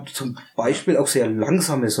 Also sie hat zum Beispiel auch sehr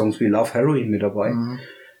langsame Songs wie Love Heroin mit dabei,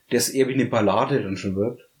 das eher wie eine Ballade dann schon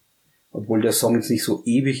wirkt. Obwohl der Song jetzt nicht so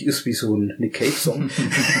ewig ist wie so ein Nick Cave-Song.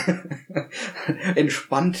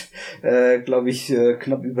 Entspannt, glaube ich,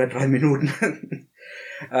 knapp über 3 Minuten.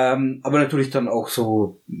 Aber natürlich dann auch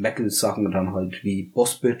so Metal-Sachen dann halt wie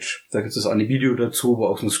Boss Bitch. Da gibt es eine Video dazu, wo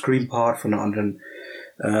auch so ein Scream-Part von einer anderen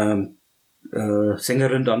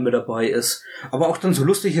Sängerin dann mit dabei ist. Aber auch dann so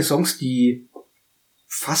lustige Songs, die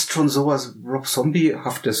fast schon sowas Rob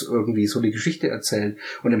Zombie-haftes irgendwie so die Geschichte erzählen.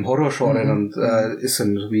 Und im Horror-Genre dann ist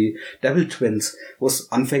dann so wie Devil Twins, wo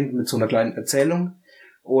es anfängt mit so einer kleinen Erzählung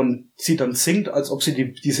und sie dann singt, als ob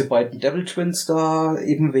sie diese beiden Devil Twins da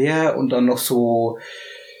eben wäre und dann noch so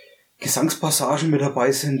Gesangspassagen mit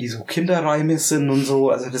dabei sind, die so Kinderreime sind und so.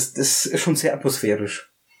 Also das ist schon sehr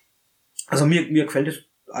atmosphärisch. Also mir gefällt es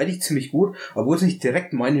eigentlich ziemlich gut, obwohl es nicht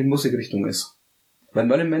direkt meine Musikrichtung ist. Bei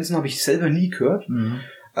Merlin Manson habe ich selber nie gehört.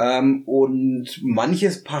 Und manche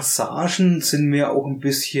Passagen sind mir auch ein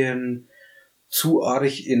bisschen zu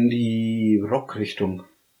arg in die Rockrichtung.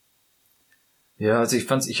 Ja, also ich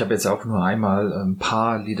habe jetzt auch nur einmal ein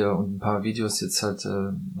paar Lieder und ein paar Videos jetzt halt,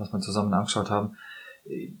 was wir zusammen angeschaut haben.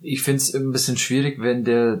 Ich finde es ein bisschen schwierig, wenn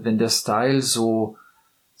der Style so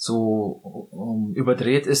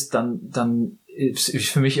überdreht ist, dann ist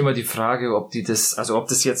für mich immer die Frage, ob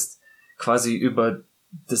das jetzt quasi über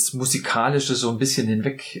das Musikalische so ein bisschen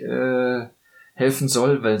hinweg helfen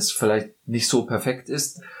soll, weil es vielleicht nicht so perfekt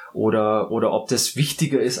ist, oder ob das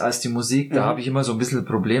wichtiger ist als die Musik. Da habe ich immer so ein bisschen ein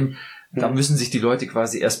Problem. Da müssen sich die Leute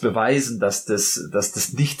quasi erst beweisen, dass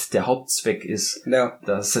das nicht der Hauptzweck ist,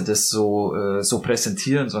 dass sie das so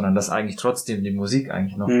präsentieren, sondern dass eigentlich trotzdem die Musik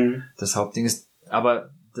eigentlich noch das Hauptding ist.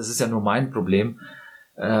 Aber das ist ja nur mein Problem.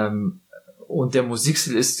 Und der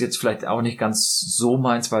Musikstil ist jetzt vielleicht auch nicht ganz so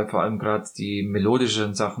meins, weil vor allem gerade die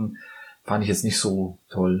melodischen Sachen fand ich jetzt nicht so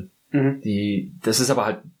toll. Das ist aber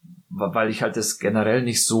halt, weil ich halt das generell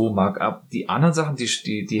nicht so mag. Die anderen Sachen,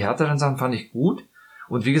 die härteren Sachen fand ich gut.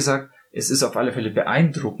 Und wie gesagt, es ist auf alle Fälle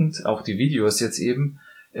beeindruckend, auch die Videos jetzt eben,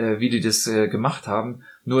 wie die das gemacht haben.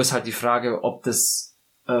 Nur ist halt die Frage, ob das,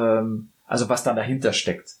 also was dann dahinter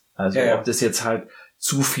steckt. Also ob das jetzt halt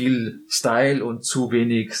zu viel Style und zu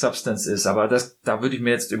wenig Substance ist. Aber da würde ich mir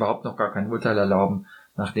jetzt überhaupt noch gar kein Urteil erlauben,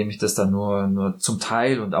 nachdem ich das dann nur zum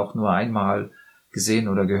Teil und auch nur einmal gesehen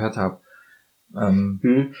oder gehört habe.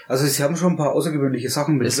 Also sie haben schon ein paar außergewöhnliche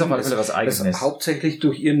Sachen mit. Das ist auf alle Fälle was Eigenes. Hauptsächlich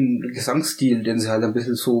durch ihren Gesangsstil, den sie halt ein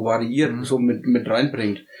bisschen so variiert, so mit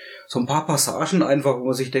reinbringt. So ein paar Passagen einfach, wo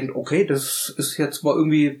man sich denkt, okay, das ist jetzt mal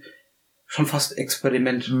irgendwie schon fast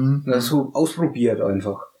Experiment. So ausprobiert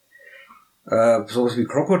einfach. Sowas wie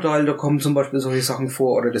Crocodile, da kommen zum Beispiel solche Sachen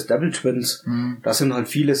vor, oder das Devil Twins. Das sind halt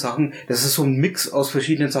viele Sachen. Das ist so ein Mix aus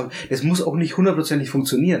verschiedenen Sachen. Das muss auch nicht 100%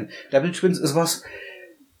 funktionieren. Devil Twins ist was,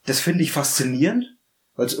 das finde ich faszinierend,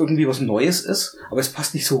 weil es irgendwie was Neues ist, aber es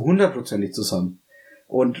passt nicht so 100% zusammen.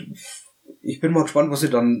 Und ich bin mal gespannt, was sie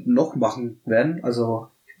dann noch machen werden. Also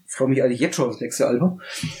freue mich eigentlich jetzt schon aufs nächste Album,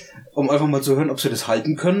 um einfach mal zu hören, ob sie das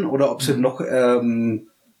halten können oder ob sie noch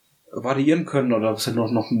variieren können oder ob sie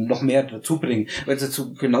noch mehr dazu bringen. Wenn es jetzt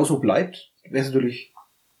genauso bleibt, wäre es natürlich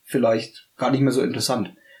vielleicht gar nicht mehr so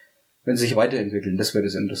interessant. Wenn sie sich weiterentwickeln, das wäre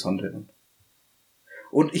das Interessante.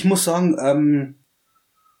 Und ich muss sagen,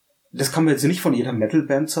 das kann man jetzt nicht von jeder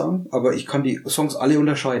Metal-Band sagen, aber ich kann die Songs alle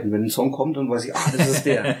unterscheiden. Wenn ein Song kommt, dann weiß ich, das ist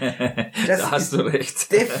der. Das da hast du recht.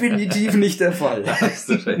 Definitiv nicht der Fall. Da hast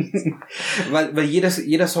du recht. weil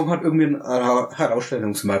jeder Song hat irgendwie ein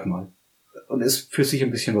Herausstellungsmerkmal. Und ist für sich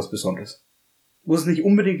ein bisschen was Besonderes. Muss nicht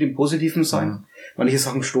unbedingt im Positiven sein. Mhm. Manche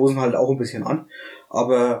Sachen stoßen halt auch ein bisschen an.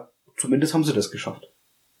 Aber zumindest haben sie das geschafft.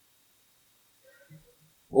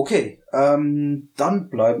 Okay, dann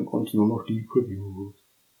bleiben uns nur noch die Previews.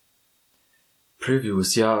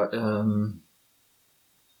 Previews, ja.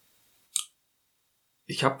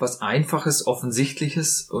 Ich habe was Einfaches,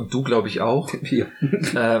 Offensichtliches und du, glaube ich, auch.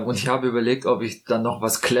 Ja. Und ich habe überlegt, ob ich dann noch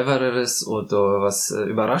was Clevereres oder was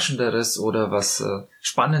Überraschenderes oder was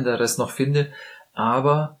Spannenderes noch finde.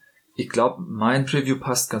 Aber ich glaube, mein Preview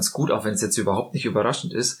passt ganz gut, auch wenn es jetzt überhaupt nicht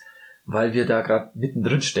überraschend ist, weil wir da gerade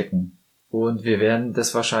mittendrin stecken. Und wir werden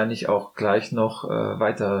das wahrscheinlich auch gleich noch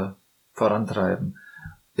weiter vorantreiben.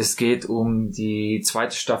 Es geht um die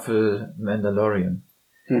zweite Staffel Mandalorian.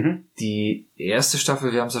 Mhm. Die erste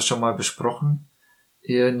Staffel, wir haben es ja schon mal besprochen,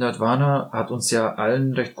 hier in Nerdvana, hat uns ja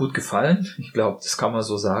allen recht gut gefallen. Ich glaube, das kann man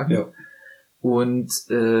so sagen. Ja. Und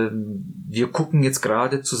wir gucken jetzt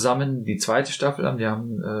gerade zusammen die zweite Staffel an. Wir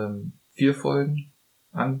haben 4 Folgen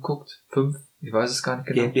angeguckt, 5, ich weiß es gar nicht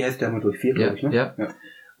genau. Die Hälfte haben wir durch 4, glaube ich, ne? Ja.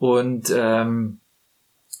 Und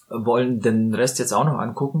wollen den Rest jetzt auch noch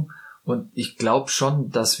angucken. Und ich glaube schon,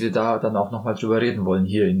 dass wir da dann auch nochmal drüber reden wollen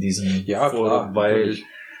hier in diesem Forum, klar, weil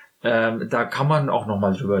da kann man auch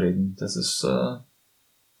nochmal drüber reden. Das ist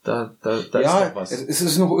da ist noch was. Es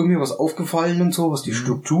ist noch irgendwie was aufgefallen und so, was die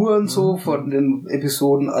Strukturen so von den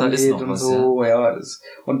Episoden angeht und was, so.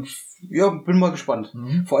 Ja, bin mal gespannt.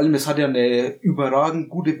 Mhm. Vor allem, es hat ja eine überragend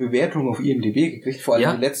gute Bewertung auf IMDb gekriegt, vor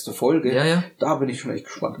allem die letzte Folge. Ja. Da bin ich schon echt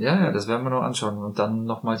gespannt. Ja, das werden wir noch anschauen und dann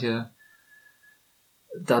nochmal hier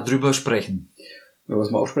darüber sprechen.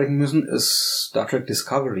 Was wir auch sprechen müssen, ist Star Trek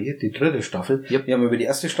Discovery, die 3. Staffel. Yep. Wir haben über die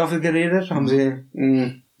 1. Staffel geredet, haben sie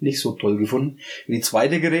nicht so toll gefunden. Über die 2.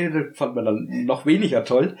 geredet, fand man dann noch weniger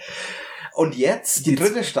toll. Und jetzt, die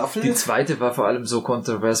 3. Staffel. Die 2. war vor allem so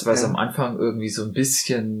kontrovers, weil es am Anfang irgendwie so ein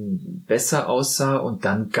bisschen besser aussah und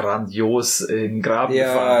dann grandios in den Graben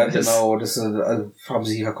gefahren ist. Ja, genau, das haben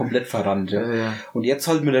sie ja komplett verrannt. Ja. Und jetzt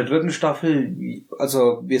halt mit der 3. Staffel,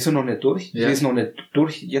 also wir sind noch nicht durch. Wir sind noch nicht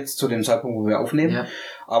durch jetzt zu dem Zeitpunkt, wo wir aufnehmen. Ja.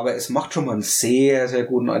 Aber es macht schon mal einen sehr, sehr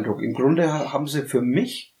guten Eindruck. Im Grunde haben sie für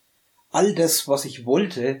mich all das, was ich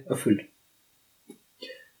wollte, erfüllt.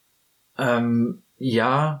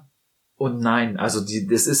 Ja und nein. Also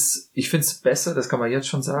ich finde es besser, das kann man jetzt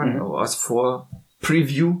schon sagen, als vor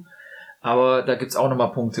Preview. Aber da gibt's auch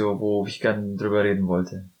nochmal Punkte, wo ich gerne drüber reden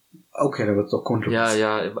wollte. Okay, da wird's doch kontrovers.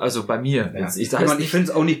 Ja, also bei mir. Ja. Ich finde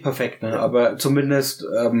es auch nicht perfekt, ne? Aber zumindest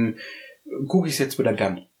gucke ich es jetzt wieder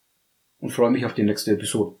gern. Und freue mich auf die nächste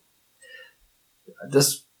Episode.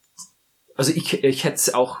 Also ich hätte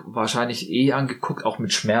es auch wahrscheinlich angeguckt, auch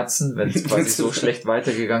mit Schmerzen, wenn es quasi so schlecht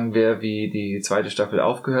weitergegangen wäre, wie die 2. Staffel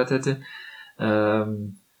aufgehört hätte.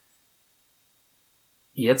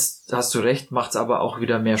 Jetzt hast du recht, macht's aber auch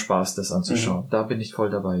wieder mehr Spaß, das anzuschauen. Da bin ich voll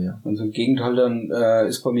dabei, ja. Also im Gegenteil, dann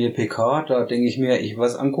ist bei mir PK, da denke ich mir, ich will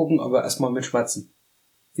es angucken, aber erstmal mit Schmerzen.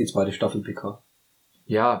 Die 2. Staffel PK.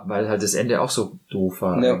 Ja, weil halt das Ende auch so doof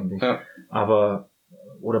war eigentlich. Ja. Aber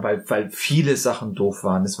oder weil viele Sachen doof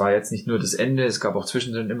waren. Es war jetzt nicht nur das Ende, es gab auch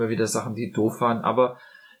zwischendrin immer wieder Sachen, die doof waren, aber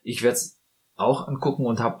ich werde es auch angucken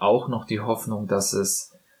und habe auch noch die Hoffnung, dass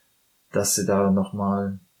sie da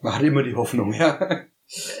nochmal... Man hat immer die Hoffnung, ja.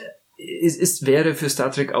 Es wäre für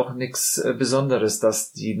Star Trek auch nichts Besonderes,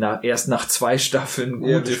 dass die erst nach 2 Staffeln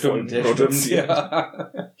gute Folgen produzieren.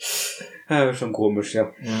 Ja, schon komisch,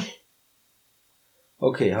 ja.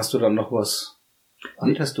 Okay, hast du dann noch was...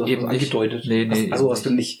 Hast du eben angedeutet? Nee. Also hast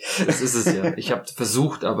du nicht. Das ist es ja. Ich habe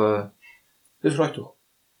versucht, aber... Das reicht doch.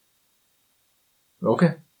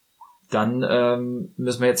 Okay. Dann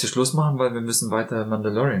müssen wir jetzt hier Schluss machen, weil wir müssen weiter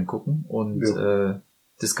Mandalorian gucken und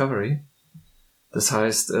Discovery. Das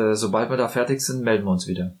heißt, sobald wir da fertig sind, melden wir uns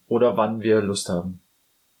wieder. Oder wann wir Lust haben.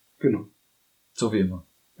 Genau. So wie immer.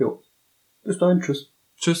 Jo. Bis dahin. Tschüss.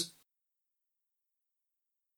 Tschüss.